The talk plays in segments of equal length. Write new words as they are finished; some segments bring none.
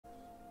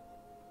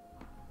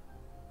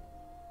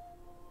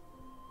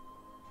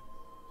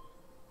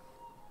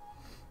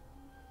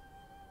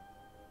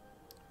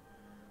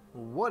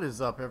What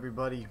is up,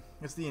 everybody?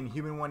 It's the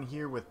Inhuman one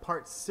here with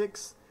part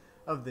 6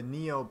 of the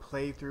Nioh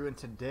playthrough, and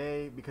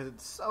today, because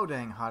it's so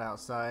dang hot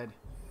outside,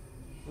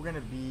 we're going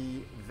to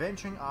be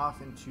venturing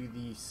off into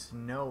the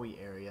snowy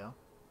area,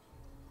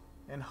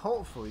 and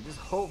hopefully, just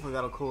hopefully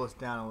that'll cool us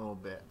down a little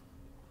bit.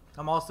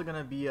 I'm also going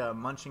to be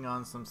munching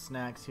on some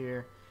snacks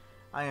here.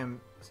 I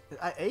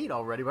ate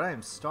already, but I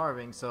am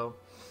starving, so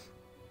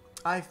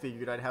I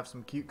figured I'd have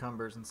some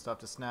cucumbers and stuff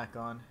to snack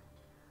on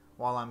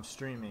while I'm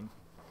streaming.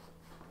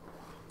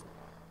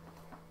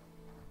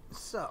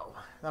 So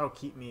that'll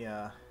keep me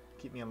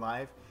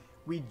alive.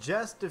 We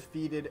just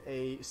defeated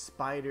a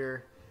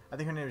spider. I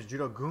think her name is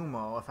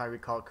Judogumo, if I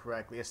recall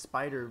correctly. A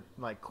spider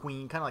like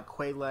queen, kind of like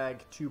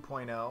Quelaag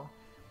 2.0.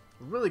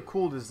 Really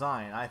cool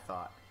design, I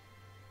thought.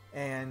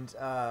 And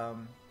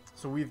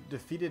so we've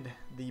defeated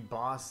the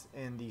boss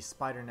in the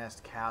Spider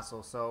Nest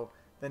Castle. So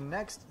the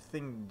next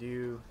thing to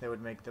do that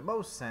would make the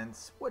most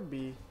sense would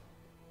be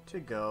to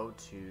go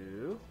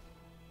to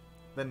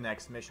the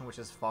next mission, which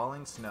is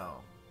Falling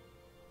Snow.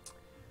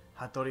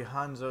 Hattori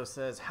Hanzo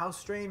says, "How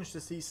strange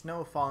to see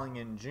snow falling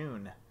in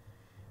June."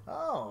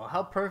 Oh,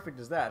 how perfect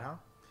is that, huh?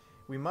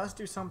 "We must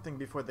do something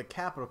before the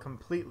capital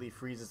completely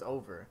freezes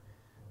over.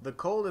 The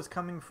cold is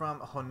coming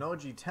from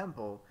Honnoji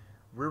Temple.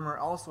 Rumor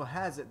also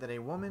has it that a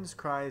woman's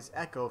cries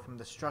echo from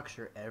the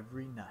structure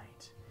every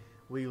night.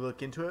 Will you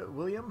look into it,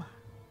 William?"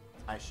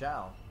 "I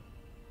shall."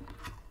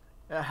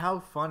 How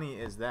funny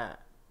is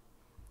that?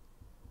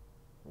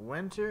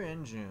 Winter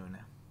in June.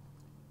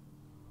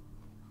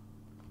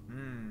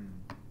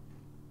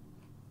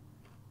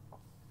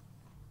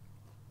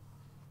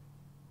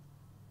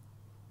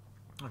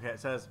 Okay,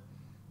 it says,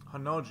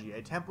 Honnoji,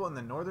 a temple in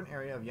the northern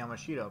area of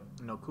Yamashiro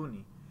no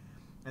Kuni,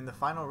 and the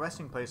final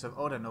resting place of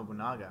Oda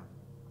Nobunaga,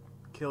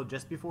 killed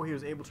just before he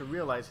was able to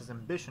realize his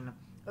ambition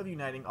of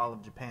uniting all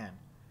of Japan.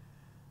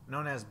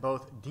 Known as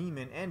both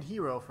demon and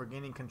hero for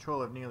gaining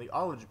control of nearly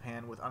all of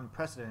Japan with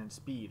unprecedented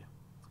speed.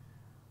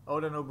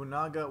 Oda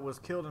Nobunaga was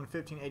killed in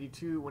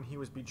 1582 when he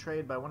was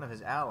betrayed by one of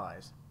his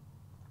allies,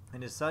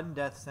 and his sudden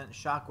death sent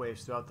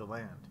shockwaves throughout the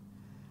land.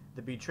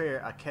 The betrayer,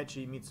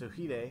 Akechi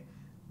Mitsuhide,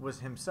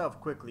 was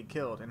himself quickly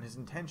killed, and his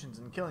intentions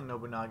in killing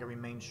Nobunaga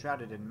remain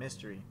shrouded in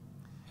mystery.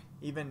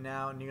 Even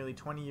now, nearly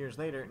 20 years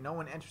later, no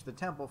one enters the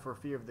temple for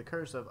fear of the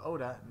curse of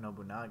Oda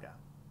Nobunaga.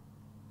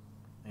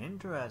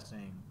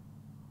 Interesting.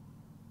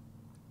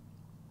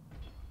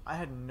 I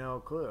had no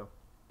clue.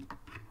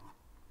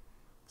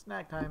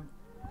 Snack time.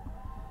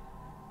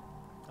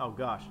 Oh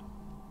gosh.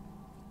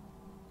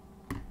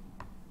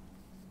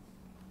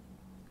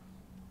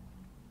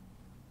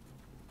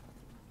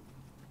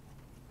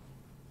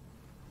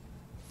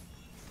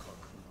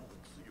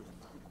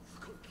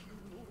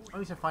 I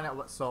need to find out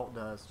what salt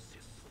does.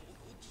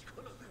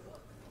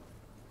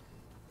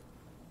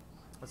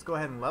 Let's go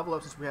ahead and level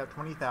up since we have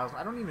 20,000.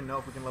 I don't even know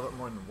if we can level up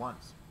more than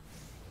once.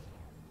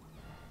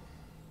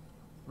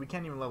 We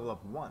can't even level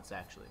up once,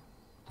 actually.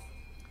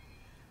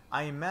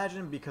 I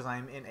imagine because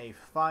I'm in a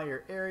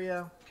fire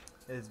area,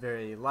 it is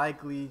very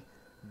likely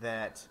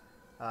that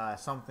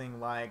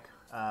something like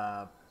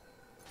fire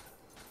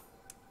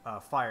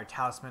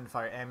talisman,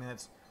 fire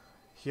amulets,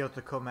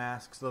 Hyotoko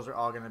masks, those are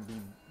all going to be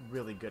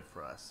really good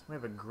for us. We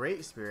have a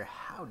great spear.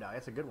 Howdai,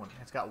 that's a good one.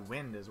 It's got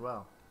wind as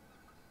well.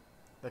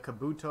 The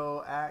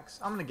Kabuto axe.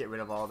 I'm going to get rid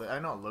of all of it. I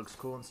know it looks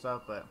cool and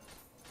stuff, but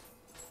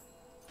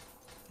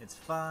it's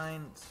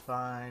fine. It's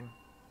fine.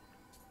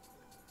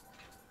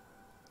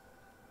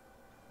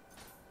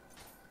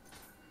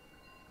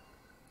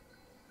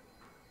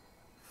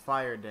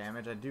 Fire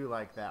damage. I do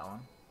like that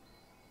one.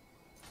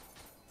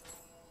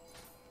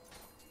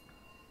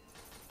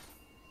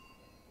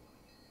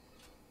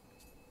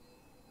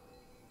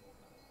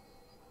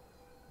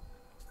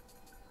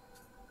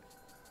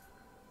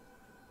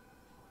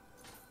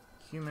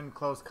 Human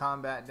close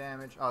combat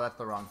damage. Oh, that's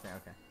the wrong thing.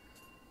 Okay.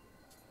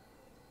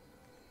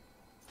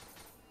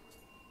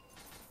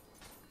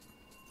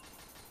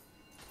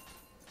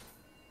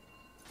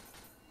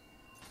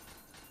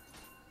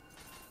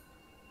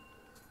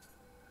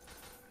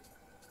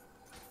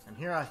 And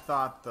here I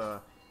thought the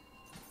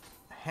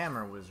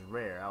hammer was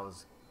rare. I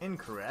was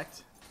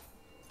incorrect.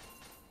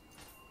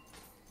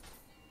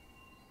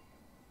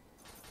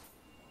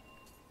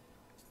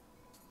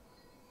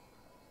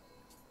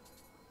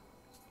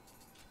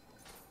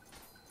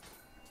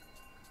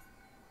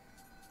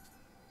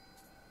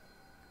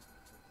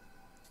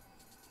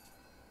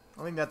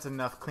 I think that's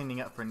enough cleaning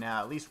up for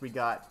now. At least we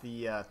got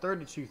the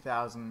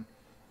 32,000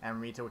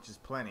 Amrita, which is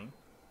plenty.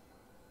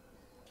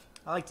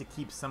 I like to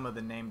keep some of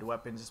the named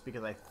weapons just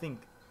because I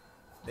think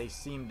they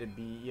seem to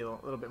be a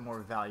little bit more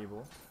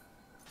valuable.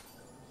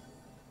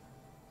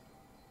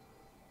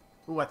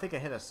 Ooh, I think I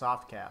hit a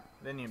soft cap.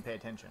 I didn't even pay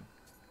attention.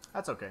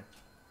 That's okay.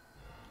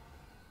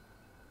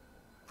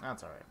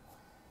 That's alright.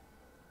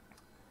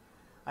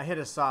 I hit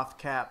a soft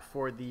cap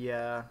for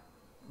the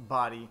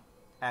body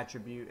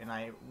attribute, and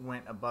I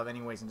went above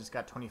anyways and just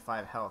got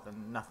 25 health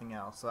and nothing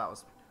else, so that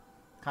was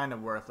kind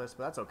of worthless,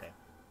 but that's okay.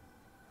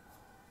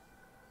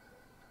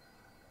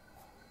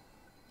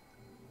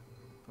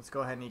 Let's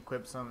go ahead and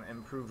equip some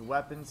improved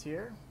weapons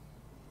here.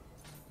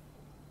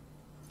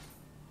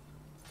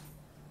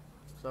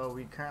 So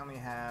we currently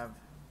have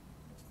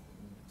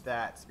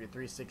that spear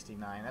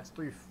 369. That's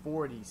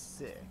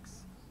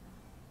 346.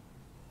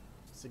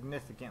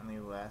 Significantly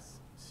less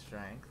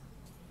strength.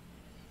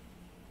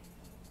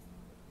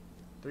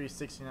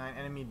 369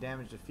 enemy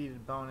damage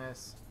defeated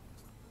bonus.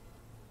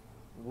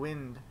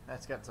 Wind,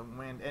 that's got some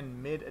wind,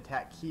 and mid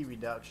attack key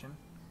reduction.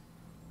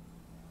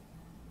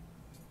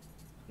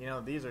 You know,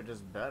 these are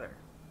just better.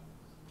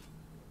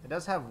 It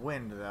does have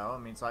wind though, I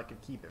mean, so I could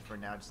keep it for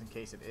now just in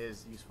case it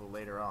is useful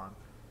later on.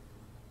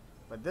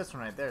 But this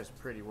one right there is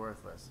pretty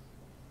worthless.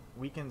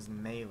 Weakens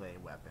melee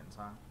weapons,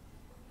 huh?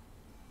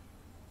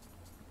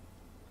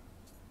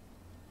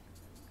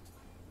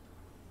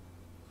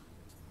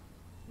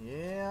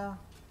 Yeah,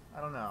 I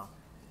don't know.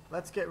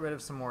 Let's get rid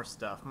of some more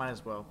stuff. Might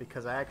as well,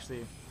 because I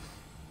actually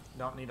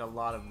don't need a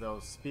lot of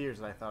those spears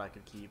that I thought I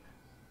could keep.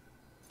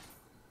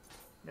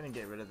 I'm gonna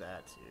get rid of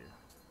that too.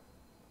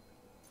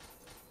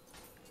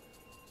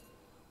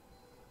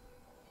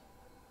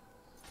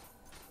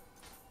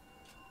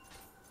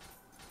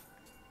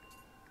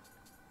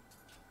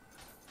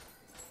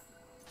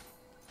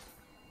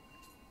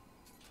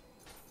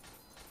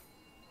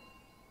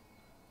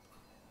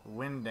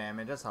 Wind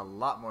damage, that's a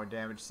lot more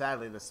damage.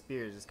 Sadly, the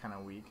spears is kind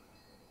of weak.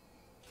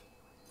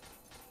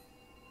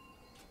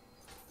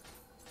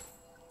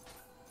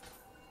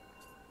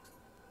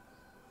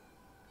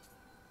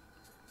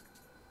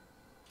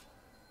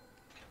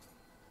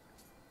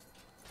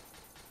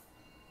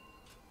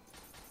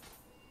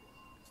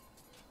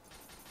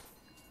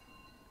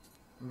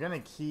 I'm gonna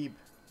keep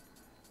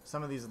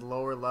some of these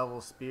lower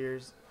level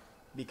spears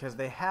because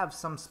they have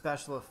some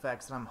special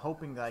effects and I'm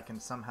hoping that I can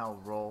somehow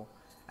roll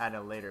at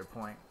a later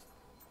point.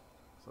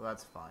 So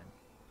that's fine.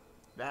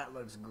 That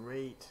looks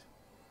great.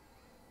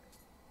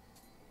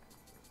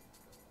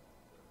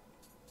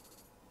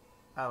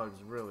 That looks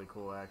really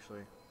cool,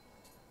 actually.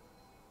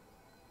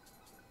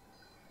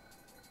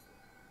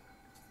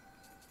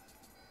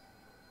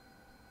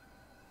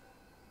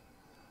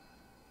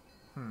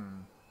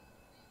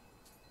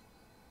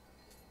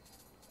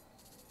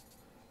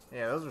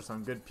 Yeah, those are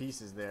some good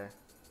pieces there.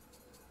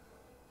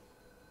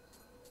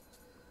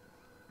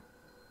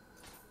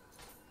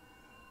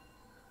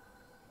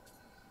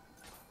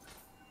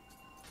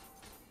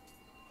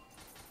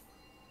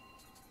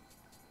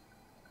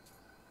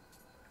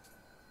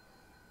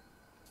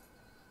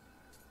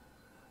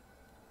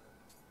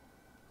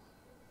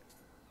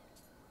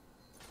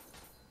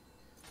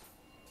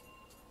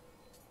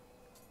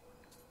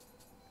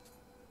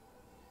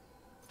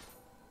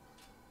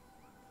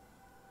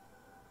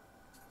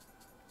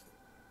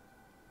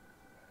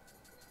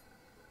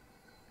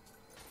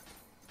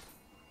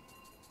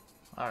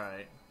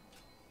 Alright.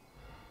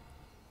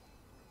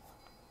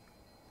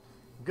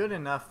 Good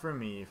enough for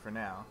me for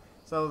now.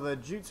 So the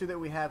jutsu that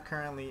we have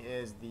currently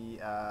is the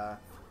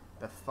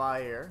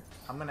fire.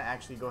 I'm going to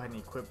actually go ahead and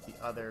equip the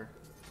other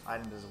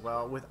items as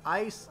well. With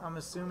ice, I'm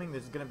assuming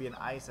there's going to be an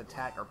ice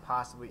attack or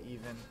possibly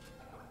even,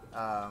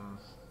 I'm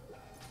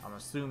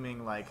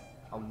assuming like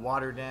a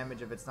water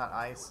damage if it's not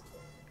ice.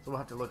 So we'll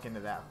have to look into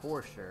that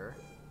for sure.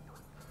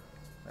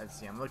 Let's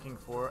see, I'm looking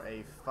for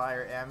a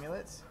fire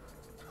amulet.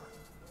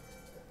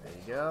 There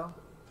you go.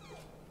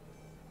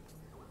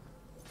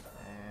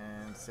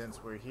 And since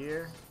we're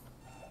here,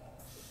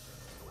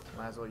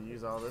 might as well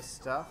use all this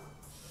stuff.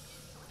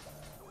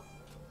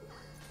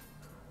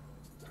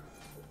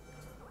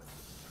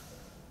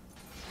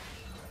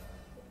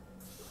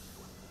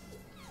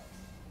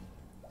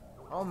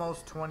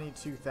 Almost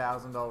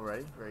 22,000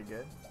 already. Very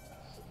good.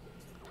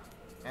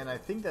 And I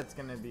think that's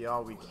going to be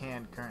all we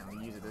can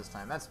currently use at this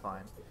time. That's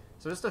fine.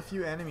 So just a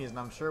few enemies, and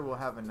I'm sure we'll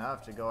have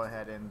enough to go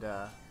ahead and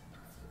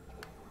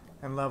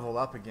level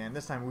up again.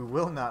 This time we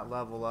will not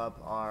level up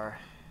our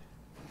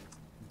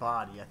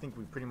body. I think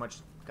we pretty much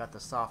got the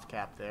soft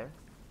cap there.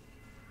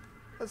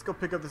 Let's go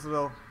pick up this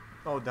little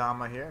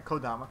Kodama here.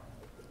 Kodama.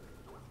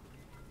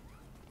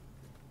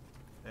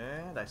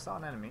 And I saw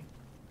an enemy.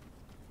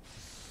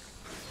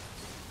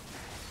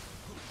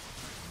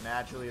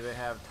 Naturally, they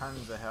have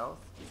tons of health.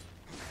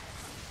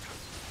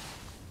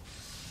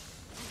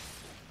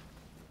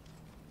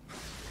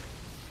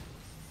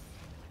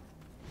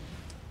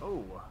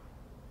 Oh.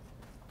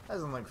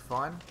 Doesn't look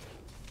fun.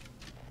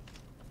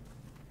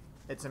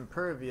 It's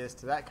impervious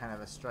to that kind of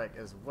a strike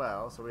as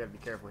well, so we gotta be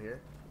careful here.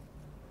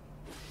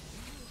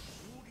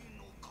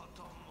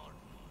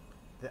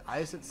 The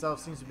ice itself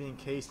seems to be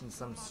encased in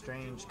some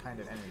strange kind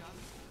of energy.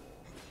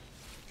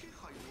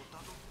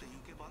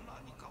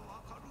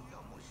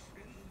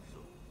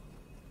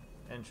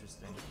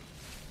 Interesting.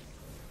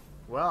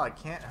 Well, I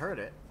can't hurt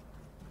it.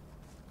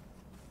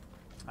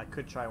 I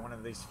could try one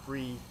of these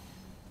free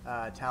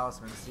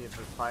talismans, see if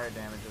the fire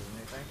damage does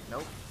anything.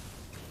 Nope.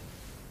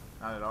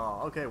 Not at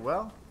all. Okay,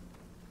 well.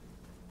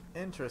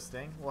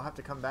 Interesting. We'll have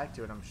to come back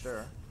to it, I'm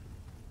sure.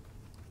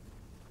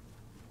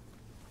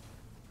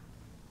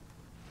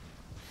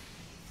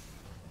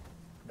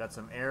 Got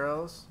some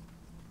arrows.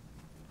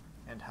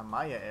 And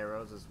Hamaya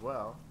arrows as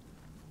well.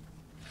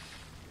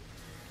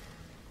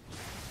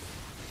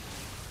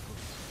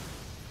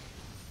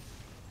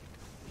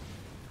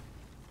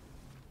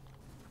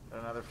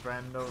 another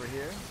friend over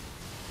here.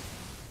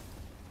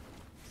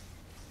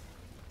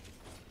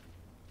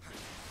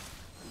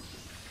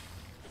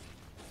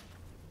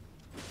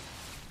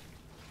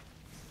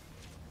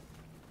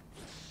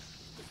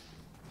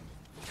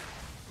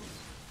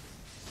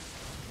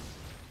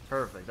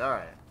 Perfect,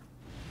 alright.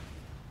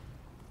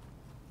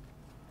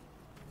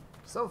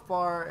 So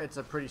far, it's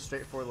a pretty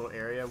straightforward little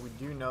area. We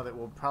do know that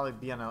we'll probably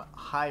be on a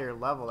higher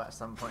level at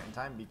some point in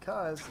time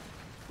because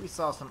we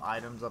saw some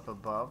items up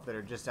above that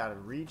are just out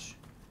of reach.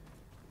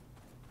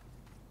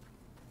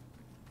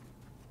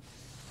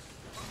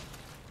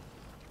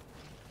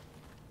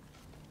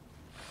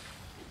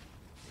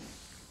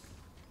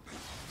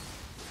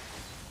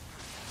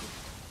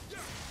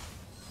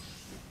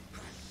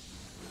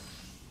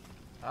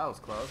 That was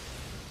close.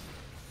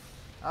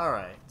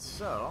 Alright,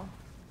 so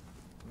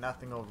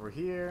nothing over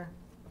here.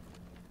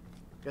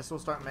 Guess we'll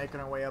start making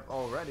our way up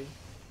already.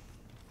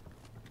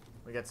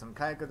 We got some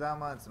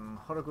Kaikodama and some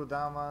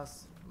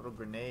Horokodamas, little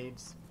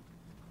grenades,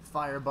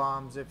 fire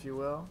bombs, if you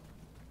will.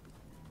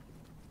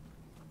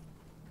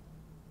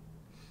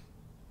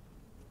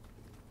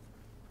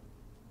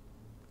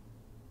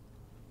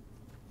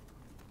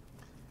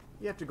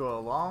 You have to go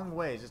a long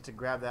way just to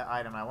grab that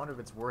item. I wonder if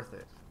it's worth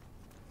it.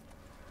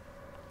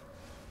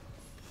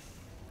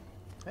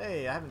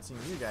 Hey, I haven't seen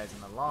you guys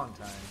in a long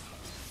time.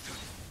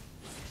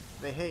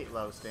 They hate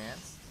low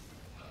stance.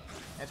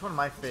 And it's one of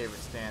my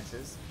favorite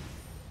stances.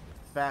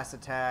 Fast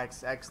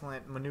attacks,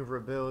 excellent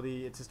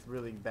maneuverability. It's just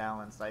really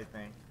balanced, I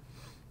think.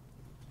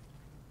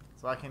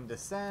 So I can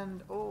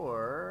descend,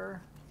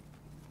 or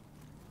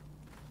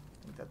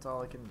I think that's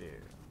all I can do.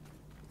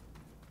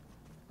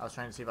 I was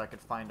trying to see if I could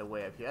find a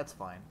way up here. That's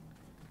fine.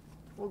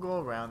 We'll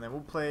go around then.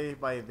 We'll play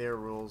by their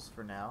rules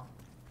for now.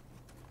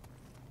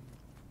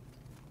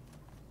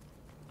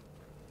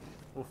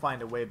 We'll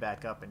find a way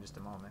back up in just a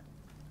moment.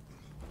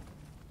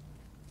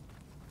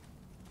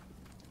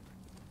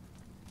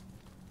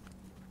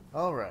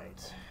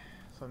 Alright.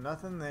 So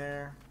nothing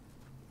there.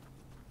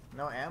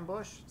 No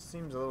ambush.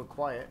 Seems a little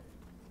quiet.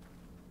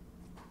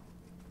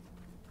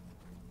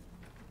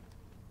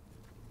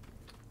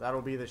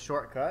 That'll be the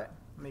shortcut.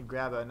 Let me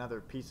grab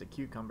another piece of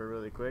cucumber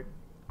really quick.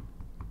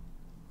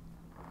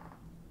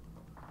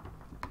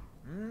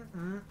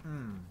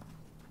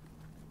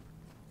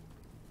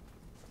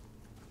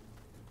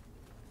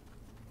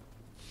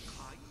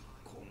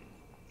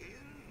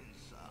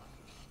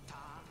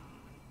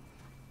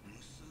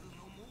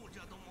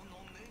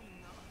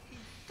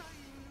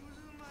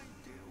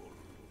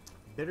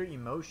 Bitter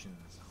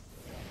emotions.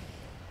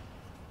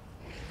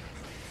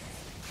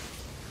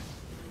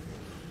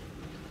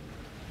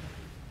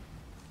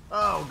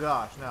 Oh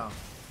gosh, no.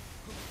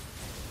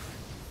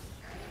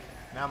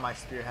 Now my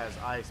spear has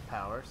ice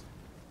powers.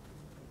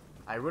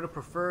 I would have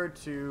preferred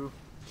to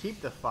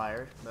keep the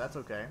fire, but that's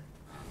okay.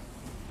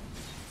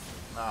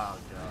 Oh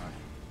god.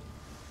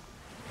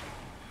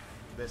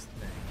 This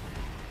thing.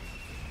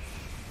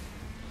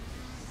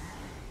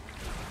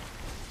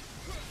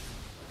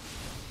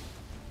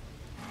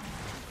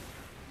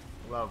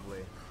 Lovely.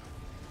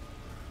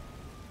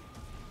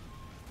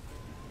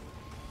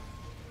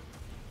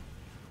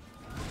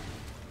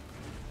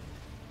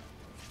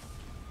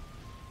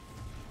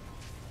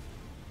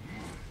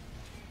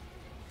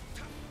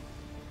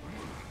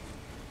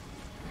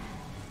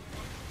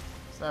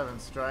 Seven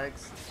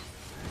strikes.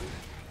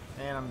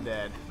 And I'm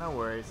dead. No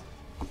worries.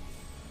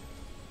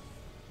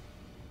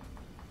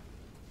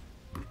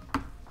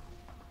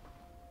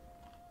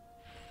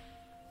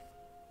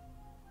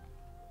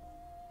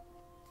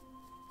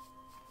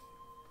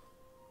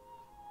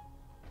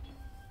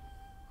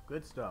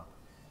 Good stuff.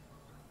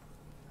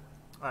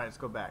 Alright, let's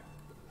go back.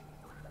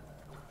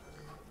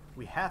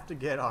 We have to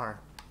get our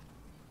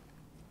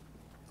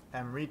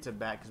Amrita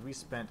back because we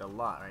spent a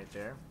lot right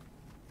there.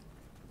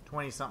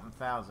 20-something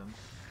thousand.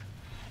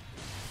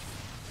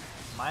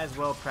 Might as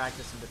well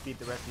practice and defeat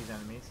the rest of these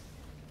enemies.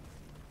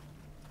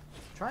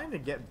 Trying to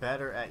get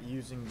better at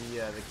using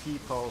the key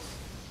pulse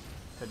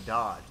to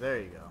dodge. There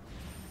you go.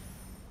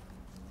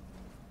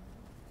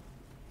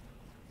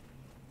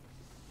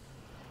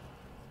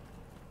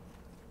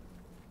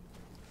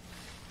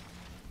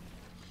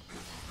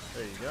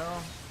 There you go.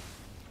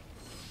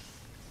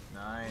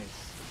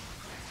 Nice.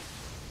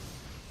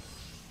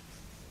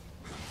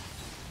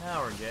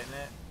 Now we're getting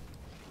it.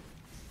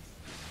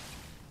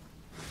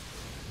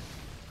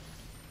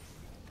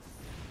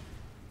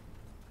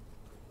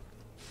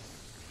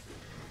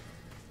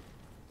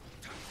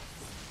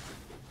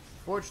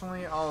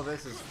 Fortunately, all of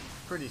this is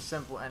pretty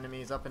simple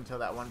enemies up until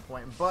that one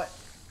point, but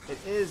it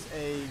is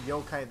a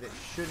yokai that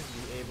shouldn't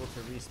be able to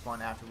respawn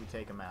after we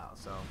take him out,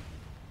 so...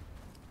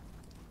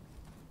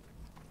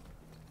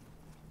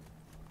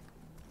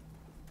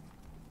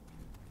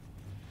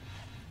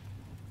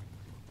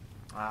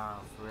 Ah,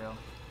 for real.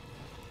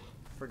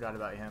 Forgot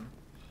about him.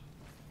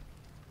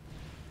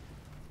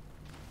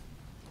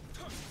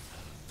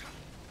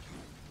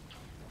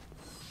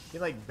 He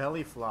like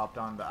belly flopped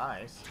on the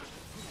ice.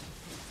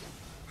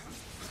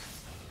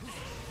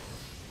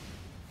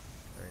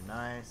 Very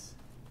nice.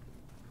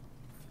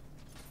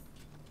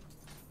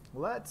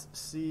 Let's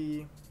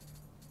see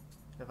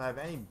if I have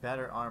any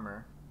better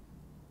armor.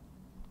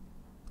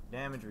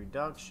 Damage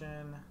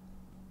reduction.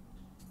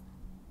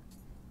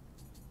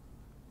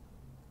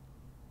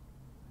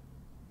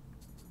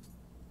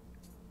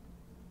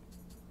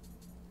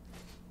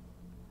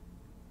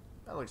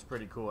 That looks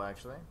pretty cool,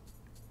 actually.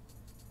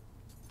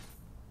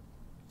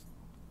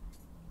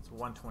 It's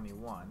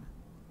 121.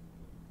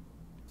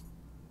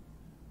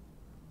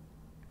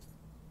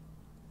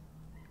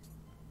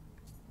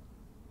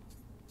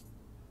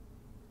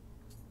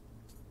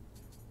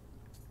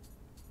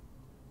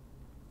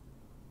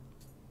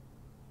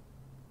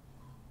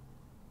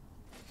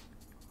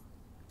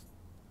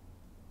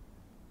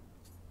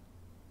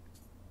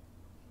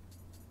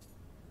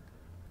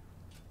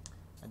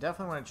 I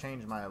definitely want to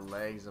change my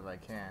legs if I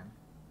can.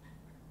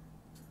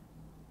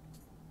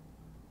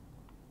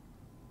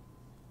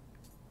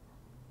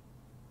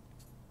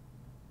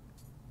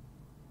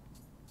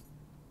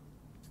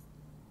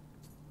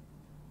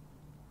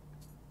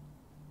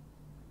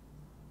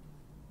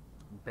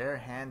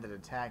 Bare-handed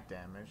attack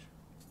damage.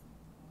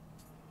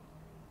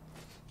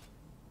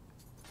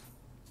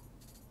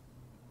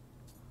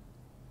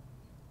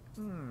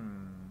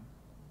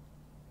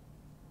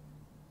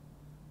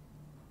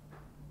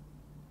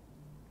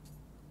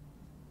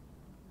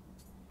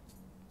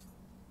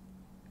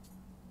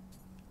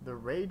 The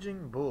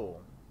Raging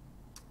Bull.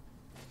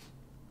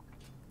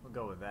 We'll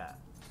go with that.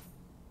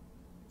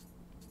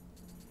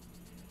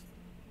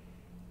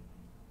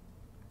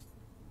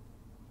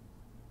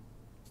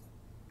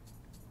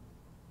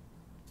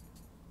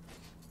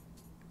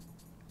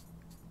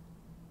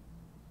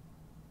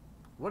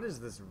 What is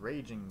this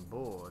Raging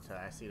Bull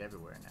attack? I see it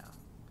everywhere now.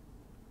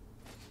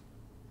 I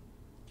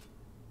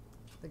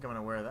think I'm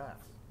gonna wear that.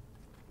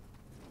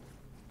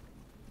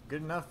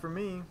 Good enough for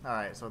me.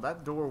 Alright, so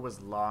that door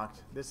was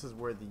locked. This is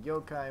where the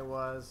yokai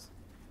was.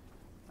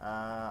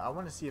 I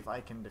want to see if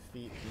I can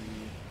defeat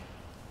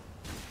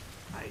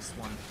the ice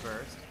one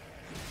first.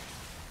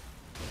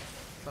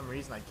 For some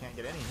reason I can't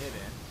get any hit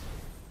in.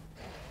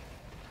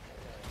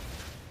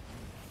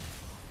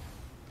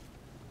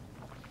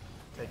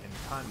 Taking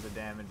tons of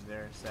damage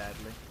there,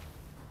 sadly.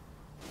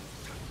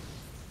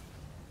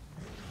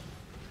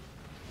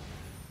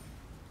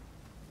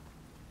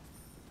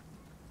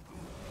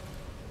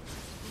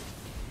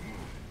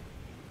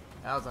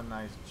 That was a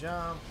nice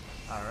jump.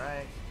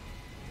 Alright.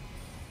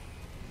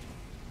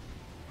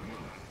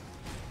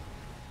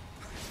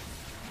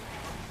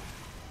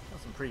 That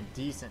was some pretty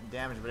decent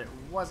damage, but it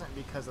wasn't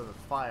because of the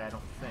fire, I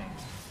don't think.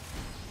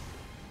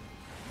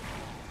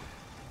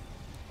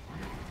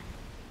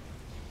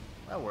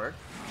 That worked.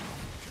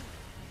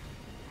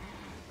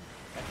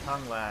 That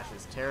tongue lash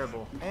is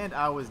terrible. And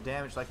I was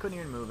damaged, so I couldn't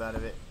even move out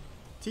of it.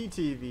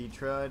 TTV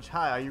Trudge.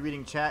 Hi, are you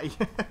reading chat?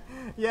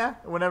 Yeah,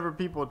 whenever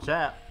people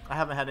chat. I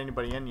haven't had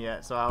anybody in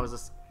yet, so I was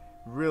just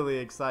really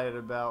excited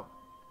about...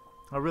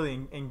 I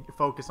really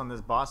focused on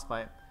this boss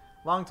fight.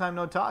 Long time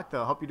no talk,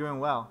 though. Hope you're doing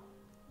well.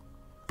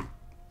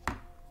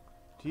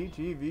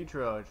 TTV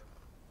Trudge.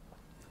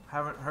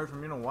 Haven't heard from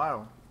you in a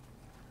while.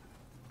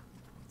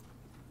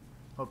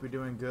 Hope you're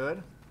doing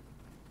good.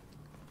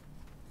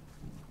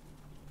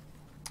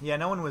 Yeah,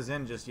 no one was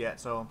in just yet,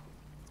 so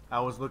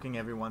I was looking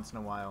every once in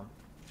a while.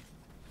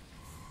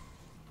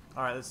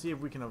 Alright, let's see if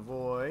we can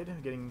avoid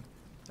getting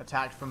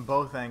attacked from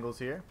both angles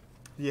here.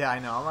 Yeah, I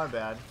know, my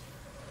bad.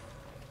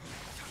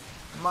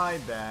 My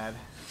bad.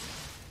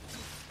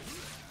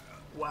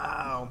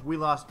 Wow, we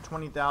lost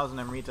 20,000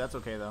 Emrita. That's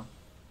okay, though.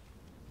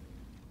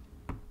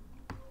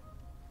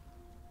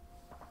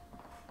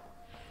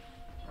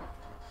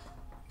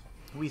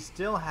 We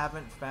still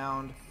haven't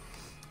found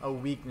a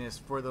weakness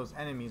for those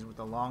enemies with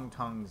the long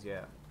tongues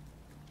yet.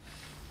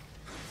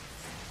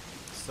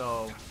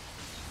 So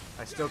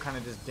I still kind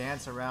of just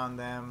dance around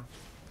them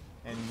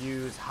and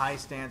use high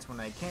stance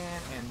when I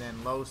can and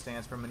then low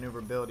stance for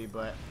maneuverability,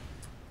 but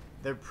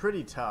they're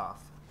pretty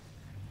tough.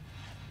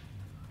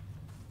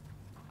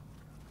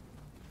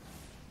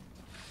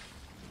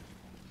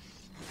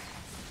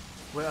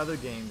 What other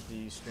games do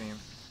you stream?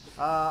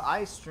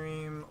 I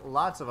stream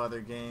lots of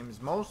other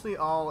games, mostly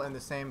all in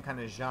the same kind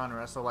of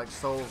genre, so like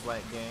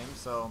Souls-like games.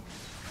 So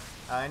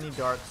any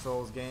Dark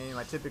Souls game,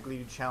 I typically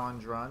do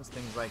challenge runs,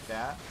 things like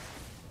that.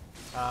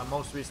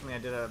 Most recently I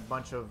did a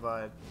bunch of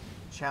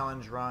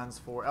challenge runs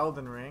for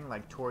Elden Ring,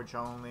 like Torch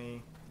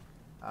only.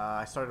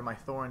 I started my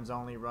Thorns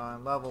only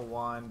run, level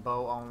 1,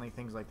 bow only,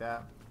 things like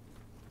that.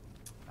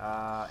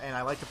 And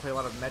I like to play a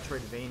lot of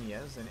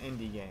Metroidvanias and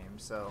indie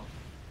games, so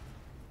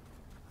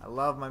I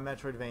love my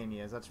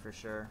Metroidvanias, that's for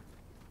sure.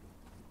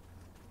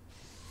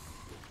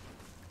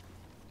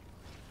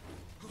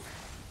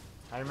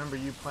 I remember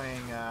you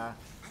playing, I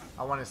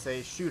want to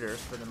say, shooters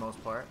for the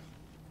most part.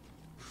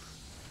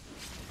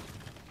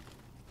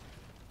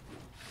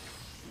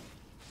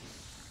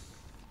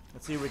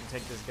 Let's see if we can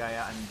take this guy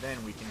out and then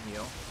we can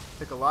heal.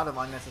 Took a lot of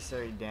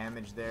unnecessary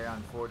damage there,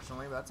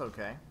 unfortunately, but that's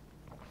okay.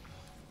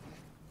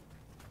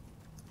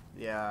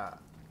 Yeah,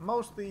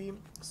 mostly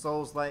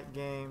Souls-like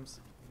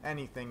games,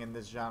 anything in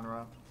this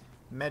genre.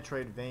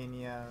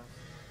 Metroidvania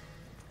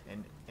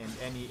and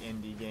any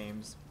indie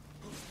games.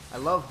 I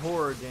love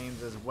horror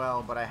games as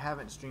well, but I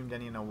haven't streamed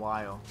any in a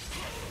while.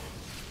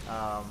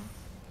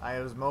 I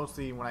was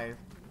mostly, when I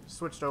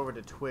switched over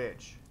to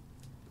Twitch,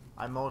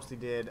 I mostly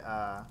did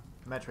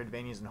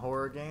Metroidvanias and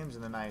horror games,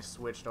 and then I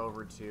switched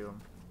over to,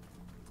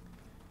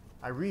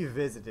 I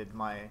revisited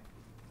my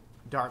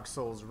Dark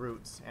Souls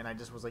roots, and I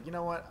just was like, you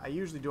know what, I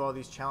usually do all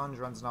these challenge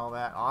runs and all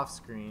that off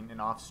screen and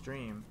off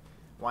stream,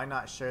 why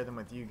not share them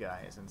with you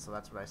guys? And so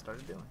that's what I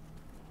started doing.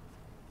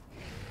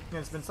 And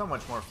it's been so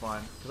much more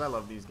fun, because I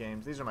love these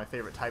games. These are my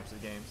favorite types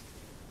of games.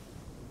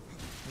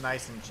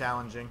 Nice and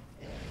challenging.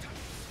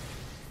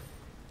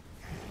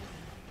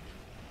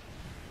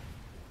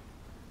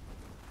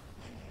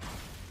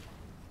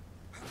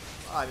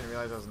 Oh, I didn't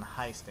realize I was in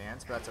high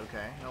stance, but that's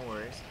okay, no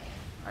worries.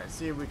 Alright,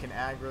 see if we can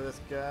aggro this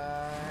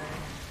guy.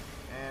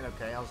 And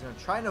okay, I was going to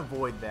try and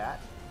avoid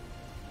that.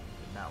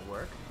 Did not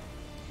work.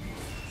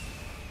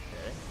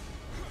 Okay.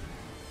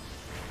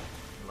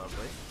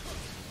 Lovely.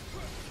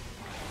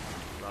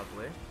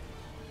 Lovely.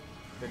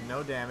 Did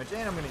no damage,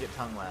 and I'm going to get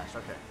tongue lashed.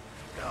 Okay.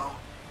 Don't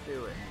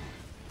do it.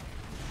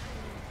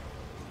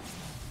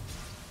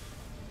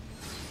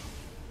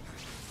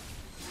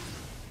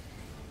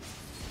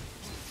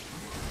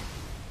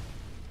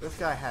 This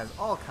guy has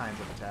all kinds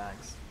of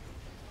attacks.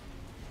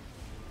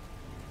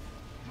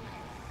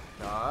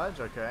 Dodge,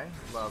 okay,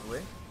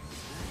 lovely.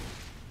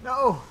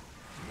 No!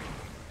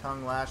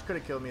 Tongue lash, could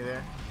have killed me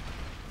there.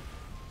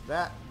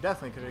 That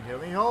definitely could have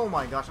killed me. Oh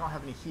my gosh, I don't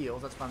have any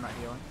heals, that's why I'm not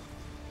healing.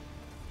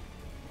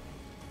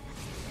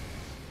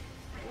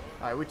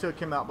 Alright, we took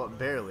him out, but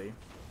barely.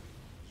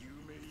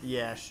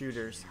 Yeah,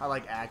 shooters. I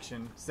like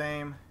action.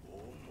 Same.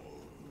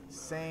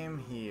 Same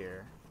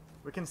here.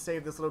 We can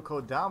save this little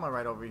Kodama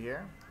right over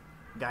here.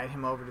 Guide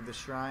him over to the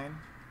shrine.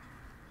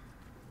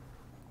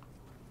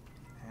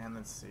 And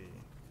let's see.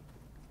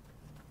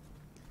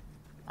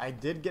 I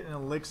did get an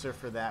elixir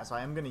for that, so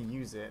I am going to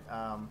use it.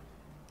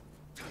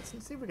 Let's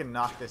see if we can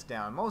knock this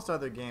down. Most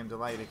other games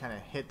allow you to kind of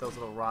hit those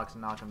little rocks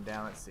and knock them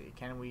down. Let's see.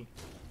 Can we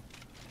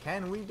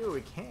do it?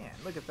 We can.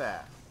 Look at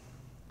that.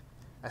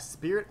 A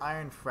spirit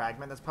iron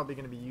fragment. That's probably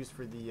going to be used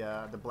for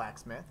the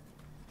blacksmith.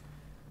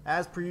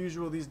 As per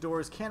usual, these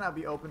doors cannot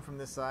be opened from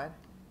this side.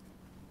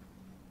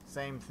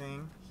 Same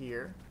thing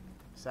here,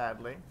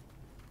 sadly.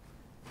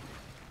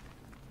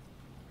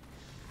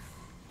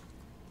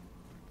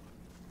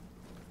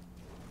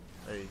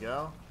 There you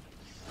go.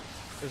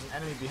 There's an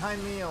enemy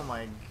behind me. Oh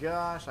my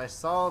gosh. I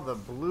saw the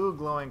blue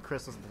glowing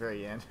crystals at the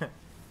very end.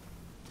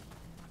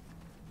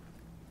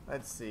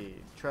 Let's see.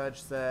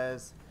 Trudge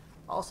says,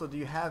 also, do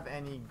you have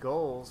any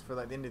goals for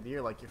like the end of the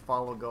year, like your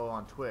follow goal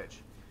on Twitch?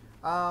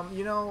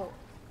 You know,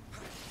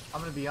 I'm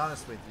going to be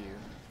honest with you.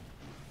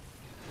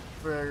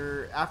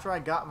 After I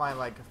got my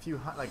like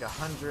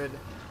 100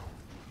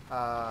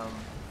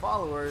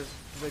 followers,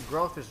 the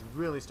growth has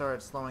really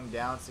started slowing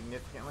down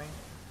significantly.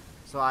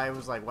 So I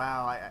was like,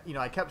 wow,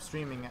 I kept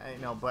streaming,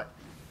 but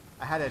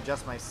I had to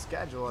adjust my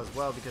schedule as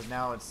well because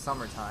now it's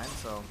summertime,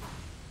 so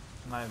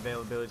my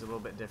availability is a little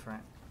bit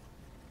different.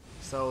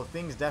 So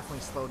things definitely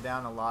slowed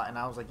down a lot, and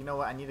I was like, you know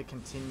what, I need to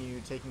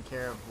continue taking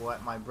care of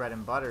what my bread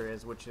and butter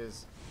is, which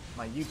is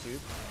my YouTube,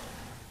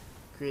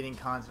 creating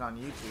content on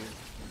YouTube.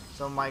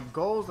 So my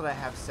goals that I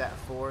have set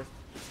forth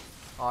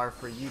are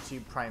for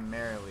YouTube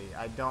primarily.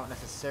 I don't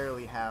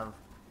necessarily have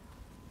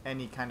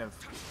any kind of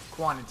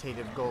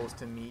quantitative goals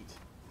to meet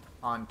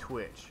on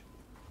Twitch.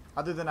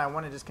 Other than I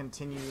want to just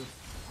continue,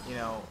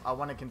 I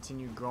want to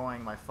continue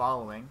growing my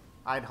following.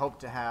 I'd hope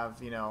to have,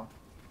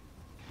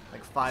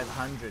 like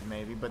 500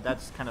 maybe, but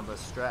that's kind of a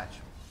stretch,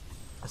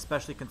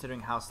 especially considering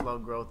how slow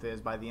growth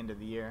is by the end of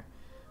the year.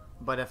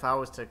 But if I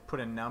was to put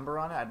a number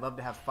on it, I'd love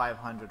to have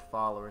 500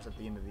 followers at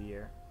the end of the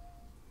year.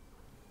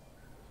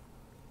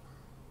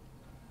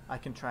 I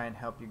can try and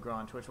help you grow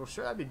on Twitch. Well,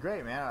 sure, that'd be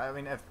great, man. I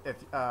mean, if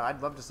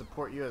I'd love to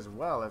support you as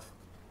well if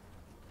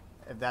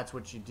that's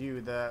what you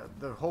do.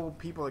 The whole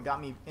people that got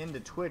me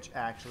into Twitch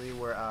actually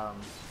were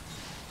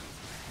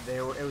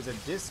it was a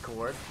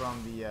Discord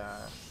from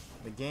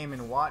the Game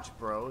and Watch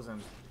Bros,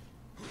 and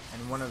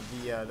one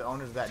of the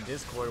owners of that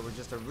Discord was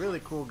just a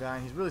really cool guy,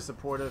 and he's really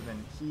supportive,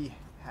 and he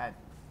had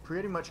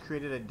pretty much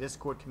created a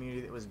Discord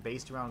community that was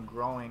based around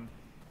growing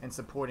and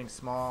supporting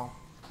small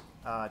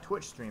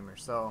Twitch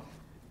streamers. So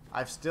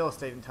I've still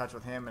stayed in touch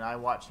with him, and I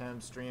watch him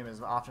stream as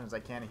often as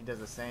I can, and he does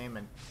the same,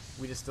 and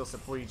we just still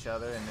support each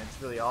other, and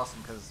it's really awesome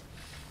because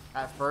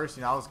at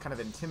first, I was kind of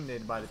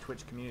intimidated by the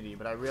Twitch community,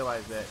 but I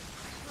realized that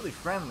it's really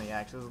friendly,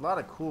 actually. There's a lot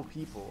of cool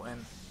people,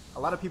 and a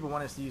lot of people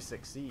want to see you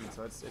succeed,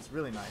 so it's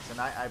really nice, and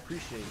I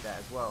appreciate that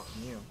as well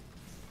from you.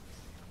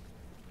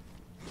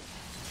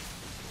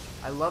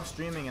 I love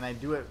streaming, and I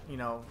do it,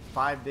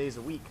 5 days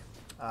a week,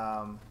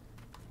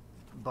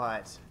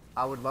 but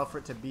I would love for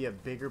it to be a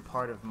bigger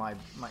part of my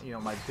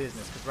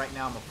business, because right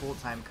now I'm a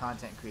full-time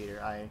content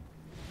creator.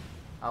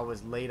 I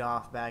was laid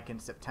off back in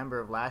September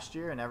of last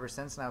year, and ever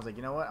since then I was like,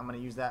 you know what, I'm going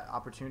to use that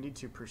opportunity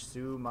to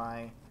pursue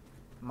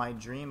my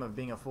dream of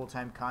being a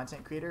full-time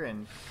content creator.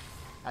 And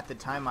at the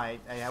time I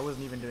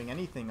wasn't even doing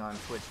anything on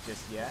Twitch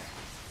just yet,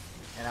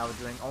 and I was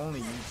doing only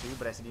YouTube,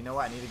 but I said, you know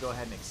what, I need to go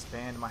ahead and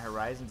expand my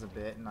horizons a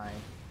bit, and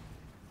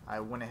I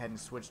went ahead and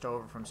switched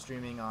over from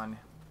streaming on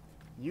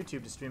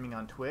YouTube to streaming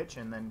on Twitch,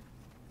 and then,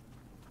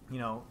 you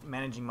know,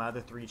 managing my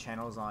other 3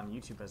 channels on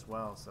YouTube as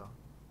well. So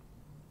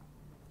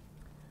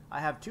I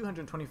have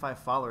 225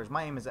 followers.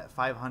 My aim is at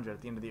 500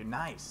 at the end of the year.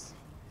 Nice.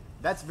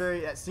 That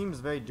seems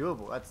very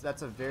doable.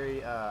 That's a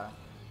very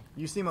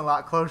you seem a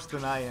lot closer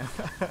than I am.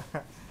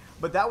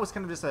 But that was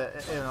kind of just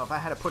you know, if I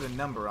had to put a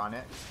number on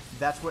it,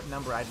 that's what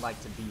number I'd like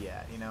to be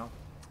at, you know.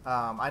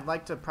 I'd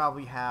like to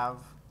probably have,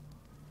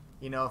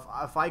 you know,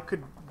 if I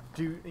could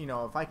do, you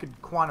know, if I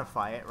could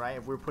quantify it, right,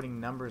 if we're putting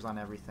numbers on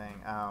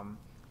everything,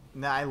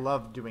 now I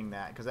love doing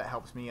that because that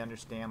helps me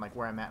understand like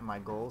where I'm at in my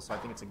goals. So I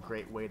think it's a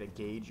great way to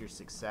gauge your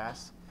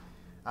success.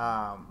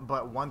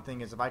 But one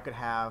thing is, if I could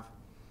have,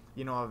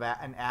 you know,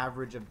 an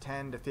average of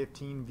 10 to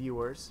 15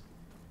 viewers,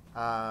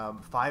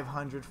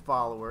 500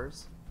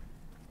 followers,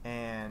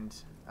 and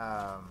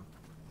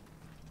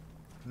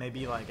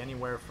maybe like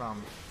anywhere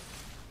from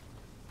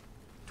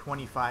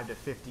 25 to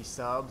 50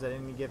 subs at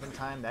any given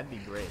time, that'd be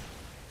great.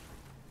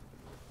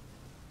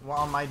 Well,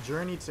 on my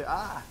journey to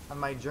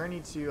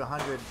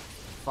 100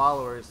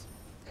 followers,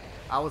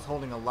 I was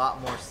holding a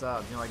lot more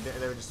subs. You know, like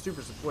they were just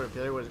super supportive.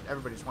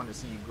 Everybody just wanted to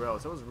see you grow,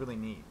 so it was really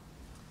neat.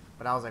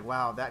 But I was like,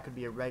 wow, that could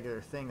be a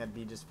regular thing. That'd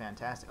be just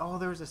fantastic. Oh,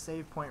 there was a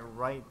save point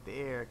right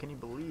there. Can you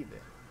believe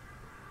it?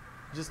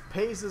 Just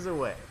paces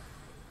away.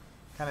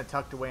 Kind of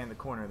tucked away in the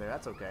corner there.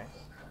 That's okay.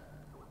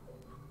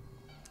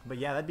 But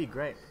yeah, that'd be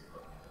great.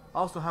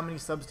 Also, how many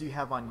subs do you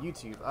have on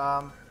YouTube?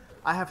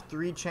 I have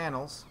 3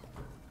 channels.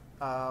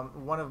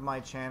 One of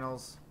my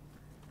channels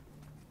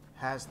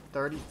has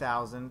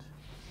 30,000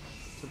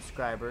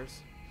 subscribers,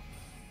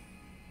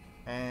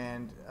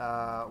 and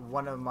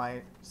one of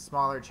my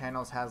smaller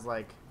channels has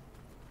like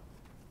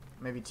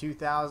maybe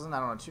 2,000. I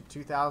don't know,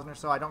 2,000 or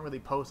so. I don't really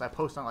post. I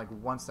post on like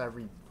once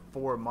every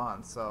 4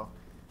 months, so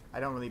I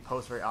don't really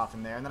post very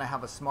often there. And then I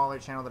have a smaller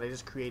channel that I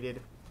just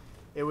created.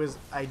 It was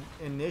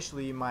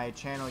initially my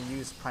channel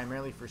used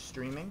primarily for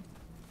streaming,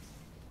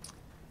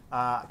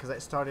 because I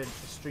started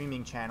a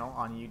streaming channel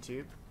on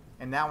YouTube,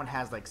 and that one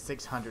has like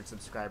 600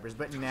 subscribers.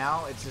 But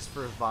now it's just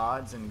for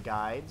VODs and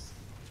guides.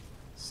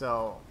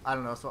 So I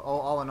don't know. So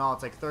all in all,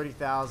 it's like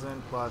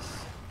 30,000 plus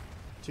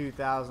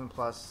 2,000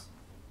 plus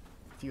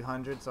a few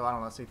hundred. So I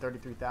don't know. Say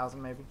 33,000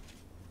 maybe.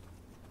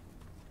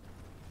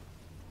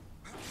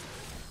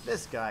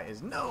 This guy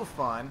is no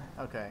fun.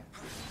 Okay.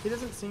 He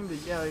doesn't seem to...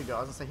 Yeah, there you go. I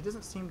was going to say, he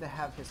doesn't seem to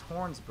have his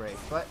horns break,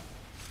 but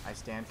I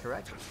stand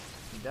corrected.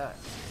 He does.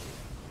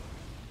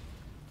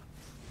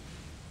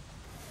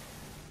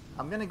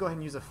 I'm going to go ahead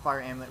and use a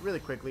fire amulet really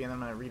quickly, and then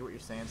I'm going to read what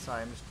you're saying.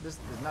 Sorry, this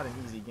is not an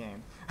easy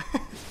game.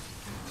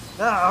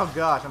 Oh,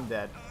 gosh, I'm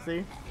dead.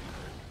 See?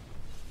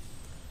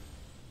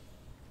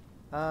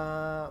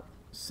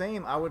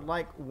 Same. I would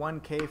like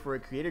 1K for a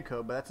creator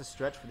code, but that's a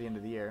stretch for the end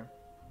of the year.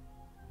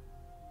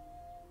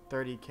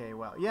 30K,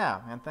 wow.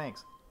 Yeah, man,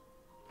 thanks.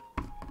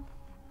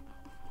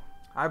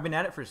 I've been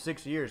at it for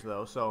 6 years,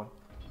 though, so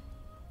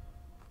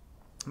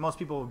most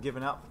people have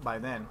given up by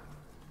then.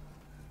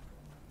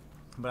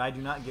 But I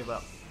do not give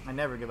up. I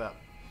never give up.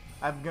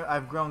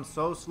 I've grown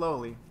so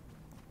slowly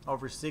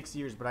over 6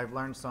 years, but I've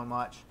learned so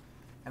much,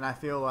 and I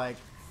feel like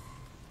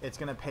it's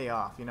gonna pay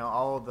off. You know,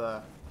 all of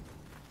the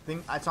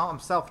thing. I'm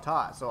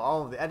self-taught, so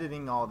all of the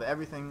editing, all the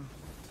everything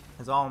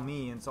is all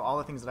me, and so all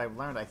the things that I've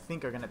learned, I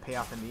think, are gonna pay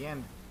off in the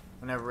end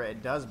whenever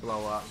it does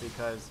blow up,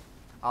 because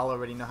I'll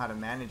already know how to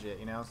manage it.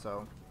 You know,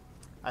 so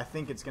I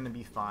think it's gonna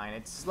be fine.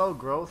 It's slow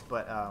growth,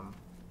 but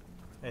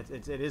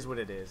it is what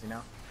it is. You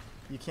know.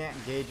 You can't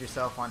gauge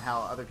yourself on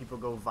how other people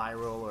go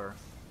viral or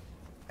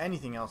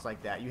anything else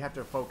like that. You have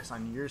to focus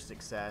on your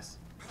success,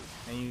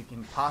 and you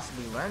can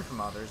possibly learn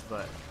from others,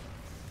 but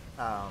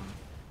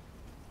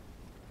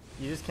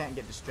you just can't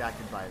get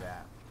distracted by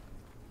that.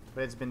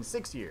 But it's been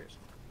 6 years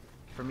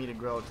for me to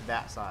grow to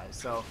that size,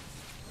 so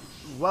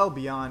well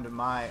behind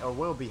my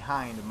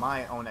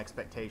own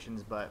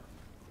expectations, but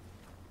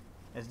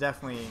it's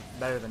definitely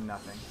better than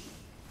nothing.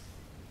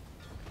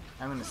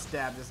 I'm going to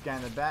stab this guy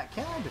in the back.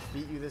 Can I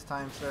defeat you this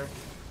time, sir?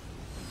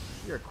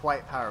 You're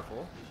quite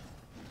powerful.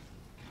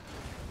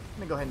 I'm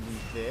going to go ahead and do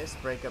this.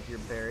 Break up your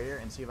barrier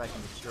and see if I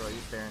can destroy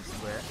you fair and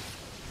square.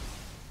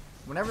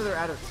 Whenever they're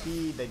out of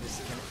feed, they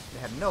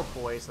have no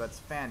poise, so that's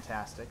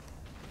fantastic.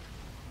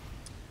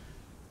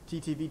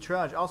 TTV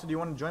Trudge. Also, do you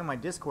want to join my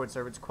Discord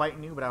server? It's quite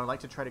new, but I would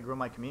like to try to grow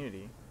my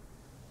community.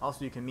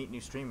 Also, you can meet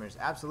new streamers.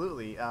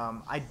 Absolutely.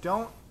 I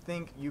don't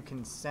think you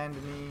can send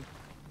me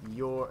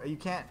you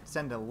can't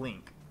send a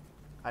link,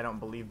 I don't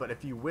believe, but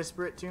if you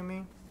whisper it to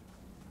me,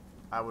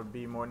 I would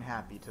be more than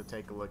happy to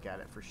take a look at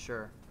it for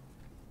sure.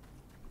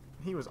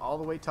 He was all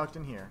the way tucked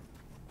in here.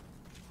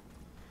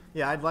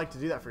 Yeah, I'd like to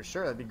do that for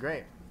sure. That'd be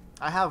great.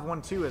 I have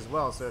one too as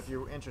well, so if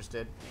you're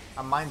interested.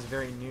 Mine's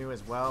very new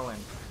as well, and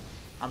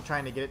I'm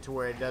trying to get it to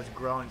where it does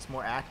grow and it's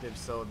more active,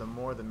 so the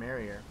more the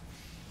merrier.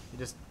 You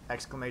just !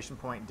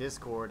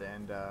 Discord,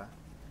 and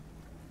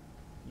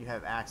you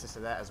have access to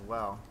that as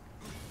well.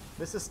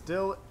 This is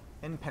still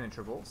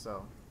impenetrable,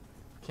 so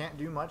can't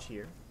do much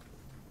here.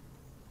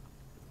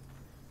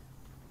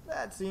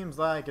 That seems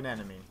like an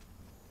enemy.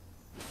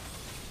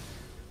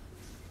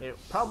 It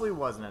probably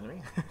was an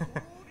enemy.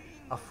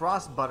 A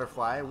frost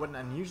butterfly, what an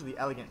unusually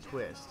elegant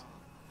twist.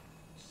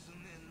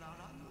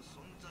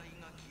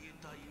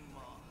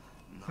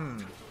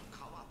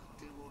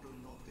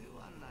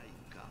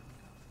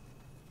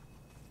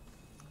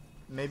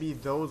 Maybe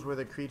those were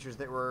the creatures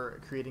that were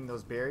creating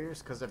those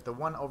barriers, because if the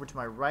one over to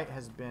my right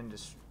has been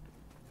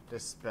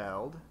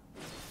dispelled...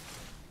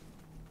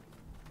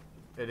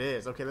 It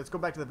is. Okay, let's go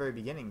back to the very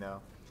beginning,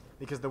 though.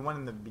 Because the one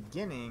in the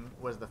beginning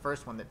was the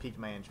first one that piqued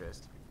my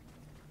interest.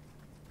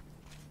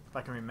 If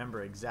I can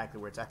remember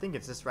exactly where it's... I think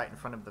it's just right in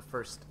front of the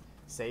first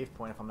save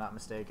point, if I'm not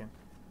mistaken.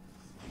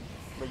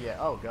 But yeah,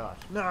 oh gosh.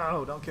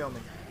 No, don't kill me.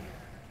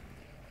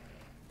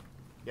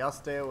 Y'all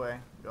stay away.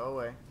 Go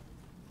away.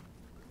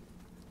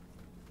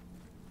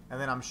 And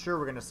then I'm sure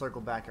we're going to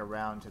circle back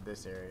around to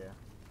this area.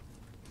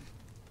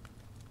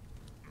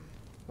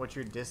 What's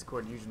your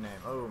Discord username?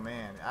 Oh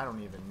man, I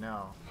don't even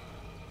know.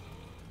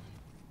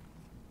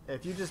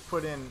 If you just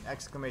put in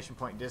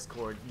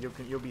 !Discord,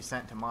 you'll be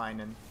sent to mine,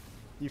 and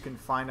you can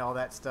find all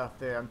that stuff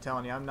there. I'm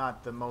telling you, I'm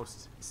not the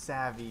most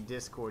savvy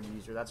Discord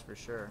user, that's for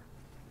sure.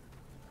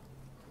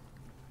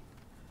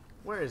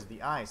 Where is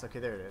the ice? Okay,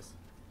 there it is.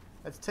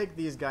 Let's take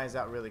these guys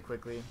out really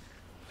quickly.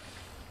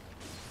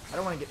 I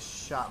don't want to get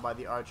shot by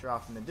the archer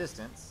off in the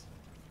distance.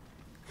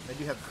 They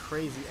do have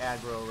crazy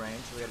aggro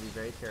range, so we gotta be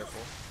very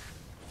careful.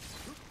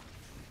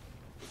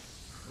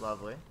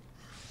 Lovely.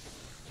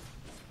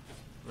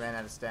 Ran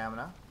out of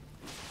stamina.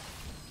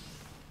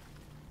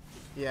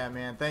 Yeah,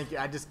 man, thank you.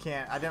 I just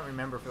can't, I don't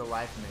remember for the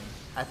life of me.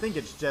 I think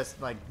it's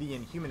just like the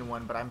Inhuman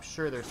one, but I'm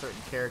sure there's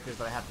certain characters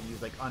that I have to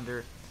use like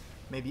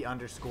maybe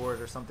underscores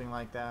or something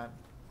like that.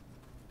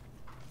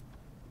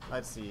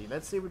 Let's see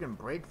if we can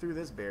break through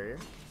this barrier.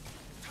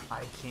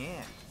 I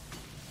can't.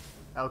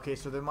 Okay,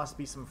 so there must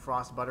be some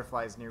frost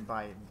butterflies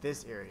nearby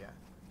this area.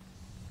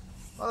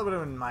 Well, that would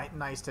have been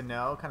nice to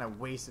know. Kind of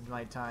wasted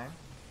my time.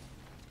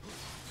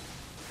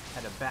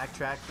 Had to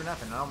backtrack for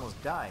nothing. I almost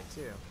died,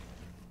 too.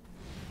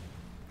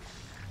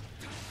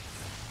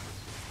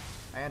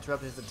 I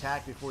interrupted his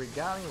attack before he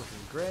got me, which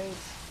is great.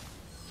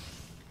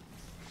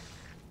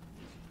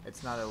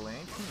 It's not a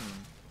link.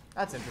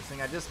 That's interesting.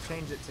 I just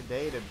changed it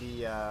today to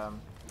be a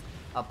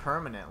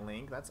permanent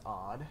link. That's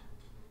odd.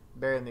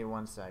 Bear with me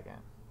 1 second.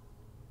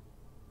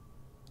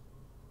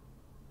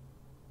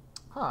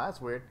 Huh, that's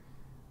weird.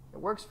 It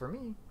works for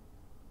me.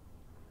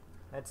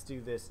 Let's do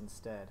this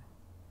instead.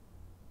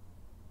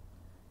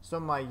 So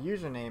my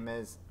username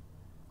is,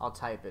 I'll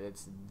type it.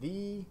 It's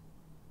 _Inhuman1.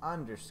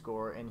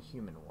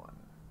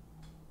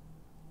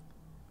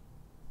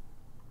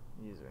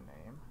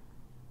 Username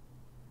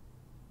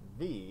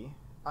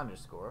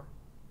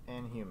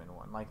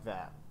 _Inhuman1, like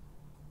that.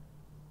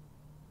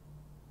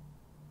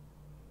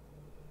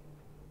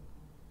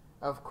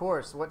 Of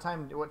course. What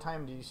time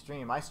do you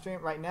stream? I stream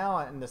right now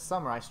in the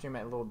summer. I stream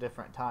at a little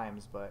different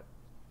times, but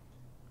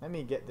let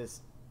me get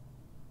this.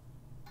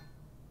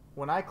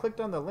 When I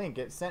clicked on the link,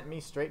 it sent me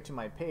straight to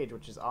my page,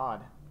 which is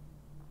odd.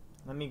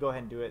 Let me go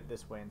ahead and do it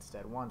this way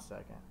instead. 1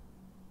 second.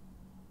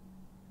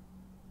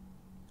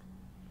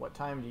 What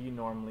time do you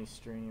normally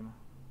stream?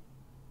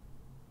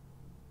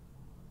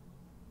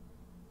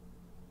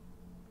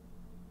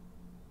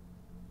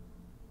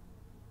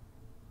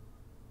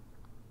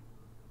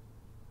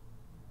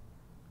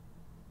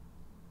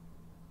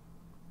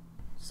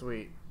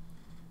 Sweet.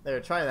 There,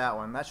 try that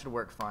one. That should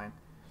work fine.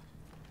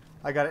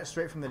 I got it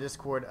straight from the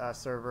Discord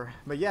server.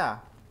 But yeah,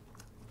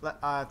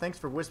 thanks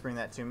for whispering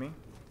that to me.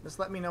 Just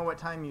let me know what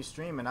time you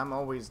stream, and I'm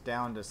always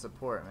down to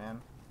support,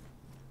 man.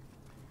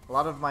 A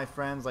lot of my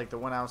friends, like the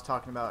one I was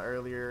talking about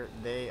earlier,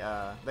 they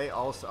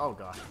also, oh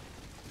gosh,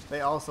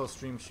 they also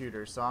stream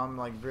shooters. So I'm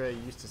like very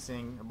used to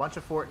seeing a bunch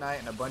of Fortnite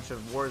and a bunch of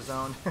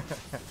Warzone.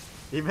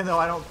 Even though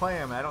I don't play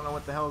them, I don't know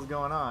what the hell is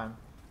going on.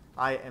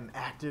 I am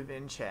active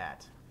in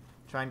chat,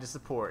 trying to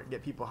support,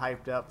 get people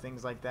hyped up,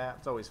 things like that.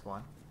 It's always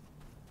fun.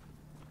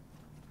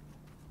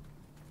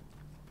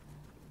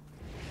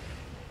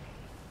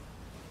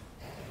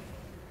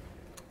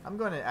 I'm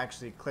going to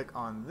actually click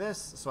on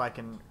this so I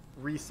can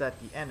reset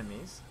the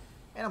enemies,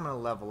 and I'm going to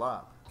level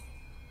up.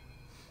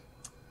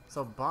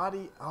 So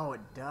body, oh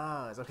it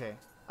does. Okay,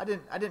 I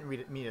didn't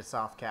meet a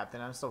soft cap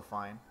then. I'm still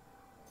fine.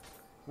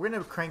 We're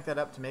going to crank that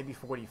up to maybe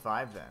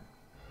 45 then.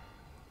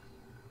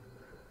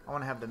 I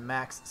want to have the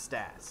max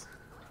stats.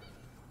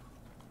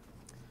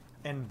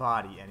 And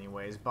body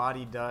anyways.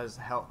 Body does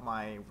help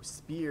my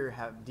spear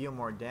deal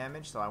more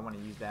damage, so I want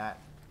to use that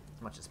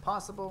as much as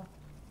possible.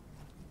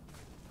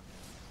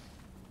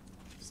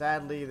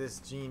 Sadly, this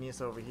genius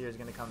over here is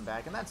going to come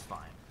back, and that's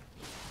fine.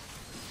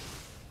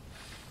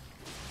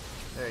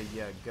 There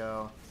you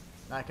go.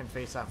 Now I can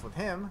face off with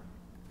him.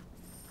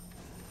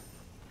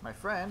 My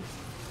friend.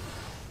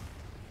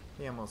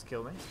 He almost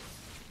killed me.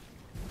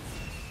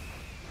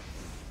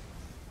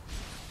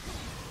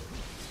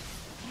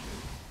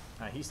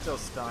 Alright, he's still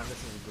stunned.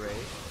 This is great.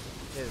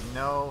 He has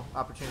no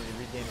opportunity to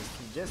regain his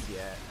key just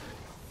yet.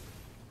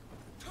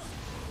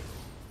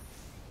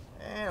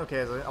 And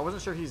okay, I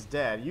wasn't sure he's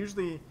dead.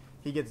 Usually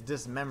he gets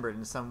dismembered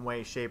in some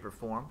way, shape, or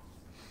form.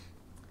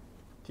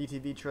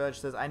 TTV Trudge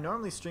says, I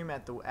normally stream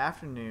at the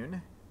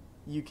afternoon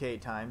UK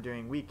time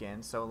during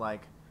weekends, so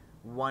like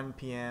 1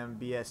 p.m.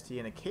 BST,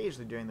 and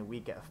occasionally during the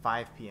week at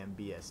 5 p.m.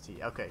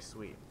 BST. Okay,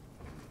 sweet.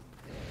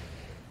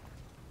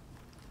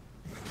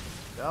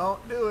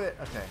 Don't do it.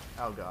 Okay.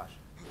 Oh, gosh.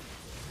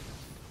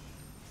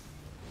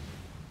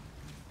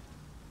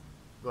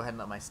 Go ahead and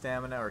let my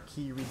stamina or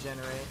ki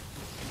regenerate.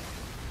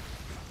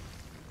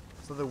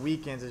 So the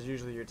weekends is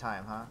usually your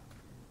time, huh?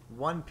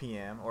 1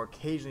 p.m. or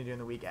occasionally during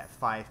the week at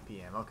 5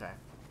 p.m. Okay.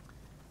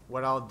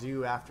 What I'll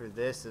do after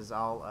this is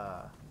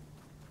I'll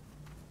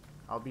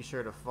be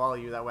sure to follow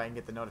you. That way I can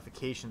get the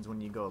notifications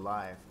when you go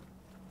live.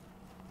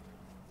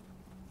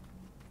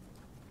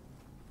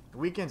 The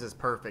weekends is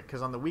perfect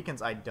because on the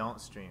weekends I don't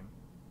stream.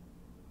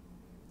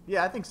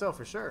 Yeah, I think so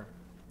for sure.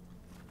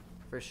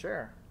 For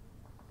sure.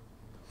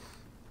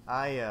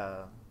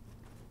 I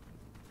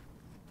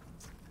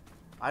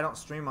don't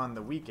stream on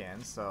the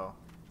weekends, so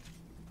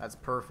that's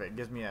perfect. It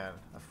gives me a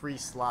free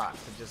slot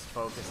to just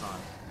focus on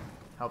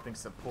helping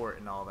support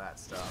and all that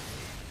stuff.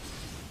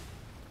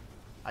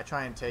 I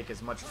try and take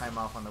as much time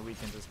off on the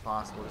weekends as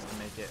possible just to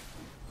make it,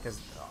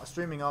 because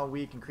streaming all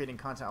week and creating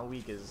content all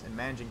week and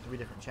managing 3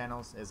 different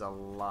channels is a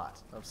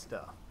lot of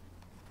stuff.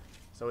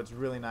 So it's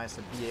really nice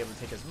to be able to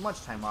take as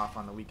much time off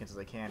on the weekends as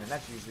I can, and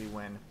that's usually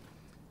when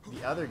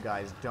the other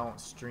guys don't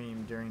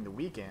stream during the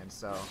weekend,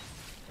 so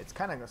it's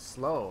kind of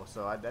slow.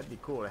 So that'd be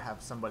cool to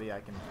have somebody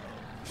I can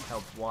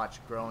help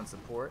watch, grow, and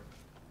support.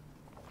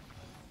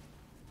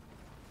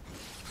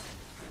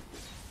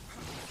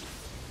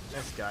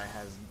 This guy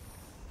has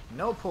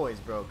no poise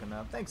broken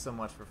up. Thanks so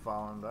much for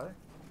following, brother.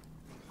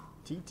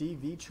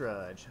 TTV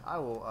Trudge. I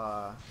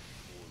will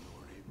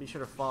be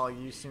sure to follow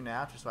you soon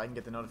after so I can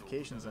get the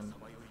notifications and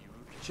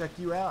check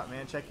you out,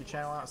 man. Check your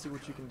channel out, see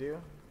what you can do.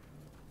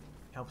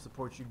 Help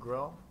support you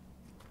grow.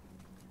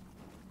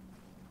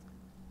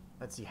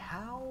 Let's see,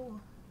 how?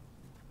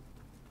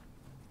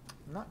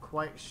 I'm not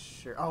quite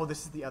sure. Oh,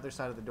 this is the other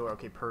side of the door.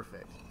 Okay,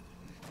 perfect.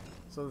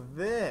 So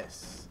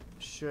this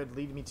should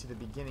lead me to the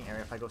beginning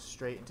area if I go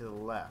straight into the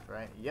left,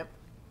 right? Yep.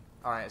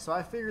 Alright, so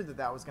I figured that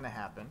that was going to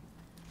happen.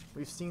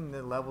 We've seen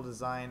the level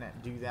design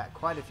do that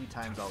quite a few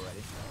times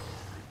already.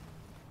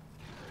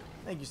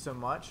 Thank you so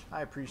much.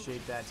 I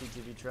appreciate that,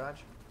 TTV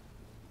Trudge.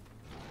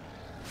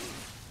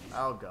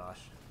 Oh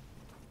gosh.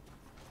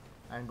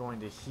 I'm going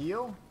to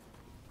heal.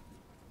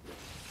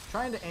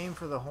 Trying to aim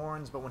for the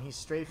horns, but when he's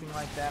strafing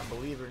like that,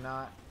 believe it or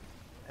not,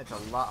 it's a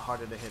lot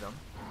harder to hit him.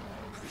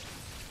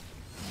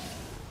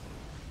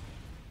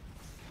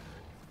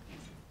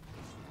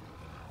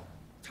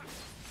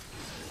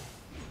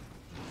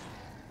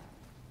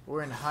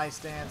 We're in high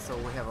stance, so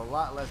we have a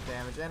lot less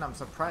damage, and I'm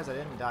surprised I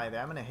didn't die there.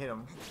 I'm going to hit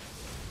him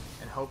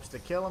in hopes to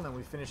kill him, and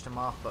we finished him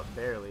off, but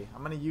barely.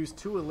 I'm going to use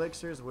 2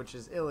 elixirs, which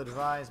is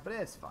ill-advised, but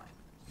it's fine.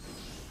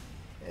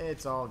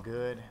 It's all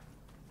good.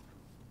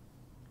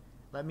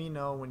 Let me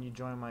know when you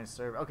join my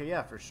server. Okay,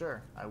 yeah, for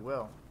sure. I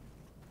will.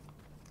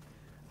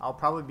 I'll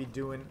probably be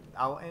doing...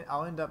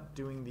 I'll end up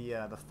doing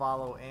the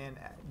follow and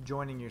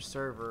joining your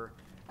server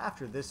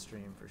after this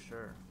stream, for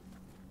sure.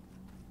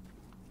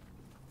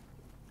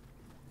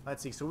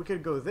 Let's see. So we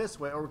could go this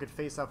way, or we could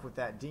face up with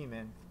that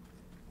demon.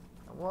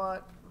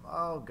 What?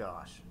 Oh,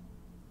 gosh.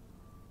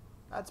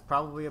 That's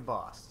probably a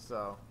boss,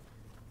 so...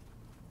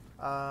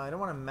 I don't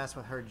want to mess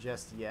with her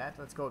just yet.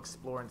 Let's go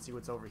explore and see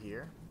what's over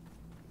here.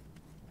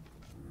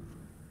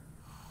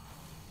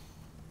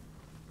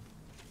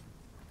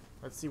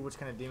 Let's see which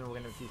kind of demon we're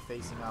going to be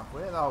facing off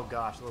with. Oh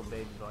gosh, little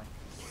baby boy.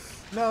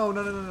 No,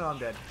 no, no, no, no, I'm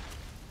dead.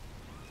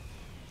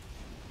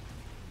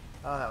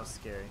 Oh, that was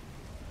scary.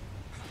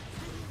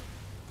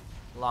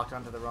 Locked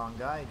onto the wrong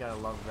guy. You gotta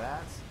love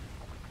that.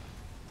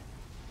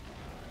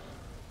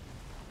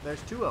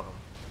 There's 2 of them.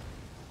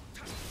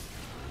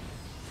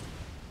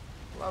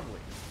 Lovely.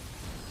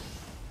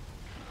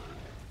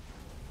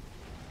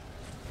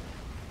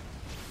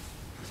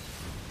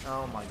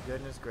 Oh my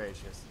goodness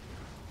gracious.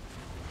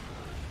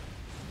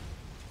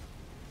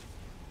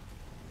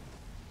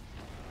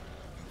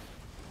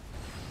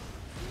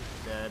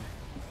 Dead.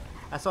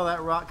 I saw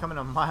that rock coming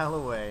a mile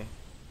away.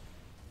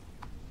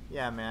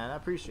 Yeah, man, I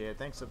appreciate it.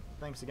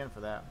 Thanks again for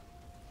that.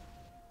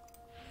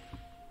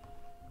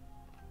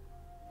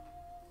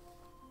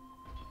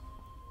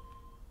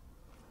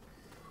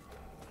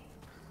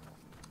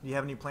 Do you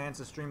have any plans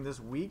to stream this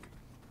week?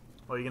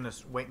 Or are you going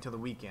to wait until the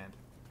weekend?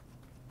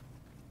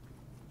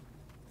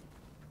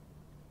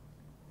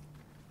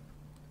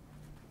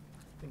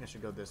 I think I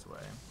should go this way.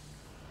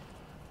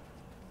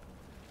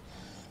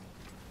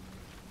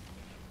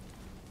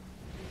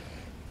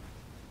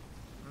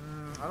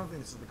 I don't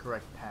think this is the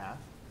correct path.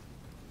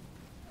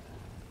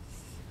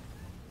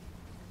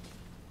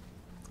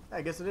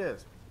 I guess it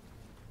is.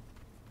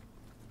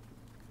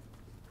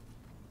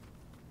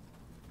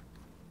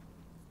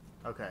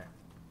 Okay.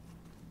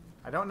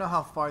 I don't know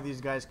how far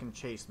these guys can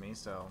chase me,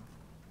 so...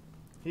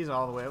 He's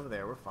all the way over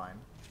there, we're fine.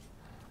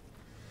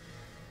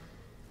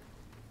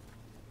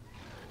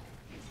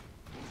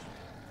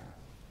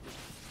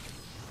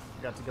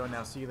 Got to go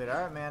now. See you later.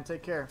 Alright, man.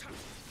 Take care.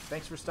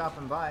 Thanks for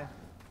stopping by.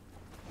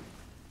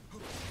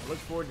 I look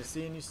forward to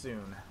seeing you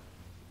soon.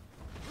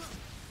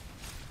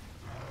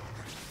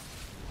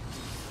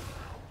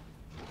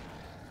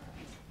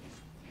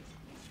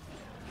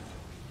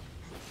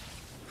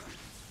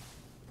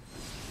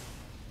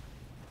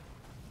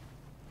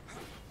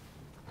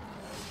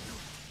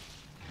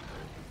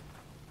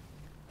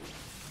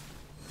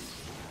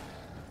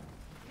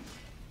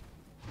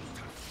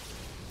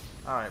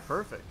 Alright,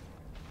 perfect.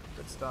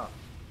 Good stuff.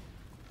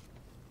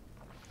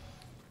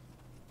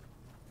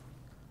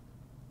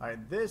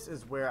 Alright, this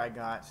is where I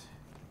got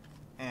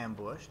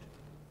ambushed.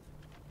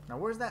 Now,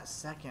 where's that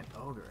second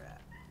ogre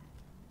at?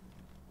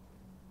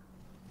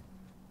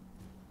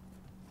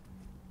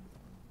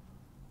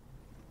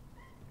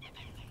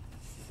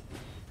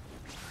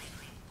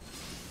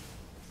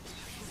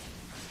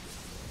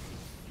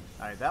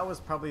 Alright, that was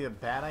probably a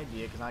bad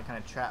idea because I kind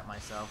of trapped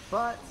myself,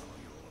 but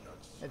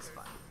it's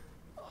fine.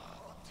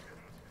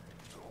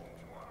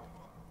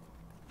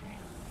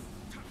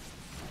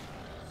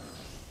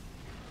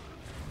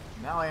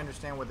 Now I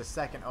understand where the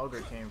second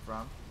ogre came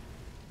from.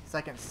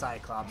 Second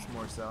Cyclops,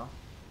 more so.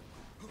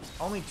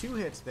 Only 2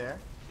 hits there.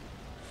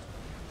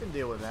 Can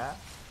deal with that.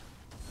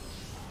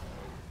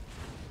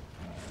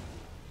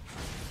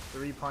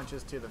 3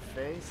 punches to the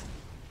face.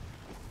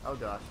 Oh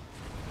gosh.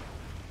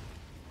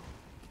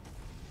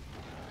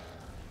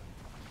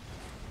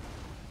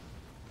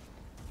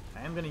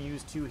 I am going to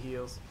use 2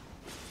 heals.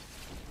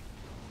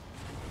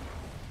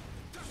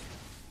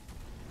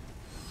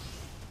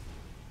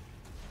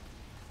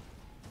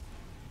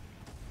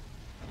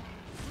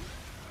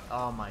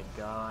 Oh my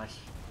gosh.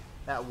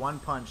 That 1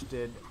 punch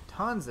did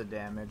tons of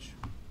damage.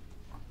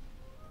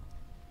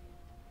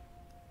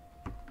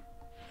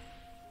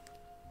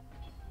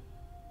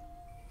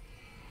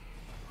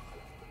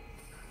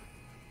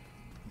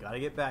 Gotta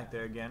get back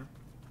there again.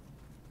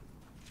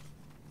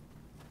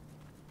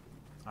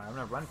 Alright, I'm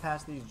gonna run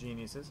past these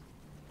geniuses.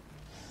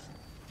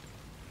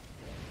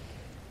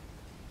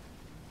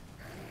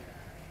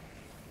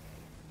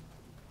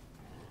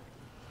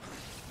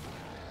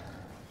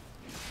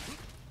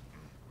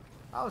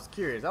 I was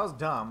curious. I was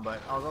dumb, but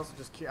I was also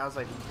just curious. I was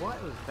like,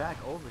 what was back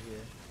over here?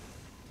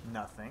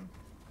 Nothing.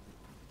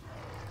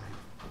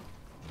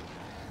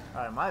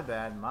 Alright, my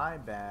bad. My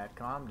bad.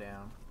 Calm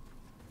down.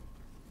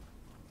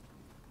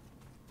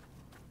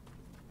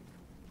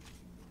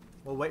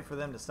 We'll wait for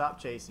them to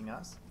stop chasing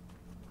us.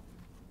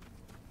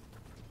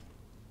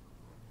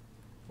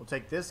 We'll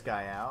take this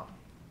guy out.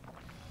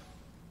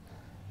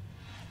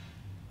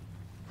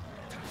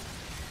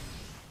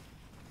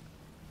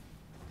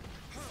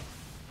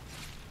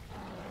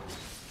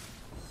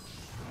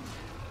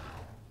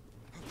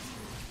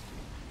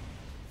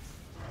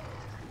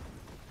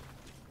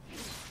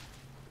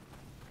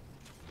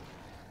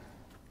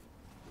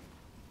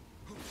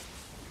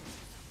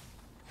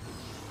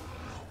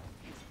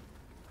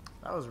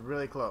 That was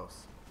really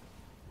close.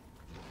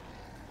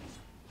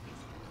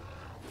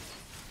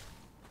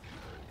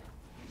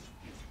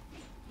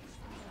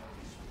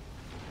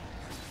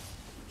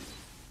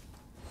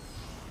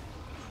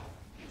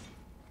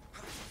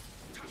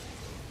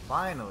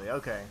 Finally,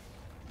 okay.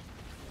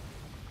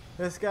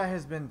 This guy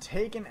has been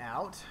taken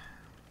out.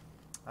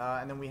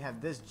 And then we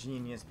have this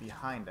genius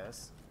behind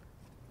us.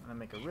 I'm gonna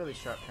make a really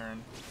sharp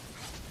turn.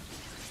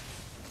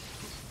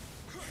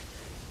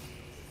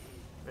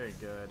 Very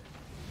good.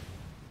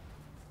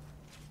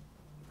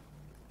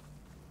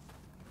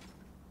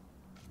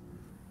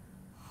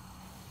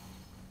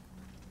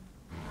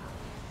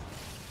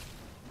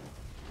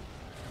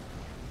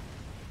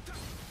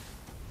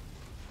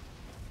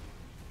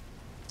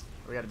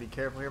 We gotta be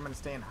careful here. I'm gonna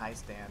stay in high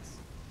stance.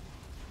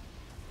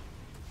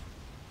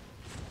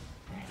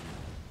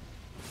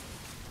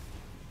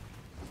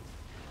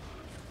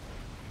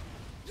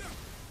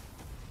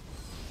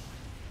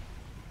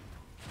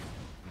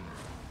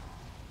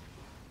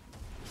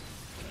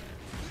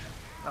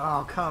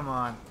 Oh, come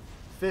on.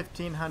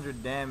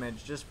 1,500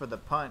 damage just for the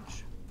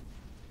punch.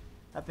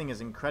 That thing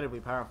is incredibly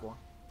powerful.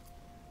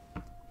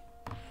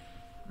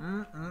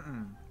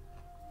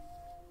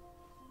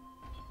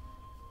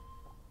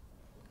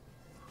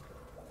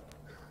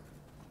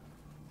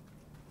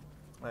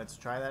 Let's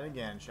try that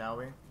again, shall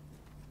we?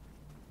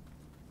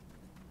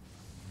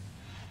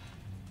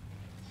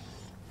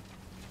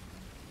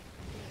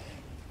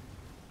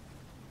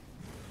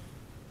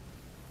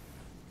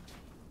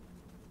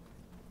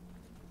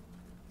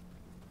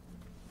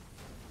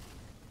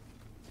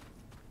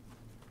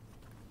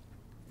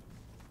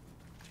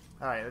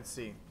 Alright, let's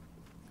see.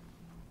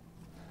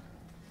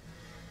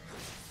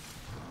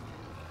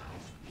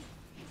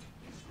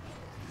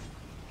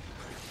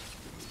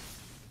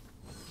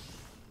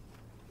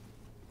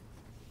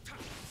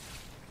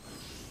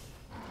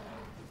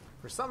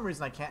 For some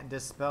reason I can't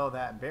dispel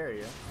that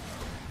barrier.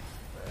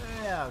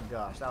 Oh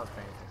gosh, that was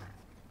painful.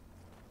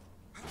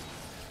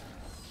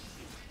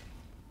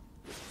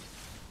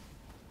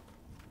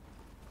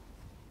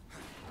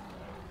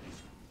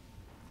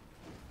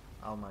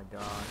 Oh my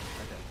gosh.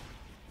 Okay.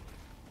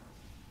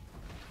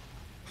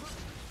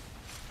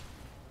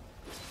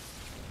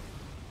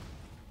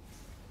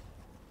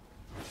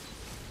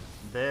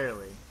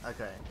 Barely.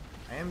 Okay.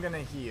 I am gonna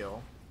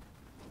heal.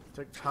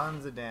 Took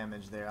tons of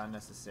damage there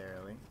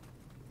unnecessarily.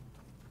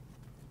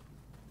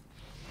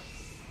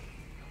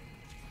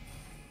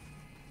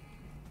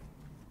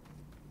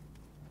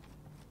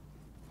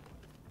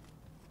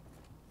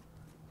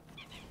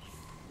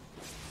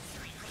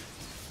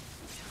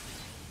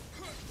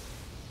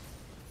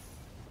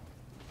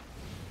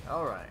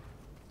 Alright.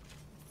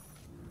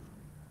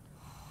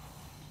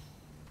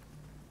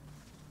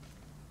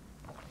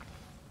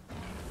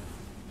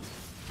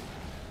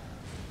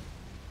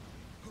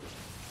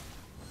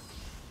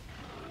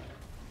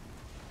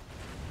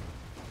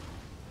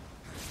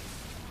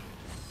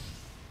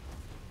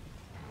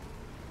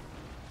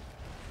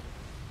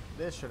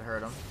 This should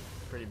hurt him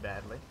pretty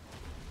badly.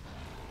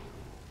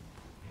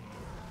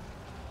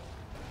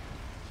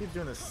 Keeps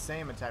doing the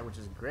same attack, which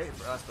is great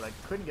for us, but I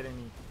couldn't get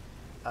any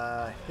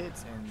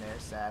hits in there,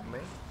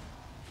 sadly.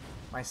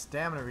 My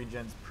stamina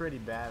regen's pretty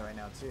bad right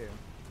now, too.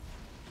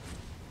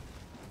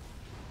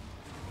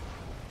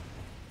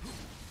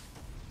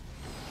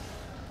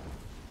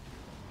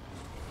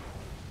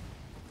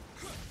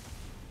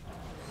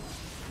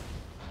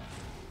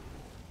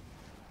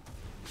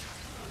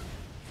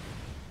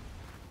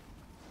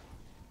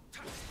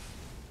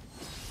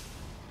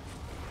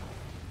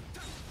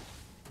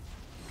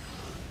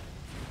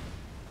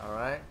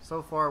 Alright,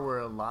 so far we're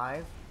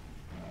alive,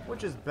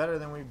 which is better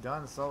than we've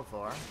done so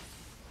far.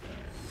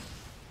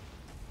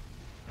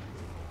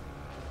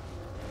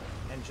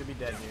 And should be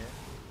dead here.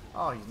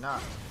 Oh, he's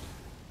not.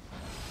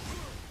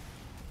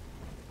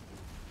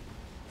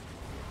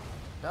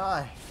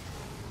 Die!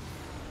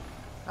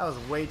 That was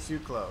way too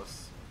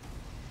close.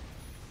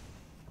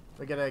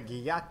 We get a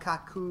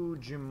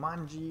Gyakaku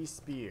Jumanji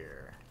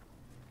Spear.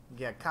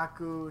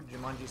 Gyakaku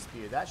Jumanji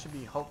Spear. That should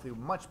be hopefully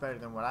much better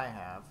than what I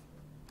have.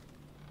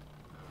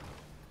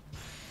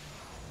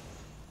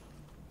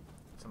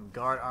 Some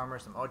guard armor,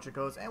 some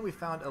Ochikos, and we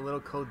found a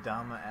little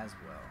Kodama as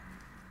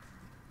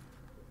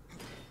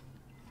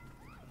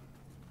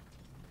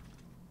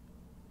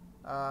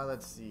well.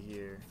 Let's see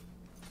here.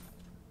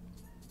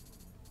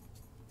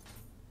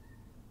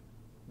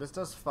 This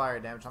does fire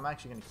damage. I'm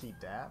actually going to keep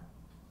that.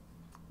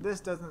 This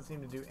doesn't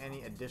seem to do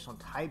any additional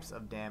types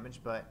of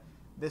damage, but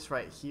this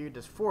right here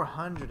does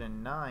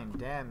 409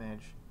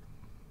 damage.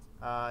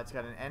 It's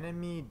got an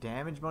enemy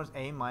damage bonus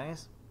A-.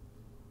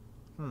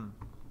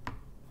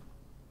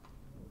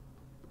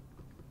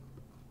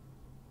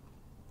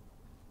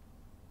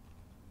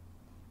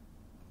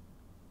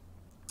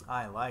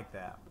 I like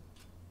that.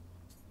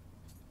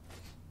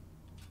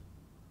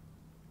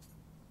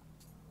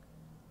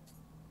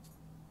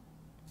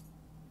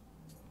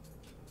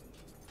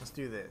 Let's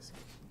do this.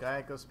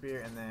 Gaiako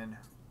Spear, and then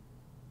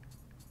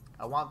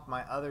I want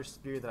my other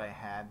spear that I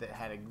had that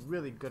had a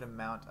really good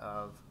amount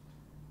of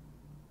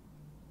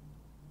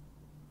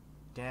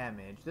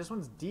damage. This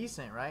one's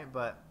decent, right?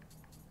 But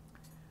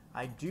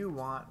I do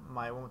want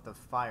my one with the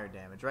fire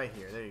damage right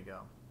here. There you go.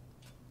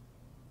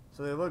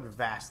 So they look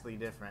vastly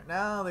different.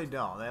 No, they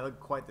don't. They look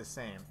quite the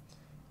same.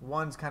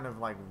 One's kind of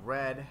like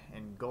red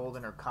and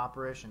golden or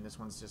copperish, and this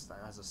one's just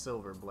has a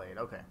silver blade.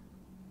 Okay.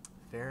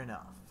 Fair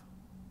enough.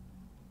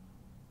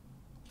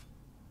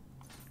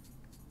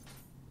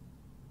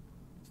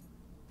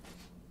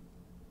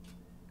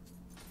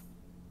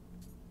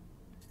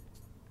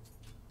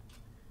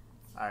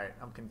 Alright,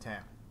 I'm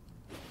content.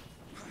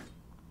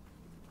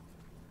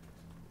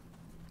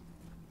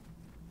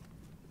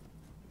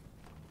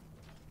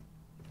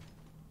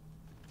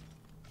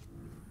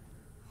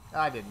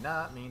 I did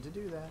not mean to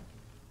do that.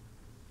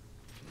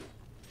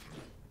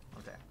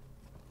 Okay.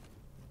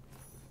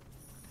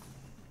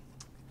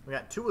 We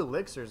got 2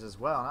 elixirs as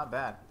well, not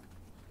bad.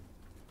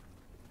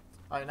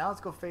 Alright, now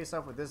let's go face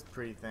up with this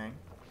pretty thing.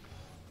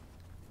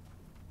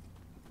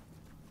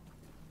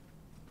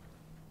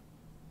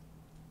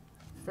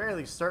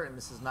 Fairly certain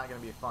this is not going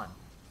to be fun.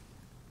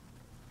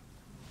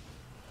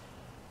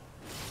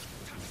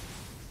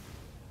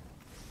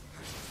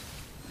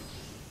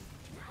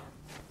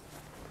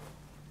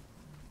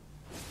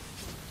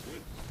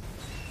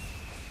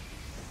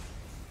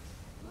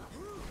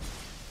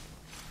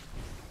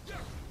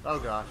 Oh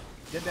gosh,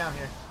 get down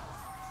here.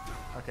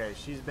 Okay,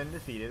 she's been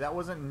defeated. That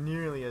wasn't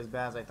nearly as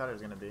bad as I thought it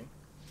was going to be.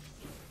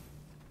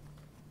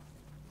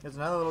 There's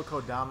another little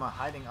Kodama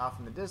hiding off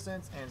in the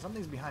distance, and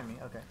something's behind me.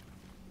 Okay.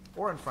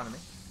 Or in front of me.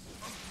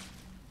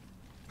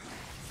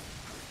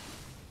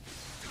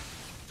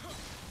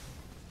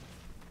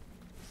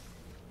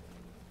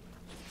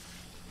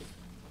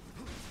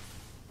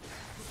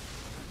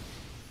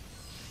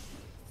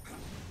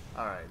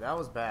 Alright, that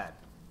was bad.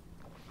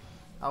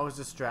 I was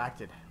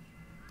distracted.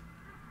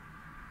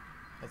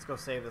 Let's go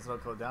save this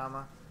little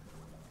Kodama.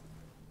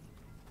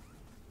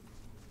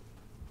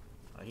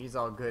 He's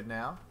all good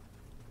now.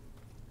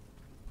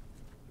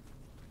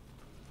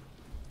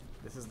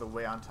 This is the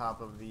way on top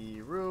of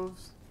the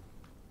roofs.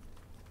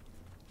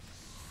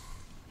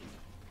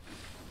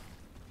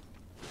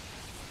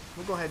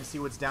 We'll go ahead and see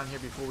what's down here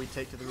before we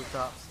take to the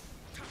rooftops.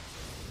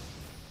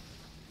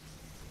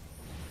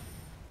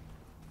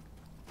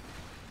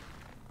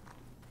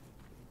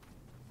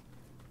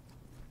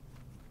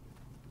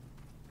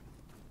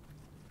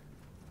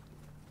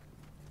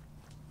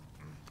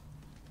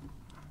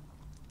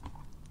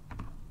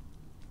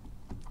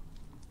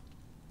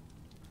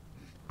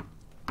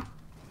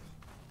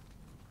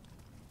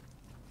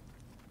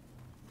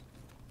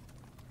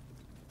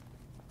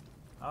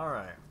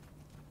 Alright.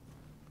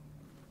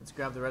 Let's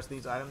grab the rest of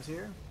these items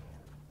here.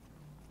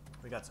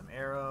 We got some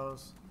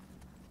arrows.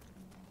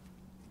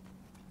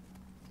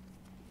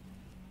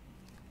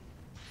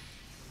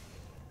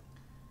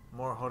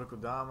 More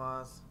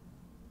Hodokudamas.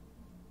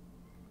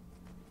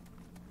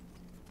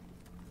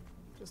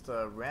 Just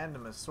a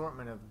random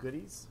assortment of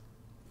goodies.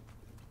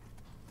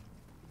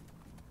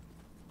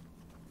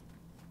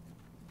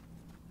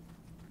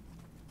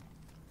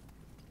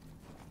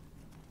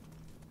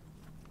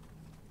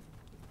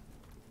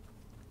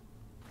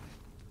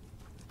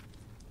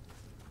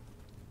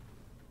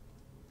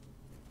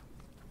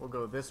 We'll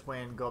go this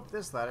way and go up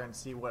this ladder and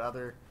see what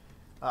other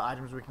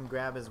items we can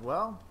grab as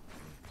well.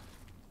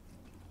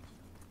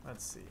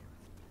 Let's see.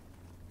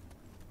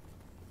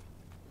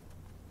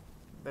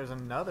 There's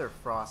another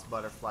frost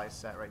butterfly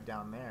set right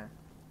down there.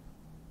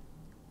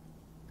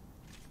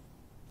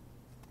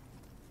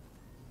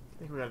 I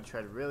think we gotta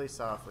tread really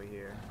softly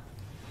here.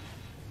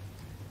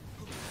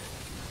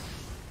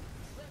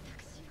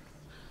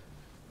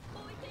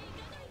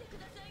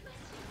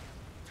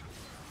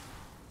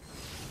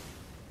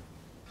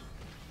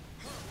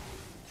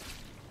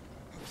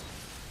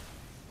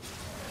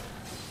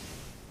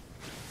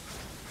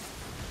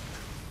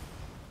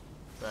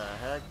 The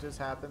heck just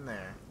happened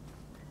there?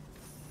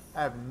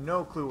 I have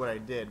no clue what I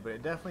did, but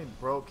it definitely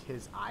broke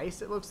his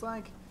ice, it looks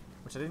like,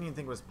 which I didn't even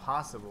think was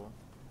possible.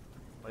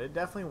 But it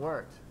definitely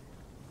worked.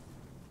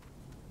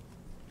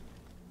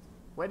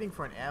 Waiting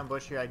for an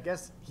ambush here. I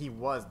guess he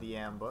was the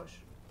ambush.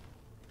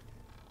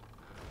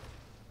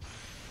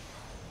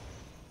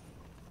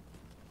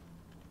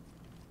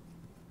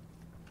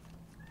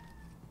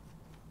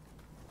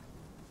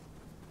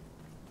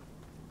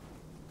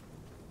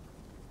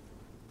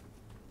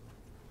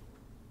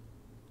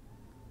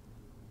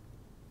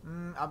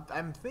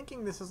 I'm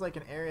thinking this is like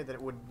an area that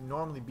would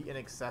normally be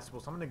inaccessible,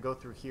 so I'm going to go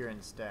through here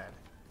instead.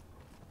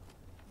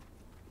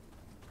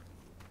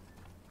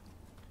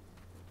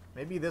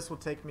 Maybe this will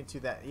take me to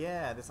that,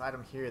 yeah, this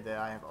item here that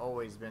I have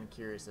always been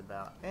curious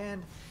about.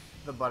 And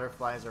the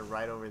butterflies are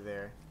right over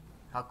there.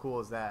 How cool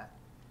is that?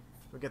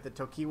 We get the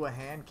Tokiwa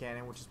hand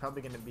cannon, which is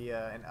probably going to be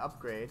an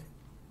upgrade.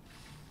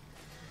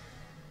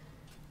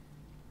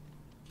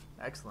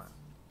 Excellent.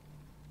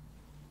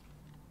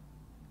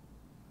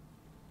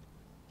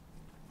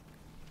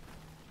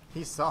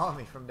 He saw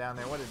me from down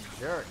there. What a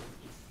jerk.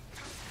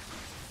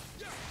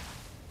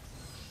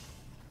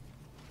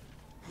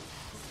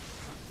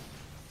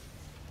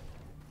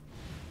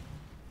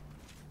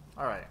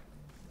 Alright.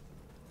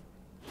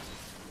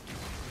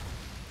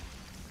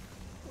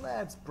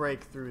 Let's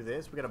break through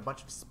this. We got a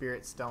bunch of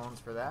spirit stones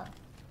for that.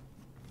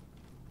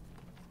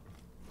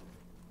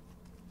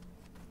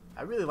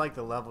 I really like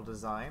the level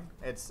design.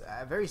 It's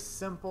very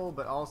simple,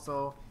 but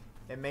also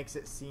it makes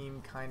it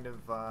seem kind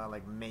of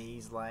like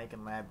maze-like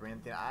and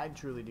labyrinthian. I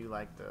truly do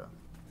like the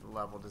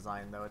level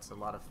design, though. It's a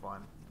lot of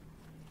fun.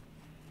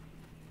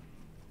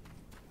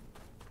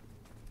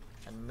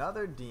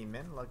 Another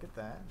demon. Look at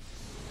that.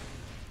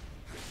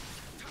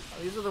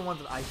 Oh, these are the ones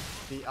that I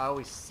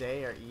always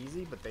say are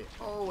easy, but they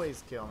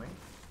always kill me.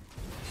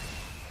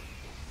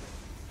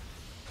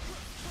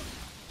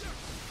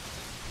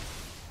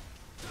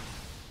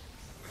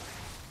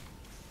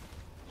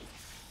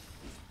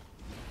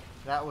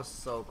 That was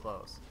so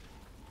close.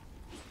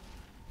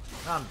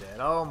 I'm dead.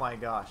 Oh my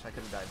gosh, I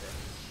could have died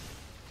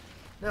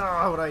there.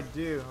 No, what'd I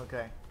do?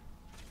 Okay.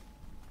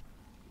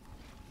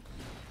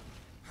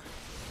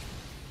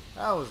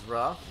 That was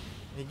rough.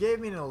 He gave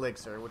me an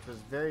elixir, which was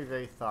very,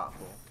 very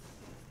thoughtful.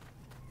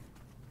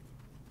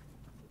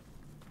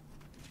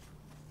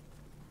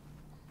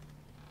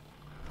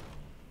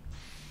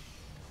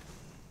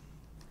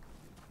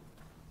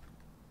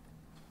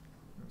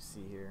 Let me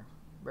see here.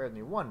 Bear with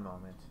me one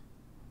moment.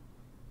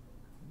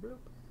 Bloop.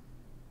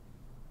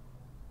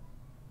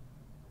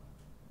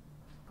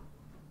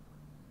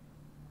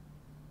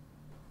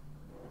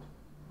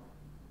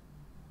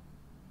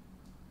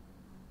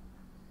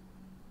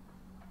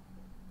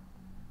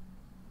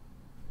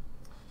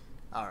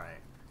 Alright.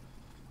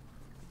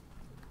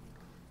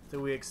 So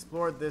we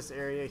explored this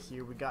area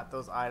here. We got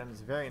those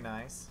items. Very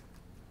nice.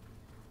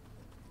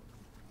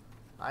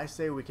 I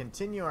say we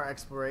continue our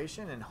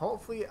exploration, and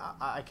hopefully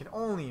I can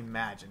only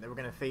imagine that we're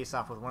going to face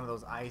off with one of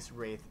those ice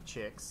wraith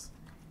chicks.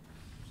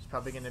 Which is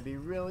probably going to be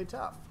really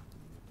tough.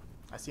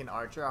 I see an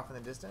archer off in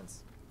the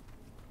distance.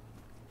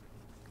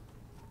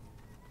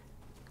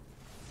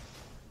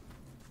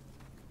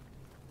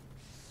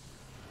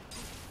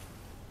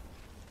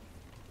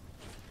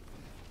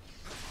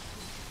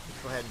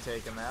 Go ahead and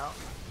take him out.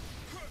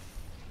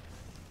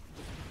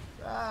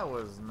 That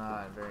was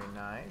not very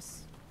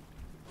nice.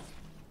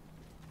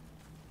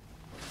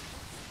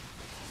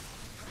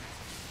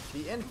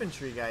 The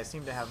infantry guys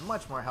seem to have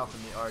much more health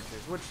than the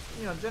archers, which,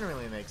 you know,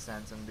 generally makes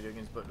sense in video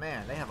games, but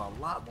man, they have a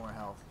lot more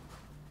health.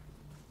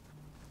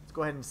 Let's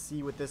go ahead and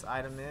see what this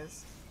item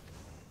is.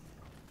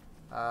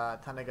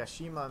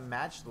 Tanegashima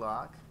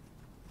Matchlock.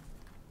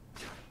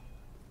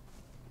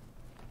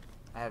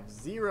 I have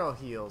 0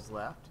 heals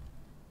left.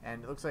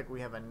 And it looks like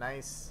we have a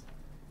nice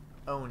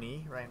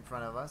Oni right in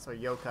front of us, or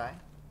yokai.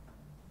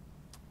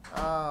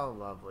 Oh,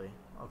 lovely.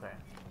 Okay.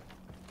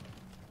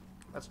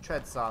 Let's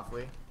tread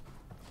softly.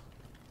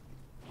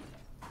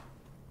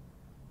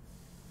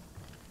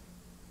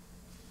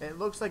 It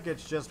looks like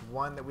it's just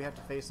one that we have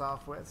to face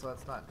off with, so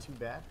that's not too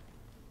bad.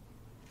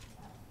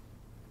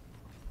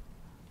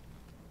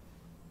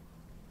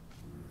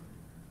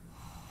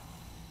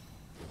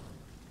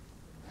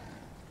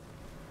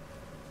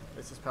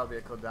 This is probably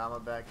a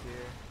Kodama back here.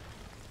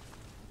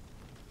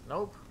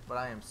 Nope, but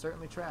I am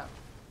certainly trapped.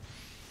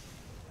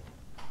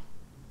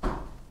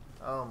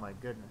 Oh my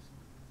goodness.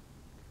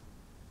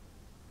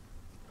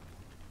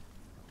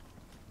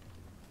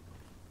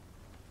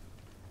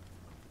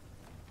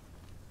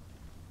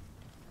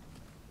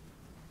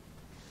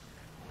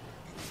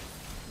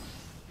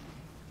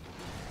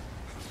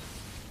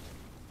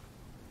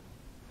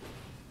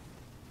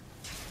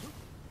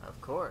 Of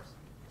course.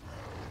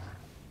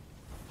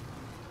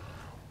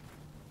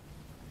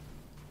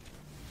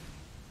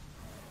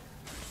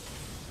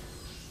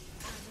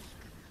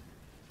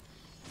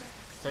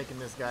 Taking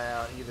this guy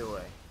out either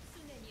way.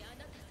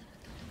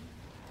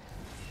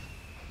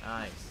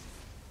 Nice.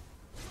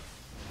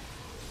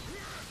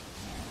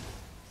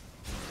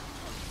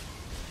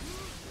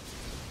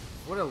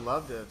 Would have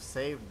loved to have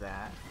saved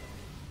that.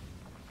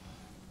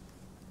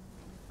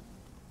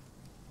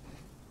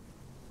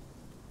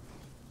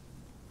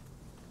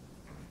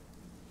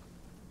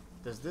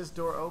 Does this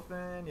door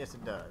open? Yes,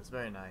 it does.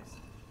 Very nice.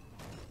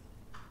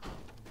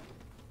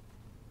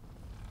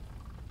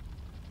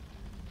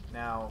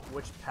 Now,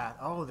 which path?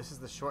 Oh, this is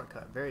the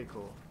shortcut. Very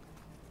cool.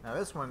 Now,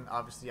 this one,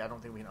 obviously, I don't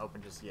think we can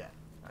open just yet.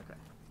 Okay.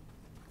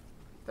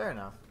 Fair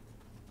enough.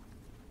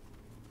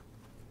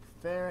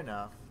 Fair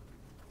enough.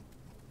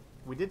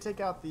 We did take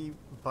out the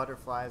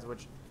butterflies,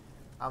 which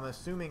I'm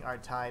assuming are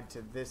tied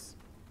to this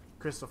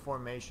crystal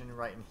formation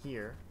right in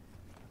here.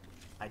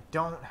 I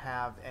don't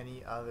have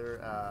any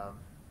other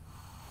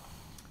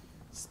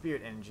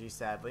spirit energy,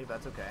 sadly,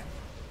 but that's okay.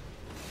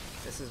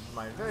 This is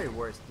my very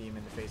worst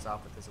demon to face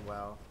off with as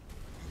well.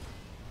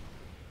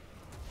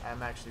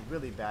 I'm actually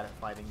really bad at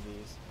fighting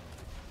these.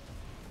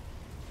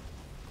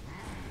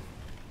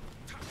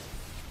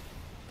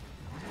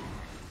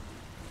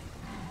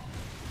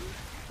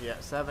 Yeah,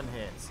 7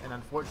 hits. And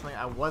unfortunately,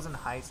 I was in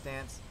high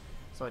stance,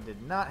 so I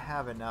did not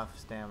have enough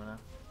stamina.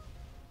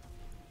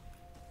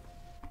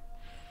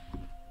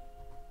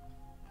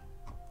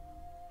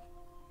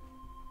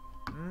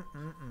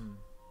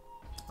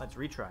 Let's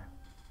retry.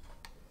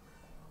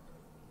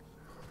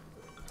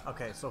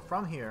 Okay, so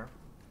from here,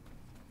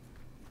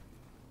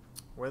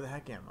 where the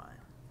heck am I?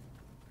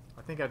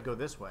 I think I'd go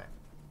this way.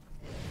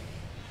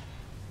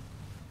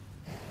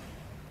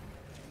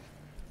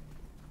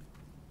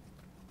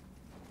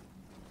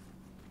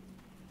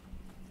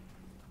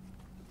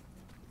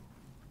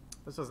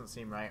 This doesn't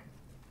seem right.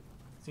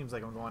 Seems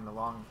like I'm going the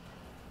long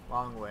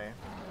way.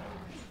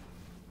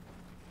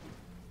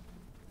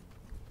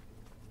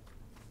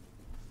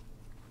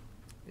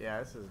 Yeah,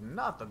 this is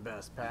not the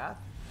best path.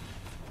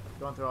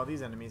 Going through all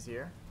these enemies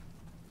here.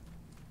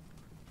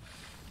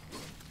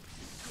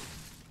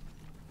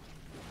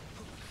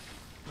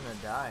 I'm gonna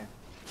die.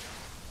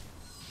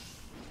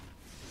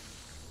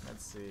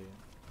 Let's see.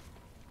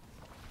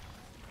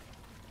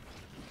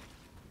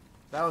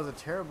 That was a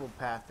terrible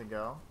path to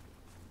go.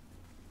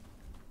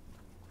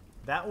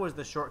 That was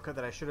the shortcut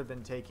that I should have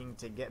been taking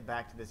to get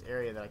back to this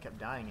area that I kept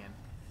dying in.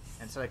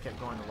 And so I kept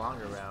going the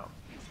longer route.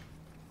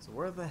 So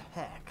where the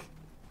heck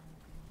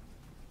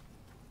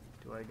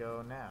do I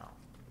go now?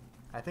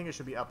 I think it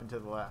should be up and to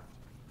the left.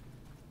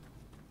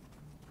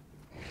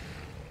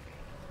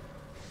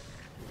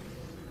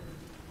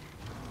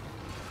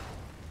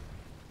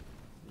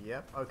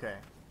 Yep, okay.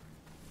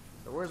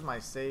 So where's my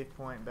save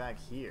point back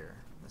here?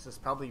 This is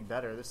probably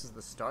better. This is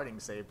the starting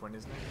save point,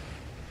 isn't it?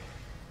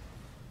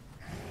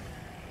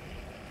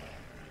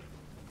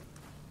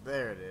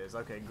 There it is.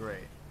 Okay,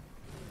 great.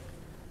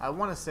 I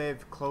want to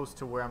save close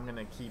to where I'm going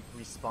to keep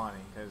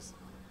respawning, because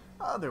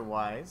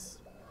otherwise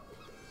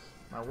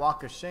my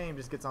walk of shame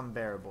just gets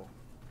unbearable.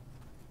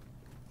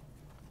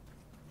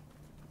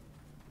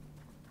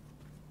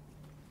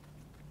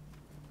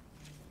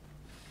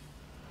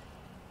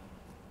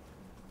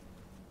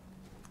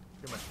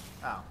 Too much.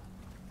 Ow.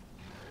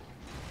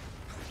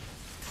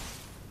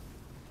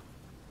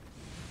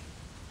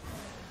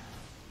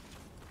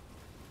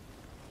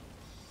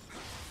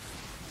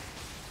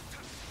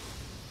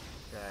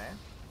 Okay.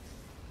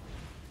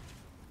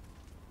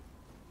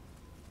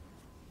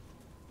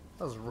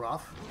 That was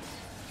rough.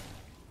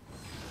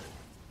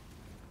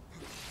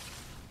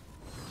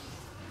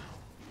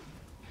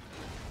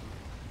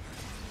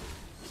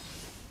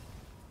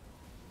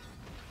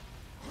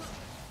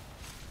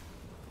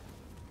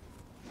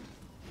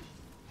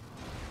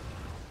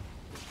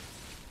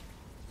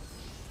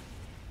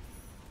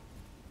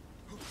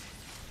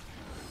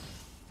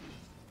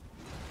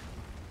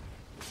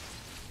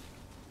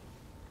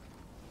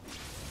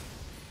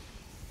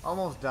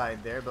 Almost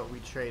died there, but we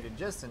traded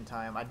just in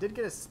time. I did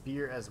get a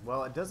spear as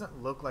well. It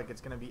doesn't look like it's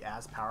going to be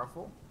as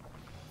powerful,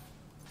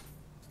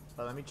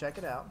 But let me check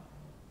it out.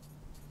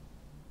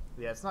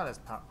 Yeah, it's not as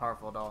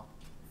powerful at all.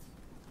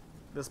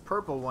 This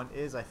purple one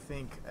is, I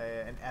think,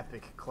 an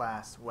epic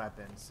class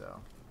weapon, so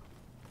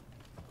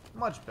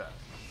much better.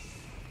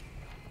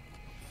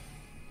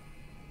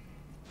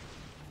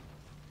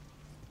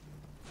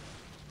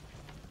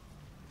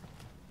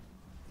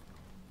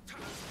 I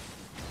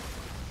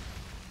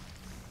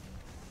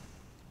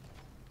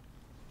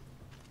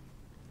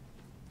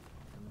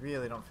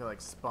really don't feel like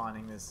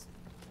spawning this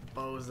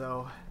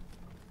bozo.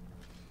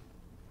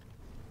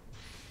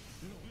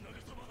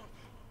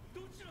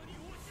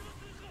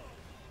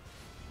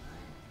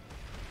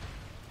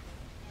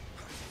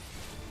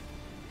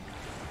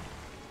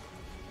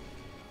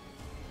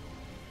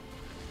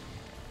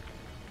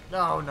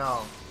 No,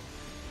 no.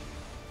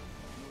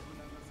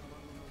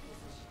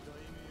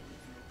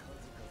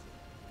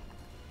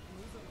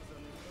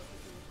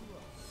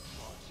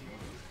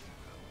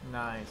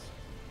 Nice.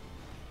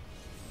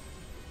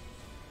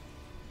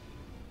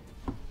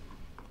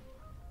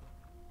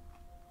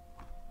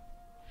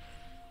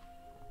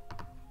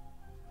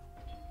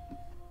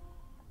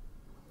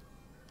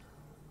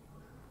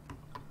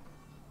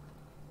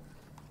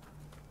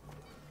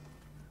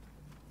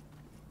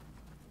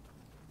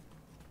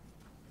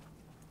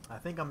 I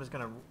think I'm just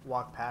gonna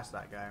walk past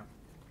that guy.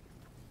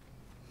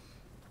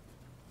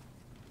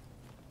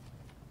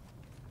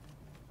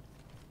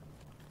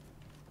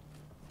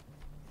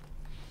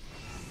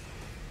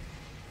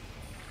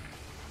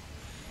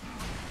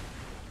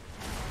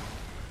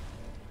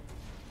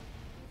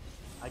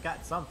 I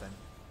got something.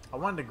 I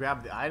wanted to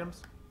grab the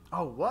items.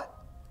 Oh,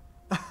 what?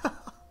 I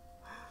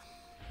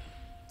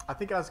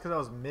think I was because I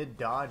was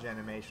mid-dodge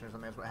animation or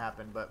something. That's what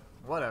happened, but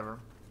whatever.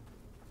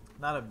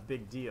 Not a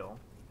big deal.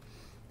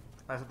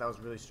 I thought that was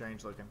really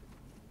strange looking.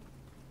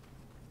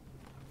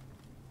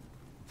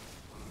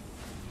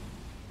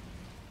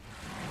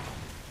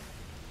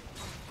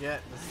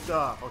 Get the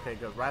stuff. Okay,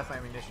 good. Rifle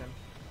ammunition.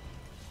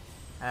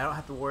 And I don't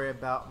have to worry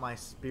about my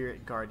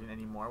spirit guardian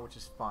anymore, which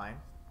is fine.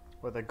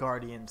 Or the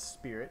guardian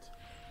spirit.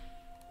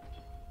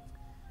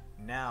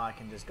 Now I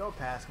can just go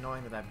past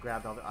knowing that I've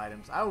grabbed all the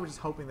items. I was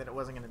just hoping that it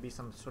wasn't going to be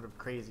some sort of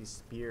crazy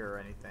spear or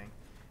anything.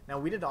 Now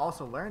we did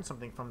also learn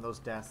something from those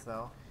deaths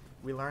though.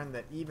 We learned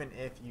that even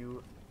if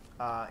you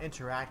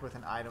interact with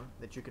an item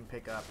that you can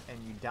pick up and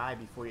you die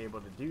before you're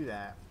able to do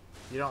that,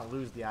 you don't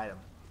lose the item.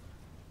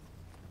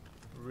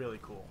 Really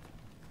cool.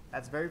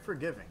 That's very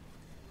forgiving.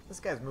 This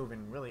guy's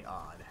moving really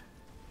odd.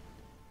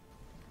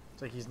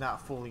 It's like he's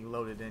not fully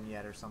loaded in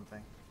yet or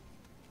something.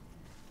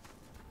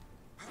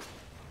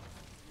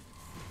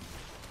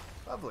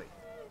 Lovely.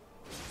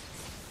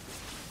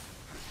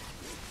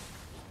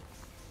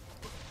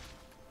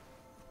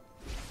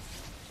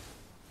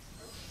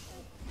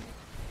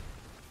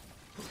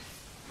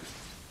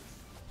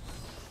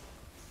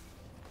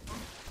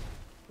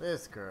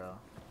 This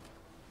girl.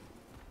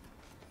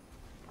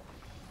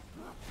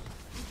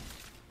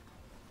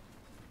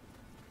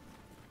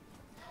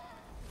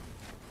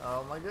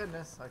 Oh my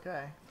goodness,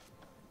 okay.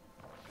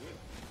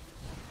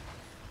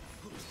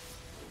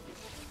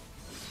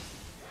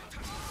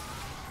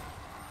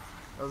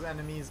 Those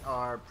enemies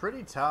are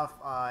pretty tough.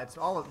 It's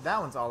all that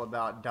one's all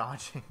about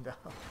dodging though.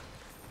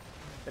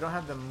 They don't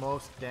have the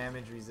most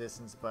damage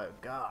resistance,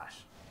 but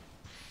gosh.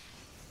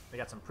 They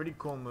got some pretty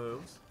cool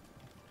moves.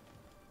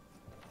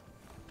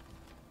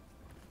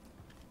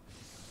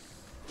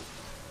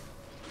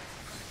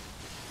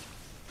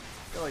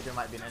 I feel like there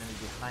might be an enemy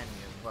behind me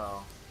as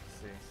well.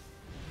 Let's see.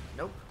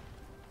 Nope.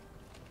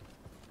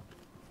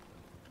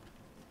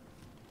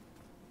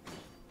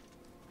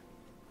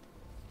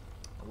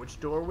 Which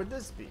door would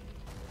this be?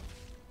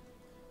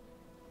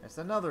 It's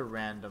another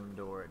random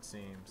door, it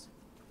seems.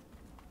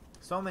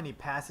 So many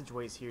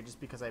passageways here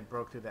just because I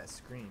broke through that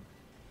screen.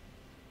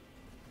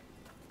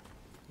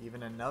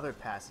 Even another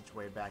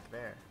passageway back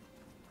there.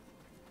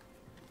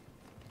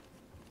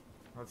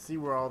 Let's see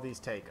where all these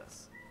take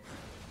us.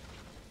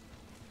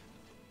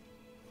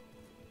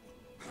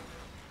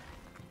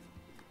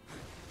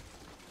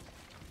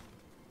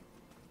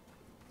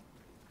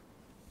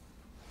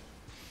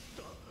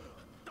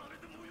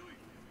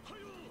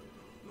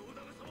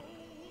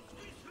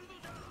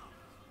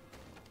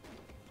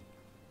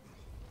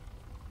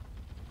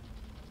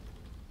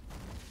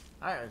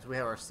 Alright, so we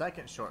have our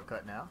second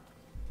shortcut now.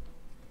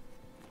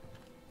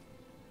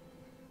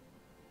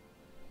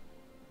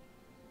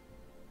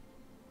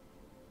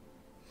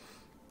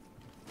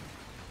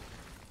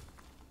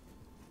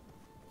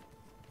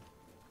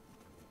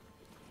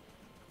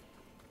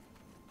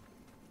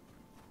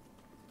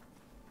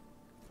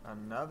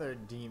 Another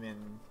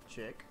demon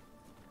chick.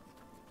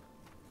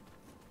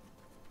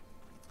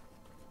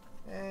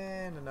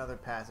 And another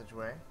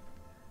passageway.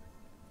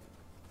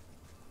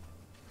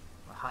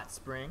 A hot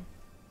spring.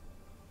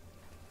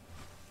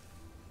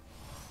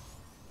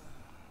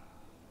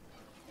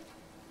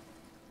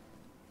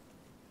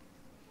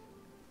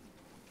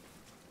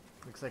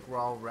 Looks like we're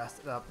all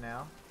rested up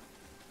now.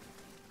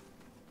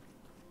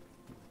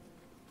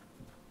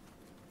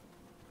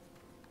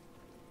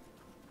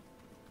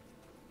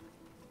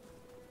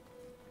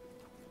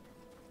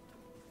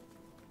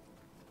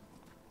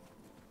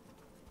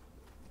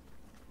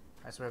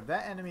 Alright, so we have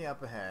that enemy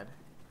up ahead.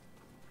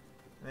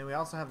 And then we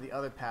also have the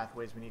other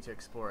pathways we need to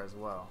explore as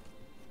well,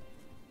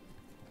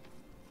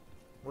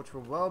 which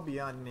were well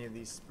beyond any of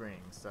these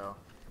springs. So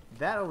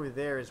that over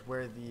there is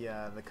where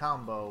the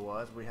combo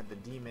was. We had the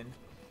demon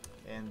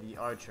and the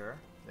archer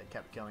that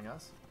kept killing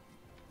us.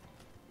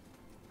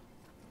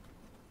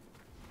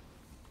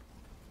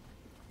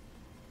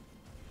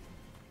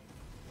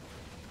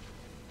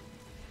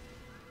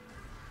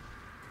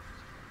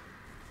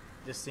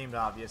 Just seemed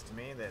obvious to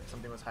me that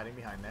something was hiding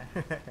behind there.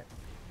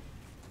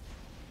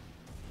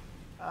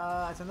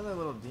 It's another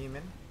little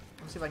demon.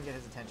 Let me see if I can get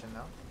his attention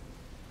though.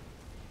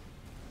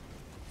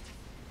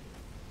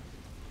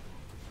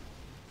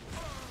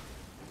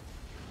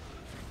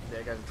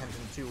 There, got his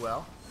attention too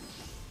well.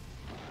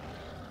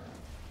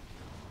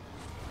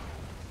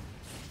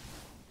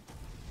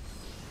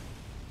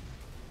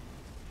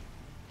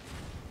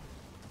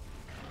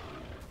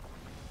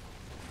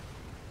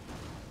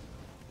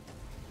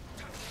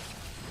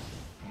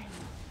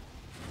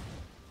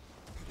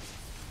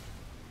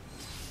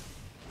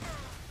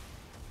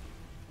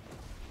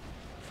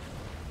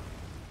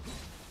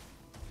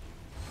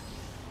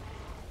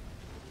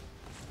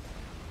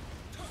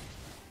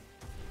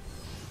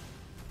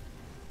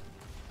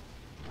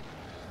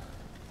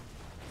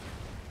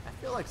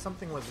 I feel like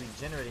something was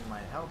regenerating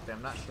my health there.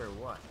 I'm not sure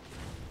what.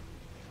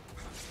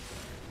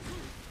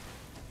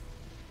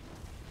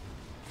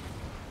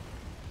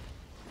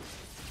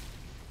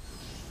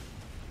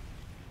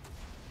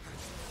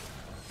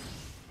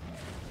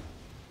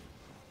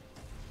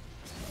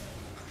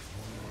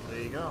 There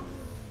you go.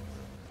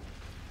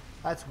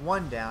 That's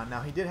one down.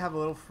 Now he did have a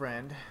little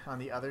friend on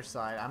the other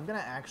side. I'm gonna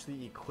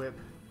actually equip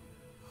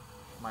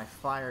my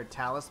fire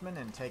talisman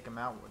and take him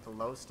out with a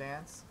low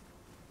stance.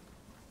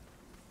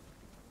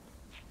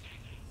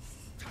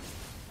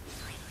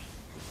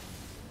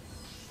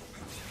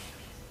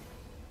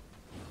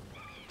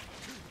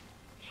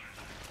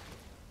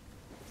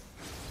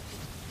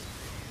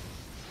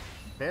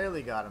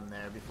 Barely got him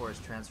there before his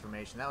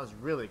transformation. That was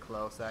really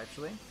close,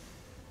 actually.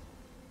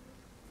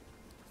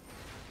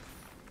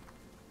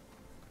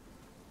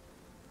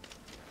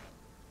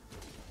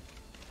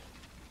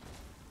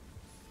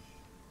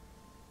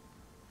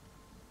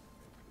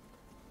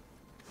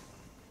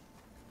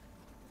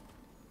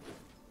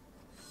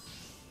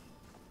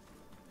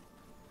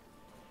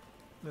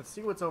 Let's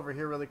see what's over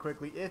here really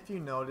quickly. If you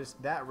noticed,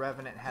 that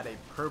Revenant had a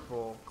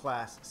purple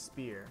class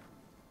spear.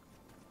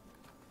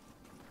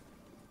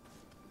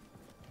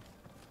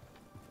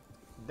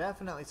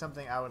 Definitely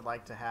something I would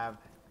like to have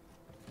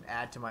and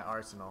add to my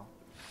arsenal.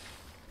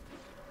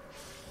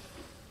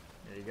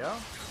 There you go.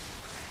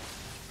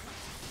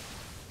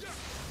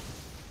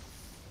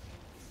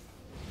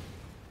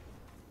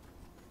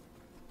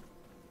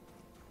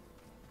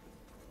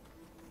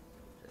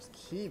 Just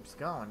keeps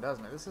going,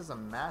 doesn't it? This is a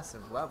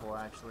massive level,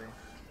 actually.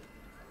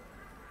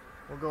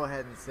 We'll go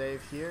ahead and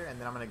save here, and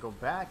then I'm going to go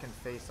back and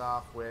face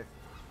off with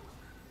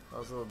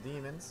those little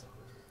demons.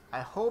 I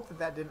hope that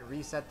that didn't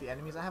reset the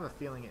enemies. I have a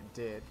feeling it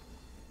did.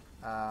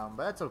 But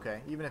that's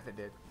okay, even if it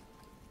did.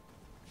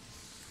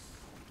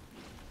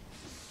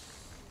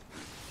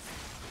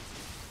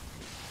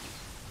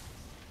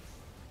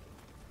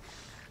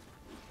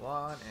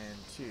 One and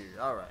two.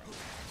 Alright.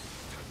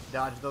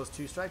 Dodge those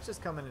two strikes.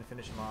 Just come in and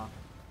finish them off.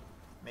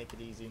 Make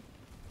it easy.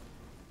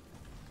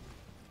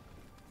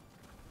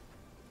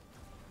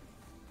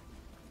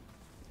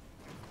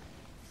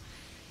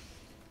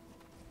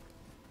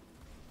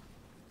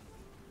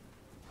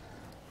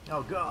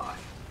 Oh god.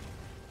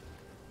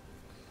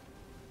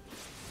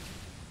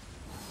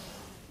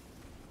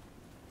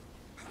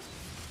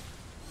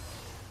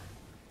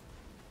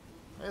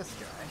 This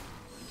guy.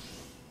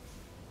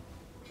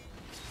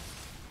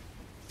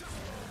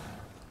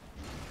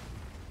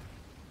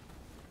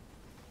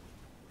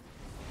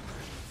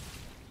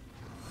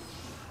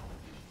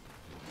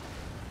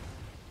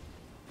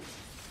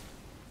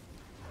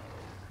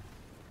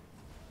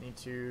 Need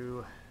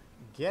to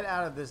get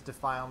out of this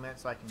defilement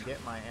so I can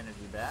get my energy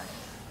back.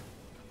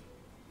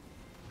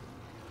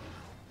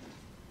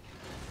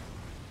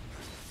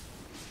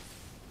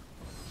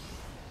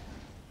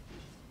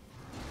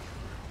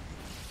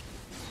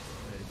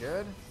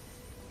 Good.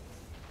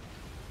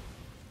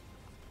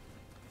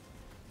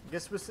 I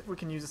guess we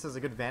can use this as a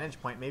good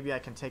vantage point. Maybe I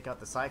can take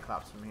out the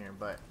Cyclops from here,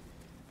 but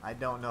I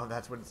don't know if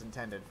that's what it's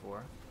intended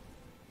for.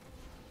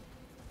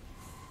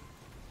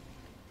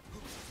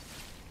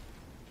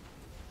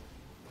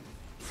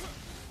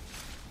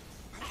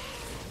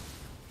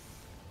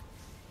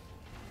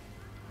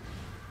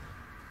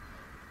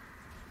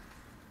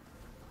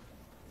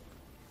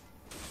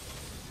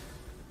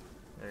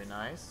 Very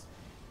nice.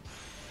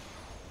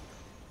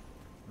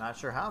 Not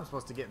sure how I'm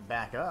supposed to get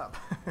back up.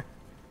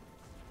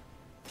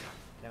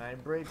 Can I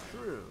break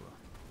through?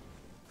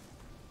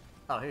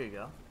 Oh, here you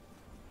go.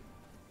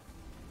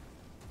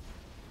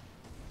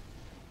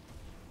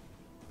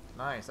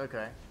 Nice,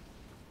 okay.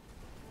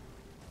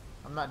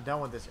 I'm not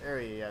done with this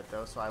area yet,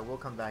 though, so I will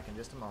come back in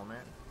just a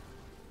moment.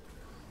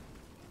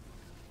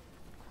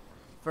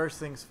 First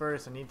things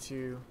first, I need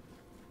to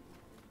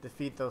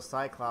defeat those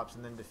Cyclops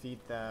and then defeat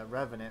the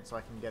Revenant so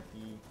I can get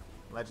the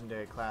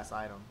legendary class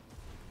item.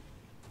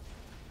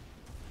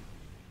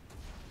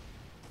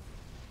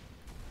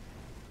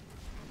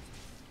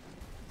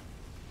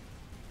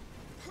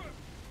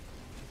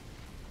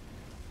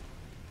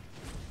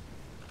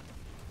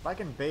 If I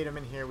can bait him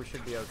in here, we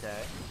should be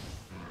okay.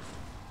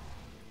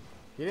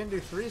 He didn't do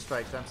 3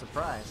 strikes, I'm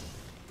surprised.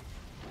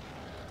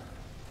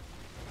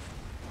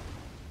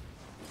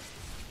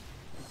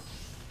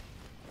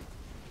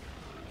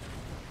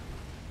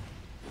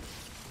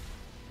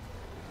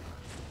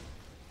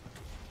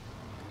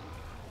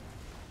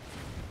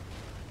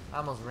 I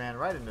almost ran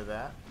right into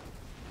that.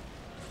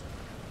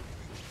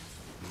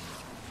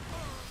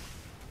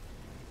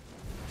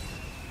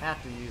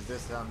 Have to use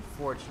this,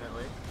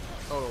 unfortunately.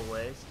 Total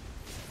waste.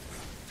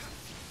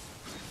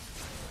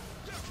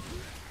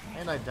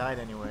 And I died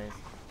anyways.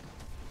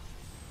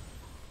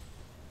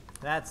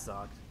 That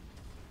sucked.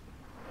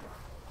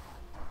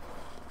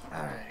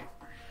 Alright.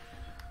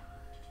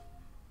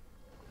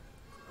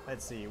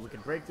 Let's see. We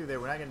can break through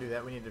there. We're not going to do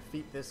that. We need to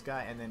defeat this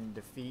guy and then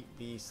defeat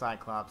the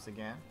Cyclops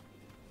again.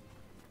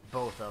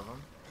 Both of them.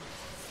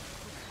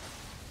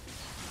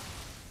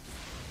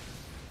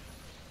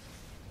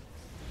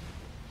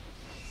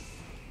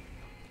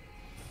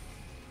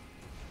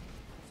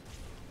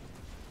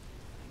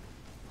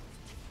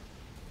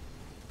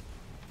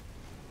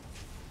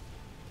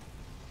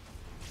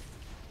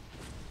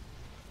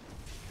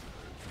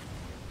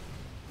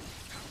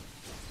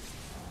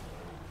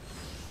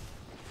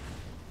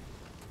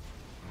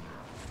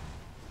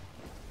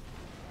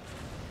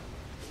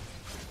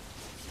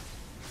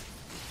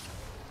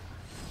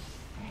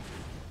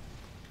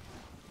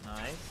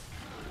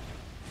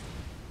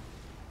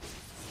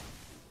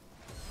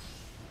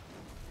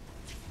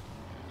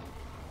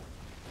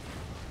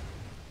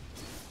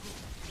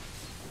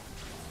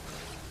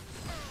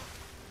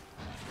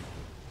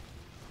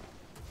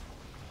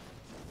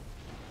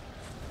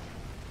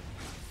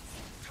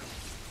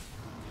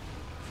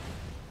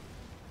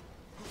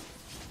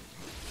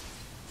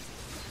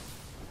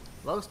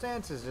 Low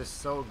stance is just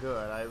so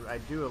good. I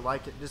do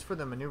like it just for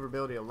the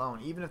maneuverability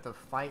alone. Even if the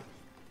fight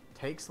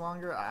takes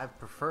longer, I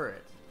prefer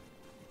it.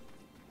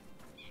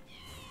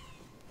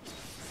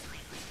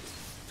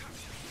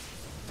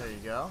 There you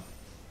go.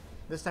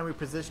 This time we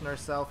position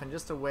ourselves in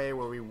just a way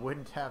where we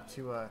wouldn't have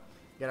to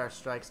get our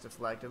strikes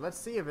deflected. Let's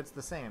see if it's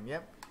the same.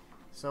 Yep.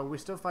 So we're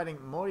still fighting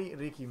Mori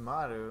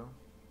Rikimaru.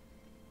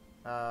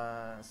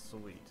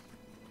 Sweet.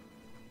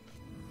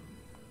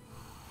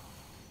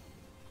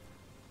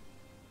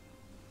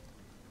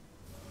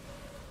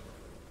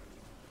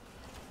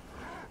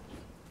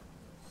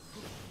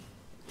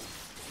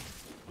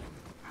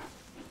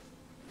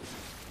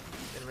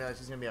 Didn't realize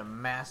he's gonna be a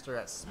master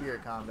at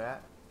spirit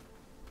combat.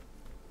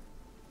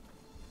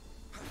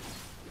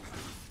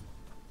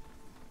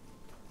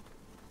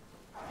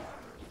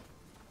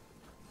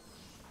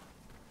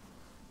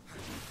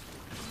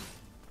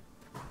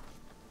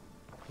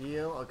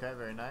 Heal, okay,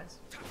 very nice.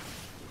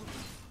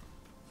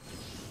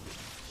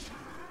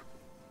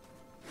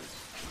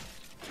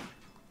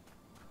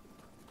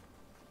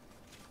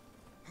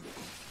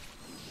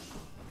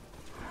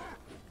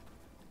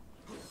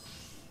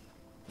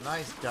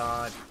 Nice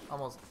dodge.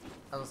 Almost,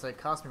 I was gonna say,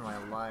 cost me my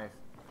life.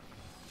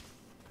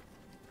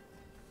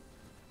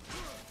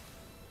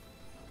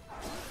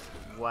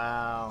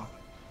 Wow.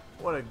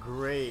 What a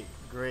great,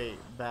 great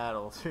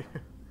battle, too.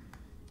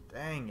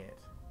 Dang it.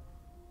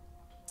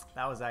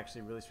 That was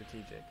actually really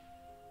strategic.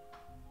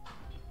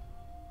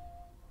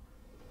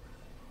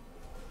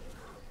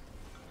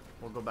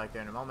 We'll go back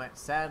there in a moment.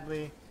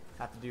 Sadly,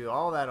 have to do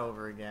all that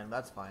over again.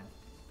 That's fine.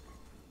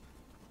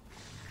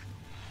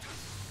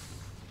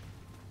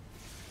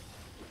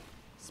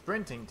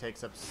 Sprinting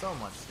takes up so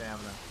much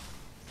stamina.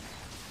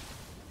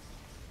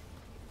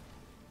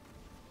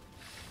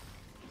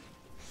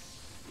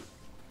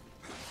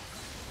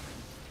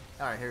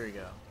 Alright, here we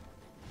go.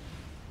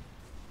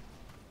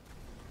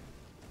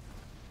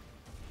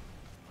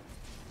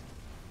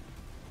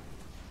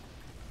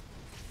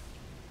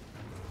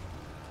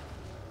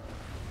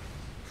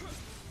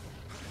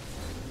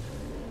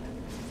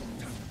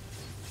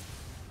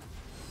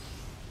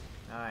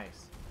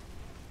 Nice.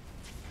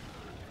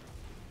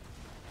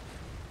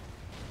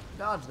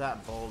 Dodge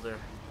that boulder.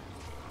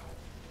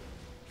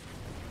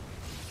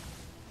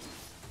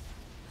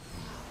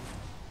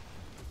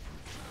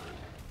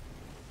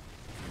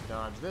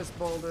 Dodge this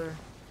boulder.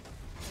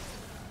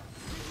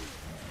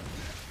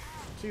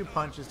 2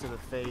 punches to the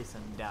face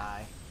and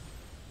die.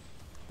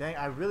 Dang,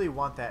 I really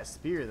want that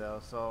spear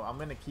though, so I'm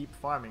gonna keep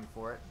farming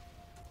for it.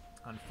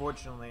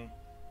 Unfortunately,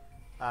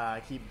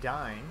 I keep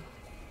dying.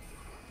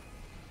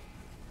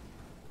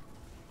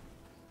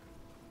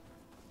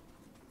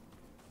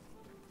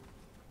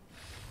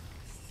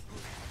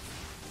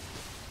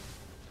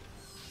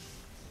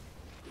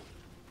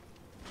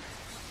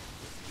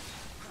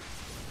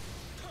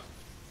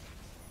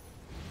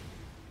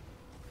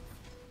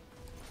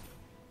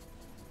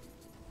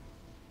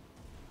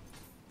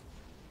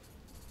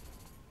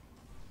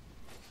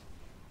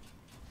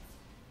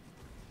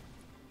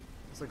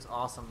 This looks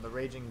awesome. The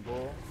Raging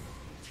Bull.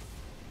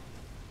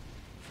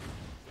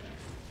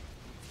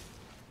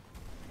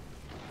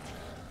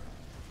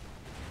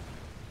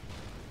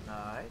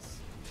 Nice.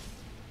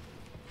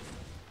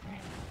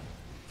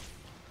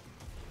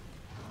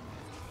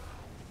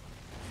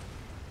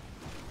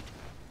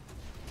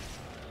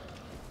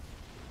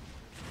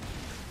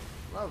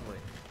 Lovely.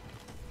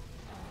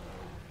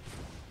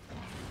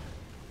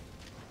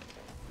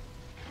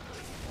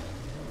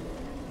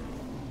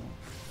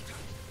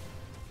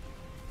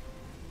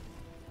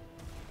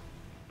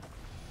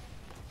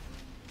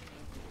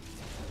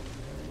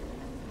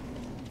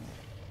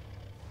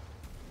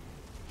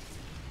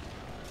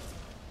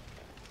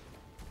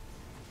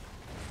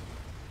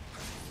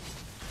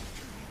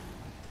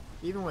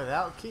 Even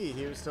without Ki,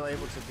 he was still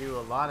able to do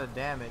a lot of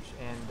damage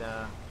and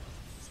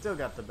still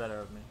got the better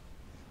of me.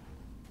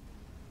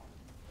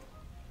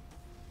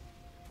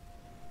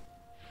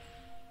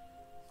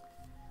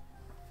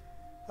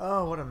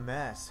 Oh, what a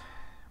mess.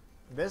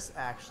 This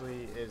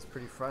actually is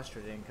pretty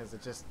frustrating because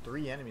it's just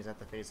 3 enemies I have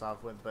to face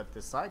off with, but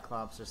the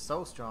Cyclops are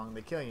so strong,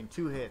 they kill you in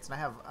 2 hits. And I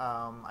have,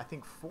 I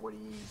think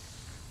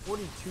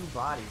 42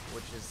 body,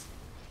 which is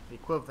the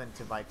equivalent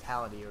to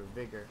vitality or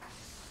vigor.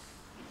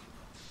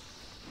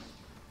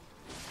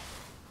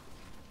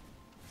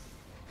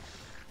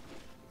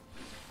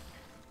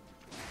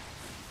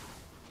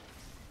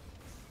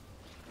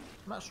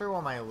 I'm not sure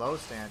why my low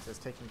stance is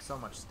taking so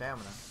much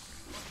stamina.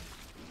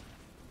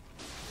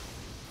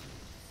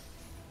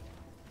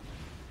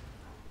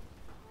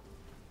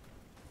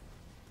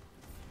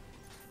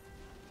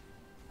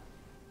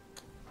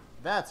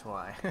 That's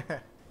why.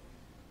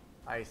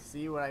 I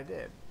see what I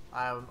did.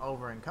 I'm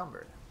over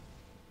encumbered.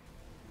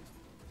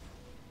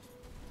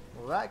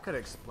 Well, that could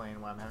explain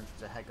why I'm having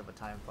such a heck of a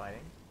time fighting.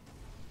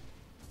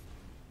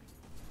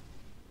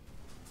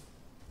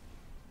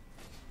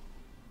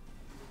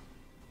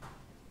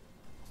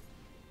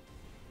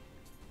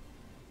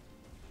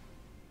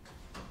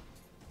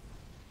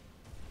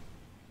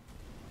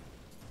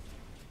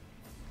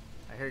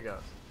 Here he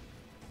goes.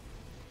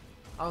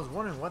 I was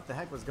wondering what the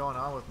heck was going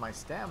on with my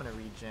stamina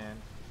regen,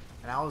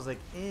 and I was like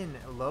in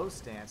low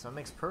stance, so it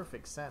makes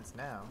perfect sense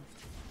now.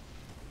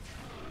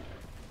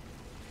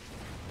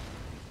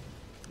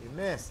 You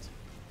missed.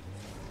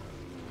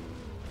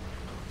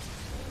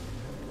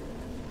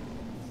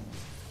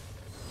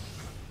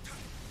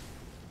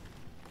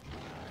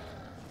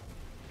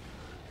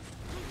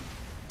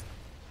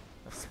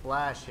 A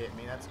splash hit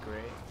me, that's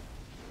great.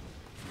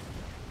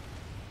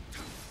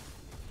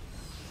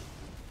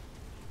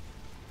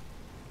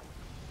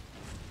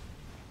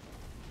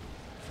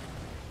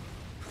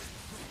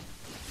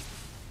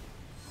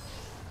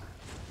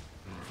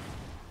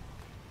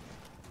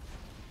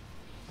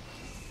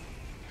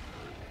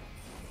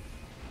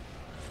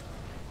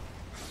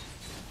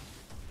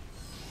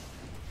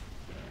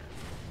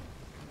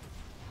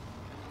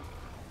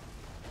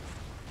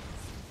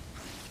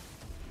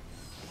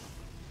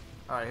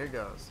 Alright, here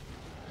goes.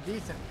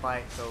 Decent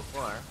fight so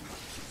far.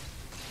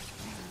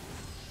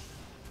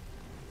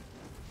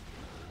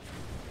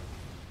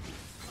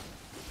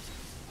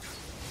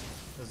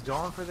 Was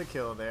going for the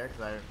kill there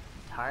because I'm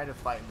tired of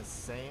fighting the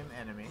same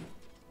enemy.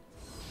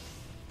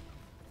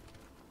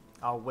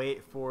 I'll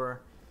wait for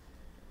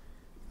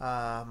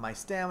my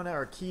stamina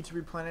or Ki to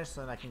replenish so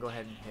then I can go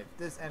ahead and hit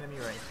this enemy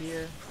right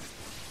here.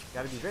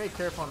 Gotta be very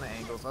careful on the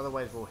angles,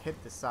 otherwise we'll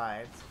hit the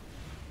sides.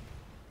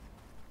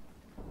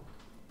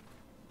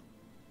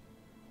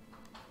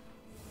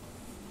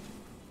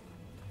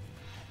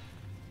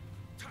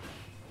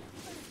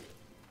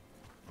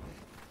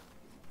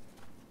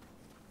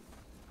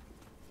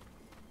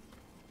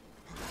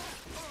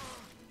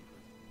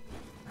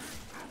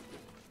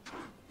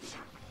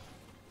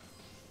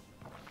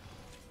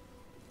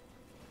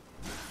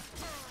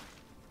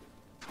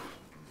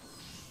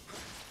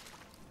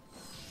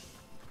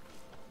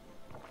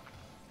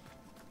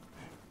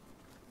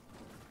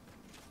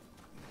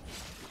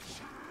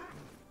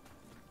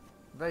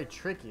 Very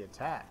tricky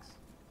attacks.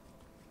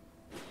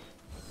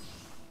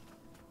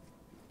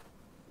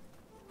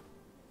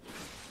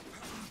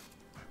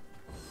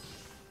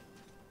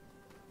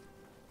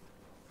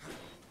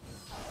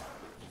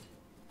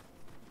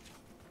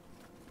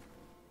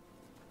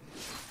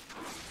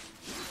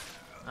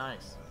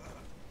 Nice.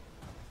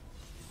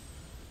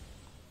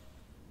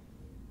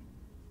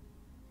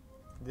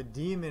 The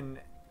demon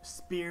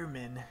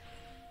spearman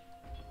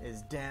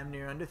is damn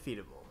near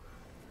undefeatable.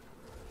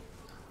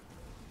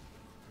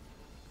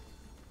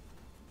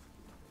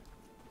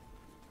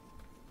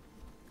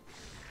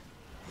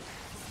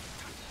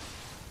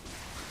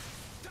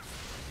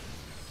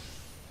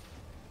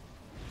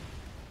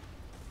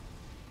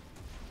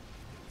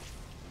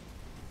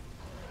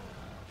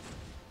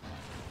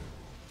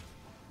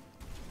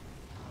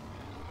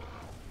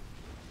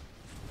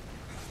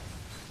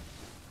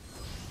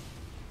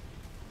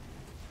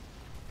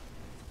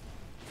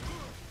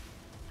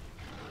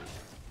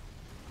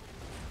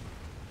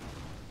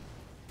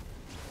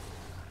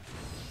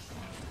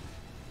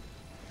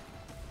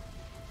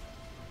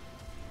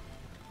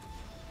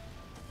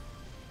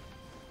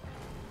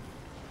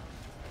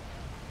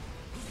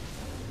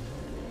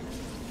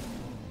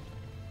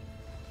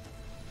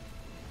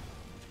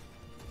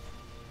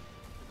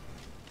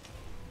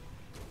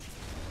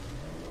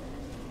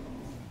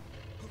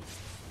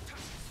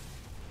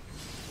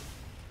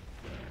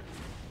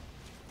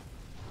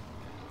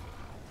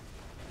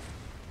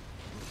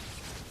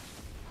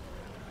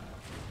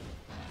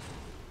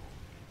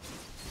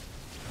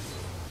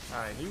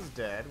 Alright, he's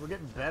dead. We're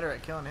getting better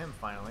at killing him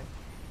finally.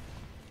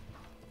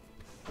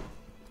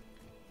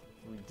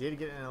 We did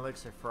get an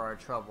elixir for our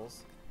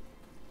troubles.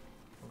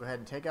 We'll go ahead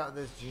and take out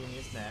this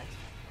genius next.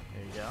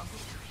 There you go.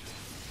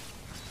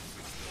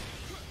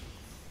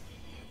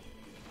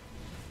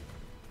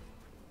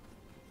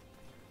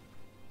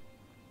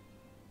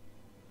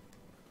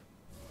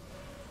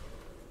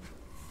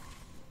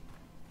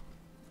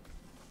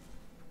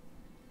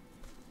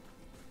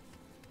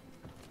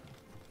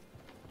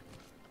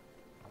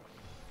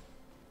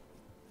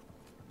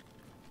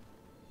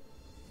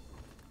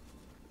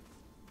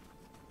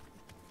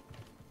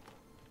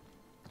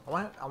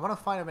 I want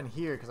to find him in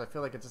here because I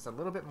feel like it's just a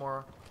little bit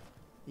more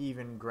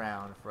even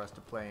ground for us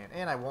to play in.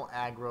 And I won't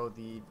aggro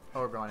the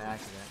ogre on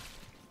accident.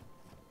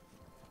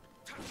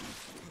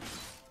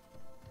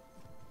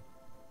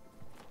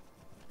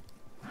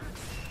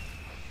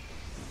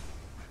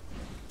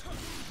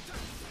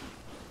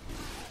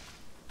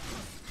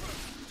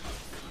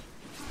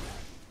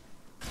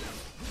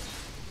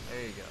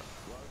 There you go.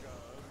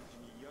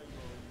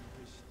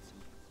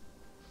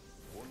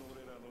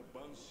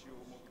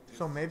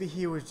 So maybe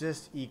he was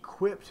just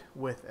equipped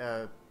with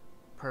a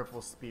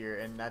purple spear,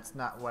 and that's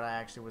not what I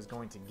actually was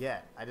going to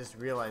get. I just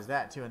realized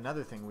that too.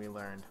 Another thing we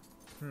learned.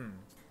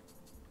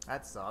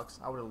 That sucks.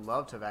 I would have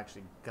loved to have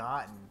actually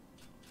gotten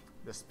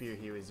the spear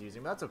he was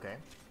using, but that's okay.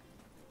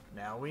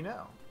 Now we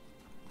know.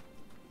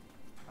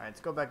 Alright,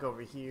 let's go back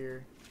over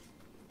here.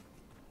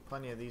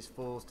 Plenty of these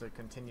fools to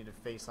continue to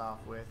face off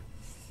with.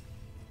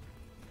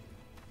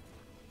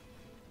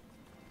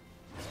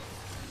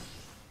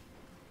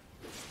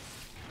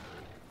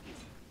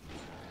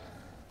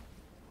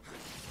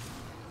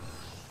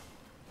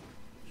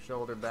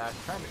 Shoulder back,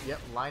 trying to,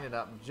 line it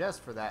up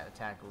just for that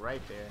attack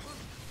right there.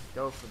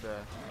 Go for the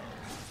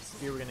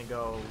spear. We're gonna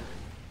go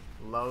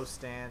low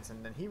stance,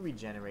 and then he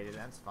regenerated.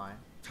 That's fine.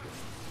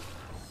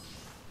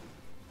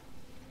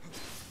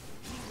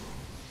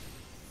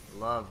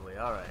 Lovely.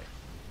 All right,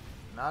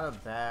 not a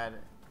bad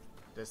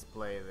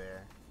display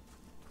there.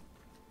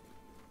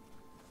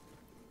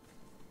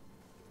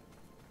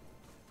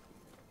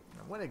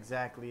 Now, what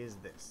exactly is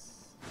this?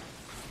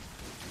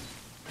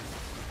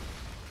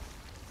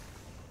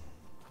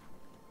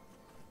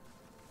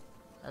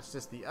 That's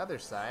just the other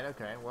side.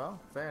 Okay, well,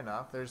 fair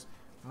enough. There's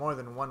more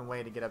than one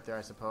way to get up there,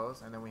 I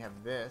suppose. And then we have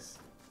this.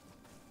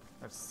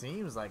 That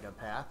seems like a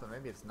path, but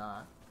maybe it's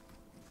not.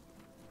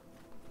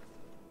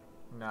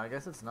 No, I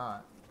guess it's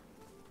not.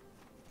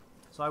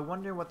 So I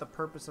wonder what the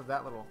purpose of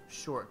that little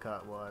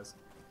shortcut was.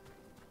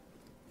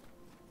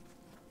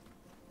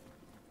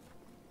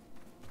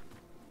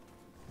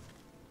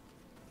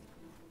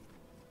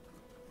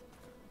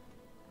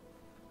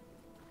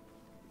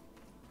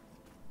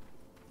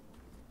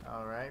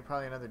 Alright,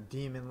 probably another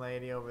demon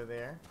lady over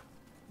there.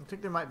 I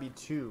think there might be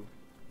two.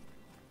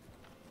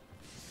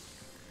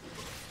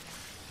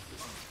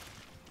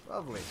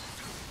 Lovely.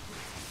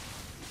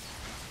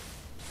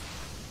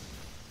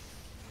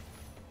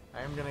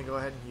 I am going to go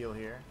ahead and heal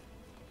here.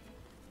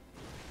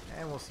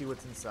 And we'll see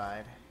what's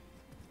inside.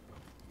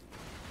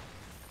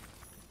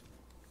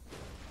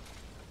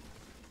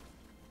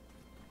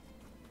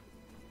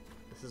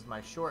 This is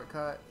my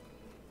shortcut.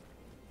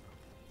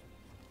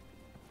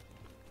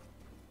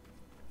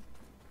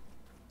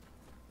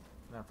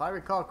 Now, if I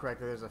recall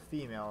correctly, there's a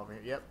female over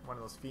here. Yep, one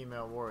of those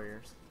female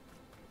warriors.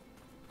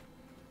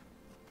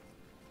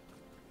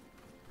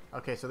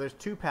 Okay, so there's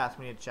two paths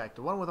we need to check.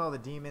 The one with all the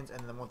demons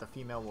and the one with the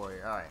female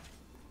warrior. Alright.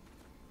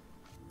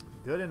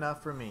 Good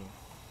enough for me.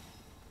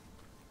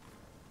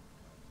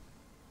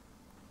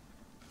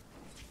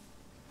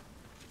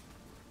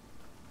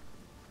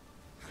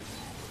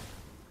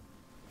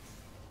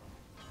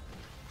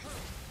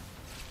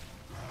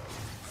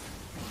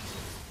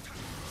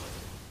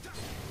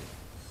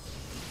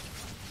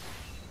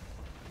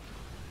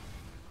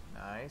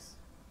 Nice.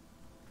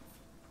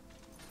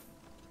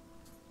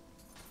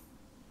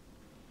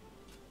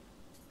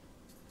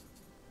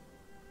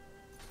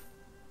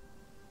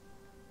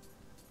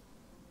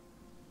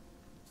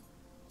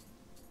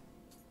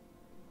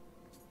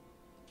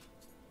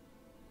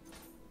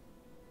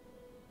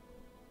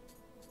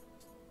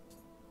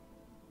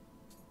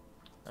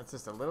 That's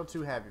just a little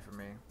too heavy for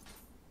me.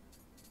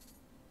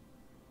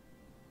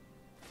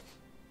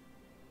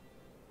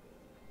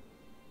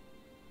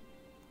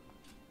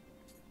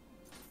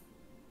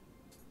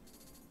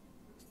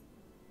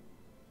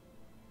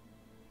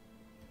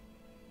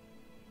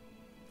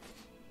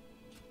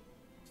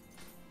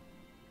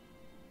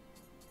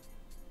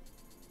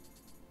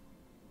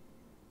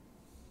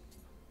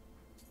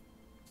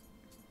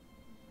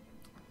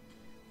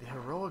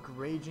 Heroic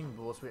Raging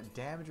Bullets. We got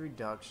damage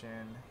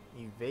reduction,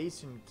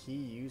 evasion key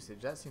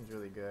usage. That seems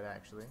really good,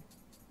 actually.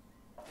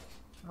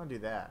 I'm gonna do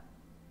that.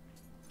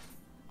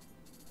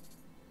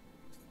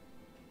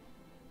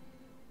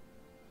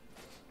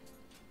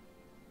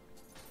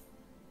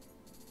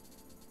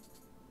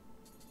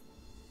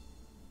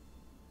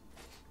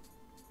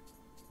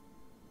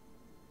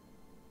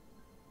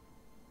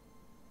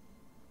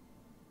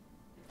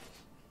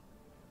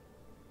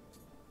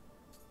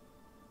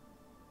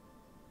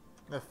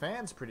 The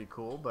fan's pretty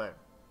cool, but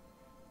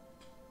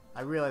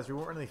I realized we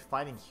weren't really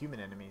fighting human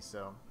enemies,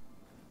 so...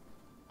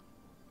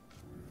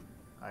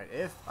 Alright,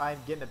 if I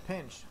get in a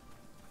pinch,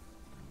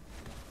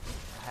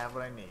 I have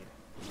what I need.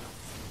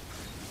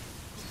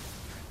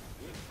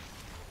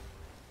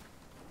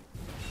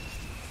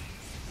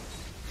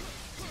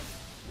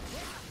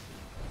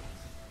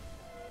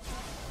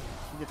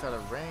 She gets out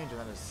of range, and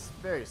that is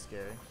very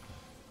scary.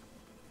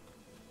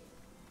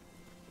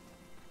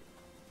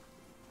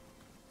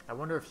 I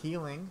wonder if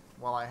healing,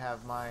 while I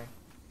have my...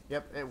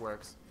 Yep, it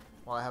works.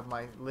 While I have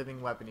my living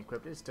weapon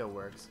equipped, it still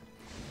works.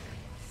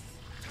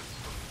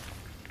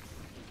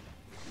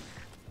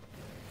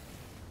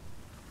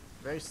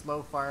 Very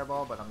slow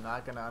fireball, but I'm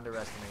not going to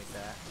underestimate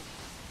that.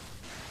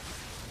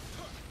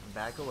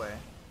 Back away.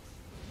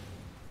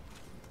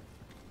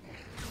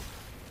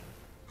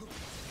 There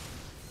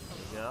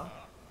we go.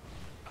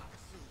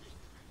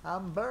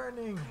 I'm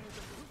burning!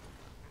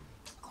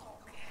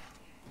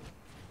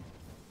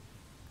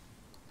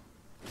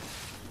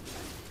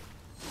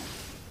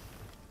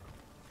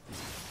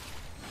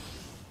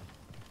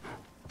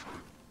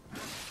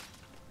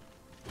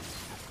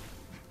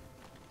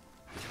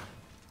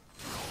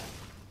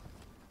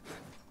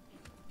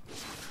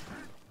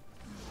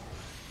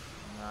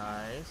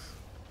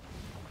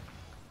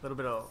 A little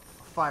bit of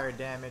fire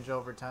damage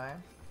over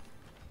time.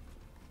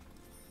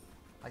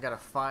 I got a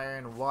fire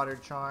and water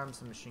charm,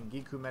 some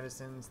Shingiku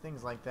medicines,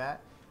 things like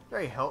that.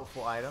 Very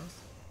helpful items.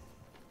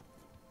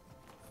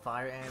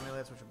 Fire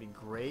amulets, which would be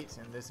great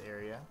in this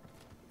area.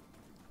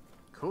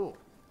 Cool.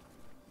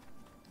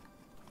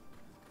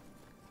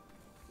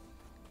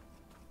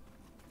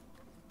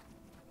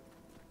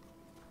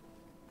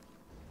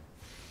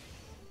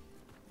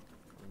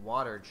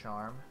 Water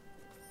charm.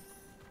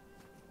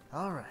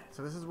 Alright,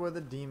 so this is where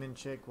the demon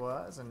chick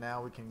was, and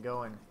now we can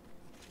go and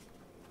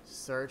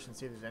search and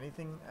see if there's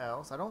anything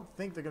else. I don't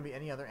think there are going to be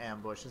any other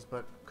ambushes,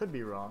 but could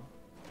be wrong.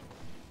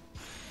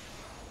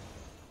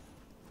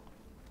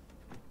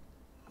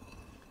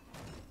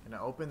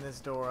 Gonna open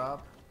this door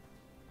up.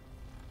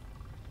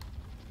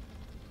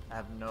 I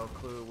have no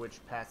clue which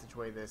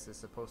passageway this is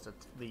supposed to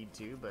lead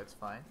to, but it's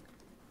fine.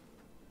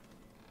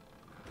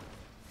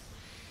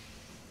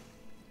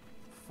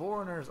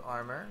 Foreigner's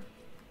armor.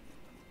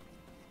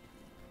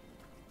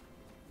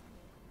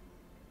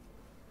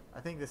 I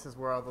think this is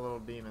where all the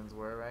little demons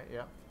were, right?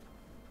 Yep.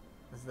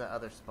 This is the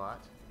other spot.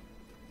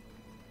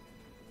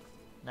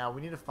 Now we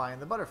need to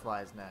find the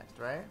butterflies next,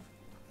 right?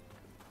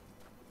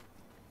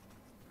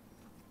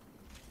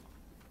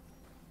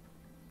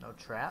 No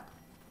trap?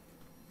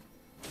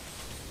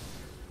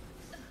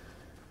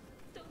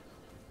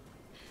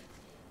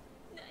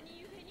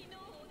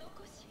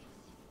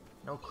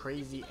 No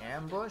crazy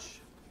ambush?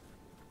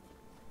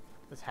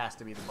 This has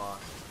to be the boss.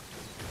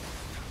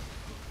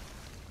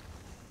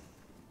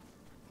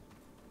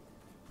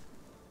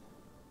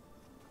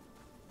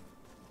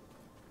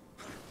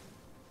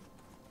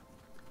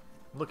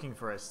 Looking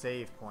for a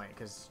save point,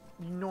 because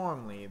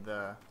normally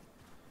the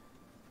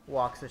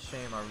walks of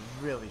shame are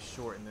really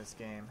short in this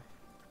game.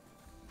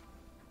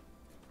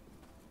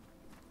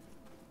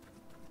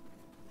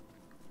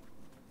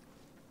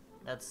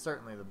 That's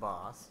certainly the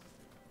boss.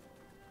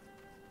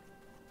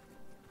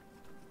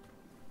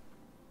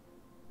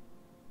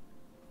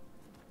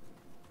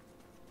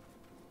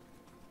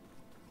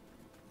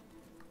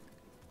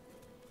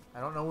 I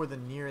don't know where the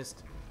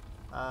nearest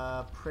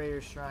prayer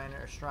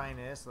shrine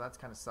is, so that's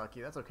kind of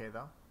sucky. That's okay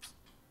though.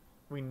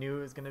 We knew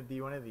it was gonna be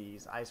one of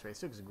these. Ice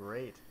Race looks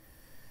great.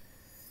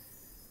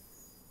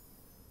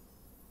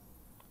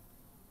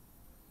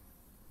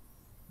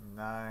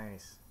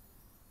 Nice.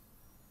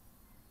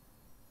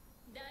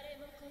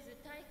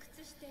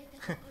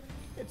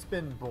 It's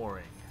been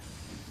boring.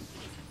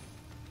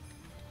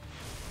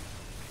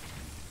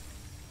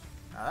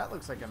 Now that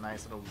looks like a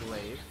nice little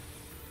glade.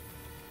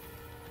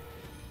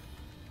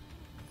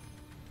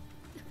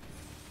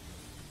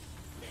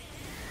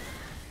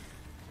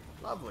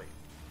 Lovely.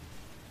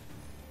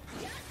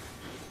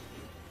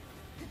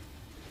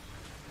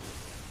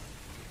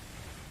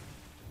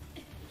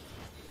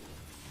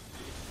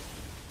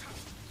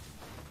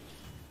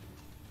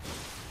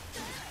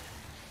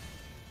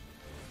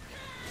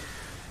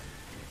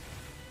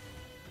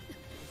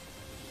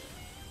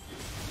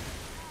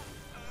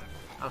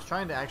 I was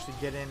trying to actually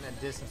get in a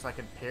distance so I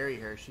could parry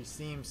her. She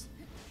seems,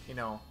 you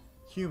know,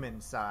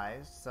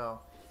 human-sized, so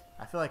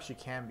I feel like she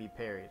can be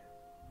parried.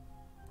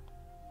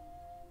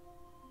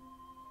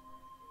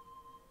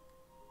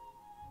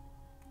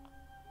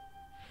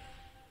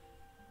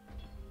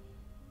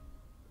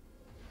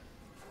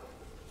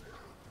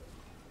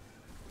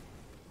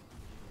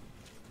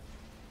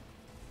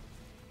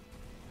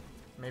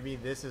 Maybe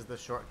this is the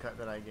shortcut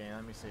that I gain.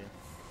 Let me see.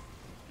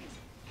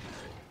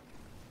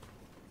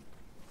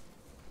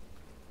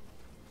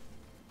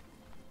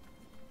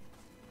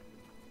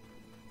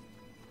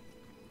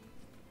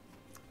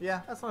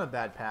 Yeah, that's not a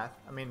bad path.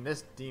 I mean,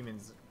 this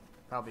demon's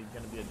probably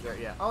going to be a jerk.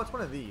 Yeah. Oh, it's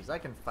one of these. I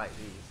can fight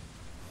these.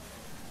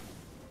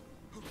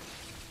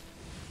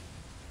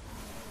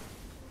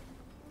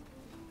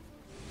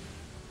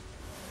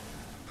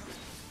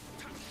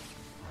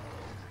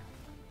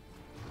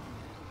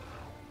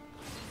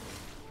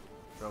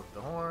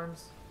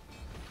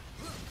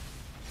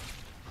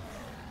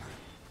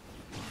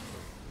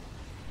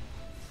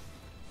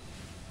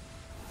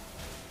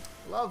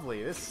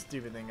 Lovely. This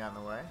stupid thing got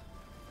in the way.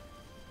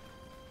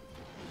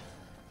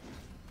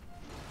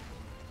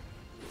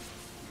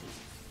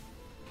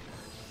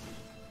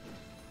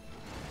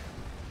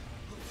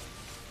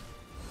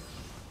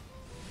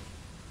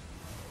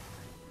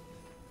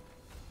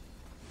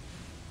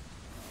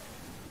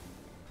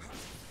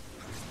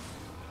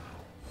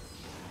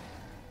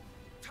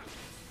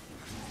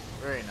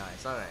 Very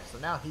nice. Alright, so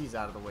now he's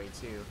out of the way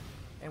too.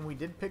 And we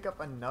did pick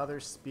up another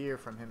spear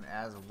from him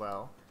as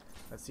well.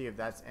 Let's see if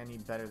that's any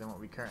better than what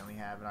we currently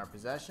have in our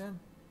possession.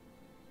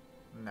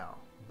 No.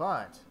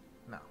 But,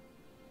 no.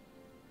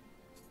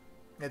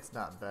 It's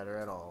not better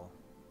at all.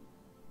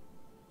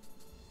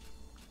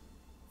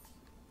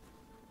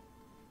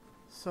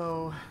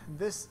 So,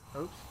 this...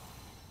 Oops.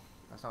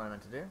 That's not what I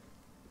meant to do.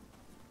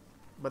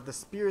 But the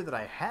spear that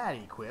I had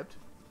equipped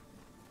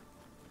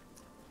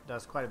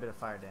does quite a bit of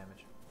fire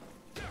damage.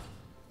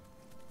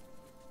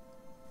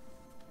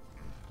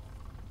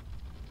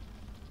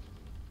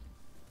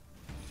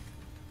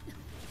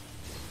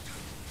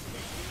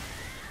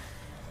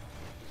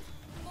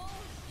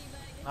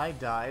 I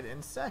died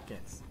in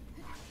seconds.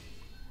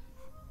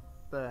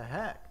 The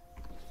heck?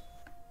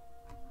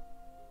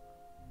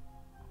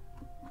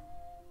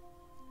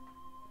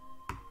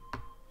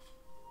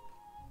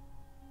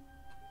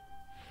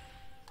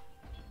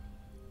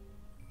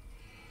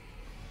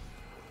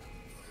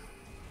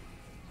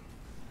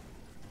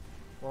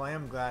 Well, I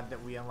am glad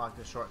that we unlocked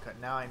the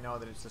shortcut. Now I know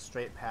that it's a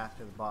straight path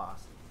to the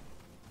boss.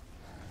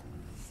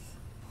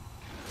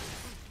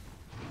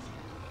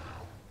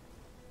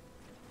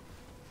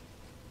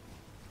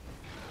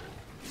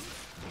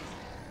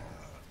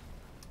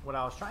 What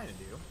I was trying to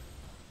do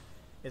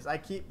is I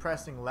keep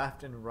pressing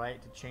left and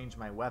right to change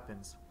my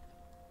weapons,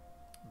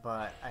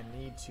 but I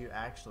need to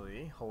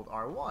actually hold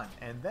R1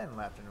 and then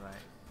left and right.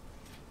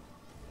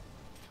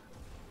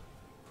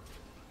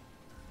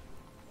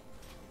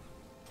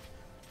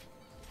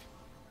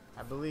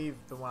 I believe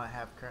the one I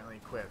have currently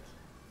equipped.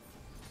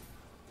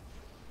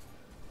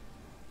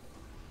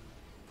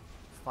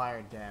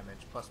 Fire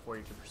damage plus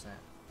 42%.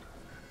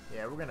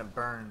 Yeah, we're gonna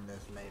burn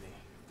this lady.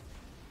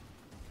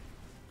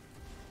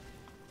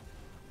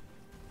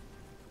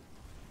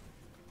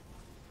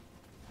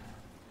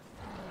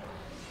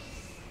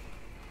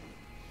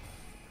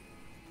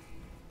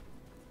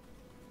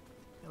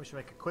 We should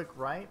make a quick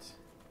right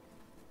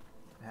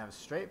and have a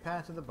straight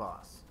path to the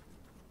boss.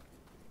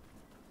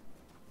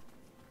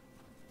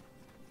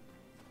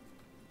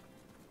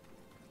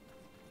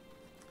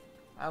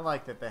 I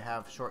like that they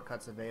have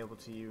shortcuts available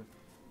to you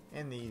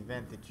in the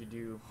event that you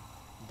do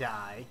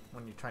die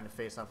when you're trying to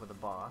face off with a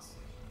boss.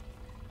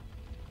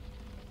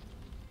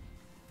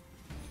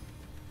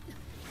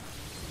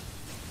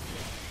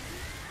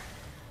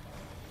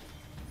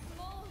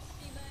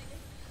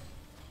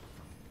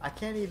 I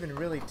can't even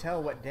really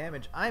tell what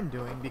damage I'm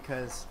doing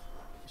because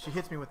she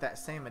hits me with that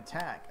same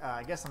attack.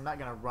 I guess I'm not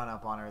going to run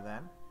up on her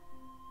then.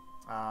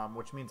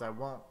 Which means I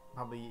won't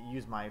probably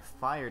use my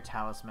fire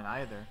talisman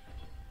either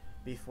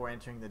before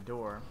entering the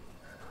door.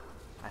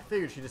 I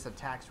figured she just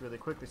attacks really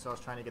quickly, so I was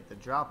trying to get the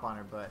drop on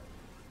her, but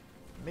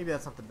maybe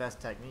that's not the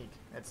best technique.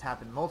 It's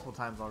happened multiple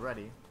times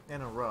already in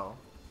a row.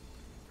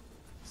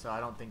 So I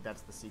don't think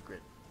that's the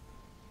secret.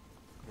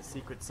 The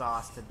secret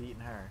sauce to beating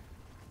her.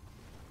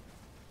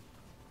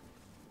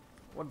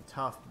 What a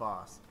tough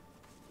boss.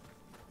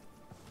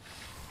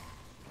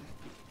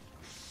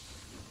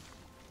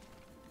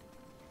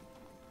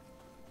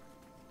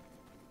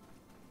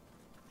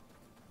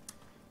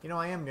 You know,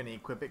 I am going to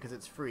equip it because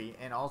it's free,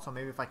 and also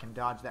maybe if I can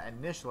dodge that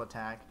initial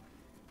attack,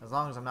 as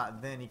long as I'm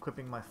not then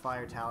equipping my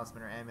fire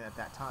talisman or amulet at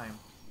that time,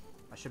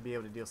 I should be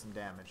able to deal some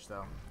damage.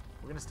 So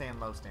we're going to stay in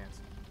low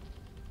stance.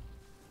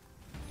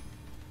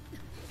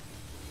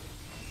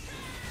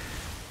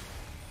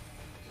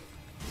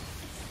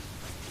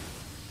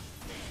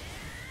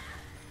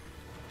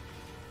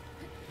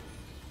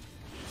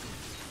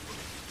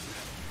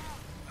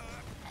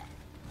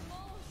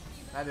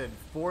 I did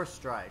 4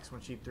 strikes when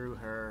she threw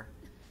her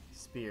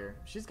spear.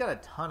 She's got a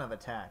ton of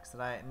attacks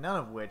that none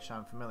of which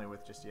I'm familiar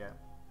with just yet.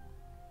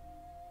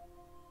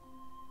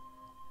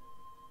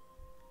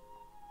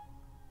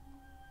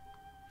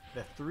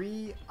 The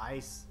 3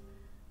 ice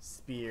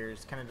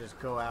spears kind of just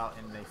go out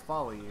and they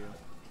follow you.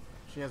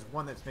 She has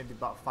one that's maybe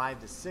about 5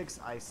 to 6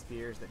 ice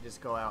spears that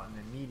just go out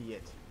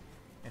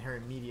in her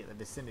immediate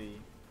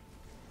vicinity.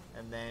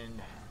 And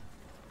then,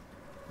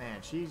 man,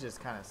 she's just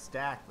kind of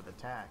stacked with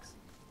attacks.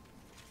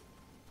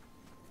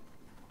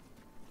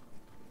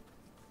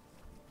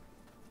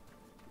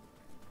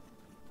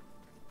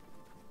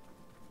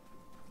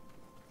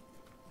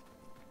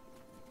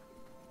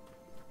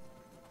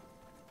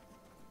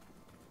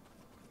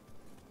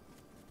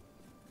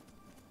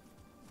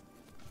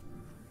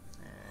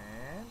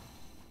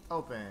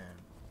 Open.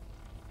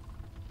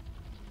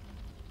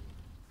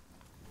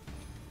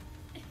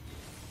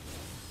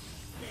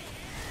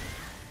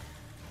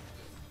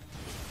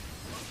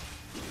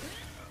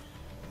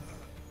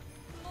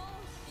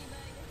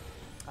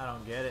 I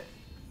don't get it.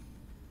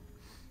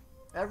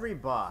 Every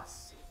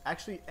boss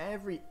Actually,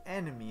 every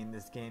enemy in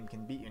this game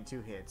can beat you in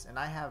 2 hits, and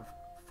I have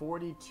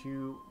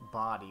 42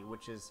 body,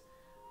 which is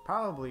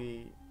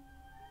probably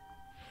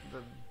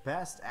the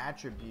best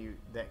attribute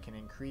that can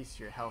increase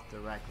your health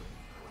directly.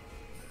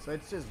 So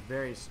it's just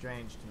very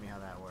strange to me how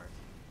that works.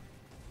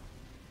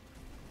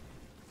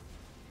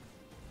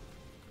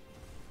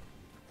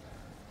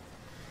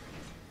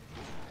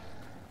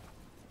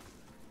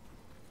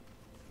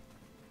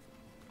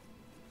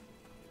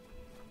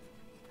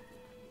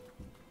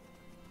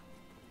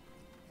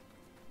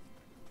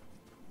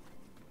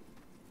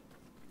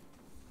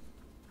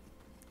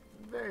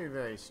 Very,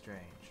 very strange.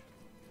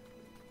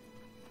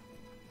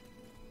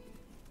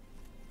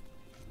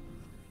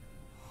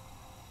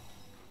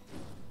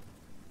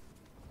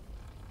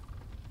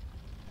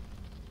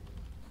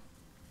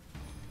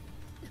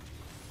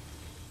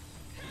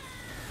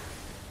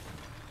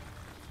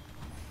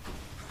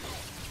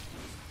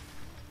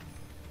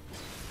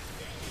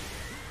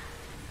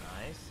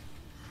 Nice.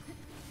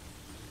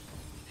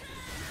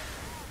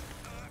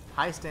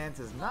 High stance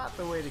is not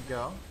the way to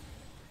go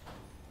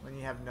when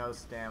you have no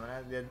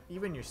stamina.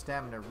 Even your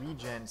stamina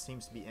regen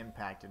seems to be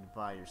impacted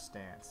by your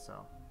stance,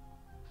 so.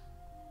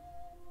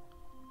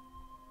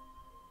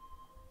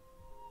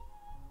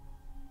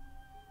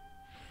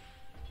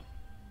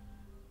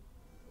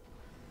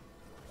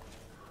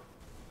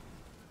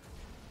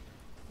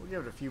 We'll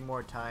give it a few more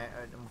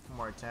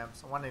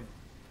attempts. I want to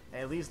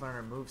at least learn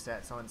her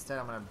moveset, so instead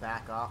I'm going to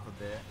back off a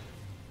bit.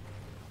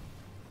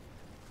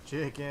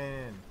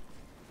 Chicken!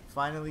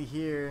 Finally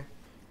here.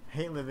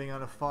 Hate living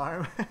on a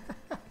farm.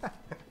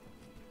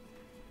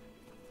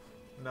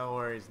 No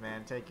worries,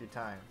 man. Take your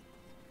time.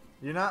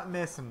 You're not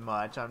missing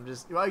much. I'm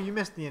just... Well, you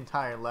missed the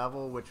entire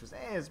level, which was...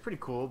 it's pretty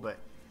cool, but...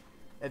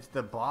 It's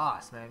the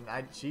boss, man.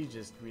 She's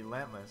just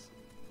relentless.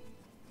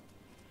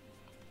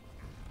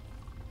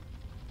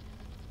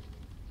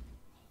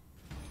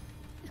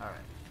 Alright.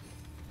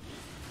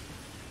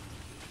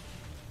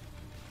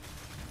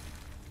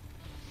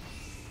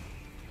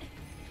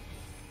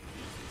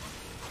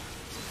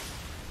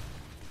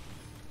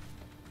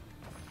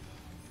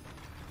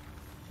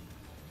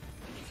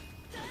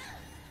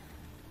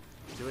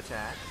 To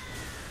attack.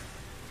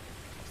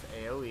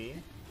 It's AoE.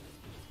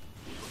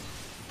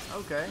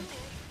 Okay.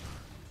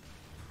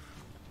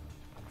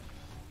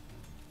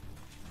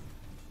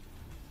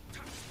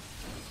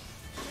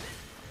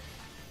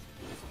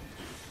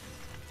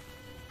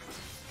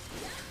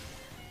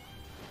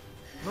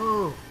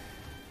 Move.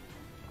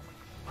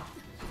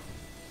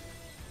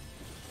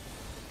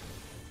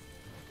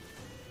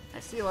 I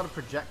see a lot of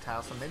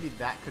projectiles, so maybe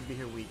that could be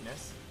her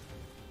weakness.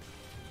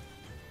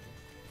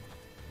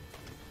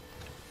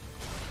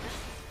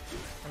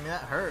 I mean,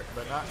 that hurt,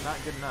 but not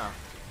good enough.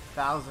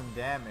 1,000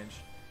 damage.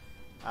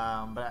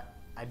 But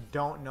I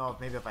don't know if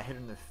maybe if I hit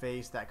her in the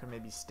face, that could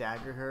maybe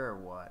stagger her or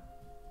what.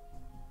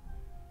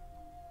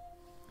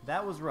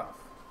 That was rough.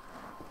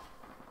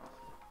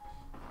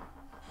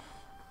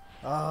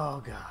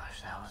 Oh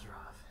gosh, that was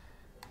rough.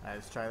 Alright,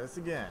 let's try this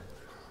again.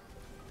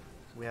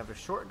 We have a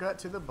shortcut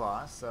to the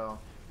boss, so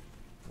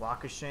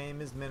walk of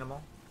shame is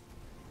minimal.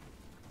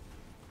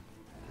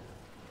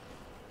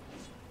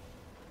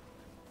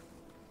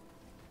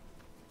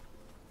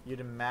 You'd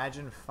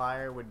imagine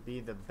fire would be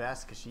the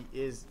best because she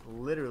is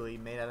literally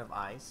made out of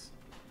ice.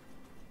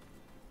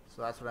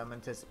 So that's what I'm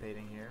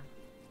anticipating here.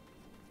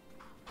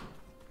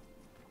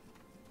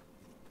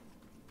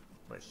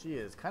 But she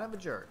is kind of a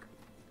jerk.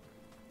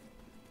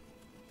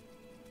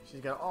 She's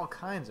got all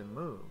kinds of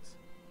moves.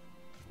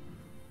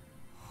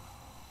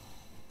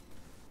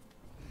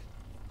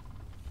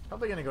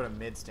 Probably gonna go to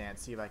mid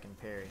stance, see if I can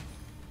parry.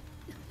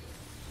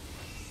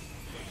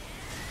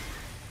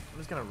 I'm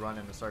just gonna run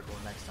in the circle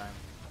next time.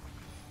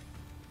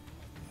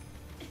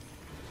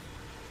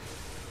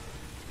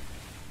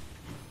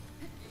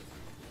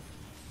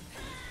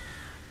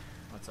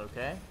 That's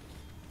okay.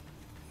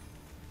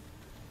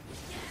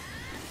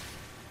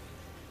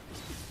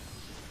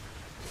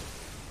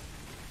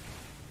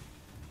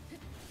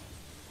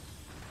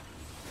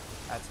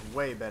 That's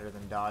way better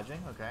than dodging.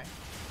 Okay.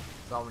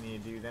 That's all we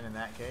need to do then in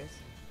that case.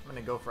 I'm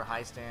going to go for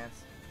high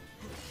stance.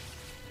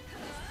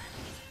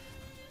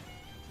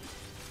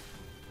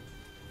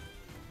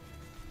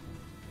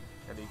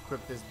 Gotta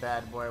equip this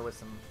bad boy with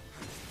some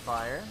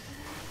fire.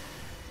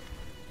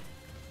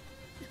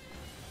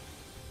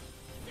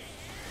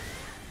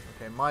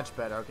 Okay, much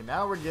better. Okay,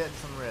 now we're getting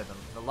some rhythm.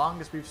 The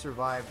longest we've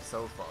survived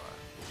so far.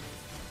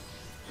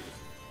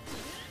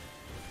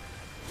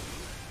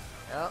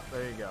 Oh,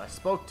 there you go. I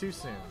spoke too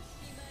soon.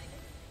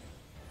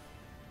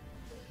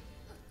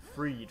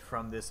 Freed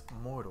from this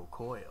mortal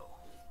coil.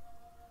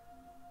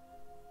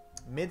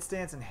 Mid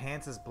stance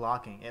enhances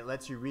blocking. It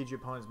lets you read your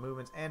opponent's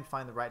movements and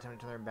find the right time to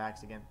turn their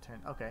backs again.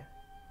 Okay.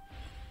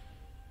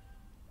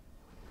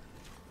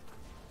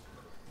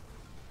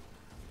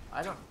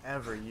 I don't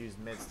ever use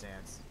mid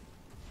stance.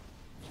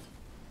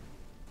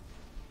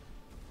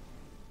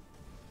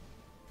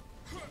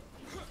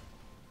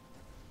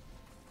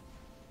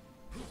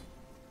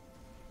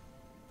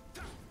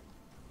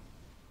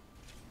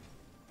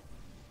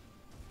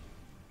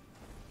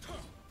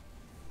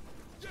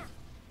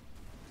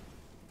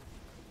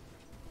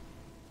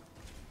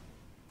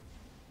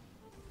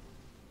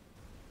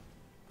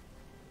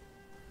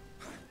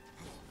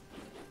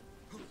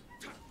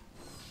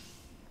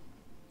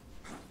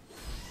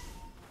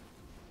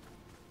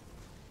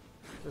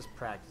 Just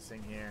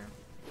practicing here.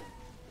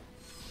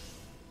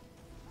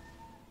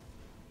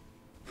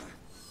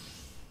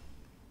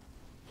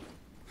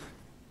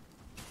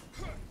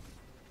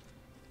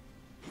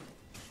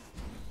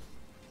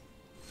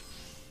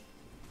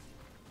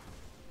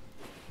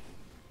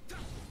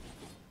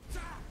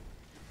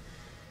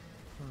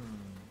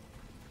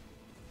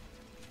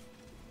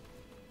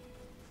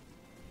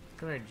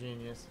 Come here,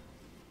 genius.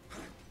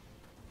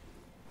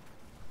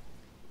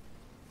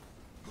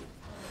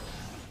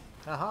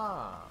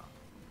 Haha!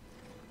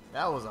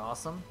 That was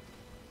awesome.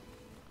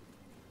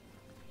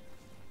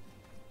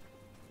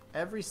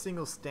 Every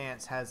single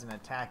stance has an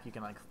attack you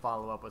can like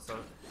follow up with. So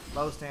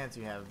low stance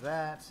you have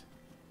that.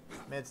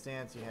 Mid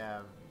stance you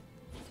have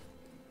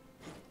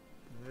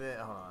this.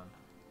 Hold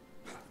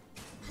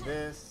on.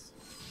 This.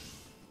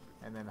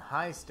 And then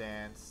high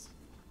stance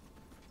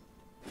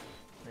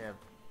we have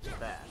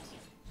that.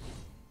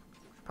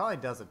 Probably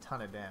does a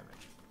ton of damage.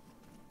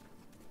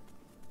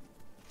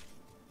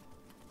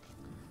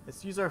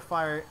 Let's use our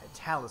fire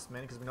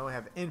talisman because we know we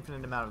have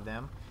infinite amount of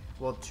them.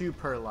 Well, 2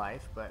 per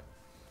life, but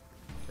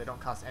they don't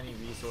cost any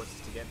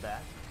resources to get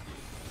back.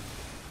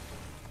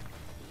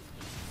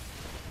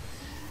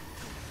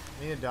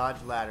 Need to dodge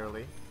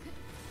laterally.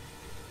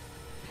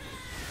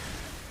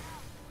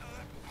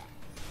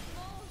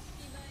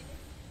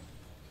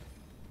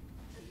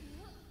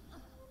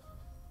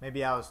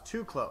 Maybe I was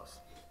too close.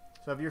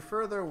 So if you're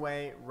further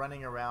away,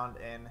 running around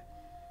in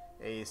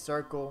a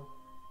circle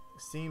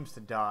seems to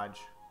dodge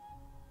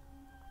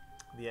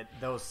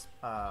those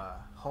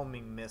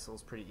homing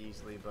missiles pretty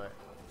easily, but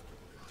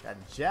got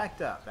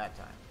jacked up that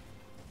time.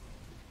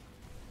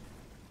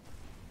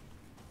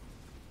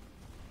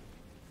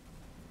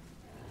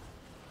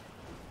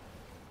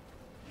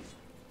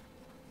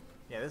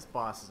 Yeah, this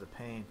boss is a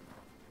pain.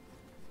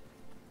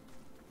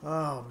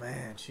 Oh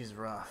man, she's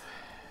rough.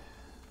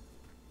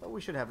 But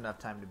we should have enough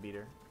time to beat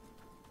her.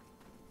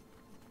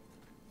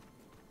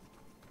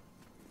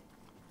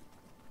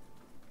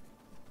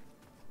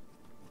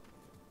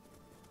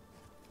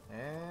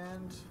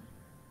 And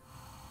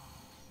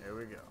there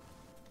we go.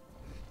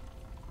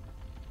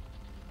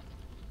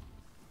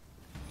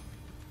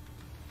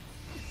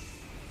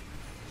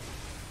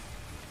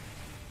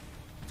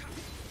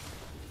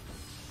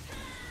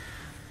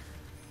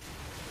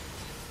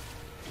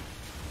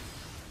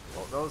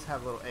 Well, those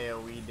have little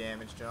AoE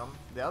damage to them.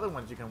 The other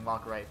ones you can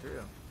walk right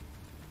through.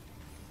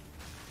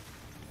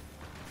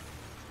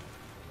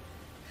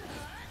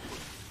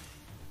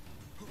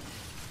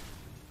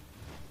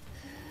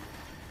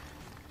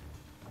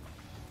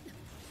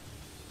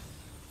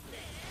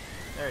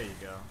 There you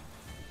go.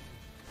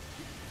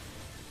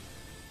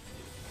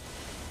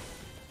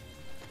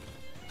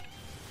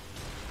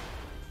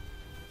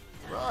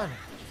 Run!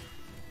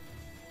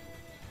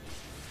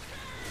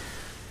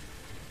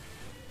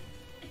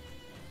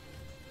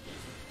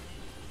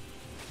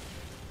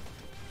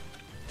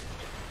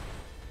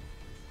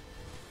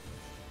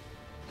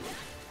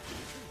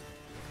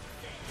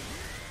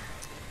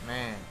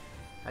 Man,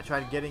 I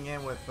tried getting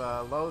in with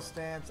low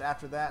stance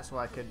after that so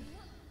I could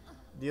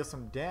deal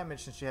some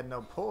damage since she had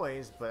no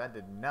poise, but that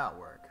did not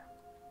work.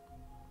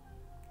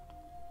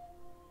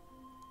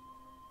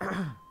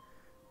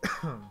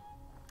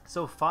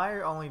 So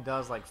fire only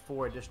does like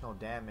 4 additional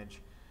damage.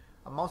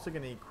 I'm also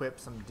going to equip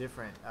some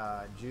different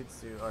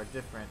jutsu or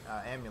different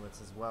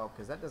amulets as well,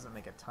 because that doesn't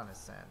make a ton of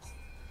sense.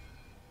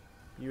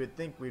 You would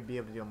think we'd be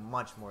able to deal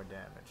much more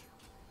damage.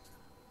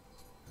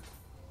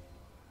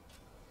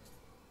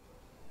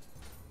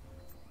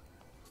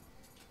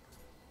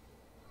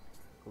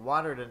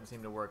 Water doesn't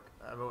seem to work.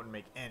 It wouldn't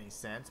make any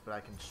sense, but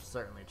I can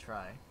certainly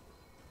try.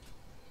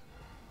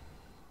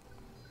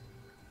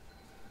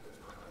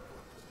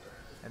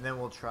 And then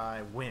we'll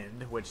try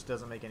wind, which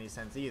doesn't make any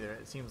sense either.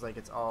 It seems like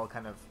it's all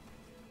kind of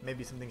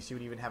maybe something she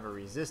would even have a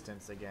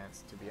resistance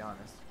against, to be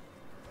honest.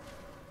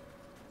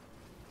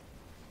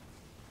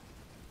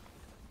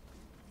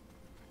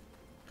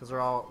 Because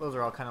those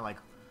are all kind of like,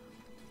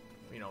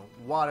 you know,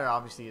 water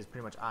obviously is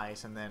pretty much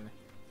ice, and then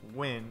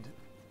wind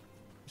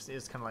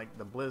is kind of like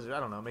the blizzard. I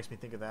don't know, it makes me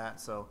think of that.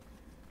 So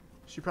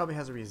she probably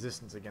has a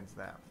resistance against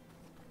that.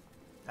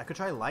 I could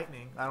try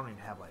lightning. I don't even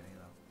have lightning though.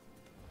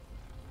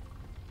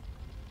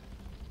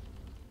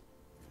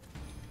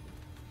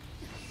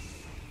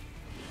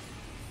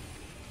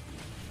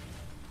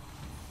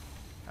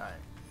 Alright.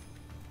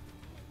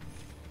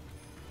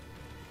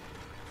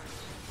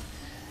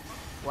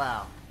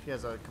 Wow, she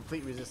has a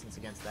complete resistance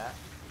against that.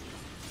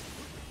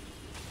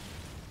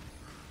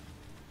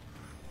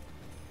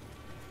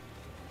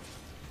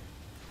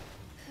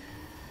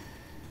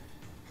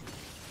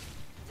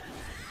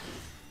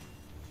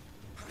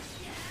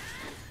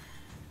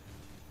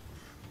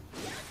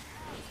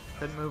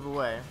 Couldn't move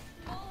away.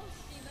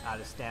 Out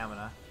of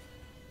stamina.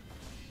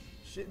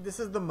 This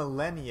is the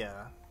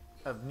millennia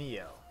of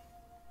Nioh.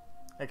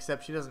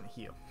 Except she doesn't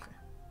heal.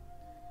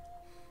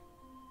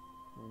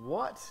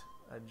 What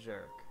a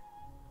jerk.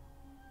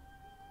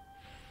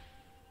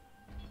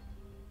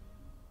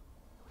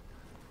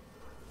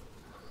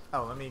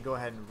 Oh, let me go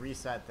ahead and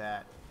reset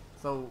that.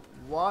 So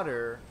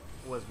water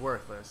was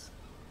worthless.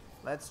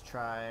 Let's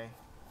try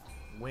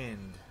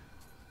wind,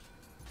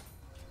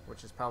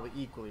 which is probably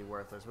equally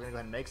worthless. We're gonna go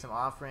ahead and make some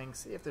offerings,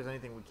 see if there's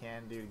anything we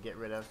can do to get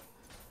rid of.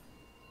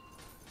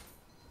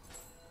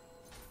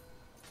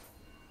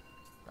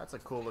 That's a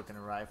cool looking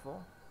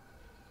rifle.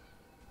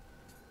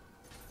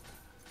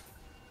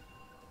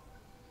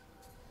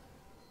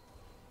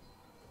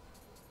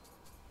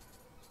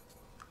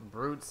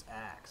 Brute's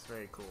axe,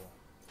 very cool.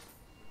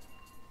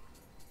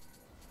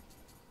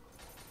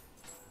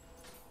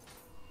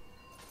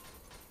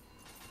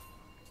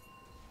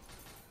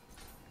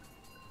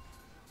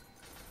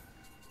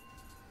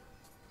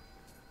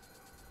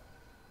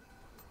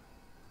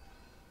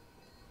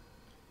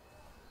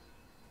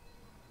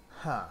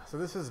 Huh, so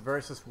this is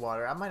versus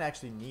water. I might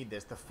actually need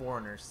this, the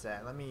foreigner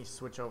set. Let me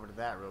switch over to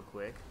that real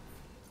quick.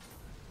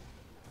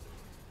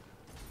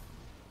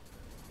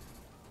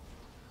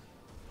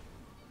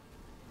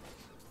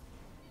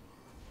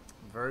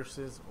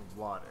 Versus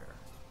water.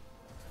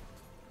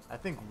 I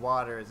think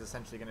water is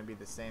essentially going to be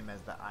the same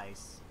as the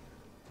ice.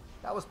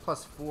 That was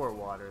 +4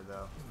 water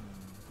though.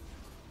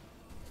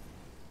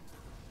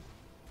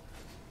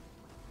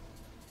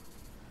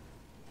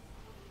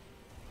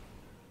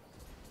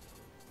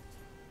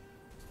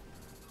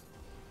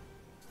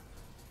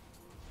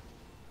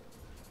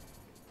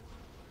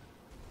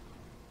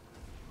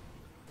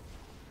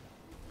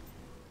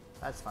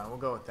 That's fine, we'll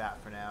go with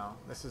that for now.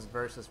 This is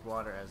versus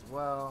water as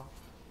well.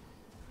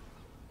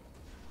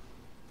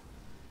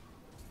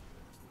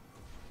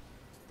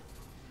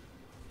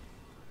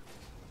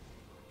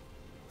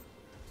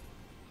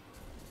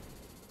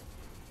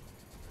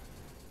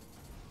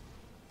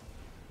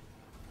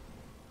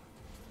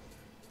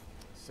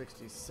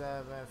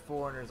 $67,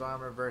 foreigner's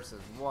armor versus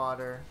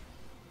water.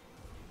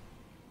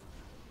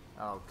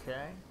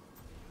 Okay.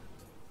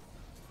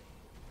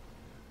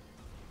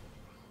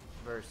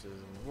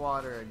 Versus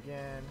water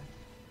again.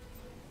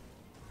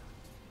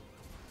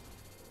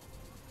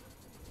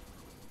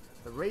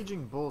 The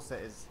Raging Bull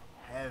set is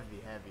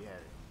heavy, heavy,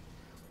 heavy.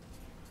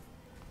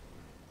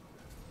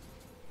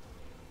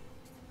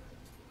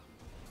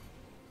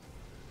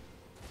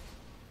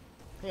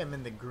 Hey, I'm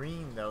in the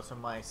green though, so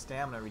my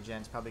stamina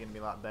regen is probably going to be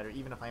a lot better,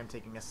 even if I am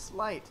taking a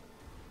slight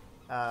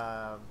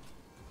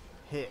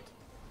hit.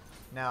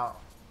 Now,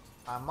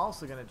 I'm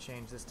also going to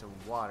change this to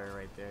water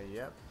right there,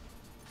 yep.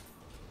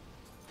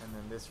 And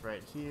then this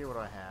right here, what do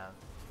I have?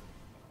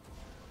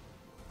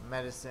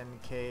 Medicine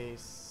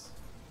case.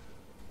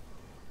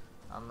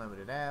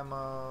 Unlimited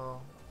ammo.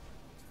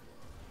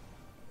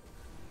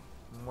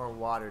 More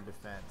water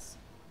defense.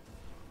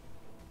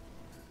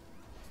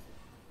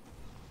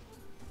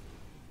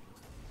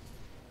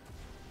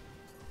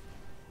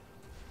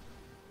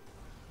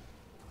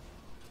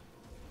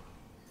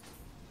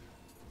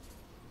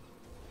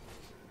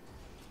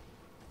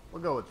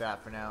 We'll go with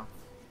that for now.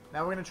 Now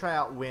we're going to try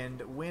out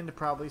wind. Wind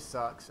probably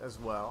sucks as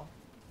well.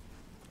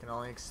 Can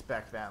only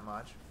expect that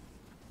much.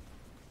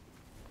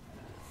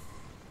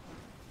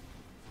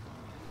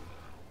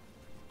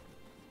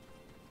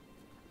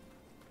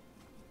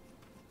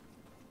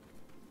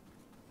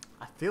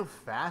 I feel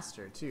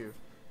faster too.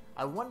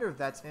 I wonder if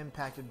that's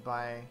impacted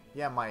by,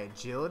 yeah, my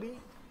agility.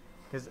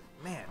 Because,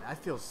 man, I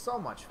feel so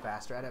much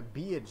faster at a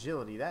B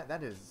agility.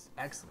 That is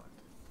excellent.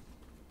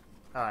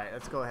 Alright,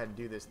 let's go ahead and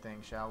do this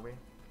thing, shall we?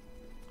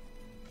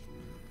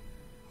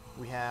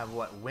 We have,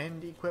 what,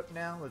 wind equipped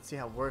now? Let's see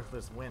how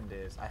worthless wind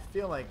is. I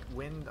feel like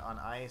wind on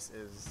ice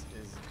is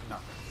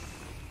nothing.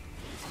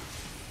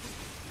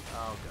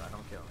 Oh god,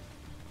 don't kill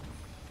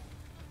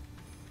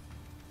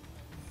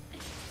me.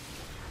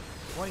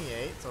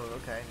 28, so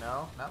okay,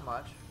 no, not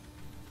much.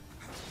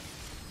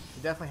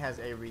 She definitely has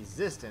a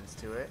resistance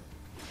to it,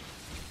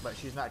 but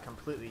she's not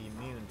completely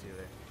immune to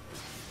it.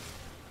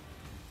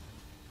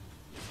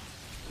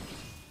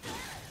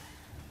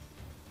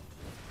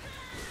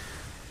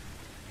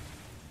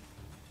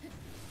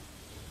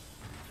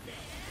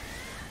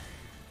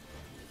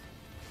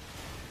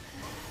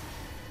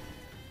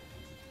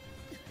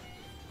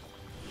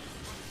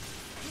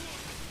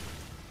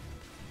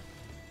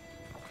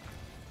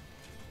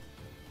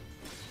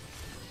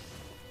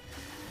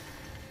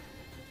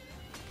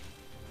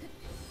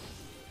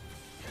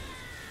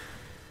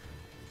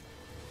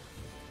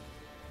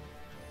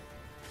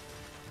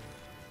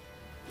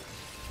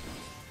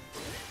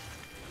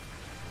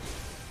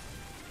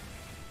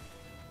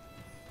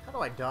 How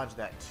do I dodge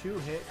that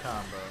 2-hit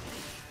combo?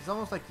 It's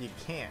almost like you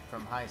can't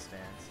from high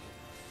stance.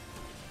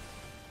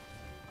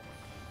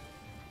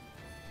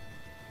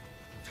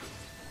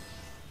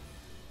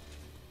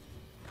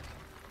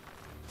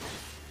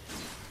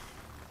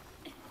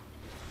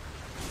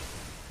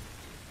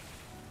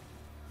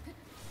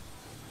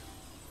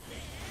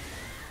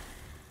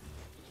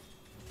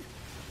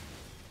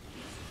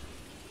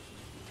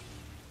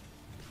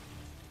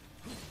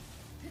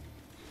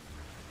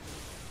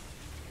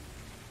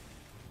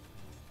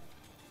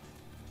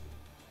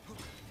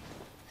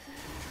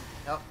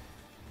 Oh.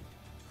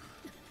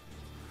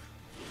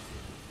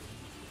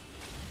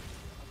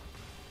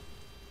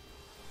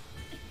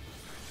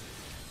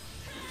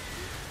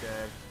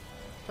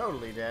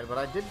 totally dead, but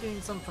I did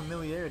gain some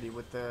familiarity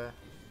with the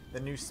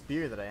new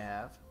spear that I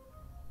have.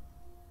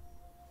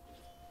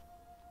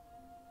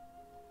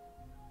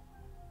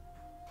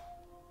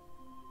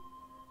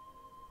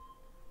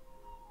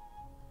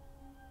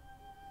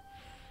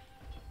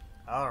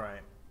 Alright.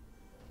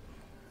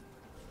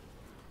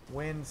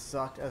 Wind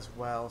sucked as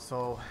well,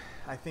 so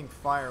I think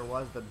fire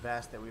was the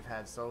best that we've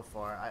had so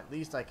far. At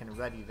least I can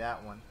ready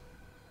that one.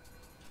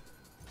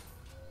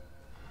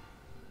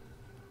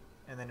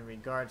 And then in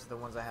regards to the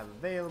ones I have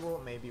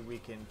available, maybe we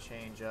can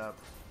change up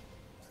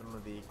some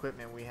of the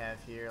equipment we have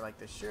here, like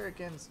the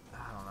shurikens.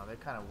 I don't know, they're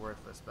kind of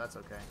worthless, but that's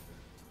okay.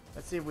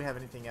 Let's see if we have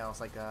anything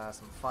else, like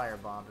some fire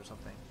bombs or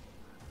something.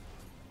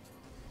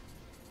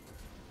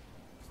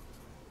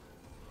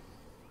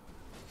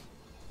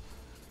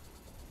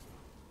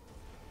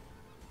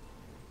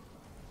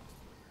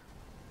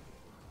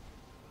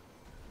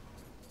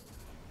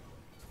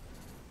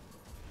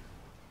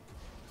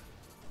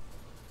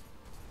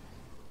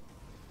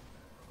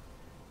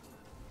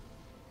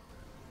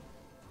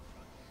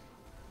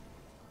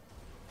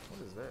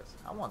 What is this?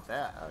 I want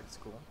that. That looks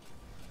cool.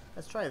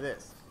 Let's try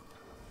this.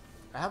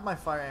 I have my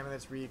fire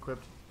amulets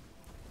re-equipped.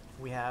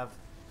 We have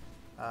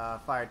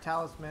fire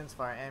talismans,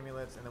 fire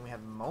amulets, and then we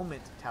have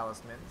moment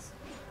talismans.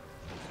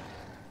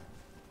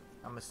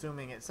 I'm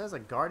assuming it says a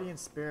guardian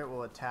spirit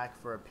will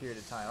attack for a period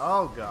of time.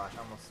 Oh gosh,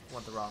 I almost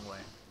went the wrong way.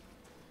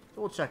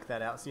 So we'll check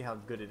that out, see how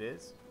good it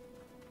is.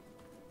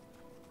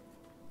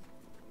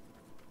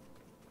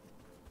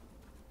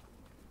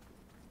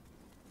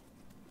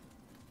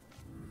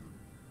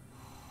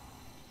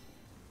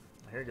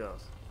 Here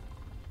goes.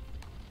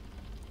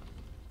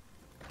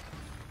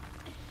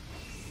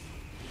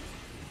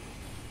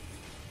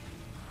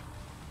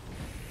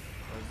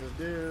 What does this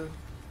do?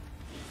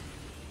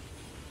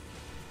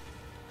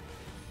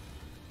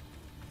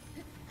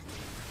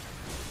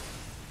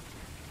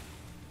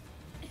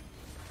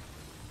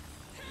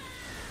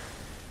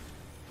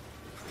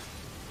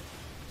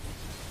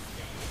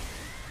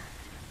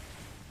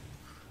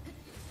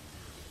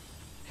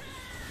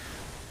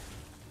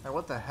 Hey,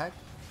 what the heck?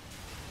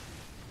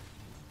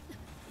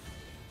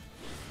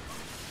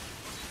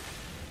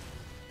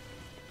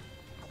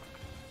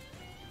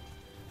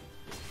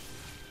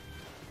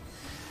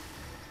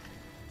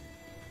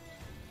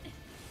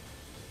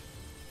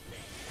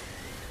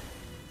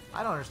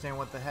 I don't understand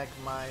what the heck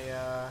my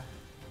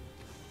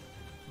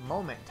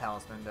moment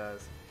talisman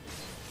does.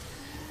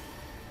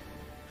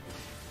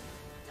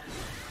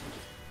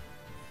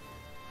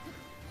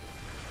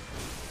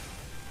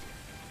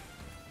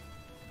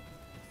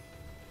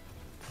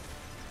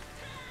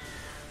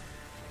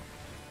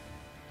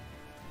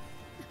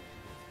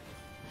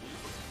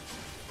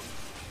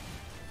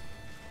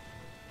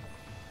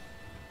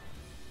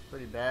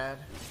 Pretty bad.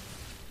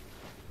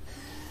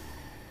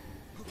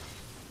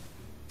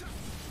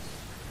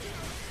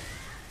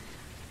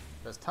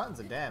 Does tons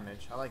of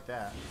damage. I like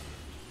that.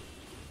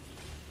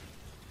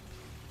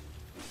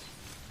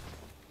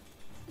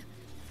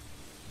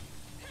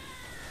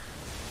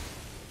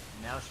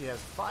 Now she has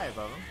 5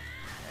 of them.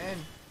 And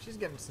she's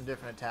getting some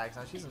different attacks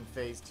now. She's in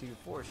phase 2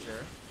 for sure.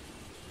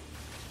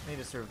 Need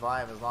to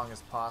survive as long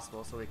as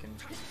possible so we can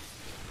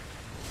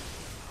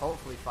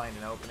hopefully find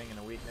an opening and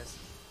a weakness.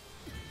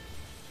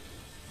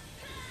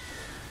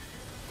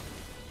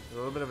 There's a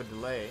little bit of a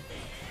delay.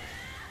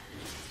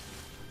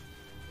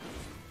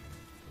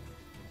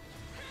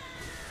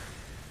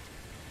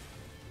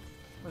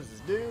 What does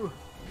this do?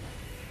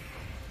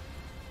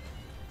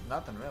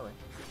 Nothing really.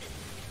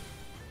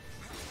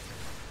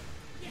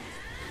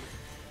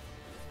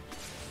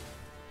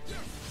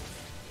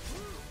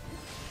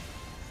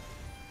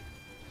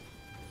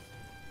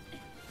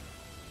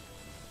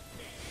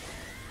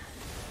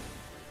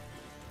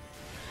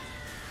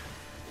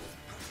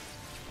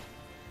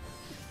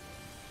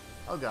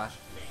 Oh gosh.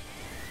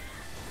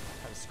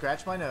 I had to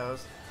scratch my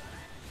nose.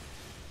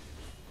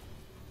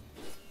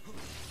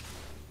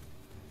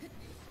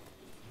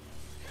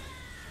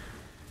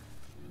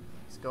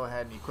 Go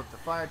ahead and equip the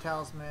fire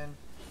talisman.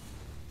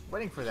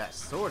 Waiting for that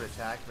sword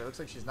attack, but it looks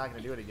like she's not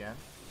going to do it again.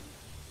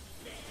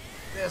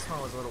 This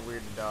one was a little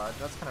weird to dodge.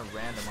 That's kind of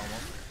random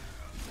almost.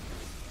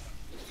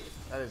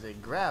 That is a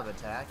grab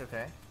attack,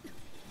 okay.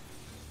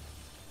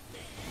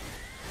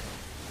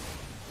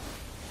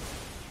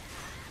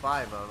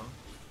 Five of them.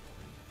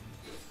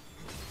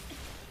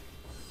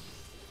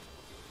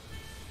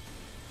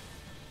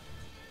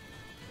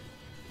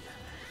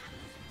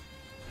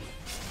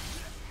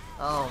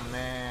 Oh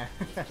man.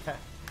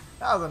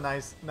 That was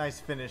a nice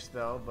finish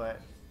though,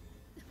 but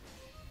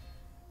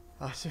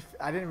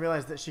I didn't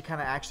realize that she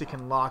kind of actually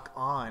can lock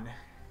on.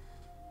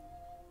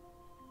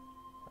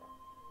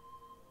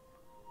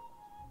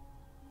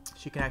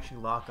 She can actually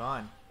lock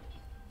on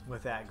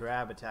with that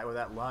grab attack, with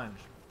that lunge.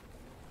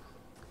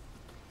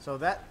 So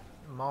that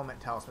moment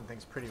talisman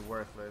thing's pretty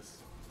worthless.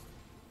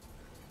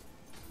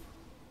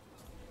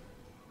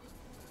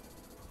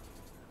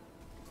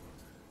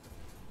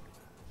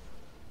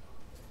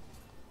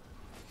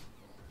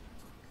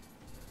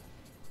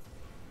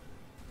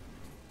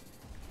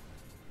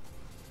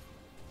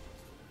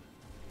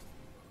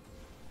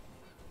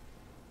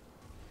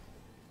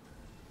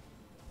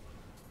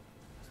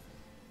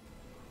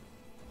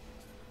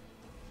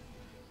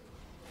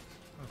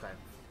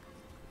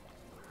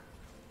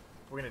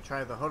 we're going to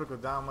try the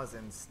Hodokodamas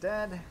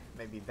instead.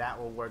 Maybe that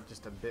will work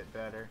just a bit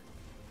better.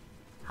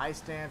 High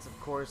stance, of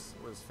course,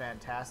 was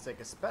fantastic,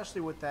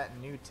 especially with that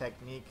new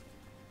technique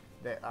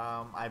that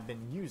I've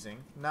been using.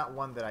 Not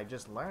one that I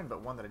just learned,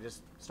 but one that I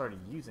just started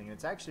using. And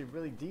it's actually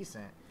really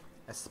decent,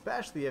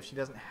 especially if she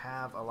doesn't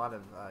have a lot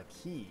of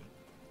ki.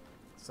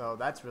 So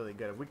that's really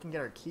good. If we can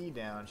get her ki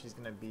down, she's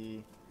going to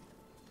be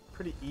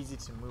pretty easy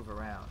to move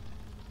around.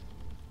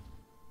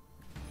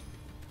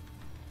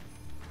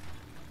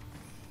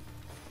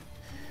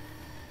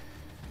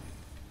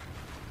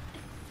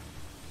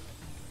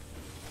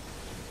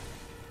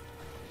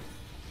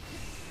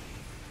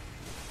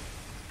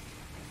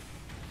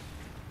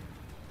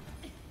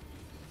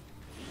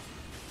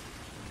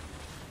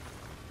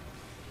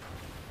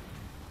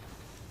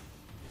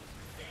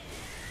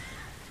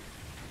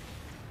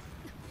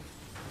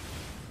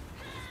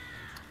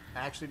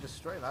 Actually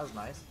destroyed. That was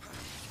nice.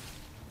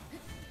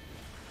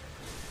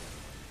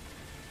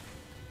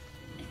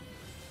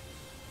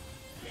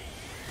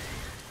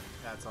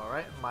 That's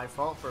alright. My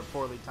fault for a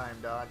poorly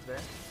timed dodge there.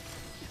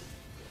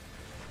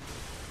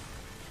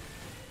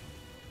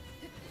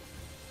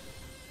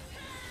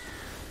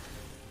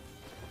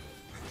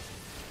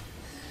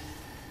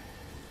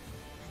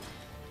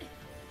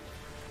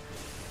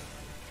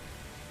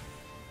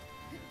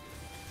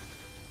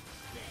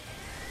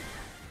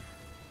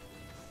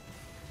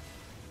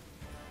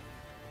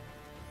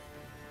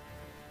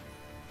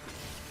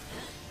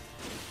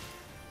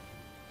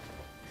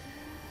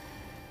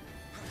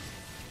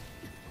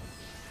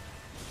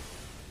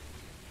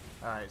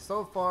 Alright,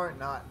 so far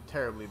not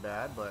terribly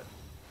bad, but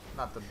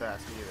not the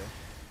best either.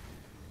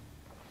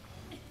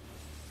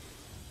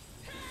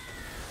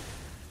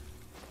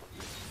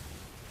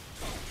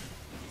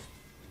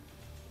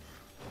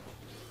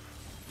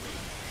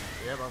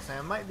 Yep, I was saying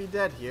I might be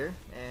dead here,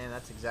 and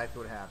that's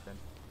exactly what happened.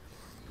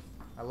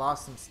 I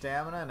lost some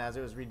stamina, and as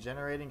it was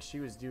regenerating, she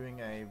was doing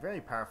a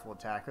very powerful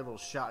attack, her little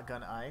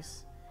shotgun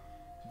ice.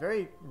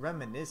 Very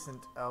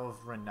reminiscent of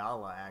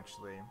Renala,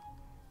 actually.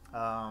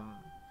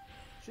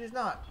 She's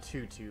not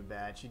too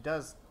bad. She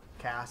does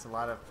cast a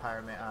lot of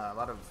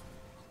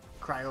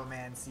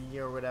cryomancy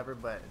or whatever,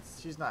 but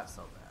she's not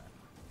so bad.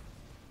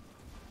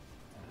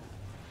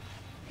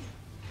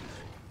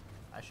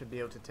 I should be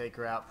able to take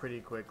her out pretty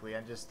quickly.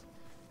 I'm just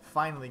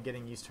finally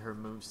getting used to her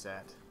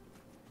moveset.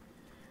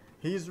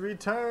 He's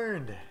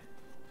returned!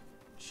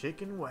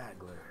 Chicken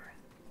Waggler.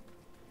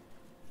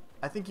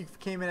 I think you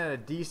came in at a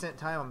decent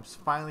time. I'm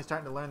finally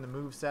starting to learn the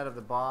moveset of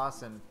the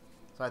boss, and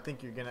so I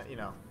think you're gonna,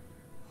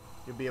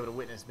 you'll be able to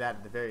witness that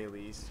at the very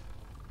least.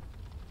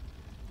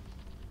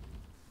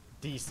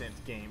 Decent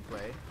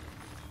gameplay.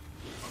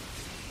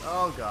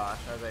 Oh gosh,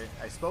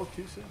 I spoke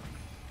too soon.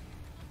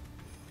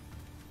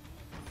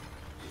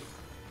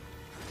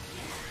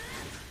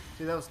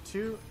 See, those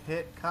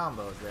 2-hit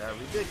combos there are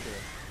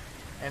ridiculous.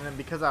 And then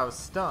because I was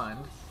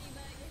stunned,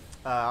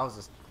 I was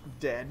just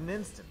dead in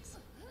instants.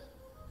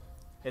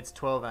 It's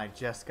 12 and I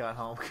just got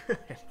home. Good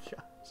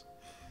gosh.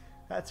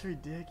 That's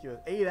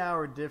ridiculous.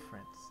 8-hour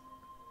difference.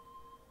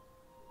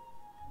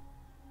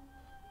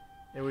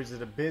 Was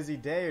it a busy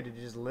day, or did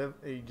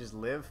you just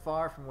live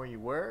far from where you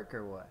work,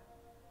 or what?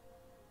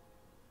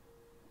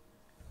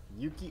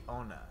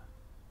 Yuki-onna.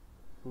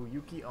 Ooh,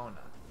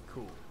 Yuki-onna.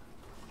 Cool.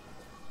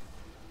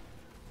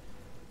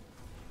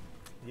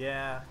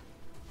 Yeah.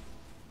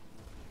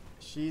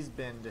 She's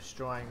been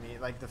destroying me.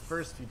 Like, the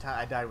first few times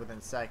I died within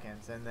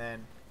seconds, and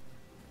then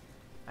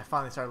I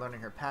finally started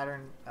learning her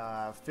pattern.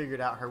 Figured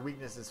out her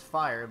weakness is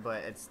fire,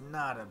 but it's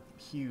not a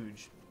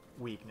huge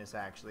weakness,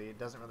 actually. It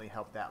doesn't really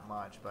help that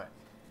much, but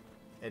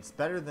it's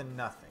better than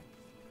nothing.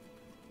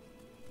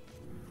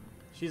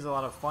 She's a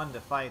lot of fun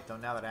to fight, though,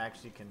 now that I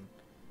actually can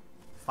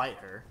fight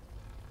her.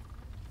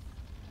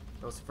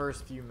 Those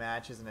first few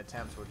matches and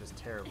attempts were just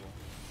terrible.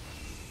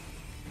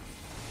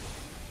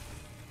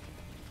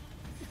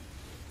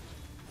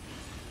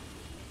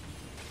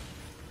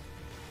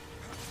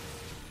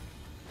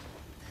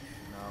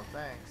 No,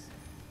 thanks.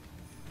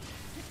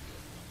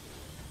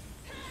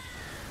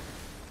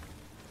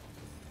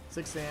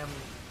 6 a.m.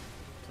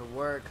 to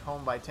work,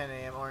 home by 10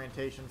 a.m.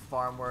 orientation,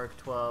 farm work,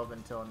 12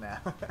 until now.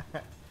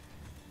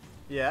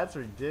 Yeah, that's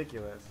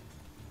ridiculous.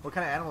 What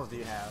kind of animals do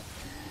you have?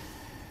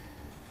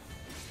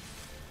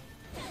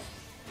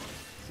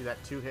 See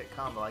that 2-hit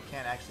combo? I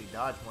can't actually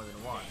dodge more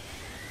than one.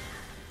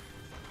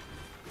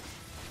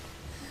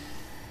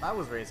 I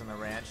was raised on the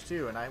ranch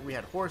too, and we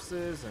had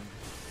horses, and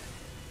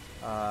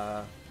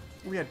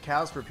we had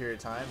cows for a period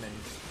of time, and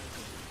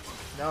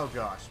oh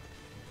gosh,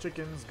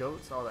 chickens,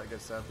 goats, all that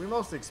good stuff. We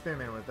mostly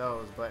experimented with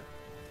those, but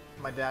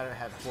my dad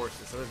had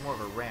horses, so it was more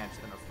of a ranch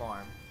than a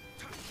farm.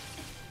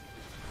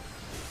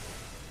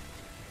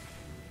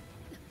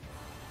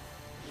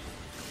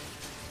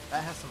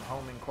 That has some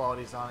homing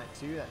qualities on it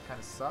too. That kind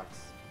of sucks.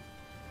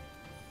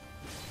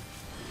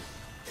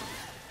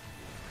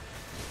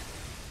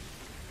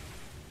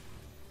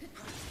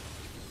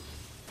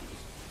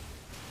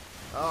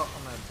 Oh,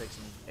 I'm gonna take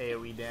some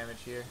AoE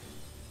damage here.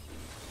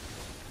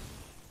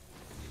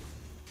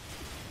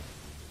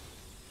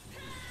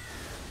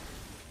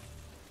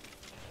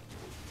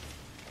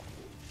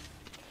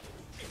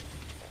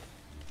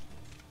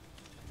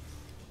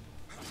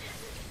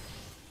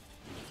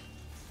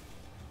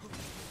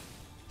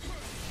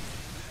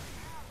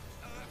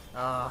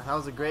 That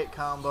was a great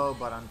combo,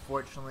 but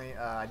unfortunately,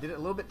 I did it a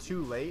little bit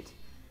too late.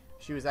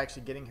 She was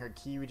actually getting her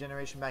ki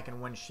regeneration back,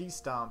 and when she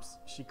stomps,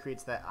 she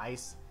creates that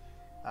ice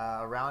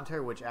around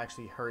her, which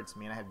actually hurts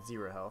me, and I had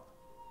 0 health.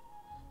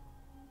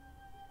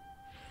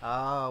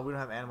 Oh, we don't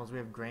have animals. We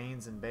have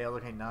grains and bales.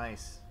 Okay,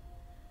 nice.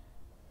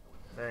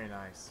 Very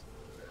nice.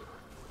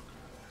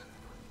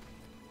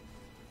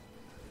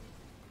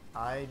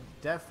 I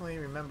definitely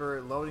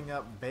remember loading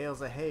up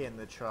bales of hay in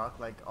the truck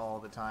like all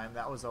the time.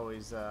 That was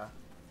always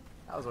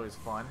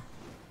fun.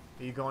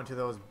 You go into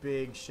those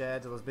big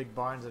sheds or those big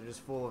barns that are just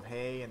full of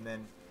hay, and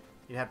then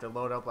you'd have to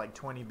load up like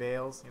 20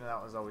 bales. You know,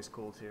 that was always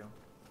cool too.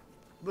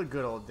 The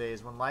good old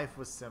days when life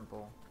was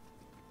simple.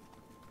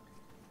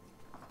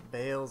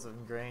 Bales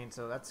of grain,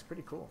 so that's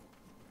pretty cool.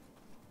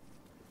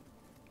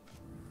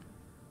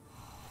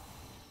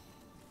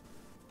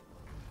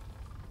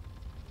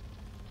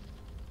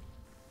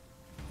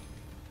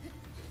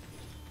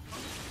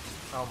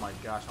 Oh my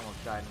gosh, I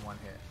almost died in one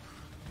hit.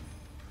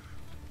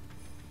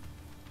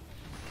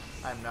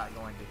 I'm not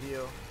going to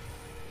heal.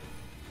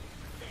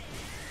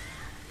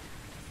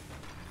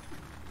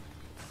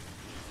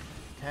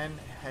 "10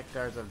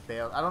 hectares of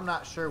bales." I'm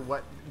not sure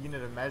what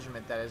unit of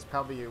measurement that is.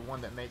 Probably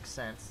one that makes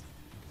sense.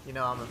 You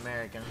know, I'm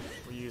American.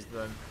 We use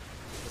the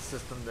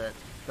system that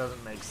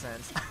doesn't make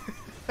sense.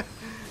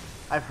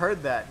 I've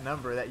heard that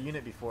number, that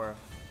unit before.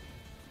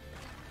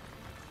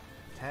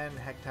 10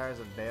 hectares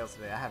of bales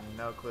today. I have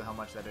no clue how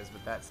much that is,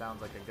 but that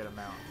sounds like a good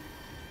amount.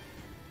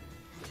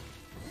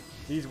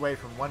 These weigh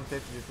from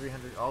 150 to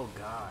 300. Oh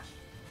gosh.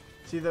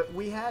 See,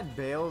 we had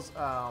bales.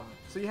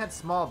 So you had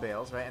small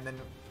bales, right? And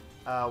then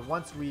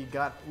once we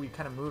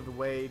kind of moved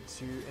away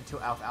into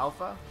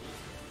alfalfa.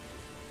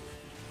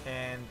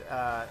 And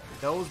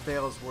those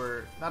bales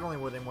were, not only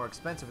were they more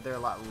expensive, but they're a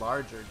lot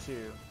larger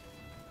too.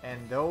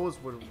 And those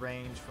would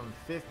range from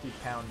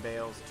 50-pound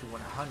bales to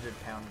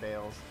 100-pound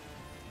bales.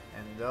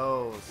 And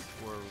those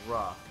were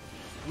rough.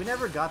 We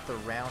never got the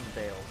round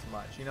bales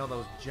much. You know,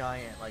 those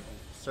giant, like,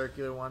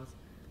 circular ones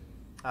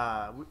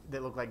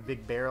that look like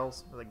big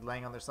barrels, like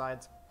laying on their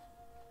sides.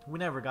 We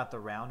never got the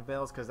round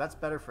bales because that's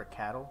better for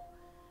cattle.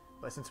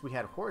 But since we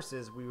had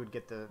horses, we would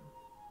get the,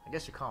 I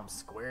guess you call them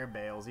square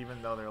bales,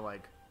 even though they're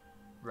like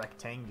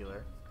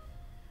rectangular.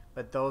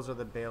 But those are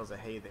the bales of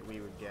hay that we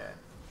would get.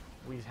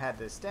 We had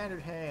the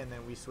standard hay, and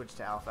then we switched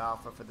to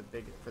alfalfa for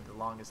the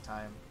longest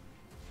time.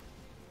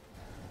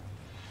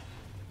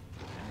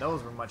 And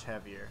those were much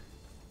heavier.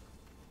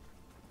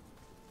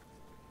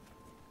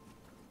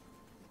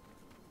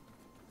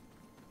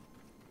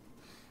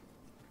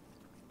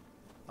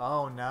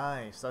 Oh,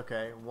 nice.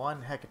 Okay,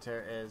 1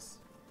 hectare is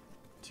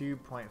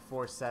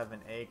 2.47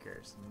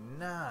 acres.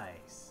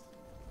 Nice.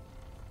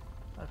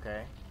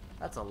 Okay,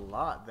 that's a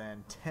lot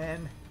then.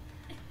 10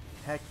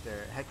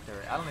 hectare.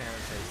 I don't know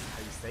how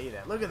you say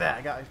that. Look at that.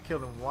 I got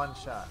killed in one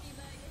shot.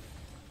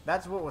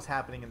 That's what was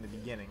happening in the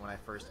beginning when I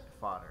first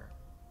fought her.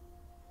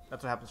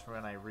 That's what happens for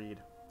when I read.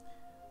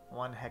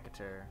 1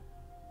 hectare.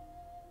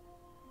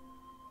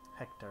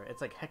 Hectare. It's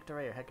like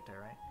hectare or hectare,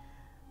 right?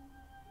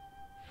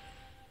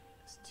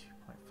 It's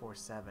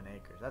 2.47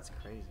 acres. That's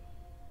crazy.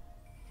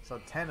 So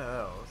 10 of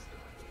those.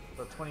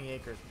 So 20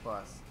 acres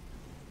plus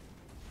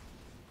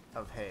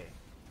of hay.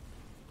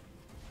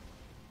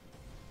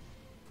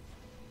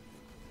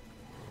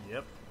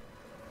 Yep.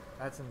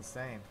 That's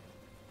insane.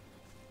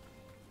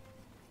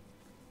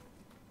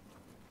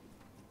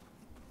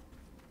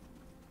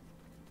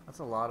 That's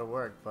a lot of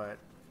work, but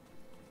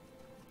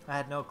I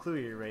had no clue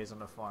you were raised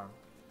on a farm.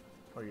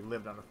 Or you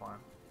lived on a farm.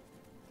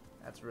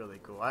 That's really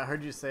cool. I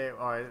heard you say, or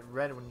I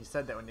read when you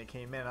said that when you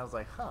came in, I was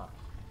like, huh.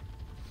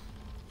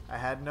 I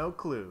had no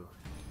clue.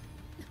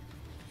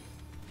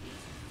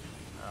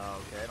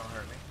 Okay, don't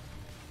hurt me.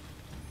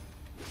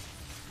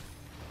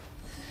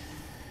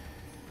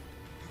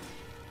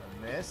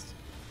 I missed.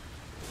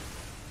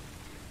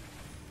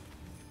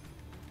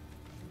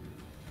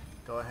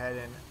 Go ahead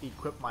and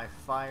equip my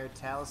fire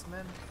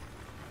talisman.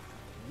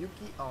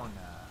 Yuki-onna.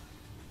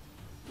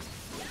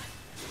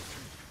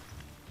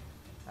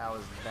 That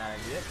was a bad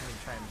idea. Let me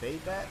try and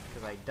bait that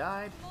because I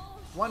died.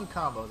 1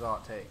 combo is all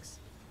it takes.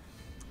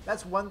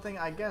 That's one thing,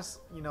 I guess,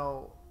 you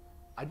know,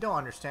 I don't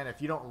understand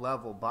if you don't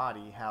level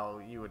body how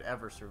you would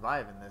ever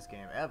survive in this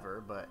game,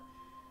 ever, but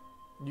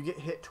you get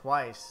hit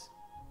twice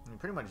and you're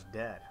pretty much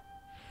dead.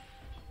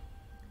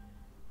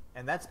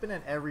 And that's been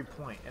at every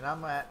point, and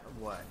I'm at,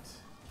 what,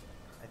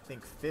 I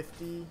think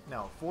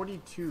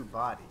 42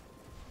 body.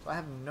 So I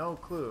have no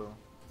clue.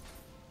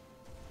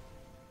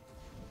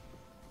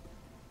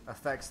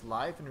 Affects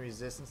life and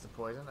resistance to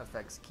poison,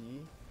 affects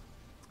ki.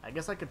 I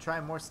guess I could try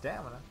more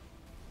stamina.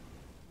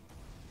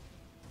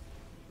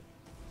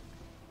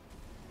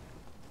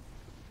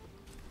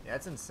 Yeah,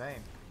 it's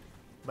insane.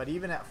 But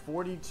even at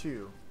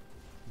 42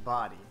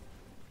 body,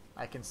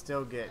 I can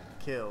still get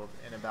killed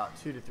in about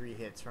 2 to 3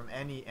 hits from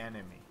any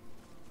enemy.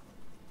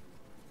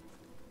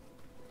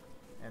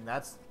 And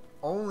that's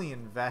only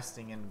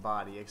investing in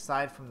body,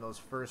 aside from those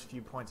first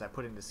few points I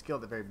put into skill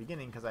at the very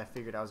beginning, because I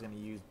figured I was going to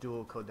use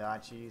dual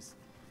kodachis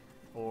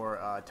or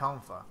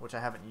tonfa, which I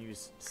haven't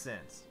used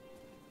since.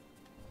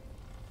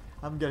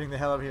 I'm getting the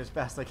hell out of here as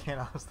fast as I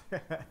can.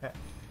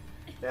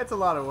 It's a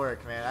lot of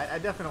work, man. I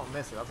definitely don't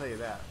miss it, I'll tell you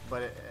that.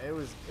 But it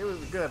was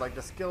good. Like,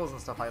 the skills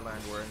and stuff I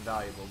learned were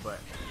invaluable, but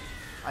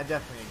I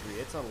definitely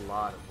agree. It's a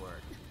lot of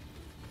work.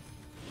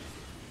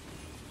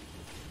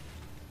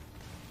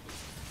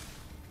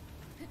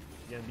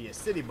 You're gonna be a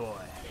city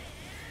boy.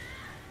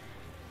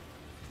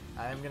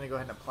 I'm gonna go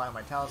ahead and apply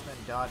my talisman,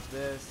 dodge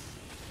this.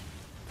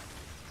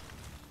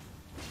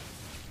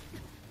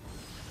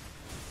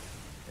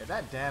 Yeah,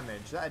 that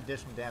damage, that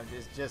additional damage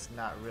is just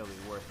not really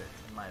worth it,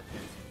 in my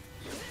opinion.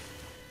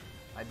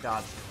 I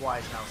dodged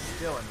twice and I was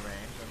still in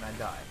range, and I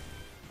died.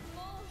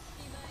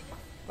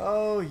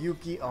 Oh,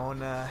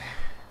 Yuki-onna,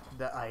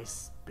 the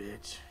ice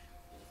bitch.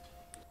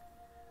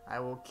 I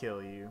will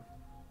kill you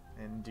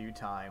in due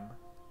time.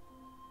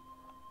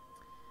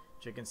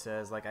 Chicken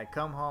says, like, I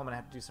come home and I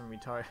have to do some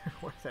retarded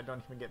work that I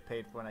don't even get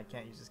paid for, and I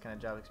can't use this kind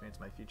of job experience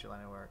in my future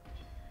line of work.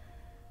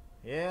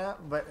 Yeah,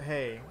 but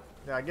hey,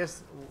 I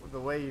guess the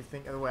way you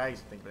think, the way I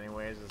used to think, but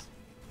anyways, is,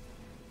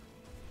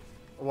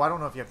 well, I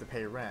don't know if you have to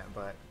pay rent,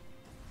 but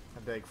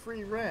I'd be like,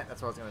 free rent.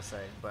 That's what I was gonna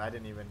say, but I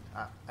didn't even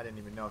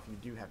know if you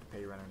do have to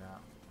pay rent or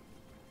not.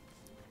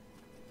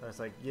 So it's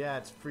like, yeah,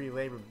 it's free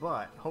labor,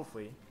 but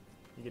hopefully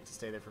you get to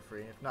stay there for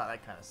free. If not,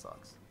 that kind of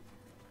sucks.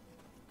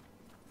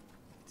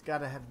 It's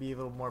gotta be a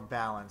little more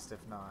balanced, if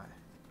not.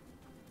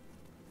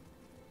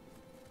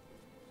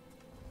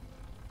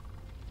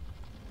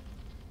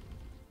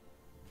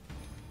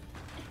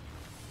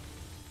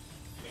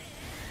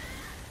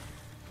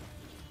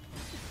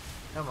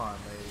 Come on,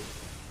 lady.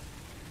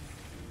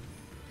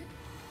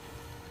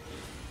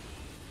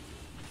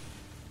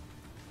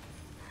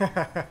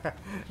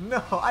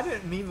 No, I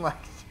didn't mean like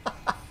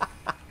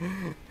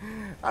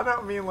I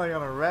don't mean like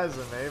on a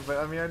resume, but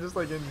I mean I just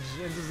like just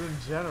in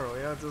general,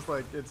 you know, it's just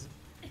like it's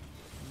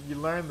you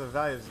learn the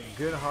values of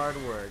good hard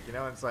work, you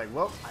know. It's like,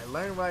 well, I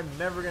learned what I'm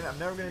never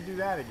gonna do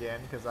that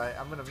again, because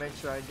I'm gonna make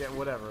sure I get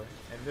whatever,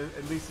 and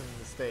at least in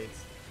the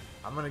States,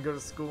 I'm gonna go to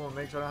school and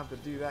make sure I don't have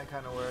to do that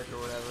kind of work or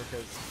whatever,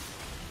 because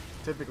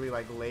typically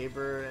like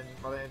labor and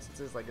other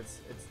instances, like it's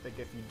like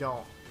if you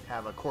don't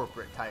have a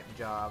corporate type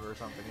job or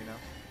something, you know.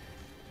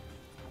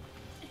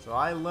 So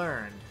I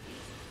learned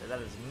that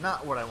is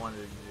not what I wanted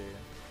to do.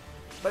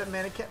 But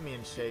man, it kept me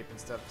in shape and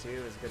stuff too.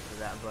 It was good for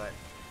that. But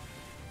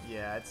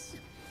yeah, it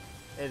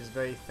is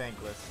very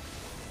thankless.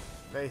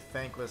 Very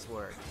thankless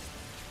work.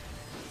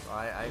 So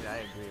I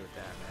agree with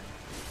that, man.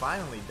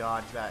 Finally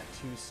dodged that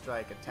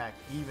 2-strike attack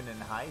even in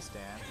high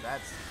stance.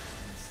 That's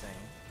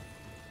insane.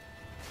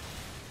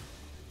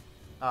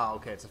 Oh,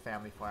 okay, it's a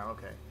family farm.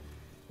 Okay.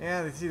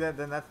 Yeah, you see that?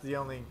 Then that's the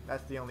only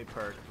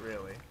perk,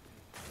 really.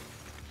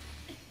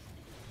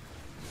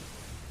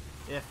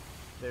 If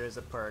there is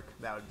a perk,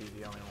 that would be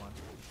the only one.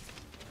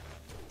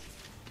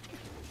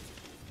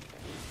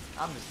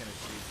 I'm just gonna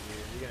shoot you.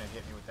 You're gonna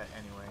hit me with that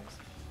anyways.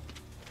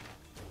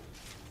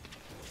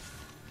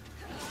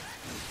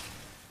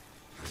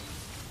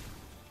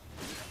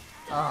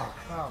 Oh,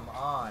 come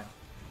on.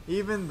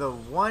 Even the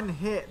one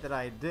hit that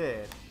I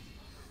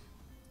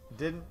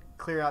didn't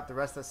clear out the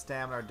rest of the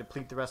stamina or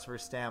deplete the rest of her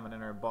stamina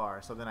in her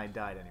bar, so then I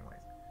died anyways.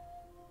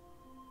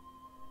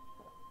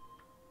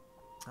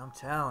 I'm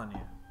telling you.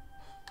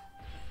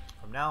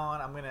 From now on,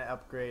 I'm gonna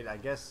upgrade, I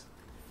guess,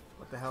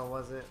 what the hell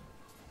was it?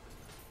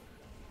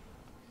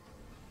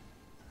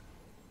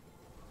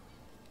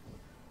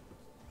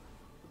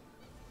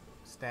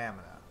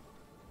 Stamina.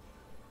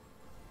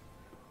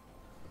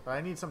 But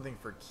I need something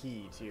for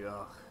key too.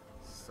 Ugh,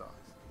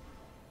 sucks.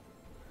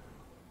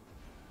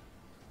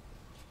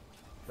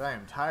 But I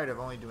am tired of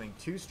only doing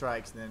 2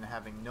 strikes and then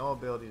having no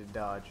ability to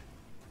dodge.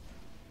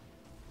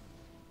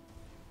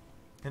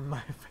 And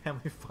my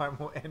family farm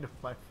will end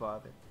with my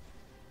father.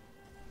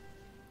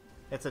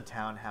 It's a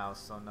townhouse,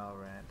 so no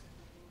rent.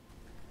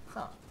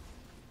 Huh.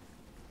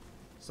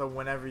 So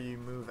whenever you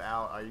move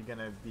out, are you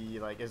gonna be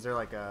like, is there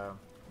like a,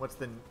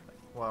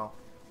 well,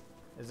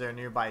 is there a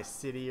nearby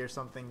city or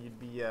something you'd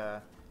be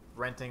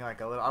renting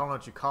like a little, I don't know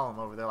what you call them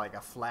over there, like a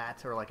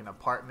flat or like an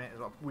apartment?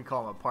 We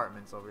call them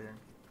apartments over here.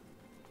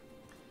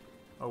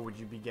 Or would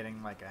you be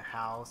getting like a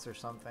house or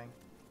something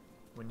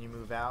when you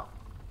move out?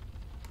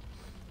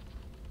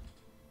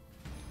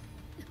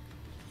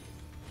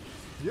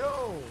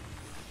 Yo!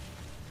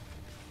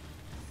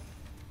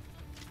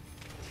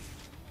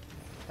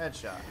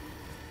 Headshot.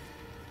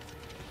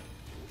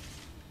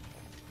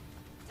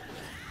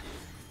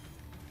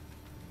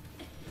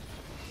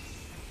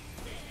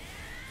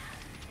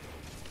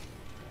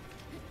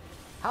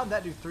 How'd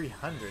that do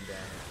 300 damage?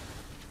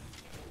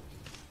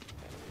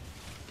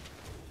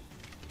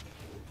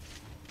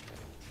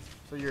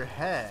 So your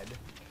head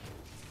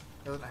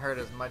doesn't hurt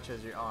as much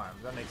as your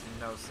arms. That makes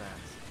no sense.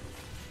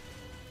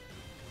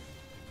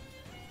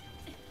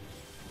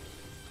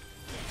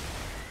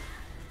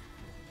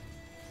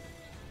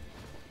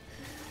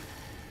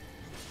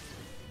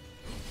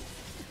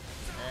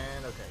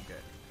 And okay, good.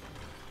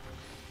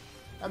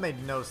 That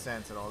made no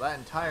sense at all. That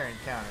entire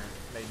encounter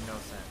made no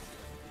sense.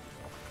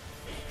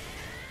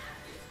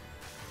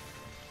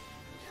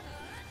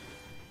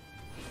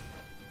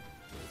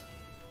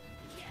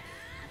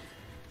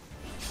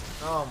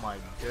 Oh my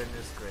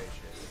goodness gracious.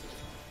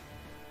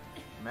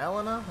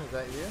 Melina? Is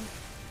that you?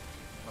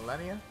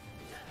 Millennia?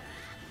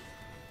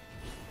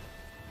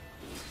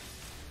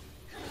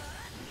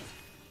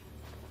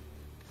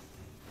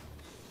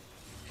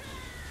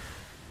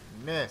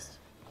 Missed.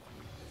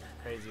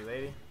 Crazy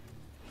lady.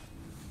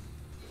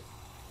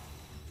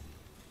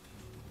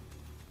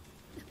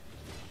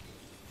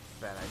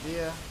 Bad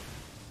idea.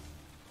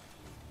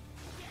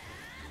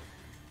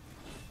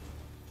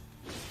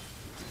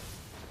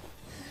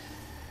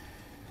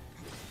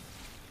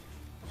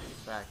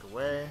 Back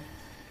away.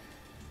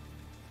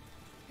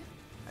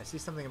 I see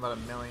something about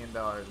 $1 million and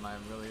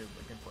I'm really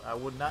looking for. I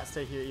would not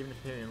stay here even if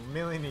it paid me $1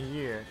 million a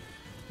year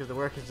because the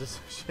work is just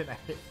so shit. I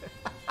hate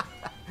it.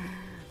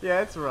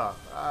 Yeah, it's rough.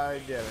 I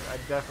get it. I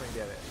definitely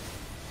get it.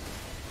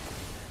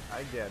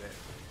 I get it.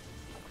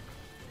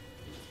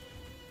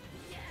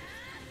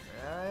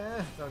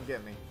 Don't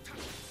get me.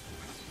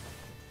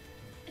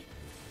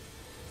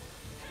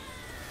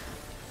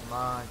 Come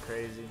on,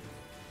 crazy.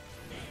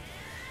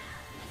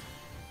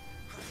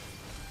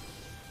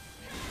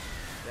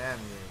 Damn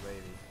you,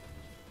 lady.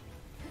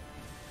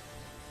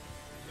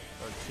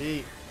 So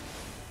cheap.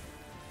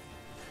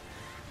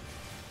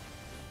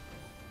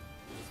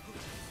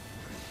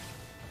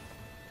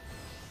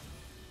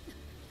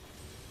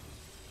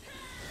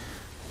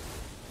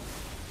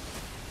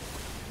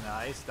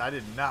 Nice. I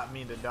did not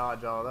mean to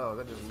dodge all those.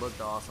 That just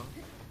looked awesome.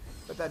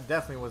 But that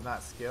definitely was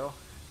not skill.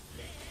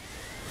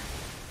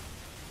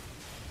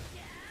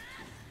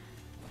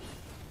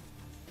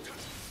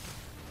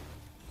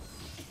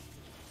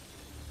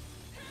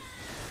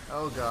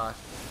 Oh gosh.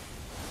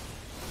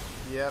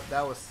 Yep,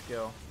 that was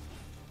skill.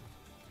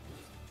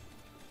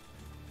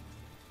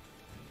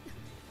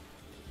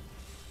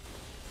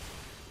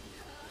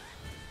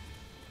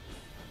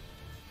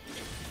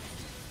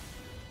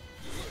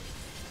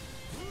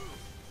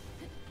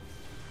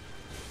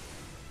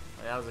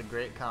 That was a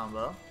great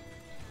combo.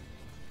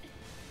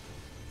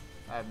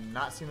 I have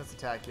not seen this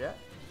attack yet.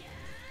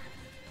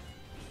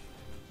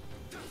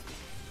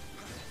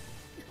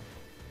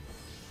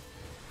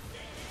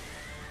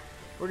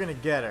 We're gonna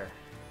get her,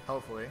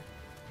 hopefully.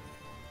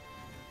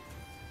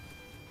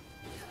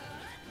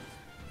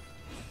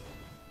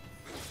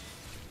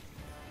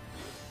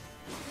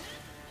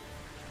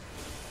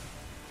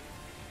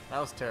 That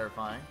was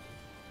terrifying.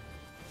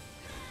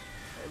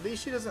 At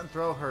least she doesn't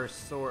throw her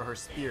sword, her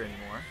spear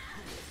anymore.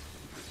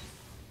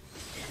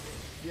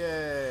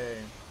 Yay!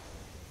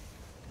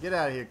 Get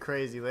out of here,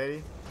 crazy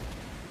lady.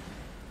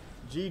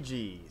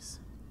 GG's.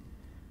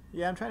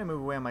 Yeah, I'm trying to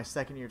move away on my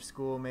second year of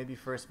school, maybe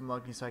first from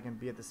Lucky so I can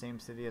be at the same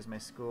city as my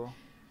school.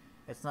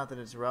 It's not that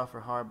it's rough or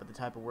hard, but the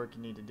type of work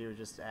you need to do is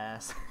just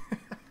ass.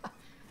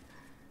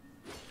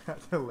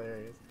 That's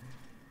hilarious.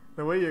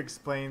 The way you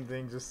explain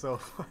things is so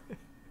funny.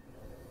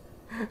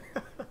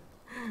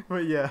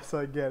 But yes,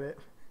 I get it.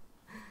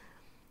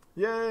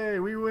 Yay,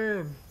 we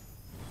win!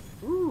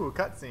 Ooh,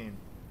 cutscene.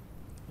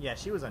 Yeah,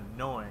 she was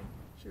annoying.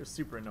 She was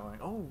super annoying.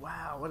 Oh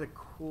wow, what a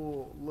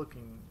cool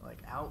looking like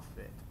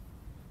outfit.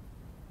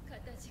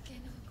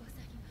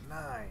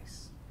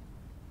 Nice.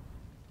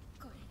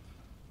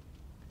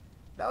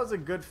 That was a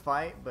good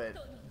fight, but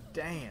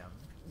damn.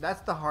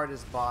 That's the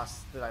hardest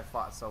boss that I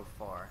fought so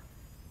far.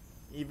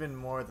 Even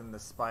more than the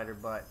spider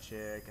butt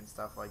chick and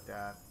stuff like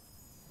that.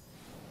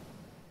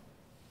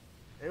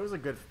 It was a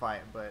good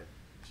fight, but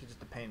she's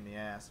just a pain in the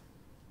ass.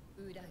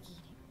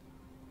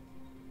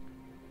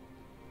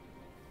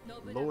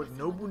 Lord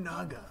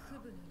Nobunaga.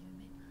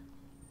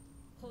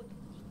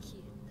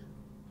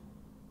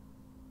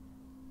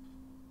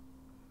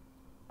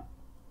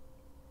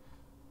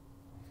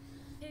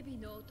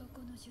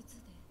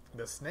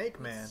 The Snake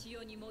Man.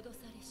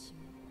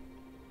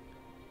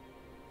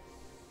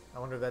 I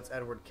wonder if that's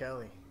Edward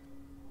Kelly.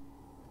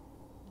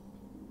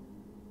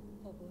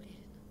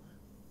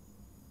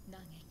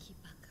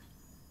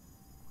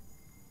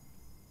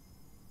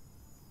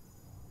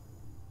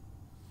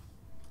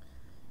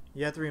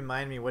 You have to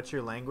remind me, what's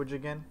your language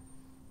again?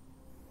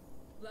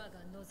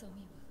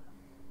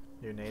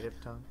 Your native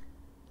tongue?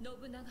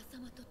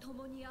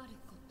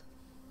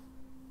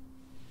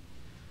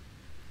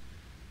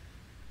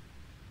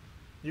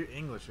 Your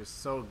English is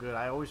so good.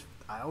 I always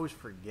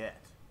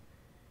forget.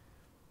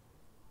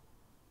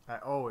 I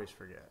always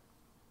forget.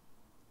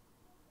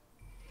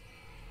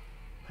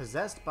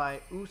 Possessed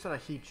by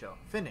Usarahicho.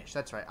 Finish,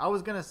 that's right. I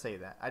was gonna say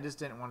that. I just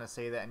didn't want to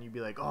say that and you'd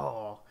be like,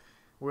 oh,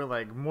 we're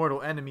like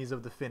mortal enemies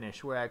of the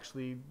Finnish. We're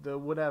actually the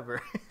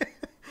whatever.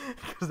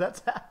 Because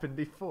that's happened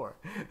before.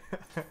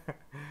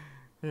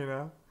 You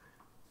know?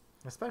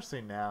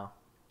 Especially now.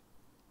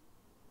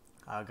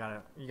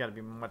 You gotta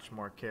be much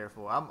more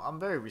careful. I'm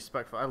very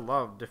respectful. I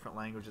love different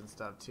language and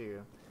stuff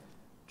too.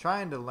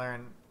 Trying to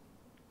learn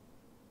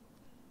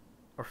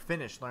or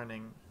finish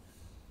learning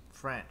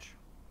French.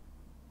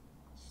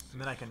 And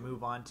then I can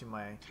move on to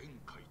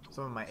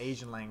some of my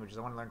Asian languages.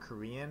 I want to learn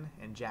Korean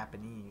and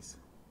Japanese.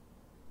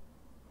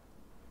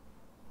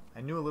 I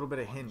knew a little bit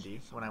of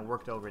Hindi when I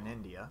worked over in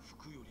India.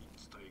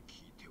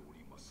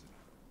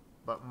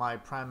 but my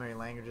primary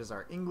languages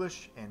are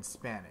English and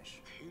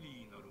Spanish.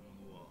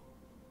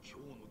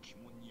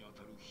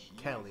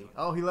 Kelly.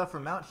 Oh, he left for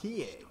Mount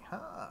Hiei.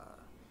 Huh.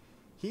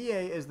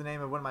 Hiei is the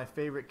name of one of my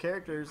favorite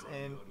characters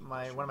in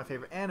one of my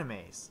favorite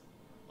animes.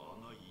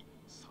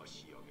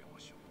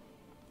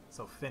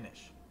 So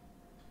Finnish.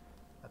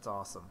 That's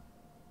awesome.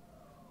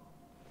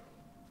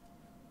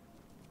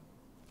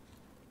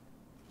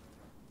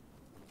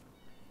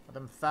 Are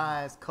them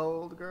thighs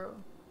cold, girl?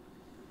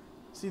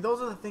 See,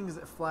 those are the things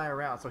that fly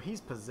around. So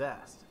he's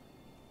possessed.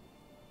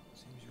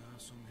 Seems you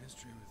have some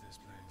history with this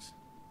place.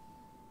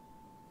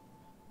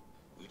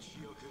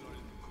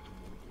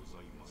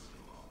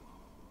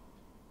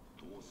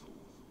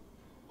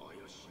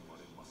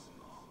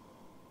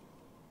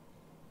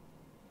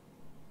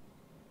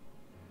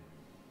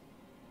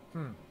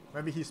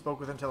 Maybe he spoke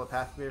with him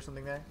telepathically or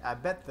something there. I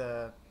bet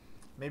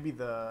maybe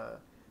the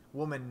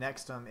woman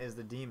next to him is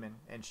the demon,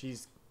 and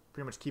she's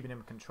pretty much keeping him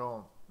in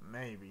control.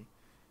 Maybe.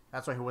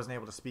 That's why he wasn't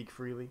able to speak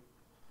freely.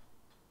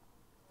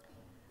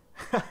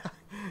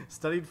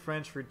 Studied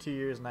French for 2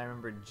 years, and I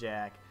remember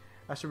Jack.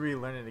 I should really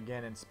learn it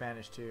again in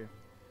Spanish too.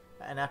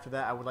 And after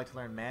that, I would like to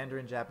learn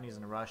Mandarin, Japanese,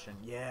 and Russian.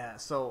 Yeah,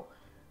 so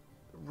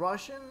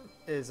Russian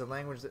is a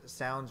language that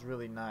sounds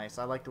really nice.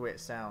 I like the way it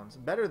sounds.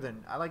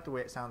 I like the way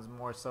it sounds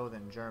more so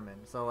than German.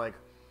 So like,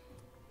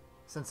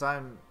 since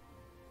I'm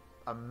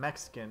a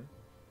Mexican,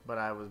 but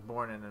I was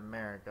born in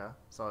America,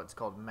 so it's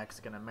called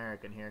Mexican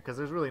American here, because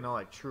there's really no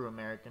like true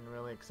American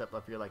really, except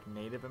if you're like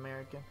Native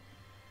American.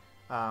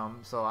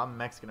 So I'm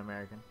Mexican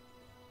American.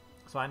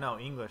 So I know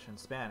English and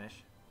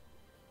Spanish.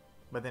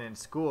 But then in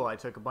school, I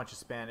took a bunch of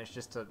Spanish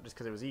just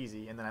because it was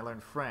easy, and then I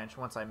learned French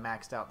once I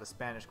maxed out the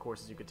Spanish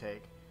courses you could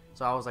take.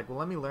 So I was like, well,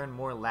 let me learn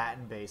more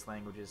Latin-based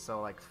languages. So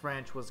like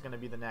French was going to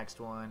be the next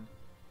one.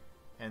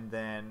 And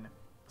then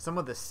some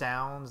of the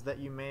sounds that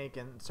you make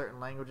in certain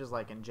languages,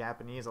 like in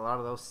Japanese, a lot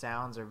of those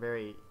sounds are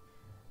very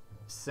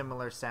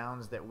similar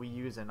sounds that we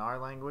use in our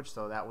language.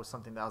 So that was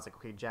something that I was like,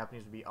 okay,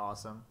 Japanese would be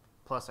awesome.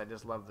 Plus, I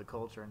just love the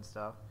culture and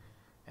stuff.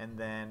 And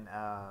then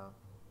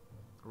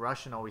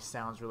Russian always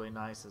sounds really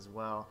nice as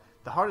well.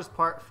 The hardest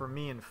part for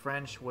me in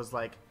French was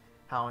like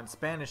how in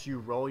Spanish you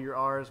roll your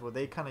R's. Well,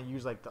 they kind of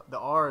use like the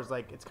R's,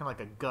 like it's kind of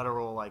like a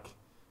guttural, like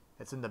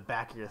it's in the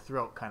back of your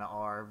throat kind of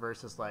R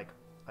versus like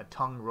a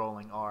tongue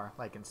rolling R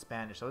like in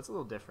Spanish. So it's a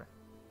little different.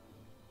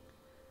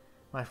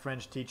 My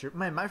French teacher,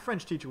 man, my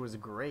French teacher was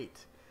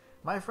great.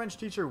 My French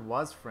teacher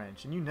was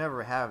French, and you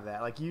never have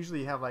that. Like,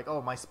 usually you have, like,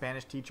 oh, my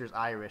Spanish teacher's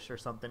Irish or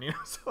something, you know?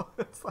 So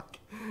it's like,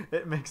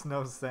 it makes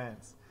no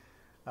sense.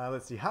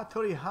 Let's see.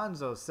 Hattori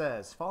Hanzo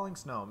says, falling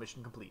snow,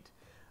 mission complete.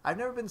 I've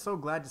never been so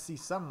glad to see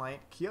sunlight.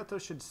 Kyoto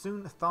should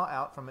soon thaw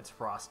out from its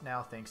frost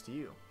now, thanks to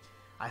you.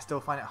 I still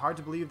find it hard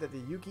to believe that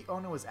the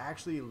Yuki-onna was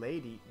actually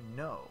Lady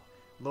No,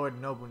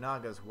 Lord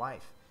Nobunaga's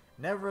wife.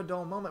 Never a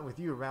dull moment with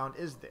you around,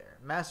 is there?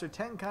 Master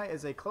Tenkai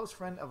is a close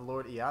friend of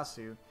Lord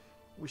Ieyasu.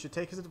 We should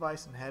take his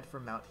advice and head for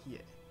Mount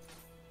Hiei.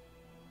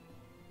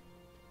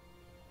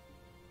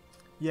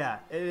 Yeah,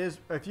 it is.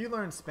 If you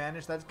learn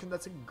Spanish,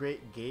 that's a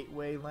great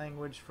gateway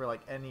language for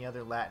like any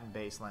other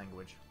Latin-based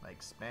language,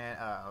 like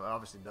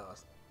obviously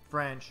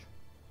French,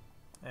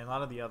 and a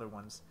lot of the other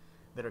ones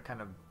that are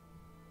kind of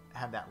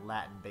have that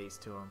Latin base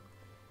to them,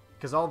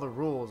 because all the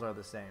rules are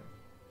the same.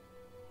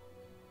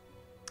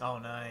 Oh,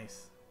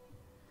 nice.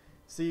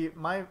 See,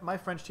 my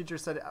French teacher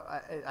said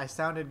I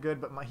sounded good,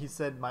 but he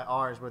said my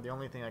R's were the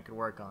only thing I could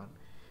work on.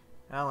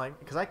 And I'm like,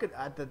 because I could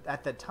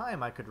at that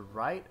time I could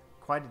write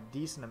quite a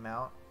decent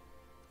amount.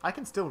 I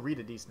can still read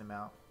a decent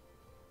amount,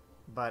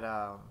 but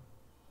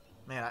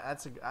man,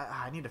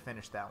 I need to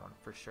finish that one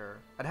for sure.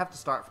 I'd have to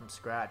start from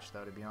scratch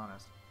though, to be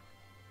honest.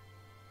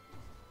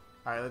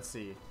 All right, let's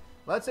see.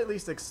 Let's at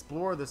least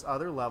explore this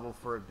other level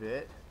for a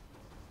bit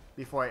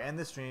before I end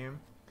the stream.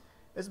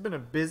 It's been a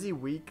busy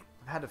week.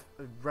 I've had to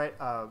write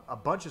a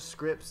bunch of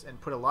scripts and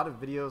put a lot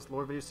of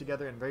lore videos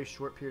together in a very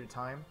short period of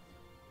time.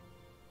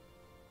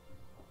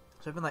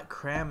 So I've been like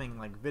cramming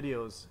like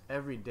videos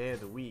every day of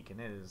the week, and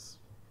it's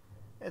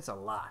a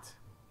lot.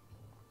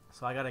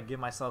 So I gotta give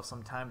myself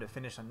some time to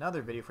finish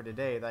another video for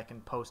today that I can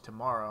post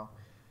tomorrow,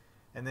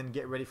 and then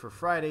get ready for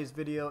Friday's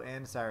video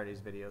and Saturday's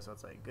video. So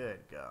it's like, good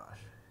gosh,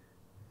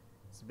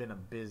 it's been a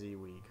busy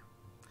week.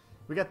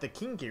 We got the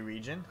Kinki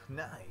region.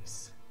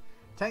 Nice.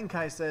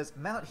 Tenkai says,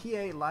 Mount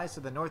Hiei lies to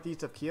the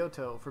northeast of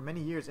Kyoto. For many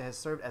years it has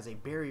served as a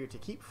barrier to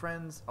keep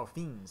fiends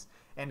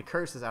and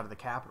curses out of the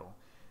capital.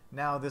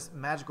 Now this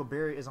magical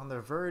barrier is on the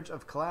verge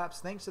of collapse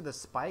thanks to the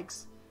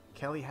spikes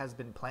Kelly has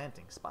been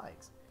planting.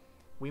 Spikes.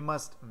 We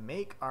must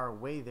make our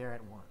way there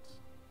at once.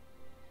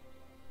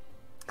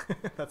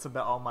 That's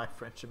about all my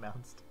French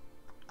amounts to.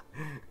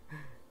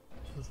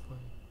 That's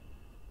funny.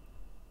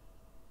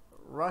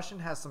 Russian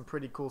has some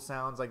pretty cool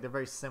sounds. Like, they're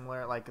very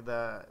similar. Like,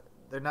 they're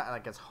not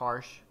like as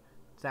harsh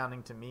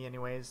sounding to me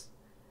anyways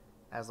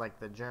as like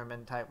the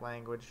German type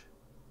language.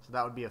 So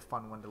that would be a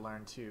fun one to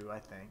learn too, I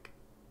think.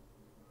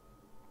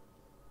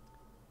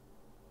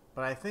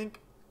 But I think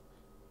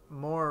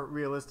more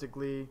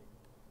realistically,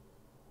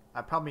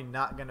 I'm probably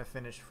not going to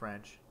finish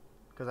French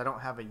because I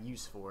don't have a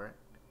use for it.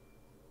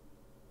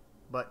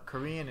 But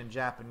Korean and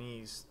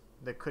Japanese,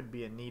 there could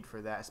be a need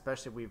for that,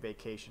 especially if we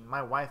vacation.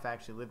 My wife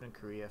actually lived in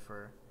Korea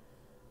for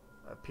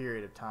a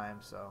period of time,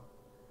 so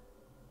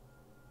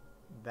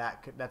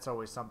that's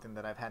always something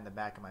that I've had in the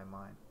back of my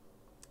mind.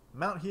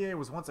 Mount Hiei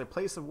was once a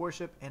place of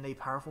worship and a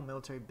powerful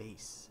military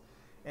base.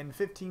 In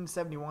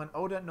 1571,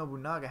 Oda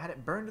Nobunaga had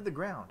it burned to the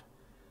ground,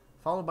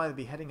 followed by the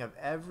beheading of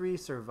every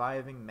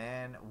surviving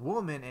man,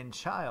 woman, and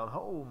child.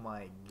 Oh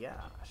my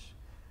gosh.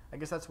 I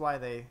guess that's why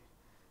they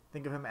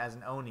think of him as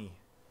an Oni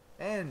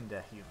and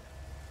a human.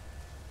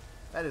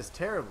 That is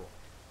terrible.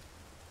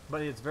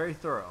 But it's very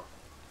thorough.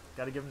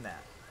 Gotta give him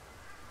that.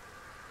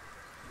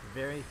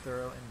 Very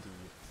thorough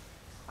indeed.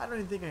 I don't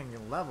even think I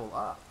can level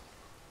up.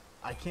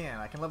 I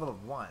can level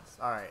up once.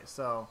 Alright,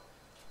 so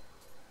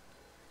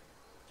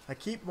I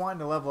keep wanting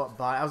to level up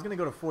by. I was going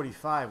to go to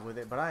 45 with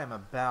it, but I am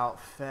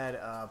about fed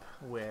up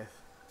with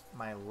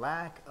my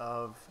lack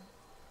of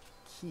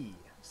ki.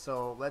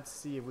 So let's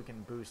see if we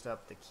can boost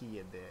up the ki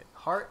a bit.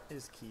 Heart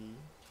is ki.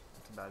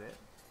 That's about it.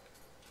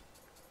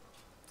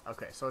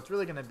 Okay, so it's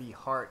really going to be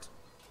heart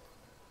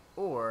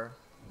or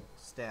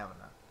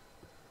stamina.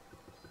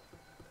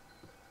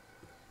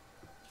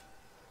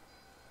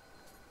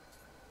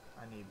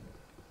 I need...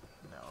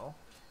 No.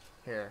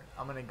 Here,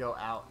 I'm going to go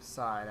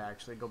outside,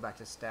 actually. Go back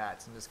to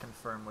stats and just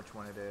confirm which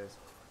one it is.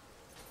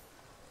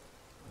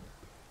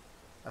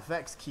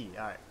 Affects ki.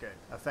 Alright, good.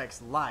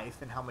 Affects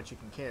life and how much you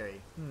can carry.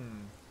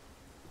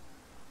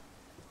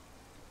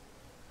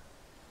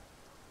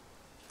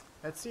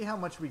 Let's see how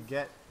much we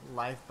get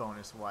life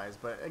bonus-wise.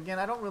 But, again,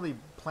 I don't really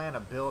plan a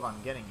build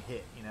on getting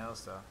hit, you know,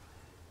 so...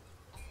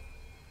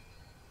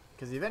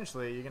 Because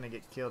eventually you're going to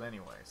get killed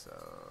anyway, so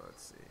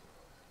let's see.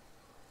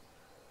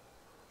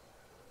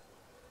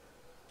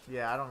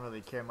 Yeah, I don't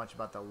really care much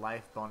about the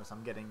life bonus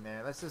I'm getting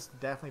there. Let's just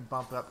definitely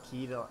bump up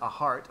ki to a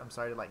heart, I'm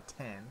sorry, to like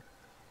 10.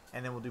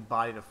 And then we'll do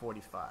body to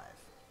 45.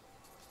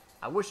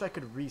 I wish I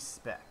could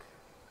respec.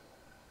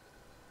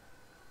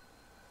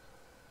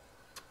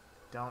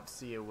 Don't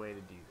see a way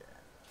to do that.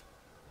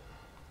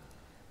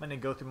 I'm going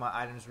to go through my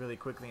items really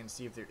quickly and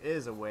see if there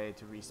is a way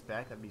to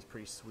respec. That'd be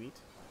pretty sweet.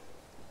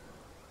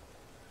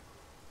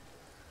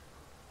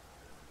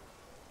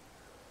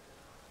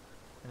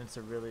 And it's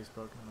a really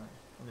spoken line.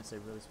 And it's a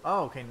really...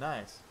 Oh, okay,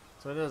 nice.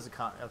 So it is a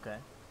con... Okay.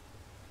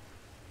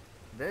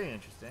 Very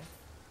interesting.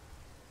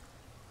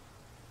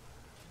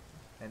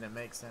 And it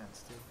makes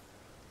sense, too.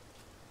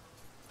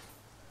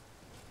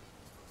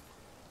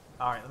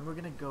 Alright, then we're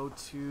going to go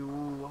to...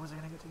 What was I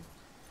going to go to?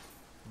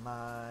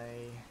 My...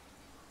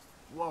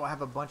 Whoa, I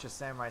have a bunch of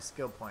samurai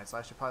skill points, so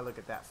I should probably look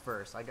at that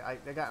first. I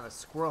got a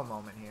squirrel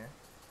moment here.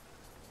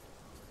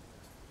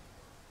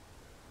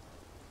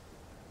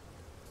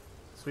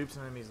 Sweeps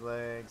an enemy's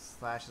legs,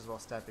 slashes while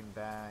stepping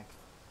back.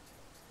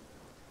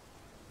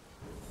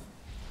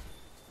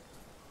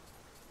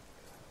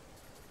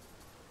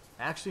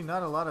 Actually,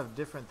 not a lot of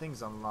different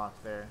things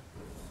unlocked there.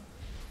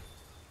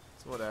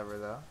 It's whatever,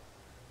 though.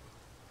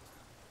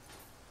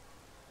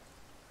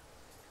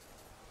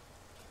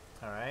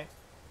 Alright.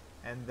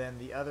 And then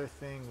the other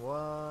thing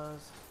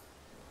was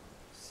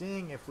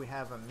seeing if we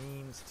have a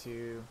means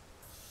to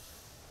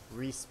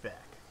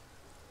respec.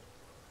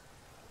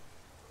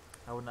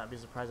 I would not be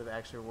surprised if they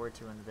actually were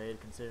to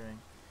invade, considering...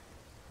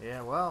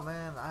 Yeah, well,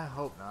 man, I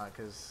hope not,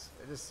 because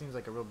it just seems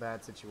like a real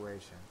bad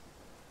situation.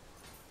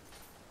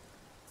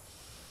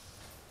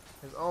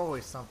 There's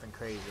always something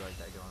crazy like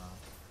that going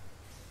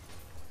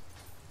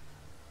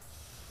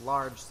on.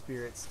 Large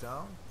spirit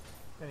stone.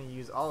 I'm going to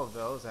use all of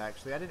those,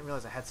 actually. I didn't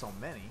realize I had so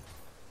many.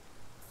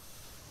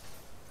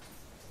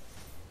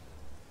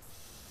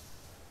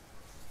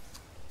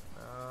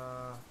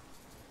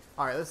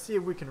 Alright, let's see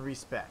if we can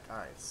respec.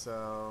 Alright,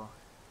 so...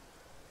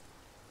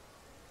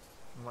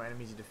 More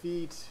enemies you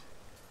defeat.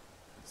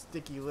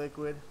 Sticky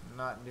liquid.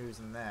 Not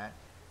using that.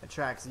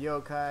 Attracts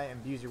yokai.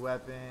 Imbues your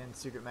weapon.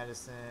 Secret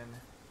medicine.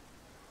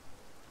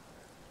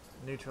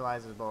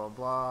 Neutralizes blah blah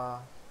blah.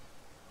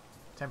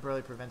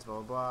 Temporarily prevents blah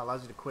blah blah.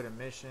 Allows you to quit a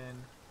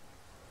mission.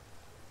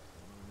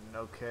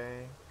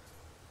 Okay.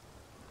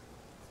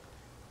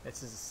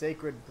 This is a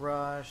sacred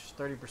brush.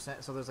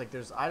 30%. So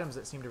there's items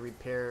that seem to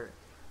repair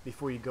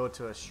before you go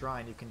to a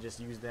shrine. You can just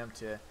use them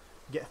to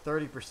get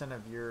 30%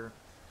 of your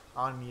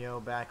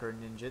Onmyo back or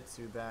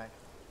ninjutsu back.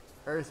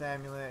 Earth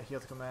amulet,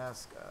 Hyotoko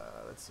mask.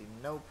 Let's see.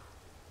 Nope.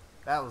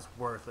 That was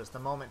worthless. The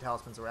moment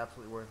talismans were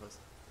absolutely worthless.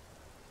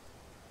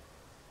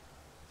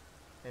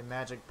 A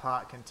magic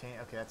pot contain.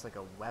 Okay, that's like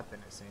a weapon,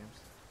 it seems.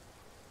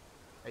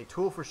 A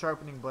tool for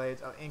sharpening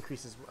blades. Oh,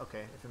 increases.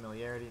 Okay,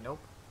 familiarity. Nope.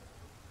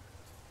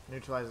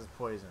 Neutralizes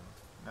poison.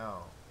 No.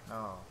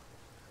 No.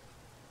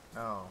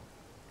 No.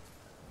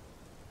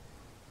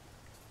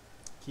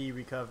 Key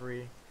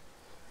recovery.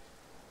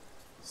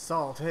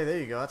 Salt. Hey, there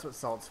you go. That's what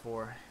salt's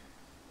for.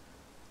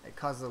 It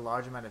causes a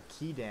large amount of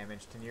key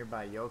damage to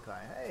nearby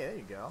yokai. Hey, there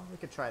you go. We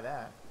could try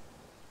that.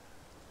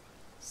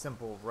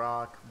 Simple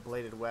rock.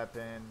 Bladed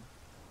weapon.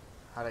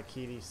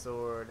 Harakiri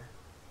sword.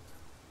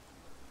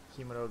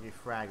 Himorogi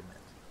fragment.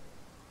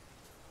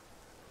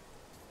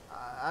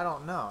 I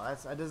don't know.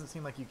 That doesn't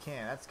seem like you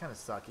can. That's kind of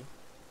sucky.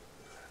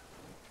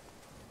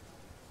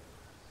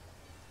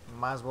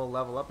 Might as well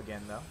level up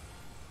again, though.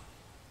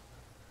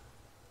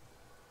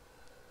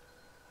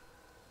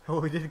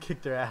 Well, we did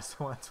kick their ass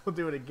once. We'll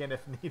do it again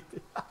if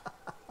needed.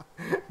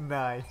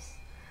 Nice.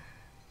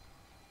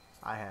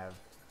 I have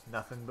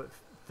nothing but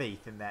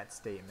faith in that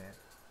statement.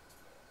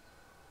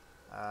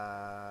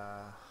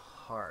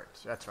 Heart.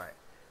 That's right.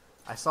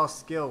 I saw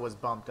skill was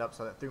bumped up,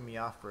 so that threw me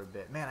off for a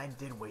bit. Man, I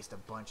did waste a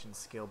bunch in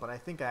skill, but I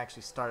think I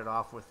actually started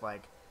off with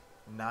like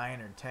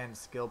 9 or 10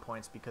 skill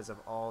points because of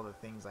all the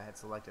things I had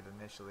selected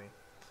initially.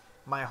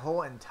 My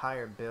whole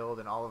entire build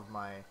and all of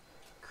my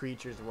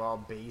creatures were all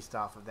based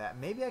off of that.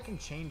 Maybe I can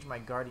change my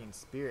guardian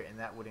spirit and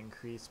that would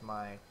increase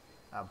my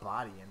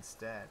body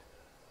instead.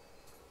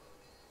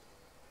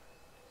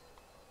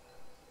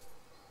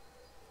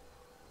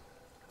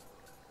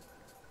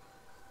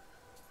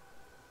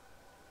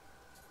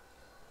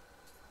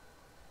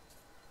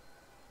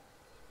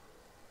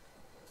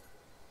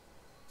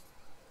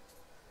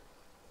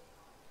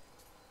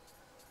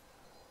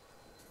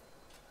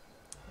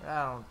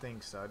 I don't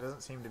think so. It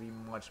doesn't seem to be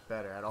much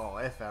better at all,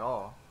 if at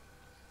all.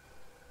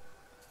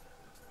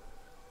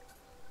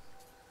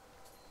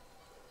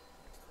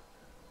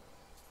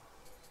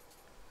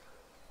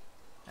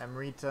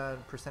 Amrita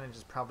percentage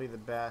is probably the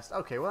best.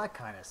 Okay, well that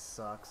kind of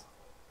sucks.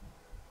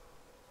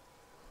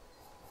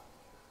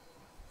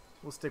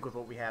 We'll stick with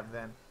what we have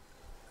then.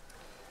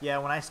 Yeah,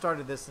 when I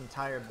started this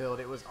entire build,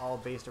 it was all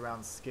based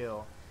around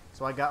skill.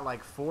 So I got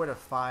like 4 to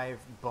 5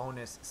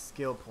 bonus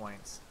skill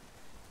points.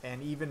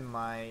 And even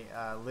my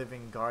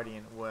living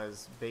guardian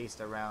was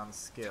based around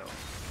skill.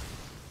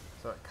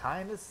 So it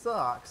kind of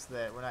sucks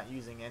that we're not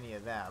using any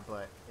of that,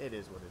 but it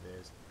is what it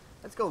is.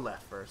 Let's go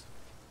left first.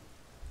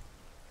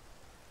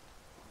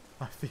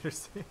 My feet are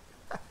seeing.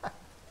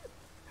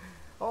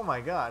 Oh my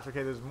gosh.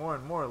 Okay, there's more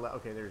and more.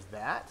 Okay, there's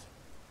that.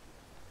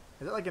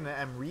 Is that like an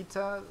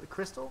Amrita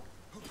crystal?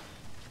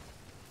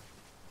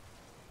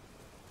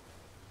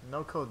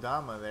 No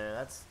Kodama there.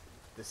 That's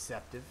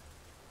deceptive.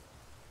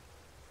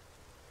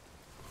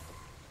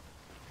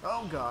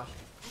 Oh gosh.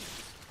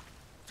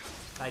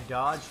 I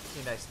dodged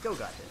and I still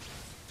got hit.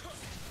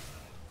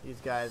 These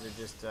guys are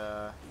just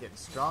getting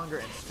stronger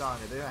and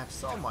stronger. They don't have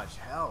so much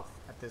health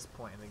at this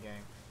point in the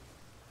game.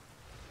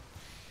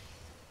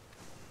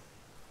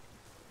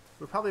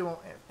 We probably won't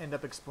end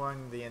up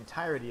exploring the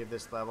entirety of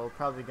this level.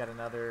 Probably got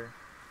another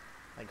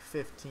like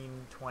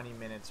 15-20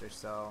 minutes or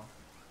so.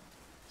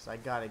 So I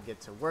gotta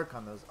get to work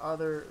on those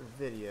other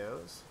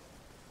videos.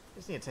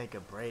 Just need to take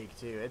a break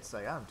too. It's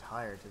like I'm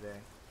tired today.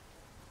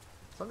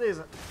 Some days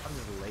I'm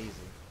just lazy,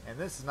 and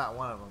this is not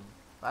one of them.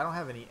 I don't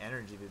have any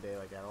energy today,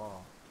 like at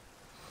all.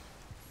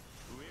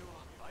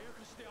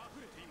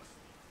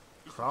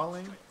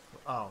 Crawling?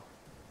 Oh.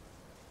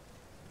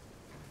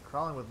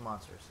 Crawling with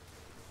monsters.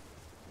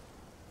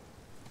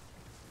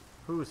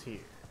 Who's here?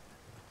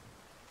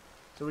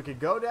 So we could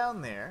go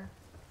down there.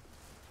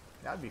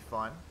 That'd be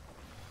fun.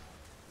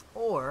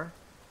 Or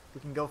we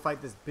can go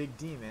fight this big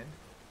demon.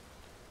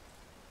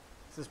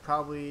 This is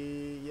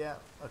probably, yeah.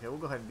 Okay, we'll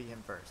go ahead and beat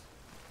him first.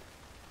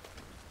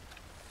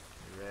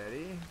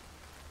 Ready?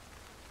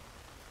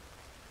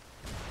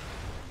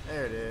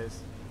 There it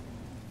is.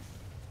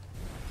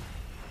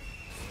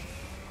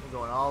 We're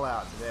going all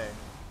out today.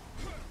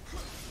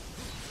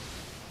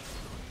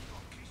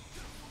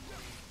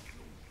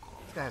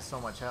 This guy has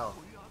so much health.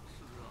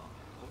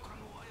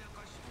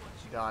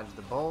 Dodge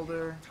the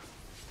boulder.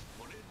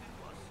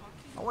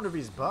 I wonder if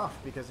he's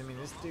buffed because I mean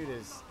this dude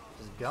is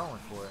just going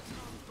for it.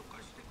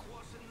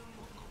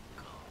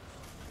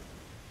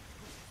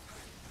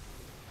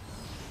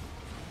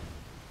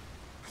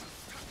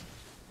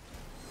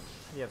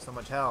 You have so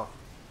much health.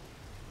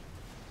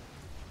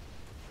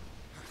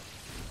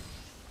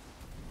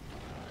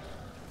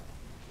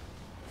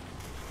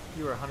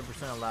 You are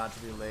 100% allowed to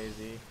be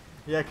lazy.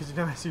 Yeah, because you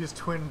don't have to use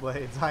twin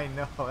blades. I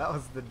know, that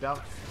was the dumb.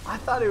 I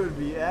thought it would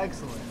be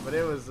excellent, but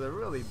it was a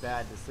really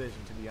bad decision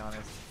to be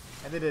honest.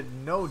 And they did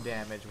no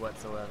damage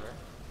whatsoever.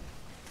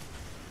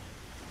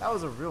 That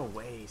was a real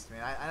waste,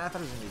 man. I thought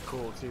it was going to be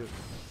cool too.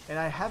 And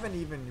I haven't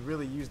even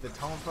really used the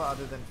tonfa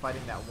other than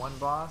fighting that one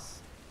boss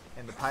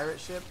in the pirate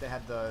ship. They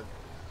had the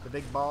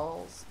big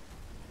balls.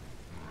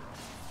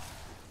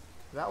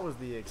 That was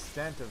the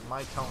extent of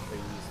my tonfa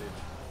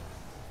usage.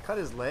 Cut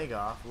his leg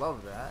off.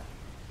 Love that.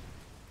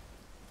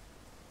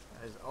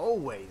 That is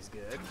always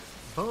good.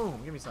 Boom.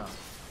 Give me some.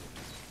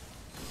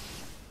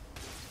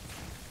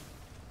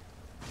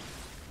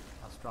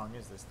 How strong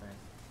is this thing?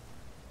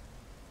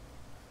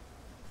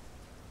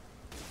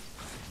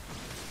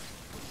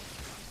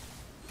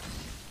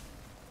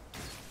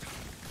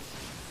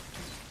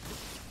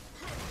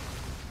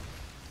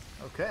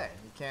 Okay,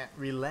 you can't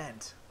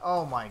relent.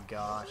 Oh my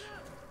gosh.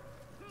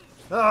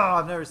 Oh,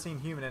 I've never seen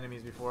human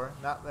enemies before.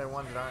 Not the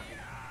ones that aren't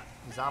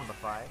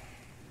zombified.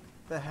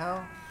 The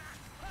hell?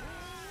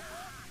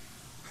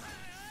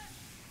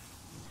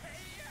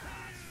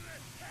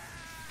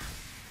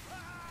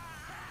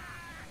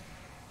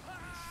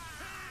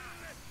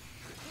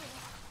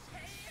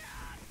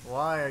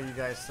 Why are you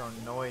guys so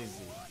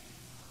noisy?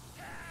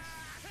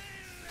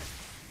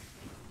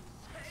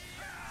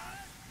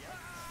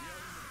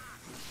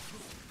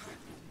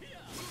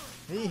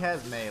 He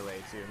has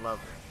melee too,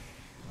 lovely.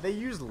 They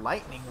use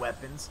lightning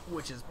weapons,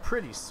 which is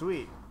pretty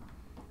sweet.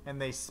 And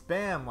they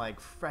spam like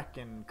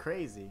freckin'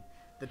 crazy.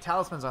 The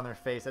talisman's on their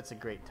face, that's a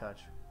great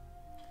touch.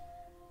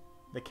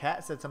 The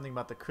cat said something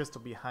about the crystal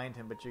behind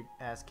him, but your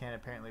ass can't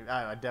apparently...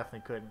 I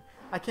definitely couldn't.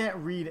 I can't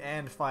read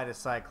and fight a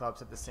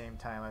Cyclops at the same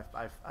time,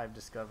 I've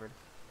discovered.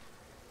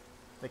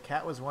 The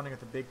cat was wondering if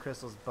the big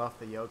crystals buff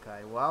the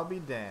yokai. Well, I'll be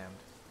damned.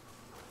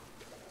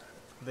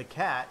 The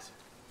cat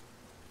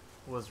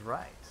was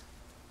right.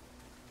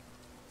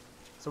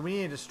 So we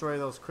need to destroy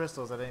those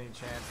crystals at any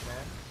chance,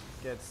 man.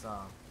 Get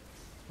some.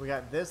 We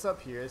got this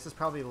up here. This is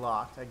probably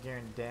locked. I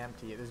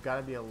guarantee it. There's got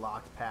to be a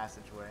locked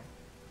passageway.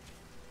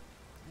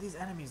 These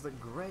enemies look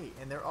great,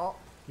 and they're all...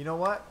 You know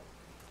what?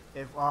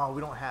 If we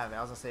don't have it.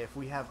 I was gonna say if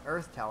we have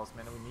Earth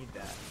Talisman, we need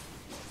that.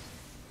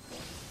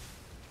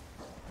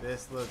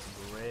 This looks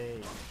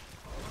great.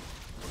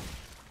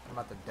 I'm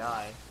about to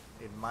die,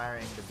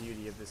 admiring the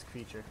beauty of this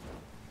creature.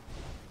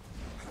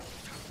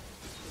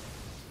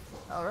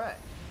 All right.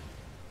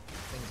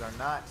 Things are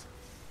not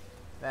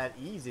that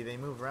easy. They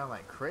move around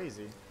like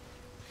crazy.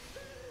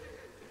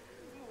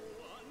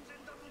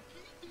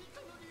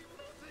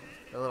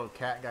 The little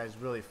cat guy's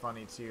really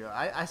funny too.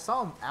 I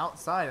saw him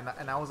outside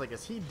and I was like,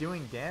 is he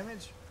doing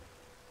damage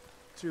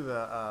to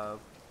the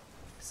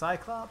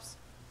Cyclops?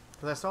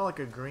 Because I saw like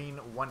a green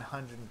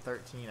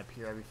 113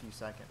 appear every few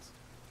seconds.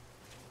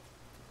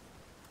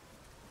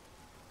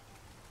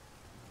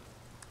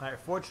 Alright,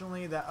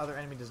 fortunately that other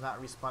enemy does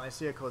not respawn. I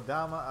see a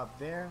Kodama up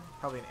there.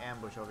 Probably an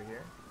ambush over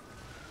here.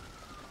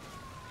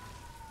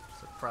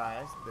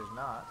 Surprise, there's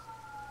not.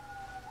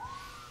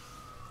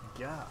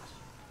 Gosh.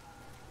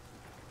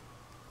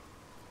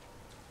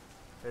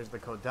 There's the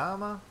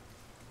Kodama.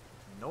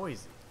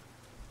 Noisy.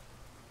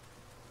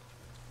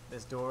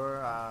 This door,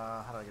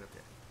 how do I get up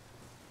here?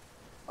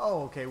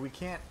 Oh, okay, we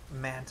can't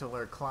mantle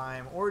or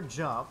climb or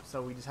jump,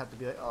 so we just have to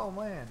be like, oh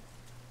man,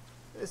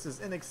 this is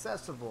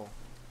inaccessible.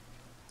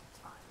 It's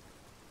fine.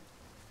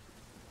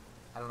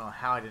 I don't know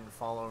how I didn't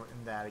follow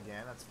in that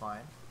again, that's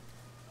fine.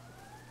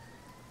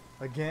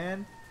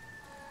 Again.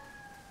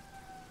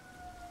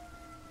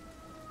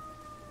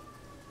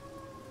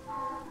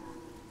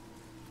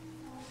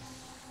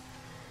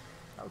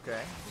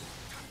 Okay.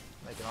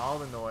 Making all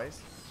the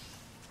noise.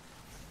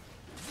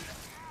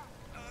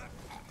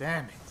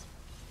 Damn it.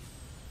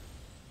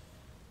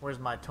 Where's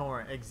my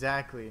torrent?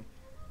 Exactly.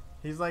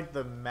 He's like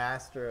the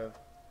master of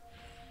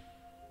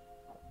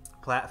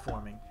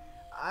platforming.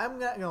 I'm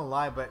not gonna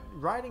lie, but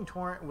riding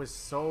torrent was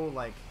so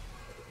like,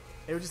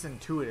 it was just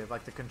intuitive.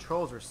 Like the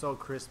controls were so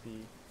crispy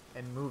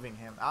and moving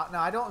him.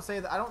 Now I don't say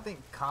that, I don't think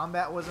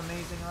combat was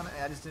amazing on it.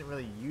 I just didn't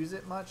really use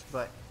it much,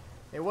 but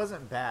it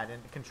wasn't bad. And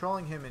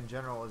controlling him in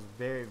general was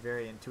very,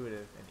 very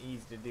intuitive and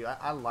easy to do.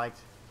 I liked,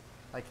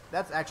 like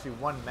that's actually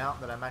one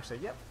mount that I'm actually,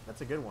 yep,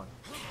 that's a good one.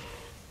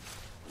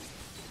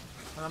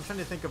 And I'm trying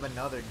to think of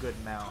another good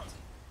mount.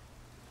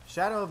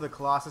 Shadow of the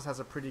Colossus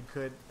has a pretty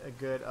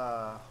good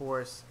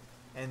horse,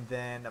 and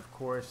then of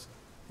course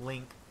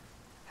Link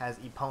has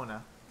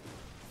Epona,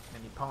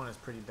 and Epona's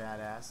pretty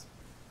badass.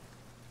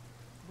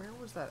 Where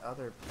was that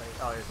other place?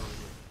 Oh, it's over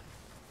here.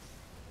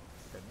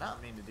 Did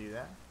not mean to do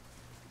that.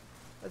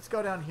 Let's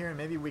go down here and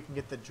maybe we can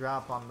get the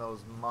drop on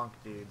those monk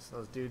dudes,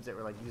 those dudes that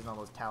were like using all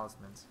those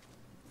talismans.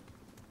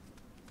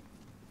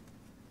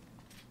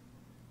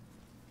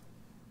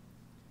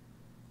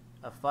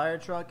 A fire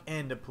truck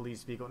and a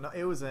police vehicle. No,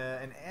 it was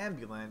an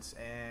ambulance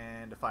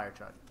and a fire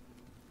truck.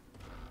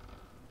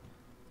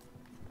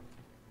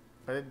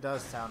 But it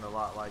does sound a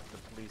lot like the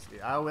police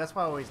vehicle. That's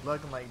why I always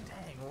look. I'm like,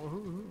 dang,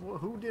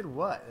 who did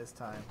what this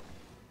time?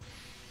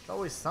 There's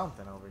always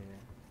something over here.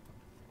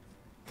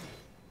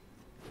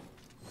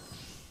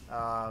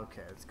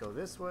 Okay, let's go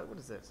this way. What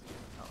is this?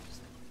 Oh,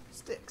 just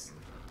sticks.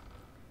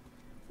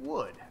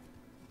 Wood.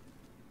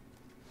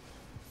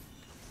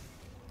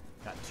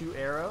 Got 2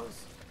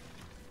 arrows.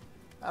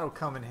 That'll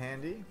come in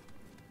handy.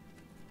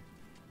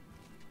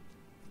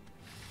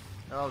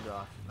 Oh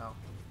gosh, no.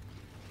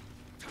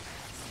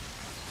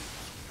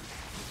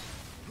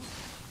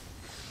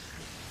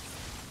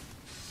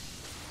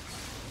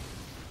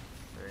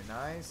 Very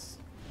nice.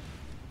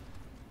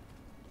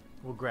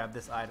 We'll grab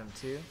this item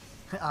too.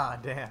 Ah,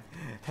 damn.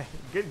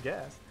 Good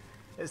guess.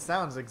 It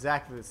sounds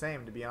exactly the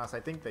same, to be honest.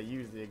 I think they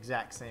use the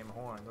exact same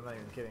horns. I'm not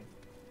even kidding.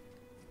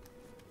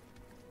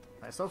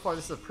 Alright, so far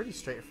this is a pretty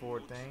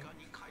straightforward thing.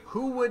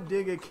 Who would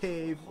dig a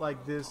cave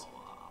like this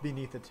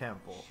beneath a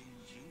temple?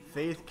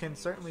 Faith can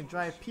certainly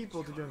drive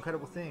people to do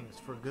incredible things,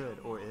 for good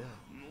or ill.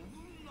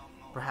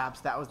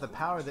 Perhaps that was the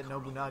power that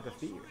Nobunaga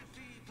feared.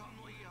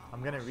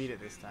 I'm gonna read it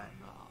this time.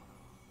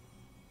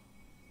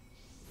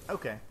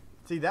 Okay.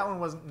 See, that one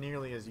wasn't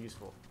nearly as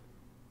useful.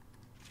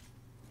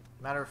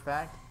 Matter of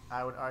fact,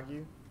 I would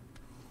argue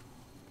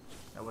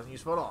that wasn't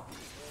useful at all.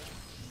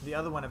 The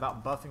other one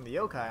about buffing the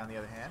yokai, on the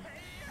other hand,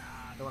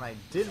 the one I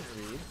didn't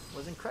read,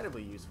 was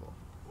incredibly useful.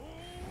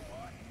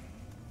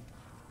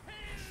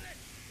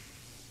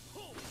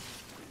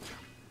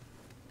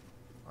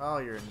 Oh,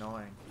 you're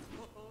annoying.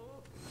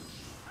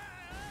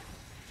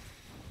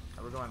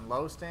 We're going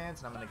low stance,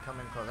 and I'm going to come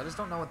in close. I just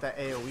don't know what that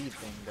AoE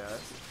thing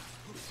does.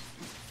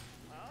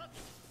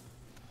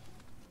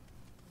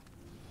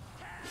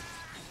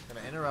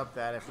 Gonna interrupt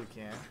that if we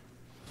can.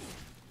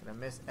 Gonna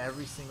miss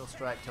every single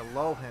strike to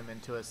lull him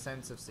into a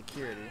sense of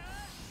security.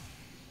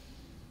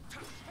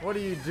 What are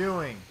you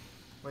doing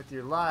with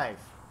your life?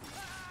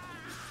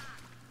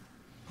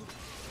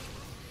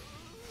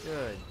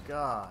 Good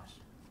gosh.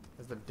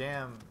 There's the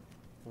damn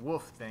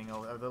wolf thing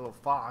over the little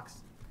fox.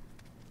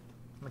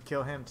 I'm gonna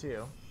kill him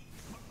too.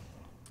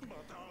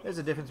 There's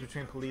a difference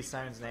between police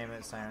sirens and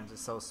ambulance sirens.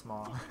 It's so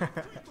small.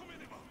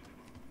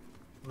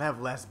 They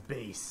have less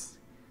bass.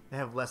 They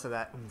have less of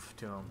that oomph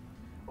to them.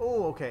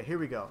 Oh, okay, here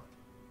we go.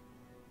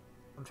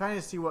 I'm trying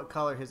to see what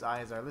color his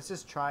eyes are. Let's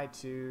just try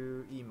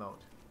to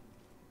emote.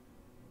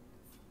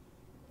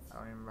 I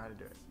don't even remember how to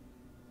do it.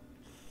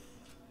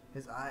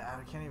 His eye,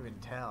 I can't even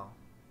tell.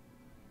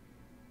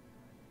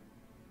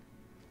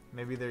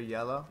 Maybe they're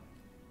yellow.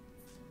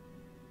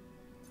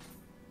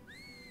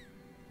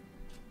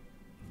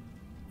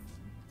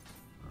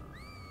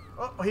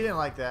 Oh, he didn't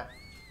like that.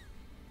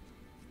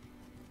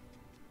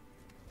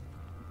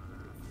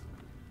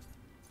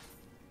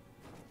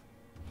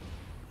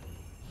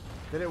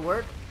 Did it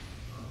work?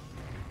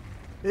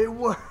 It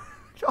worked!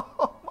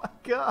 Oh my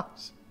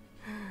gosh!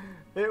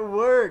 It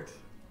worked!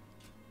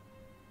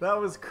 That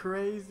was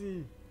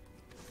crazy!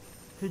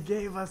 He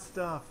gave us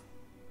stuff!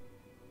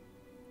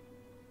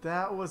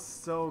 That was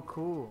so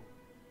cool.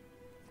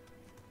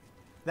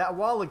 That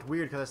wall looked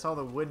weird because I saw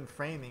the wooden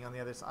framing on the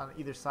other on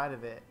either side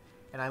of it,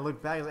 and I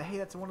looked back. I was like, "Hey,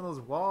 that's one of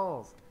those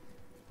walls."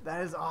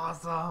 That is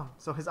awesome.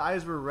 So his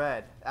eyes were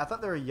red. I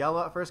thought they were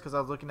yellow at first because I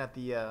was looking at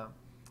the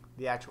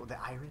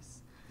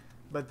iris,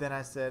 but then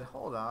I said,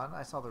 "Hold on,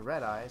 I saw the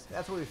red eyes."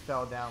 That's where we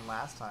fell down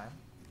last time.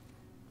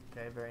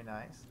 Okay, very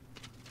nice.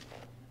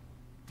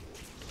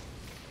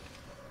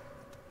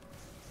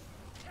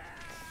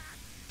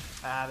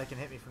 Ah, they can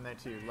hit me from there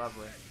too.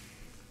 Lovely.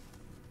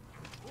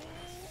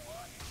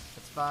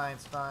 It's fine,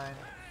 it's fine.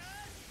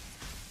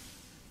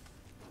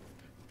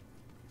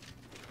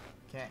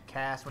 Can't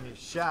cast when you're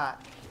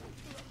shot.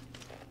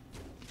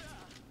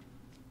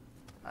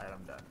 Alright,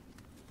 I'm done.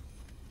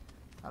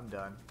 I'm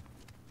done.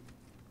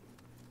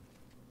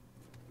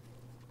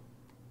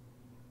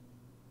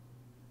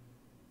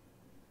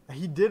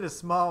 He did a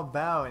small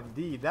bow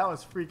indeed. That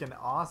was freaking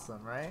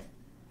awesome, right?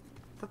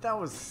 I thought that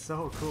was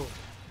so cool.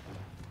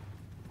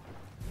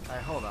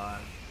 Alright, hold on.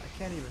 I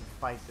can't even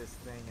fight this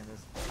thing in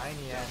this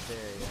tiny ass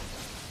area.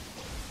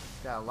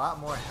 It's got a lot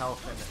more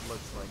health than it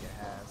looks like it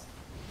has.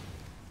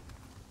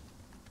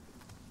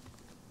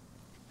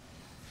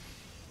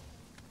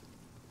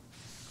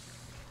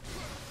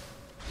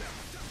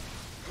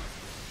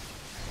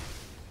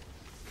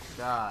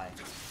 Die.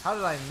 How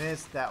did I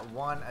miss that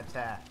one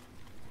attack?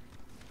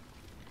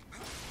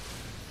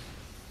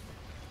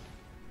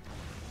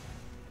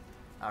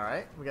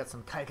 Alright, we got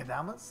some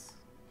kaikadamas.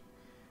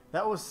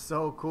 That was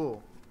so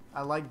cool.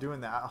 I like doing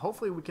that.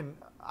 Hopefully we can...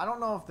 I don't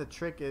know if the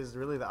trick is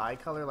really the eye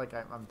color like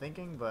I'm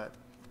thinking, but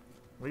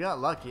we got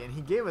lucky. And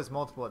he gave us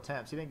multiple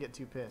attempts. He didn't get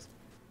too pissed.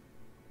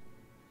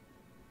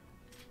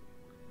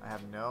 I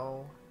have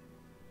no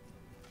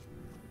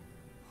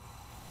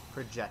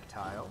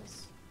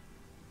projectiles.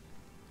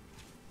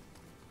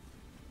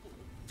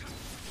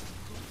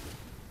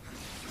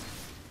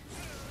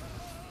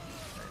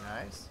 Very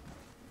nice.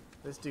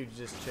 This dude's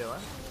just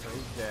chilling, so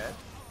he's dead.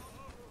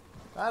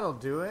 That'll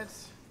do it.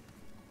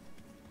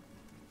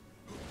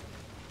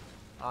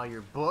 All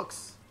your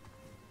books.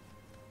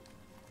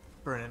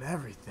 Burning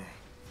everything.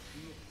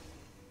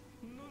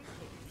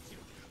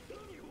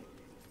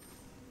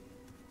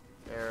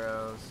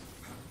 Arrows.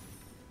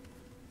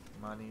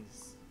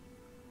 Monies.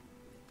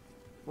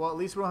 Well, at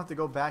least we don't have to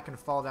go back and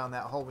fall down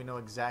that hole. We know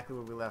exactly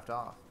where we left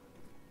off.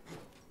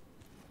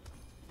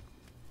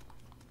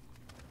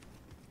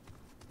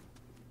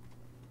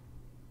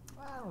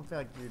 I don't feel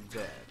like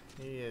you're dead.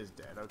 He is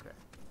dead, okay.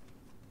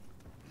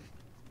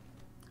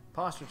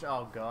 Posture,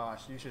 oh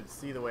gosh, you should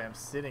see the way I'm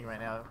sitting right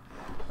now.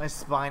 My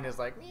spine is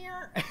like,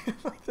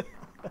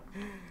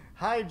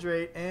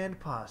 hydrate and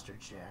posture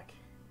check.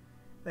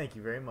 Thank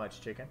you very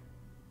much, chicken.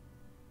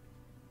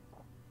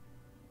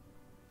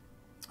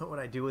 What would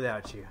I do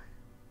without you?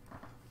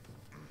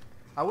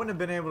 I wouldn't have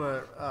been able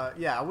to,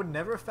 yeah, I would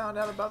never have found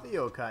out about the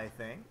yokai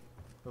thing.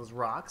 Those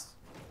rocks.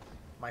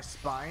 My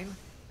spine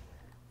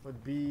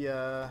would be,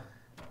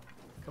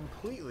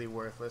 completely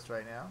worthless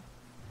right now,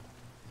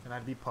 and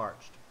I'd be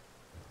parched.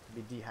 I'd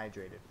be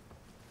dehydrated.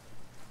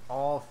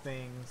 All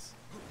things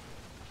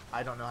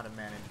I don't know how to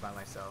manage by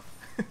myself.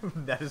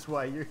 That is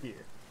why you're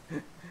here.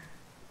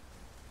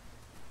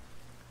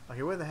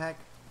 Okay, where the heck?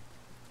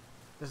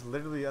 There's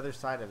literally the other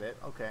side of it.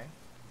 Okay,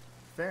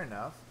 fair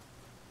enough.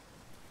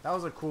 That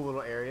was a cool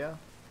little area.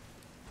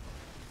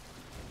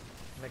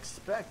 I'm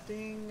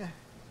expecting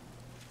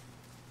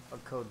a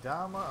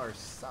Kodama or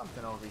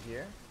something over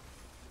here.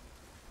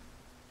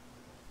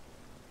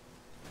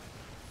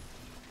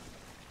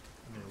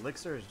 The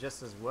elixir is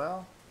just as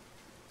well.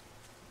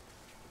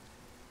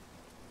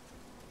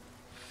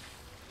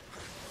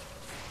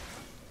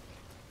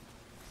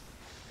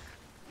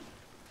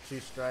 2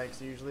 strikes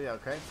usually.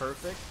 Okay,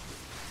 perfect.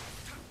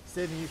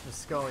 Saving you from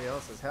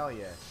scoliosis. Hell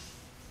yeah.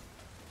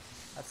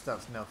 That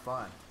stuff's no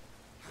fun.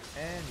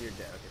 And you're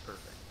dead. Okay,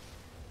 perfect.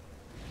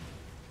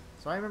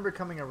 So I remember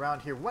coming around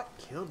here. What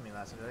killed me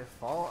last time? Did I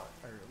fall?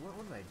 Or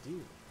what did I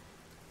do?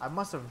 I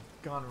must have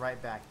gone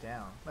right back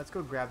down. Let's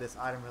go grab this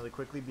item really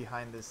quickly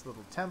behind this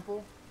little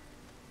temple.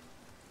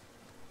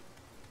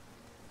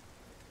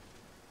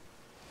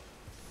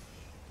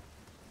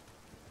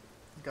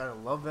 Gotta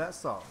love that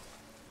salt.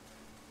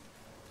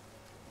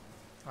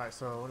 Alright,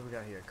 so what do we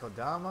got here?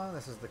 Kodama.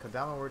 This is the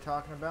Kodama we're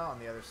talking about on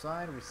the other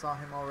side. We saw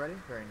him already.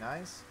 Very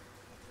nice.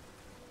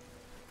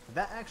 Did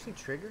that actually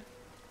trigger?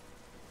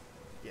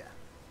 Yeah.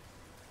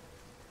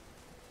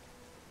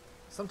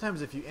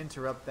 Sometimes if you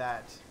interrupt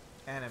that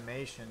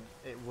animation,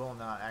 it will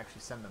not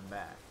actually send them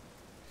back.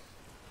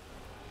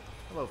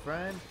 Hello,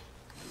 friend.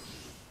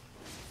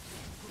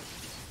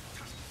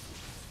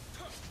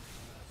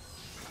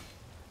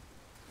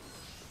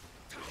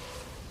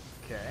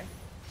 Okay.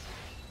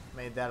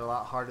 Made that a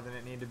lot harder than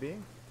it needed to be.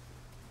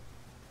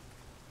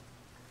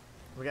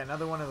 We got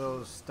another one of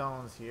those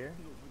stones here.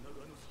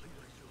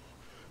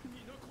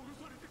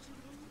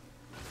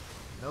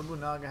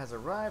 Nobunaga has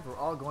arrived. We're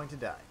all going to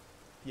die.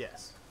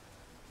 Yes.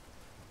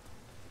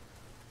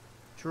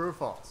 True or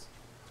false?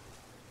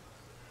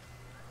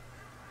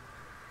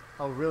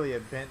 Oh, really? A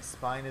bent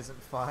spine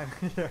isn't fun?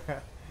 Yeah.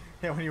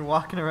 Yeah, when you're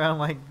walking around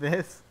like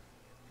this.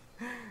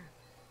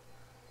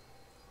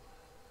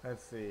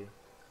 Let's see.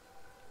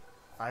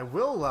 I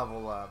will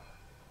level up.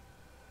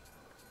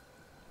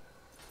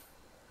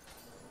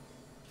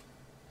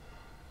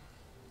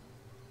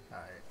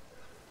 Alright.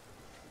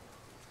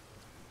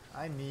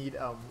 I need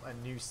a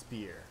new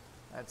spear.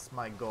 That's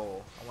my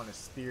goal. I want to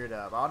spear it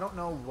up. I don't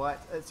know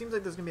what. It seems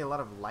like there's going to be a lot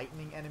of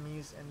lightning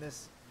enemies in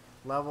this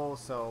level.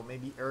 So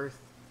maybe earth.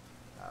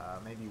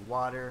 Maybe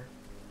water.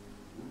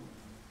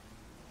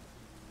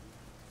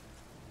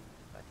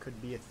 That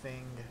could be a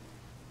thing.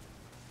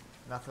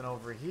 Nothing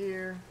over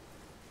here.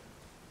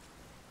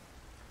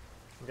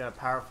 We got a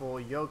powerful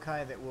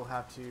yokai that we'll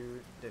have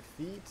to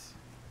defeat.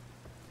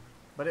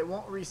 But it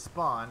won't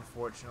respawn,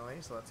 fortunately,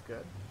 so that's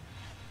good.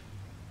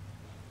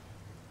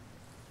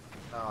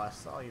 Oh, I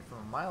saw you from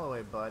a mile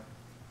away, bud.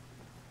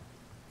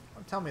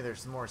 Don't tell me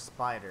there's some more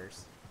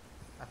spiders.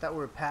 I thought we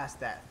were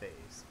past that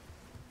phase.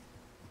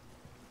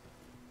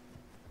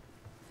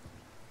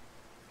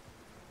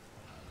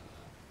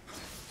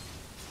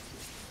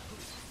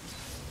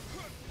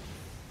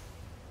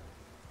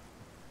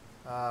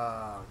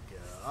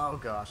 Oh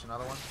gosh,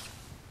 another one?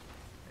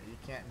 You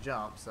can't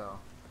jump, so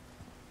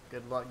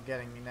good luck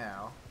getting me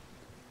now.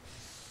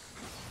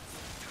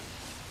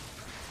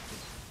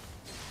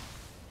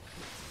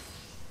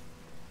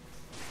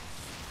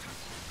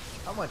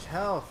 How much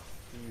health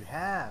do you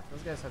have?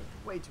 Those guys have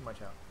way too much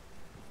health.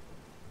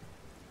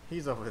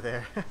 He's over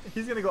there.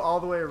 He's gonna go all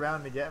the way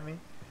around to get me.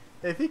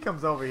 If he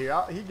comes over here,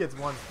 he gets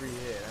one free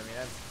hit. I mean,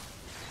 that's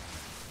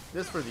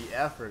just for the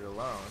effort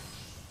alone.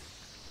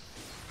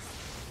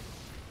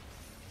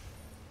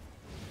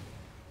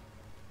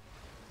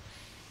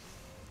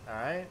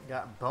 Alright,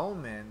 got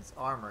Bowman's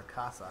armor,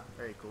 Casa.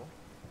 Very cool.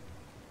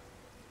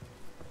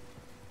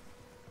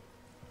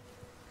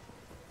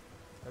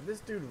 Did this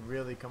dude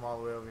really come all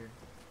the way over here?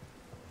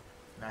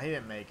 No, he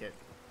didn't make it.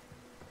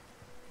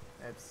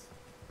 It's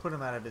put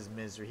him out of his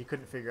misery. He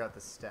couldn't figure out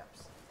the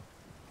steps.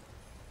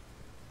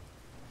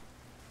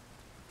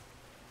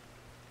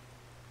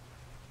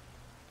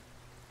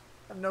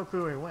 I have no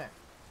clue where he went.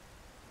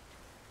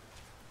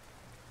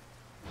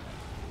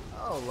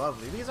 Oh,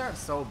 lovely. These aren't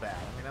so bad.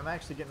 I mean, I'm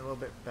actually getting a little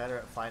bit better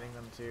at fighting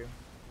them, too.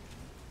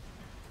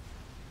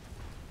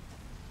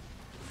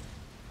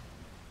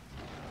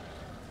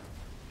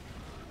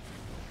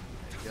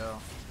 There you go.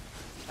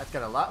 That's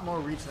got a lot more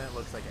reach than it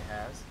looks like it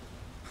has.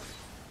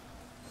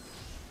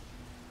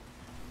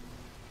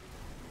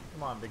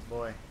 Come on, big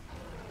boy.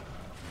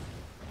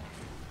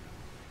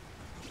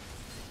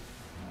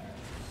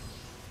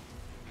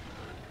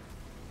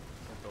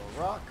 Throw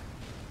a rock.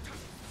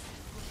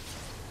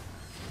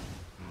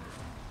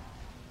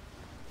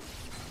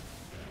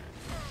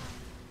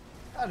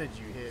 How did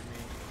you hit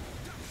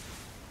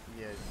me?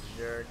 You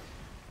jerk.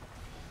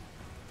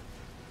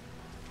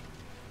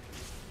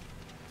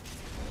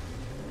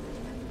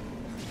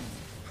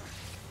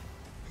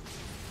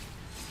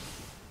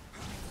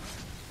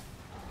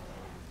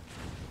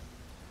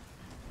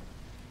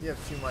 You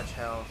have too much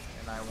health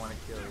and I want to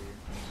kill you.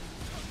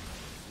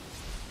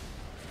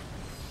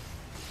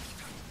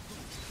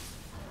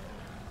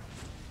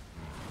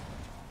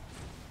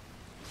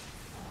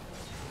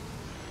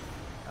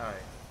 Alright.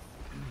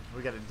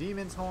 We got a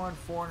demon's horn,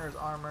 foreigner's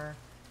armor,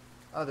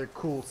 other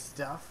cool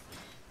stuff.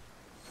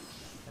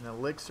 An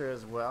elixir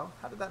as well.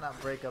 How did that not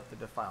break up the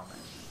defilement?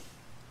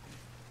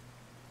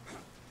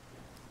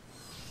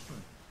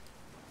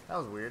 That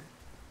was weird.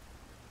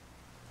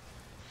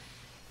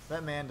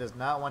 That man does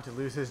not want to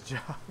lose his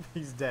job.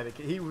 He's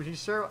dedicated.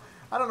 He's sure.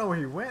 I don't know where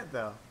he went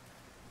though.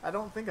 I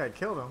don't think I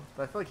killed him,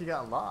 but I feel like he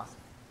got lost.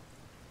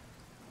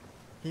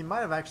 He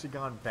might have actually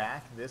gone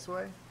back this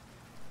way.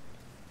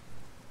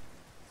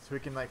 So we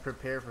can like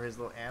prepare for his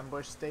little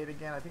ambush state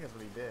again. I think that's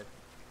what he did.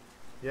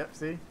 Yep,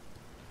 see?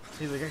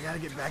 He's like, I gotta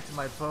get back to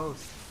my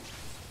post.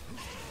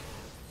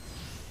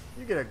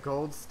 You get a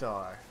gold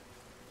star.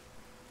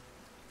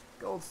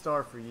 Gold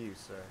star for you,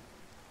 sir.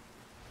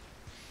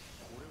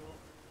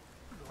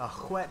 A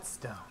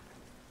whetstone.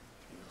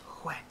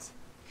 Whet.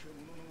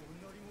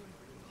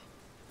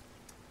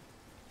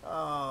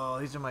 Oh,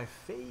 these are my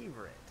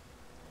favorite.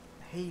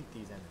 I hate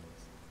these enemies.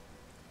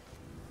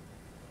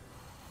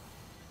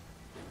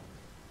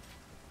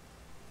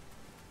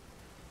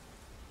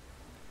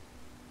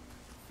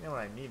 You know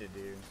what I need to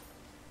do?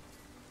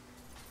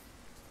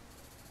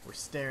 We're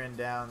staring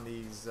down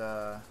these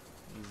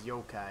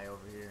yokai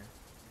over here.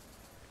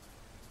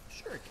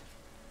 Sure.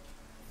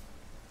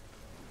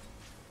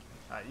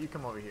 Alright, you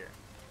come over here.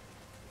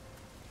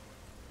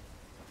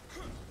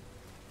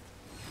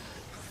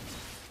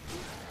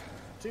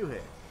 Two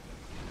hit.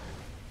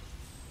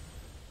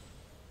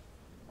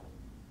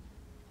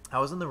 I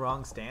was in the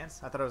wrong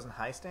stance. I thought I was in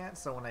high stance,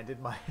 so when I did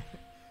my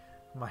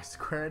my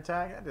square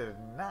attack, that did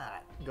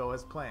not go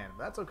as planned.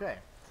 But that's okay.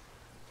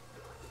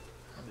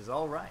 It is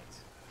alright.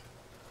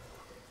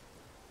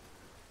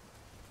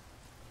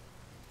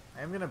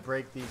 I am gonna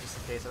break these just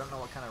in case. I don't know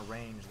what kind of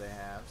range they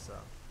have, so.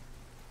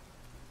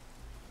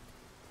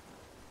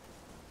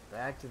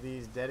 Back to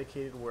these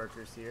dedicated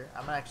workers here.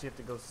 I'm gonna actually have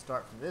to go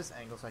start from this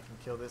angle so I can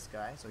kill this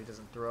guy so he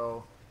doesn't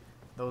throw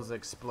those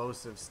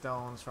explosive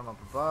stones from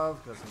up above.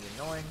 That's gonna be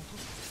annoying.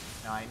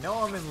 Now I know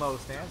I'm in low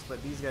stance,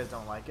 but these guys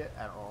don't like it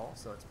at all,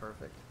 so it's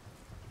perfect.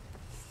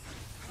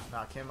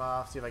 Knock him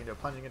off, see if I can do a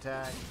plunging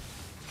attack.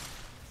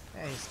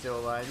 And he's still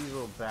alive. These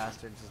little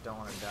bastards just don't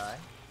want to die.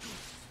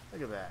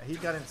 Look at that. He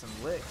got in some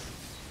licks.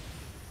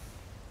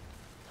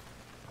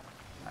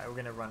 Alright, we're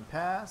gonna run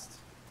past.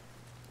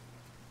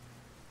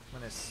 I'm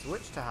going to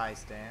switch to high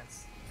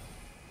stance.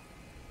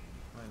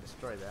 I'm going to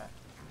destroy that.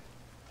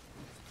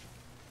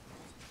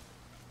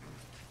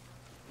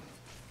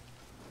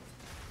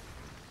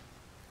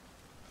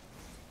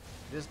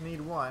 Just need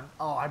one.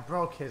 Oh, I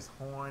broke his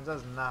horns.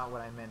 That's not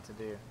what I meant to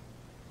do.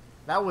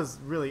 That was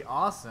really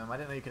awesome. I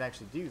didn't know you could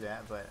actually do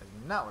that, but that's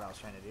not what I was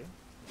trying to do.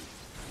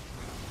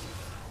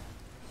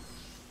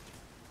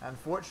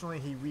 Unfortunately,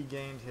 he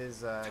regained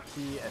his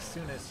key as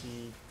soon as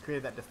he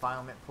created that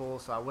defilement pull,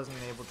 so I wasn't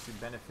able to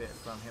benefit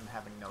from him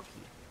having no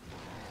key.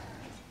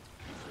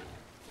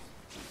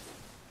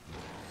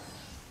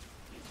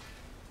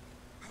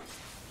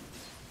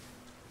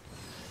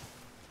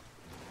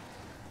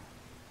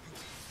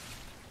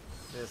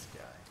 This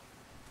guy.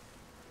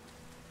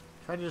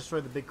 Try to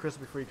destroy the big crystal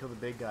before you kill the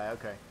big guy.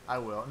 Okay, I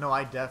will. No,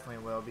 I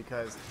definitely will,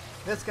 because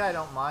this guy I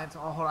don't mind.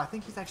 Oh, hold on. I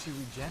think he's actually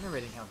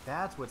regenerating health.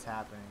 That's what's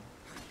happening.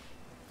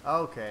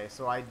 Okay,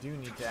 so I do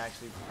need to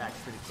actually act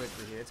pretty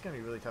quickly here. It's going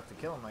to be really tough to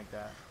kill him like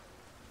that.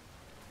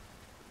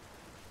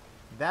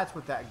 That's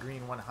what that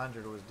green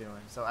 100 was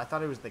doing. So I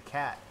thought it was the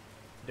cat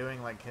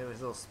doing like his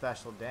little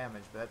special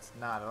damage, but that's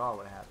not at all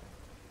what happened.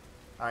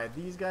 Alright,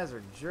 these guys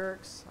are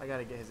jerks. I got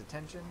to get his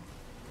attention.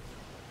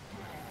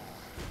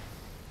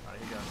 Alright,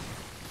 here you go.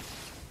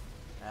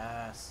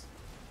 Ass.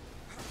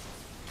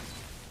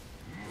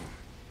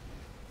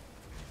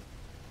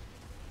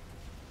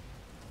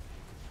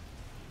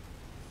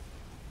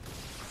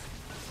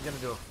 I'm gonna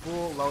do a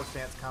full low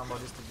stance combo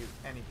just to do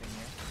anything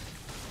here.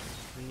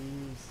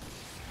 Please.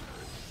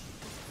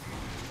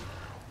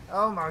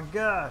 Oh my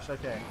gosh,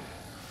 okay.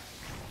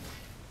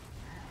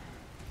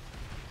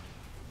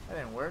 That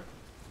didn't work.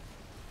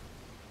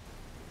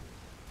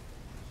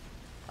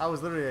 I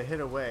was literally a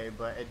hit away,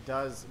 but it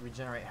does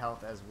regenerate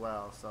health as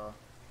well, so.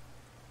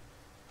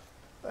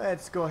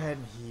 Let's go ahead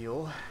and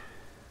heal.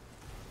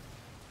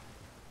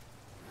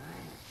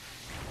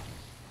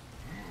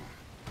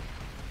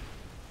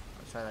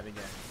 Try that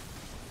again.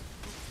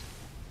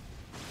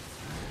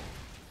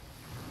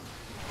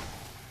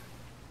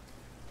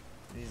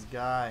 These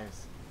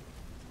guys.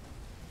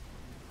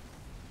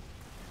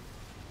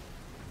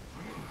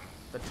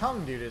 The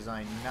tongue dude is a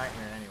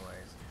nightmare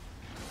anyways.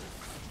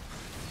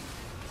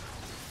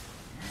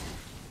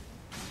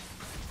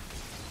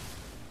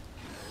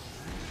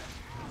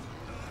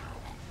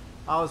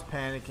 I was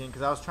panicking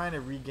because I was trying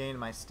to regain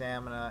my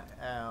stamina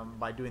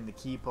by doing the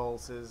key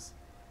pulses.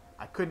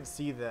 I couldn't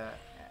see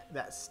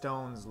that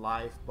stone's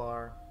life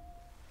bar,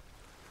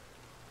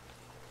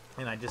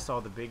 and I just saw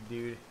the big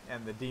dude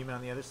and the demon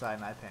on the other side,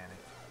 and I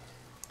panicked.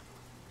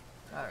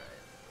 Alright,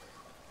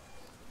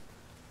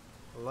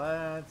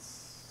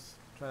 let's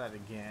try that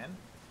again.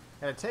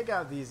 Gotta take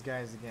out these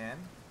guys again.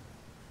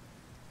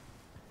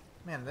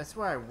 Man, that's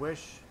why I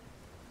wish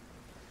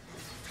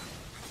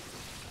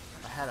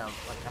I had a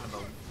like kind of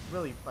a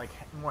really like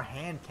more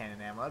hand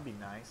cannon ammo. That'd be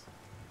nice.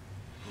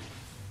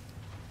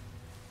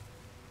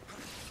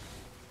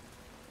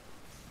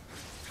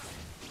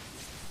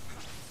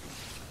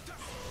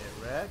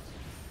 Wrecked.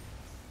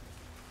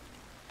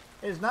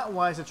 It is not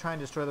wise to try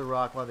and destroy the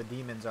rock while the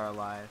demons are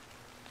alive.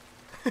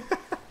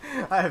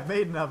 I have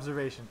made an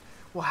observation.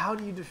 Well, how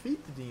do you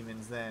defeat the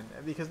demons then?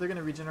 Because they're going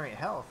to regenerate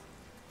health.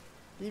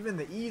 Even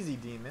the easy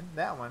demon,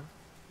 that one,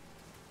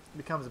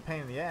 becomes a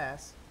pain in the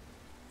ass.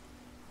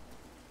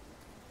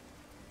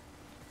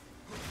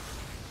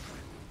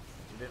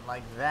 didn't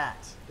like that,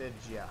 did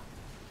ya?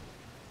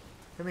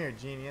 Come here,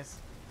 genius.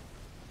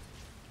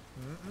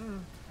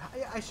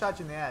 I shot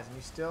you in the ass, and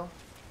you still?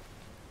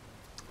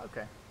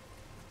 Okay.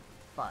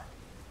 Fine.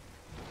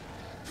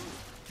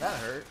 That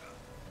hurt.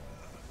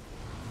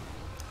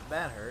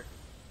 That hurt.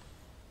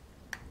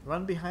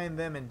 Run behind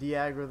them and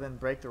de-aggro, then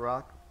break the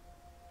rock.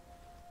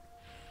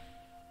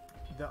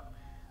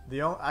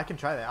 I can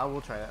try that. I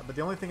will try that. But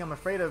the only thing I'm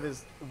afraid of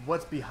is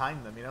what's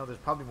behind them. You know, there's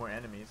probably more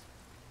enemies.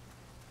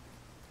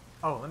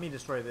 Oh, let me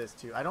destroy this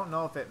too. I don't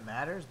know if it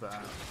matters, but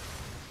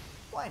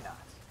why not?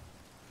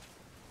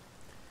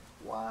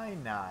 Why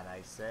not,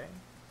 I say?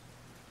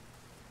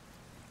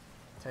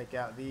 Take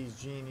out these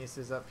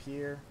geniuses up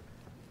here.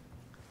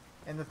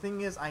 And the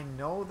thing is, I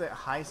know that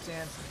high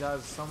stance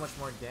does so much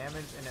more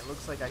damage, and it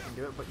looks like I can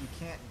do it, but you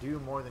can't do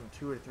more than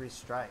 2 or 3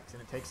 strikes,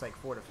 and it takes like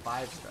 4 to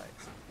 5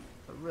 strikes.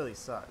 So it really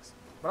sucks.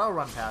 But I'll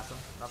run past them.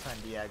 I'll try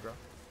and de-aggro.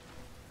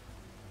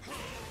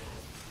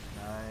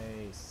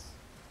 Nice.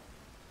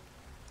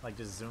 Like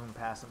just zoom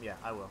past them? Yeah,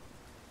 I will.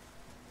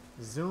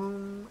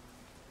 Zoom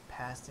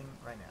passing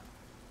right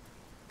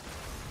now.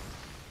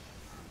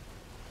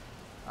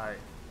 Alright.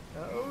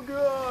 Oh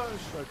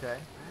gosh! Okay.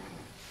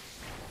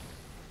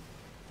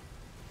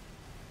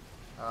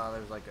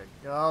 There's like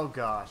a... Oh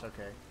gosh,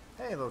 okay.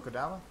 Hey, little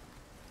Kodama.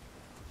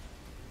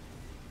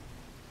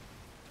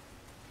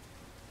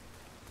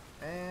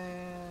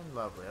 And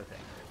lovely, okay.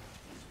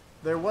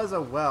 There was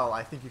a well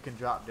I think you can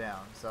drop down,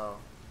 so...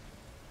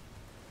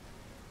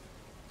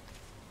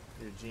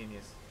 You're a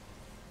genius.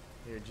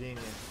 You're a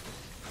genius.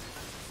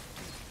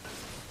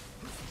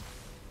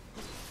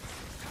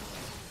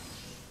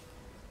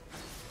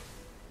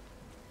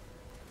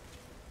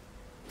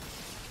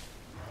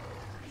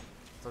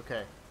 It's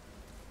okay.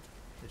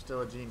 You're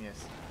still a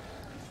genius.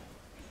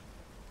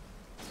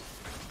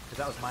 Because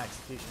that was my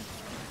execution.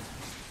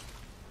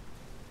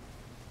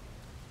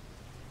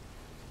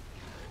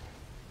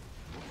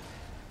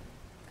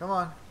 Come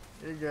on.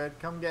 You're good.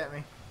 Come get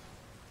me.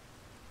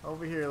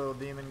 Over here, little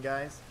demon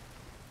guys.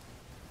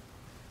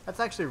 That's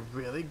actually a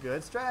really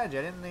good strategy.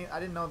 I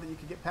didn't know that you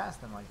could get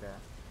past them like that.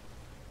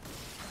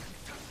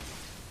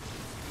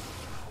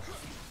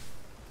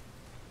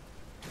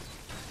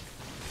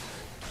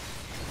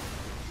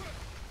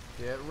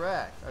 Get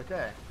wrecked.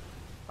 Okay.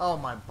 Oh,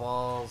 my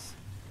balls.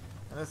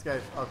 And this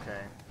guy's...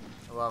 Okay.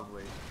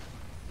 Lovely.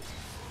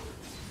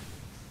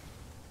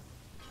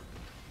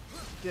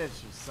 Get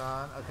you,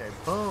 son. Okay,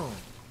 boom.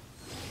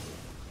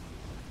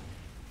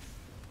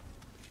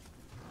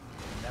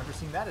 Never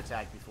seen that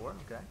attack before.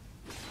 Okay.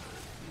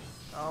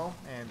 Oh,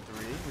 and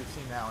 3. We've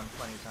seen that one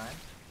plenty of times.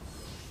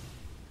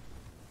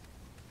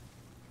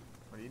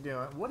 What are you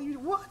doing? What are you...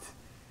 What?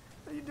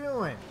 What are you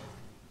doing?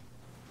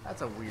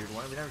 That's a weird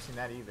one. We've never seen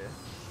that either.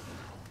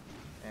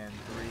 And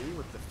 3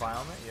 with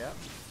defilement. Yep.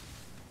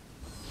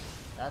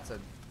 That's a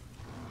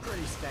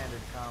pretty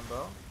standard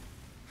combo.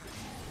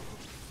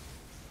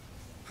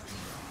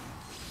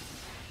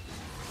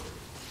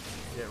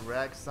 Get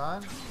wrecked,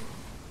 son.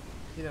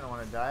 He didn't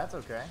want to die. That's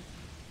okay.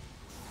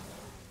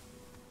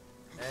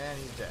 And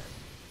he's dead.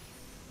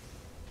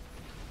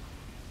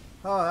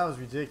 Oh, that was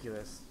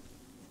ridiculous.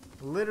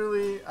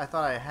 Literally, I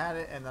thought I had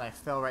it, and then I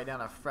fell right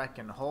down a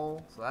frickin'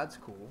 hole. So that's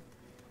cool.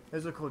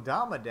 There's a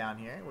Kodama down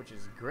here, which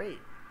is great.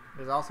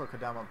 There's also a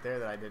Kodama up there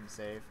that I didn't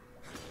save.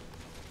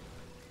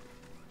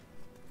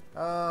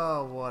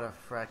 Oh, what a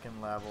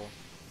frickin' level.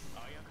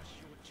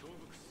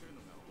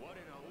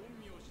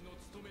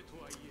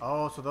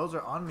 Oh, so those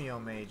are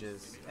Nioh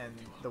mages, and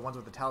the ones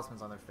with the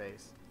talismans on their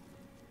face.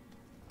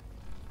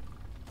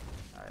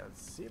 Alright,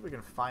 let's see if we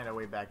can find our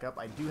way back up.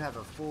 I do have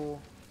a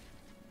full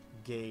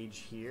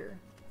gauge here.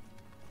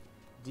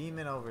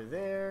 Demon over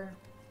there.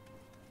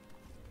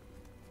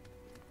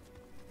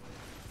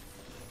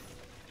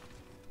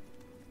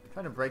 I'm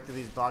trying to break through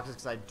these boxes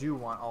because I do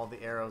want all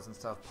the arrows and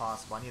stuff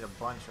possible. I need a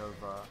bunch of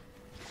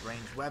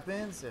ranged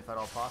weapons, if at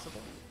all possible.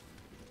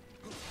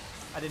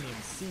 I didn't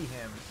even see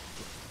him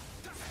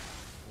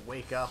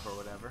wake up or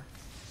whatever.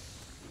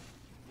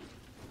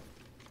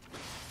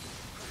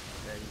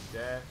 Okay, he's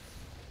dead.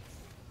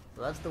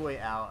 So that's the way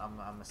out,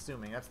 I'm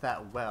assuming. That's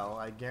that well.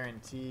 I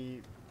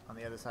guarantee on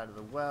the other side of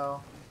the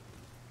well.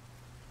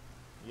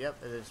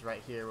 Yep, it is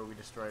right here where we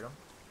destroyed him.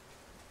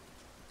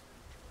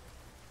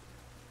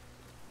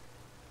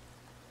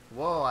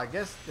 Whoa, I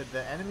guess did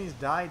the enemies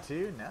die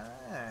too? Nice.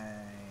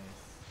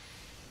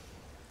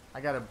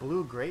 I got a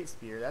blue great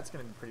spear. That's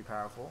going to be pretty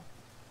powerful.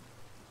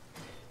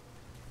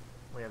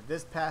 We have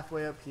this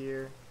pathway up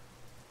here.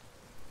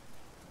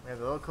 We have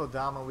the little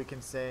Kodama we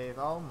can save.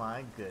 Oh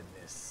my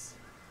goodness.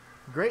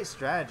 Great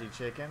strategy,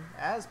 chicken.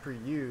 As per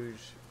usual.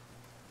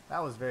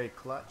 That was very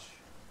clutch.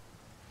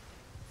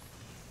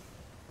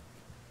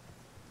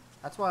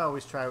 That's why I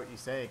always try what you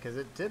say, because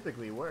it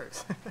typically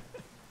works.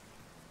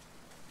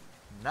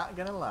 Not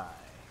gonna lie.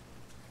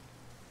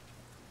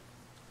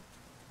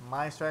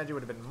 My strategy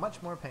would have been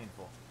much more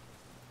painful.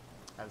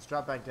 Let's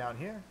drop back down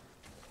here.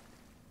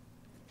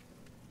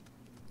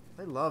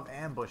 They love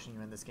ambushing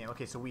you in this game.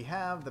 Okay, so we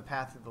have the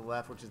path to the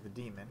left, which is the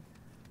demon.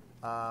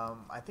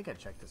 I think I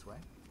checked this way.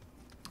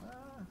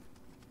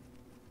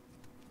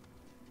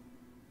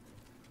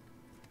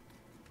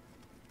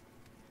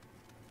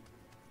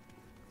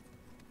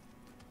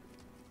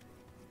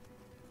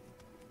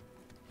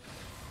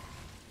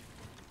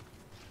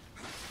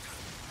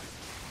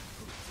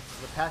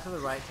 The path to the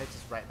right takes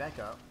us right back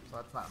up, so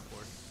that's not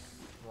important.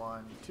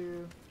 1,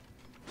 2.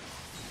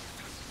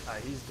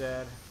 Alright, he's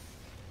dead.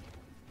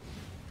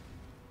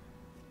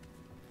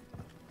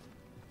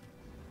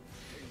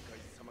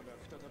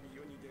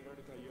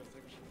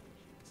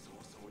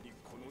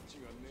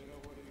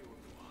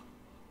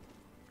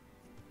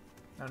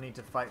 No need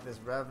to fight this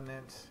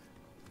revenant.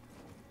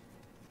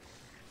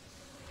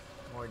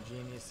 More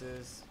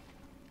geniuses.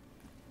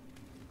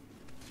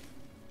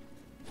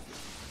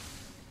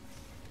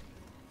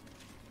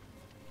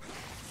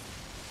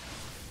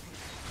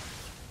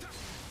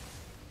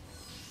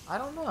 I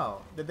don't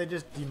know. Did they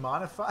just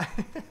demonify?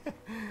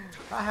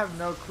 I have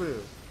no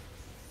clue.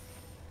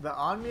 The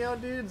Onmyo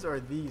dudes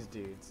or these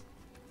dudes?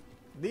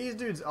 These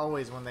dudes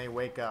always, when they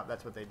wake up,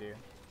 that's what they do.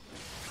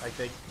 Like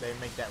they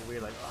make that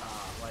weird like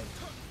like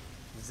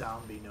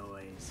zombie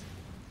noise.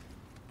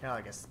 Kind of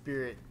like a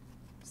spirit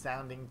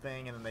sounding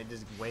thing, and then they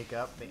just wake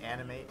up, they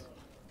animate.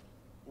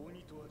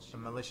 A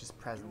malicious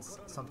presence,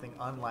 something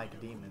unlike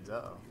demons.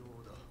 Uh-oh.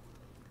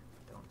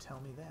 Don't tell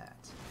me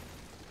that.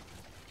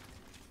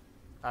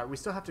 Alright, we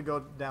still have to go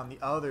down the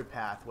other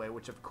pathway,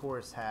 which of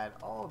course had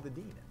all the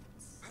demons.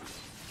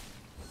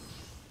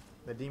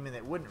 The demon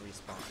that wouldn't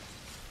respawn.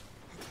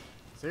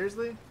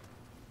 Seriously?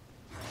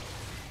 I'm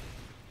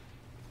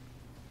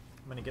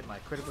gonna get my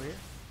critical here.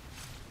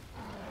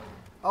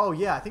 Oh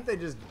yeah, I think they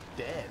just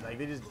dead. Like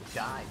they just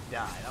died.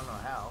 I don't know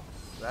how.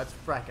 That's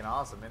fracking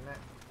awesome, isn't it?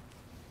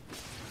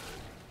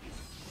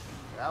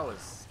 That was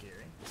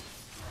scary.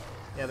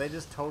 Yeah, they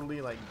just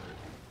totally like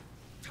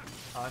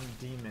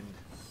undemoned.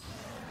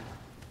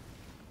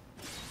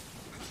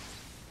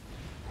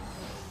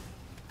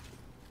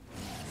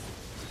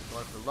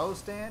 Going for low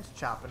stance,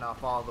 chopping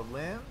off all the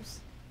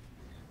limbs.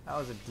 That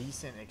was a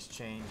decent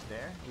exchange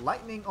there.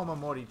 Lightning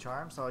Omamori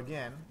charm. So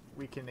again,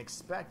 we can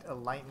expect a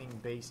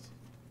lightning-based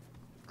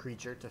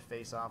creature to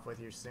face off with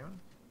here soon.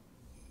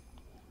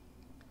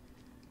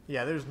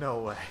 Yeah, there's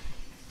no way.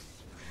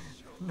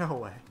 No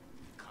way.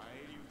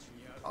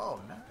 Oh,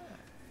 nice.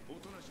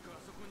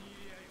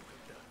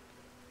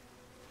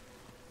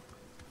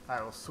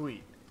 Alright, well,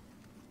 sweet.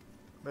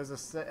 There's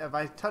a if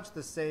I touch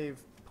the save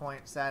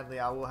point, sadly,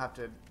 I will have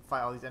to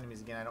fight all these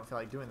enemies again. I don't feel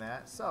like doing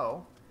that.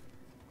 So,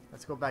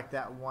 let's go back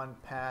that one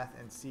path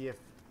and see if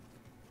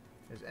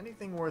there's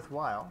anything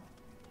worthwhile.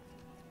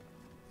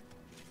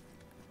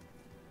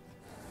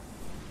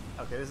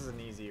 Okay, this is an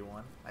easy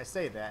one. I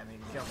say that and you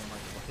can kill me in like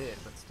a hit,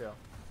 but still.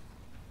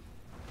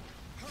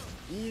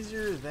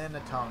 Easier than a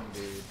tongue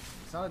dude.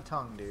 It's not a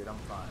tongue dude, I'm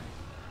fine.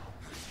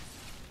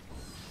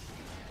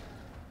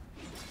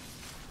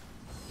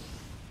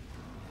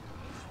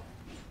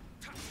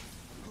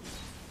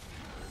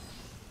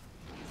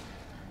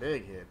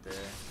 Big hit there.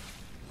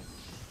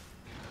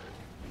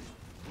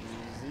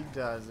 Easy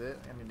does it.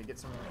 I need to get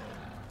some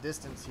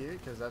distance here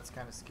because that's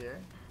kind of scary.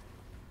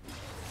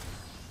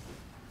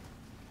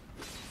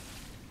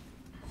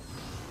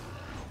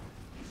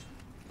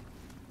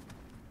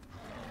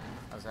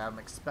 I'm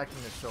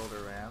expecting the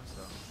shoulder ram,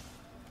 so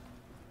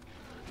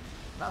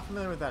not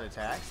familiar with that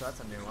attack, so that's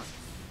a new one.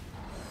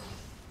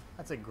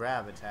 That's a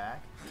grab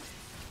attack.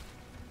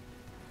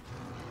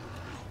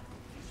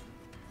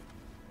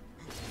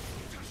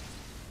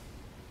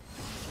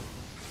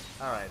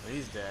 Alright, so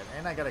he's dead.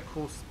 And I got a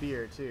cool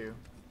spear too.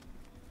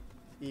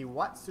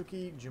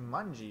 Iwatsuki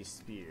Jumanji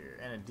spear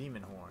and a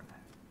demon horn.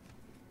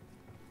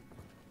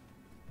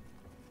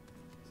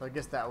 So I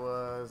guess that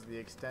was the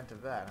extent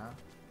of that, huh?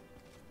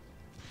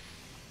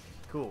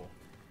 Cool.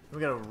 We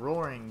got a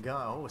roaring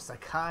gun. Oh, a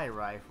Sakai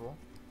rifle.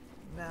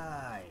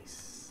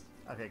 Nice.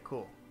 Okay,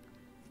 cool.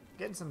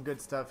 Getting some good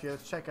stuff here.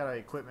 Let's check out our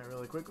equipment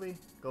really quickly.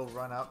 Go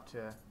run up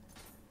to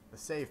the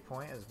save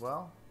point as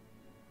well.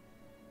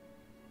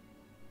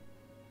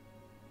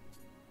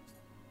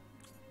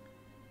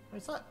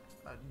 It's not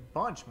a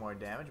bunch more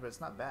damage, but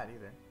it's not bad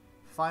either.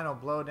 Final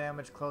blow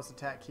damage, close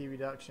attack key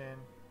reduction,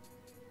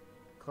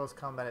 close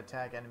combat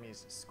attack,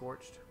 enemies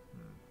scorched.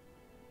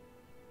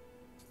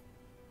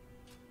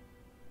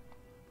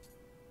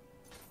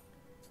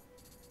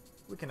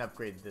 We can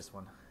upgrade this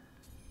one.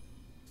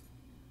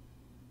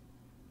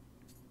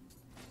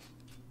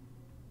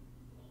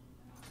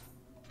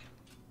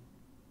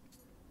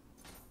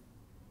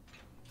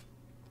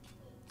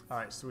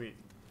 Alright, sweet.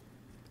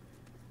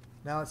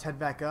 Now let's head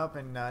back up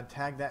and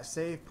tag that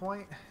save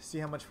point, see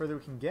how much further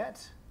we can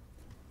get.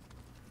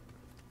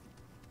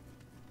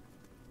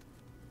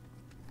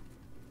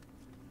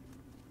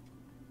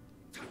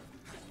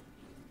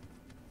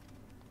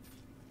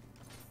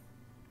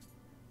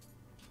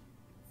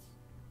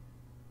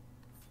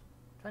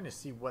 Trying to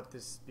see what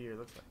this spear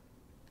looks like.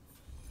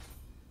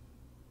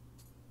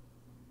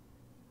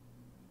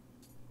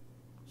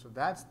 So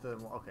that's the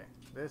okay.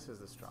 This is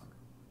the stronger.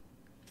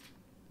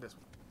 This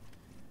one.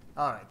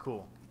 All right,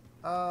 cool.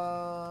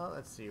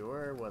 Let's see,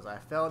 where was I? I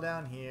fell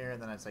down here,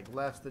 and then it's like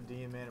left's the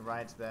demon,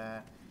 right's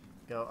that.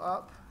 Go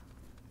up.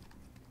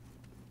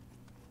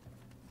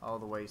 All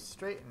the way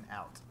straight and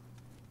out.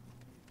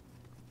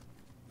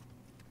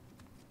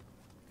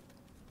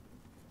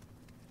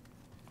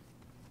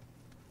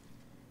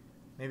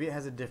 Maybe it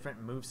has a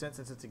different moveset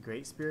since it's a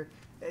Great Spear.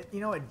 You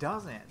know, it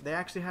doesn't. They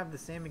actually have the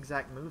same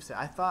exact moveset.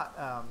 I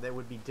thought they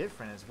would be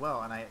different as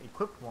well, and I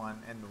equipped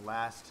one in the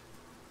last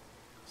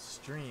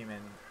stream,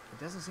 and it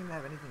doesn't seem to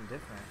have anything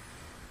different.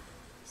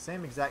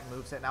 Same exact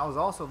moveset. And I was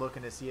also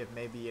looking to see if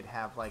maybe it'd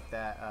have like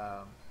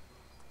that,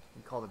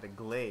 we called it a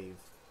glaive.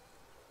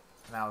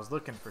 And I was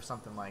looking for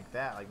something like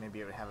that, like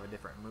maybe it would have a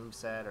different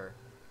moveset,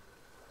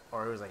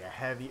 or it was like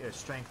a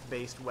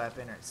strength-based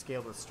weapon, or it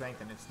scaled with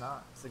strength, and it's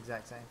not. It's the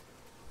exact same.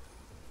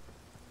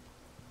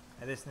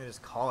 I just need to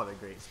just call it a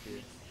Great Spear.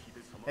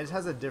 It just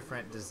has a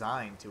different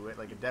design to it,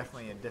 like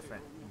definitely a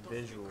different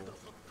visual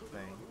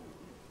thing.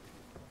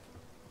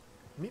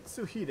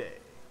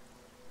 Mitsuhide.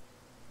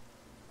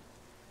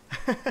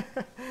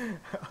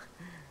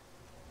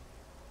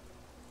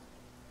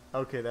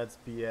 Okay, that's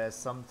BS.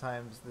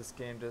 Sometimes this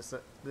game just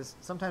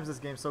sometimes this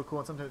game's so cool,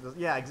 and sometimes it doesn't.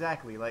 Yeah,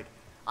 exactly. Like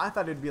I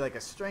thought it'd be like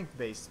a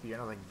strength-based spear,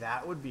 and I was like,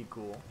 that would be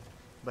cool,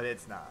 but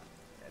it's not.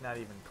 Not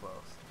even close.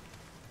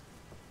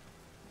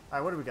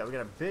 Alright, what do we got? We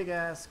got a big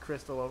ass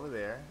crystal over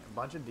there, a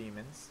bunch of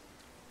demons.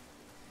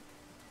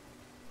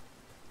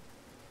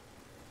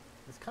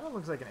 This kind of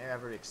looks like an area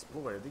I've already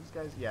explored. These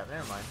guys, yeah,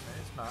 never mind.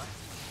 It's not.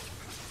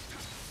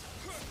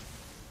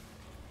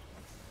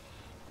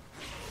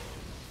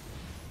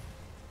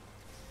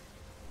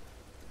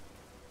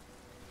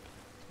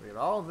 We have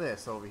all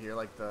this over here,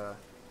 like the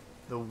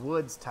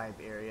woods type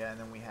area, and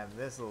then we have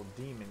this little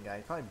demon guy.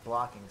 He's probably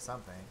blocking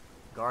something,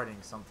 guarding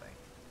something.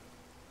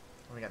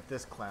 And we got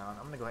this clown.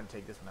 I'm gonna go ahead and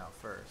take this one out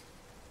first,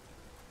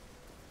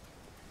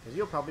 because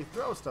you'll probably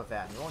throw stuff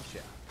at me, won't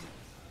you?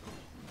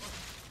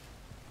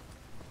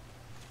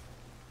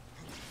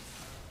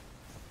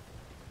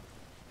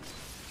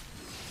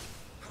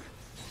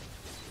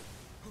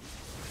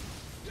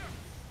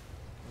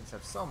 He's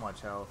have so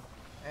much health,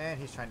 and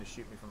he's trying to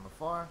shoot me from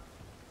afar.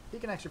 He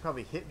can actually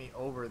probably hit me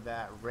over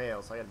that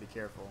rail, so I gotta be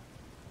careful.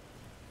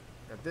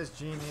 Got this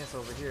genius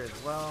over here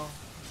as well.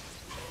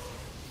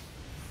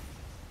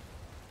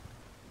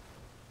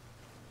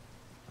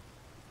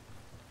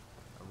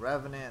 A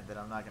revenant that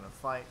I'm not gonna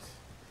fight.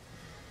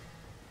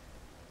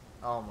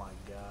 Oh my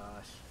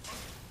gosh.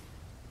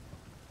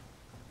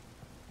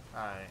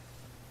 Alright.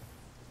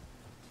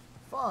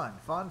 Fun,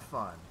 fun,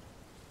 fun.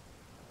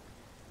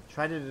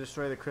 Try to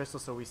destroy the crystal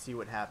so we see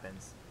what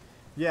happens.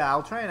 Yeah,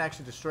 I'll try and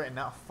actually destroy it and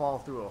not fall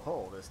through a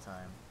hole this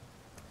time.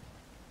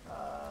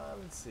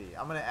 Let's see.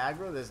 I'm going to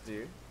aggro this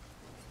dude.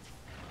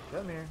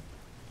 Come here.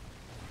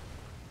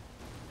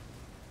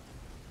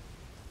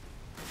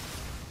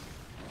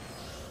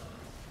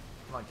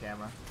 Come on,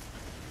 camera.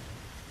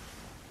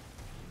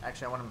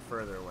 Actually, I want him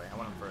further away.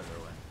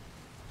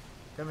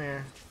 Come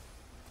here.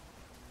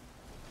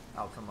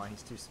 Oh, come on.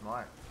 He's too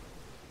smart.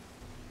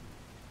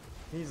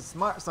 He's a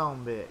smart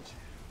son bitch.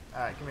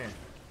 Alright, come here.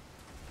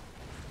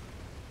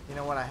 You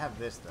know what? I have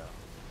this, though.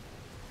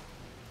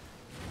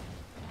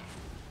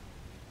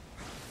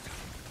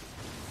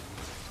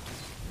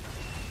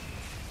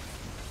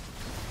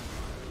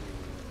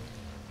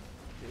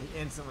 He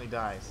instantly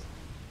dies.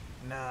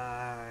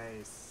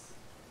 Nice.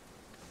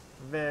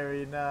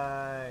 Very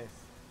nice.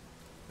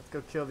 Let's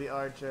go kill the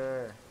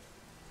archer.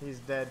 He's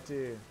dead,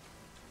 too.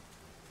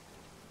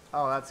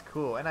 Oh, that's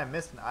cool. And I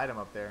missed an item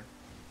up there.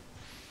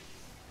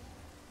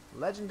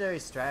 Legendary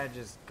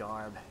Strategist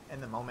Garb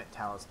and the Moment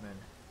Talisman.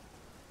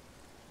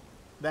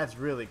 That's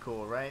really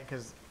cool, right?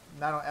 Because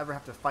I don't ever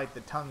have to fight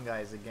the tongue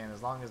guys again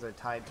as long as they're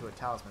tied to a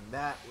talisman.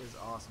 That was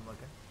awesome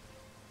looking.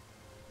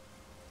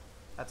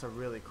 That's a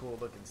really cool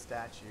looking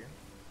statue.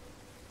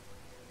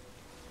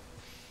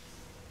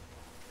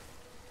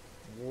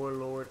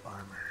 Warlord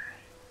Armor.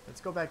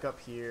 Let's go back up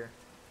here.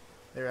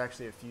 There are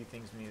actually a few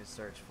things we need to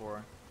search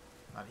for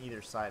on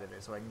either side of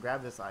it. So I can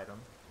grab this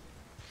item.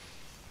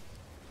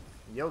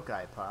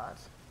 Yokai pot.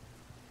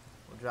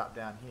 We'll drop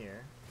down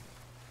here.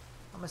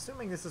 I'm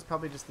assuming this is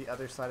probably just the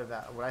other side of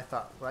that, what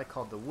I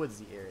called the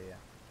woodsy area.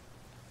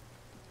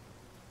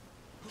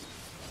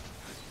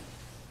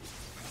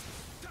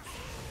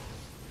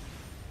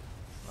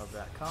 Love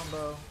that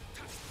combo.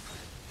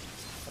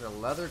 Got a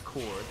leather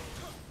cord.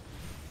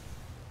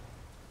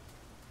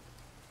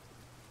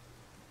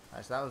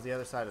 Alright, so that was the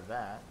other side of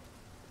that.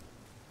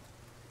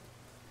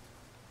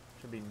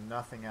 Should be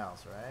nothing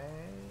else,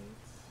 right?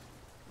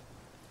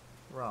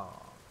 Wrong.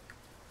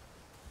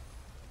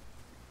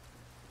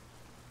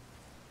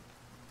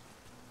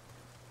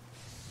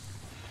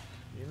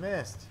 You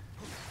missed.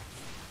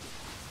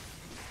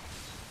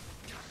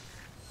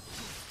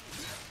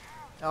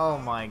 Oh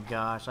my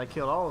gosh, I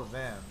killed all of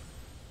them.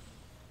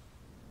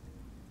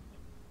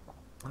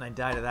 And I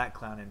died to that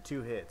clown in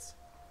 2 hits.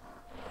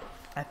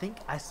 I think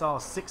I saw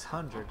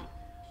 600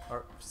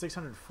 or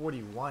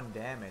 641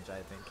 damage,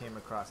 I think, came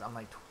across. I'm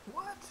like,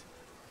 what?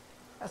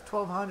 That's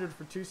 1200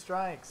 for 2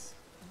 strikes.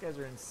 You guys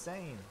are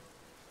insane.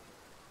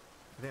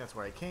 I think that's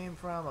where I came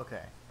from.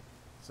 Okay.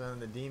 So then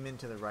the demon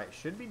to the right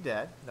should be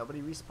dead.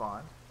 Nobody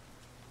respawned.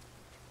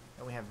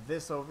 And we have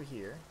this over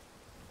here.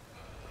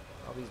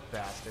 All these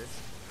bastards.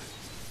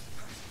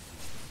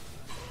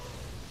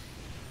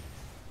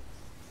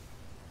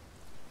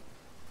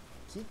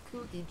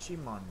 Kiku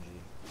Ichimonji.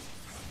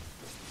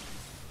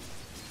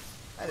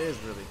 That is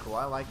really cool.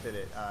 I like that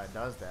it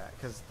does that.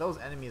 Because those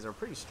enemies are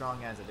pretty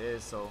strong as it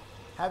is. So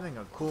having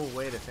a cool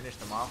way to finish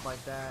them off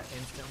like that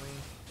instantly,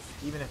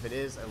 even if it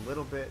is a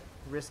little bit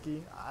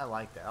risky, I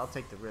like that. I'll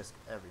take the risk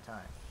every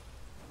time.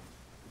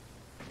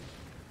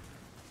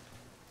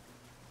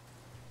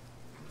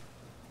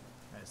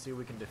 Alright, see if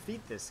we can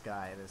defeat this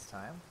guy this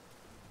time.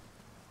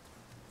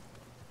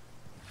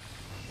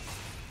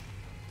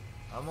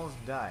 Almost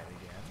died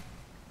again.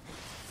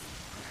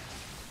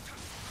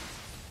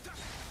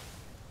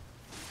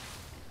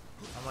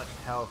 How much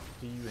health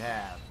do you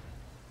have?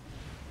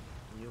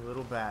 You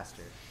little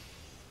bastard.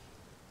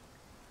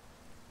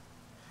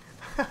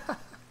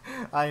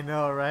 I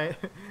know, right?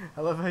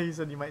 I love how you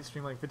said you might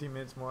stream like 15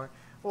 minutes more.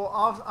 Well,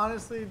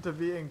 honestly, to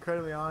be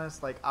incredibly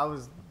honest, like I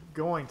was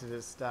going to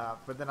just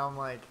stop, but then I'm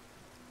like,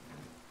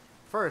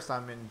 first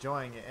I'm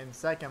enjoying it, and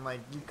second, like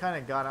you kind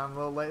of got on a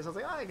little late, so I was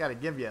like, oh, I gotta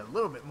give you a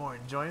little bit more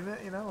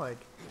enjoyment, you know, like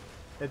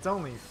it's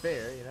only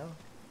fair, you know,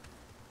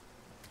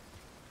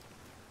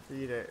 for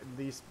you to at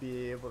least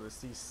be able to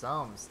see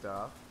some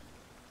stuff.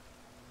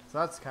 So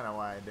that's kind of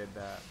why I did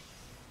that.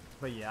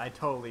 But yeah, I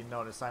totally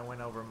noticed I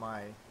went over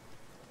my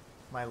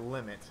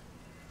limit,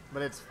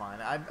 but it's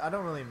fine. I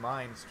don't really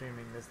mind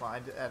streaming this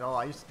long at all.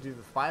 I used to do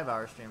the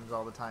 5-hour streams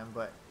all the time,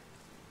 but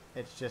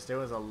it's just it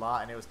was a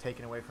lot, and it was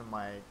taken away from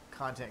my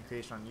content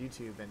creation on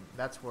YouTube, and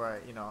that's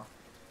where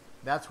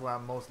that's where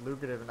I'm most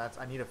lucrative, and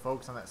I need to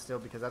focus on that still,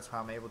 because that's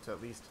how I'm able to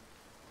at least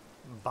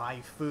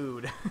buy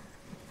food.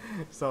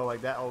 So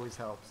like that always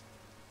helps.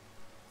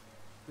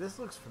 This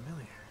looks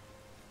familiar.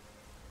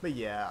 But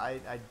yeah,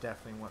 I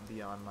definitely went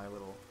beyond my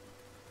little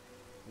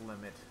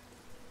limit.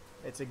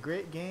 It's a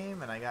great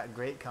game, and I got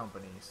great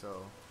company,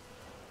 so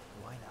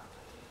why not?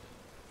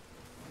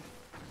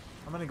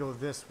 I'm gonna go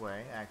this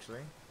way,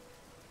 actually,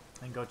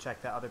 and go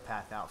check that other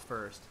path out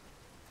first.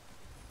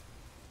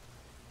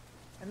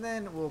 And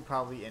then we'll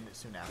probably end it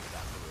soon after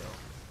that, for real.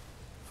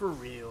 For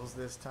reals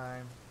this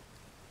time.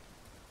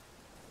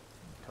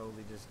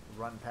 Totally just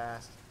run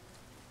past.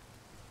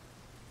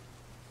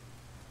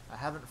 I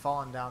haven't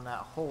fallen down that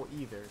hole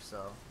either,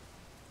 so.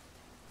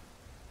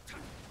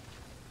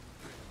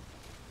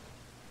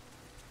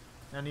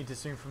 No need to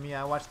stream for me.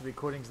 I watch the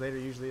recordings later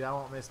usually. I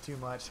won't miss too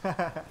much.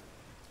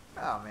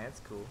 Oh man, it's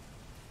cool.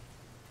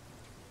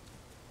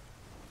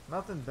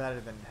 Nothing better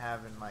than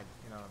having, like,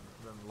 you know,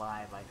 them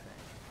live, I think.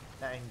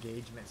 That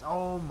engagement.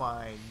 Oh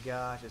my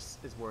gosh, it's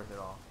worth it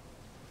all.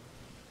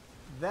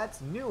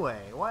 That's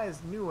Nioh. Why is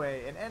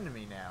Nioh an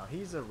enemy now?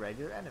 He's a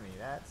regular enemy.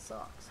 That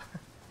sucks.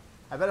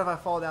 I bet if I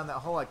fall down that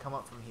hole, I come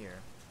up from here.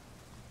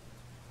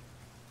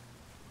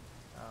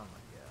 Oh my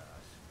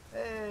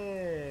gosh.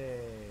 Hey!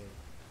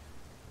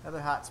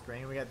 Another hot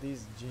spring. We got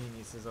these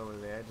geniuses over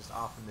there, just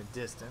off in the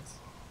distance.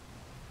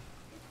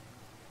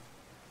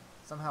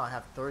 Somehow I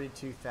have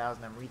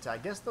 32,000 Amrita. I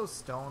guess those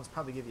stones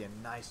probably give you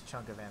a nice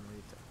chunk of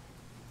Amrita.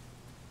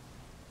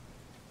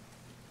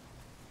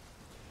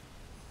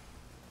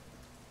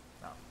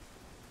 No.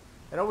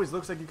 It always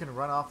looks like you can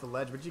run off the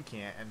ledge, but you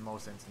can't in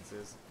most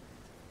instances.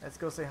 Let's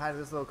go say hi to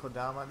this little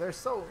Kodama. They're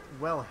so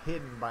well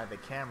hidden by the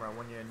camera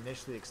when you're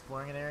initially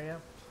exploring an area.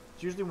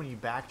 It's usually when you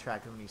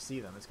backtrack and when you see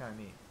them. It's kind of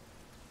neat.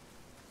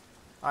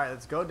 Alright,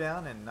 let's go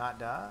down and not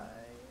die.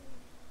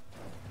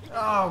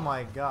 Oh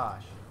my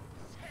gosh.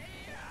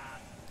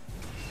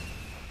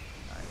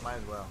 Alright, might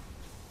as well.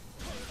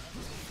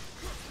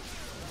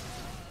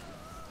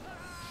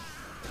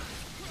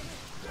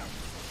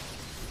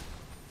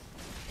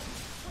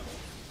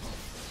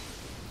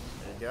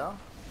 There you go.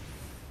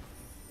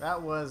 That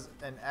was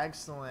an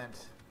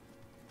excellent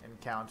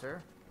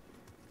encounter.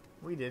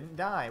 We didn't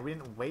die. We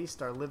didn't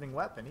waste our living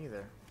weapon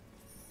either.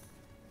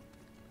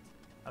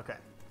 Okay.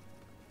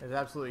 There's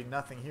absolutely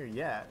nothing here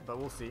yet, but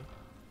we'll see.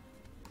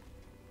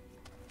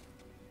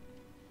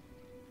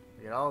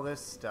 We got all this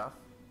stuff.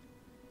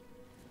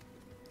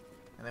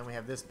 And then we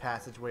have this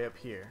passageway up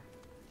here.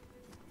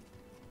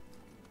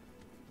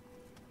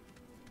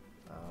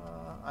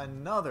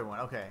 Another one.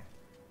 Okay.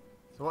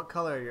 So what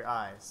color are your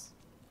eyes?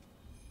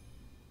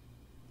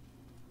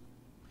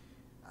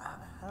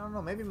 I don't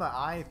know. Maybe my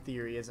eye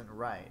theory isn't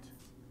right.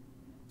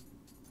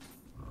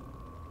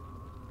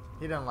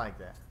 He doesn't like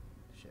that.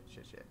 Shit.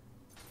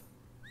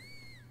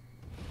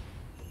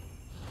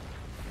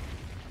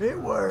 It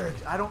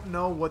worked! I don't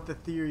know what the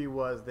theory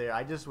was there.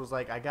 I just was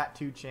like, I got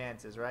 2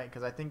 chances, right?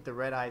 Because I think the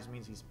red eyes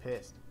means he's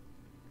pissed.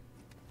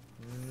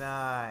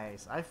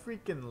 Nice. I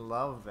freaking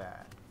love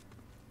that.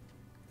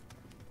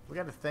 We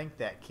gotta thank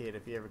that kid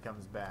if he ever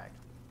comes back.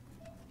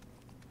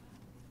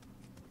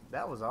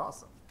 That was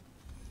awesome.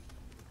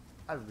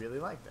 I really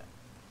like that.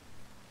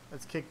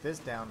 Let's kick this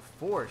down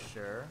for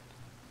sure.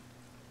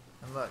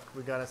 And look,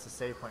 we got us a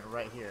save point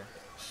right here.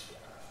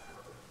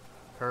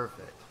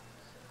 Perfect.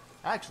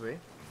 Actually,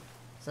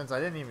 since I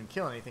didn't even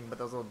kill anything but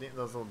those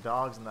little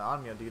dogs and the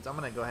Onmyo dudes, I'm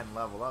gonna go ahead and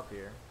level up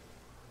here.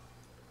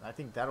 I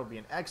think that'll be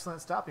an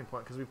excellent stopping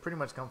point because we've pretty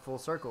much come full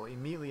circle.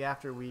 Immediately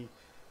after we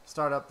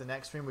start up the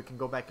next stream, we can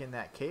go back in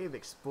that cave,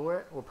 explore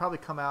it. We'll probably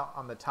come out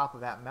on the top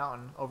of that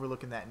mountain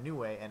overlooking that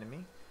Nioh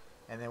enemy,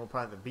 and then we'll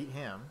probably beat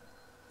him.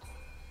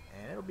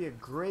 And it'll be a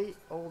great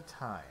old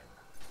time.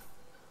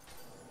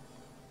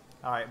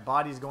 Alright,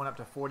 body's going up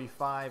to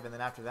 45, and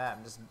then after that,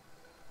 I'm just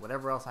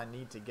whatever else I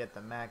need to get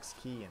the max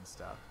key and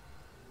stuff.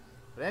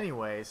 But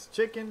anyways,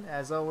 chicken,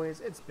 as always,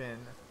 it's been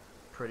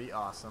pretty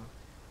awesome.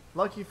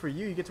 Lucky for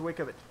you, you get to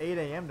wake up at 8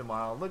 a.m.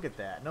 tomorrow. Look at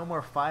that. No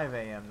more 5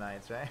 a.m.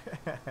 nights, right?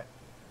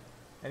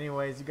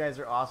 Anyways, you guys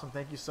are awesome.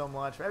 Thank you so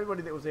much for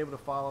everybody that was able to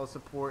follow,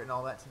 support, and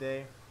all that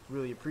today.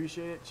 Really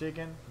appreciate it.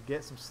 Chicken,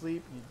 get some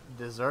sleep. You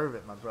deserve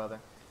it, my brother.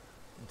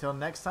 Until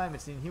next time,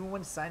 it's the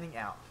Inhuman signing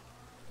out.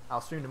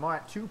 I'll stream tomorrow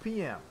at 2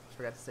 p.m. Just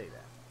forgot to say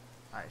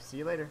that. Alright, see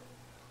you later.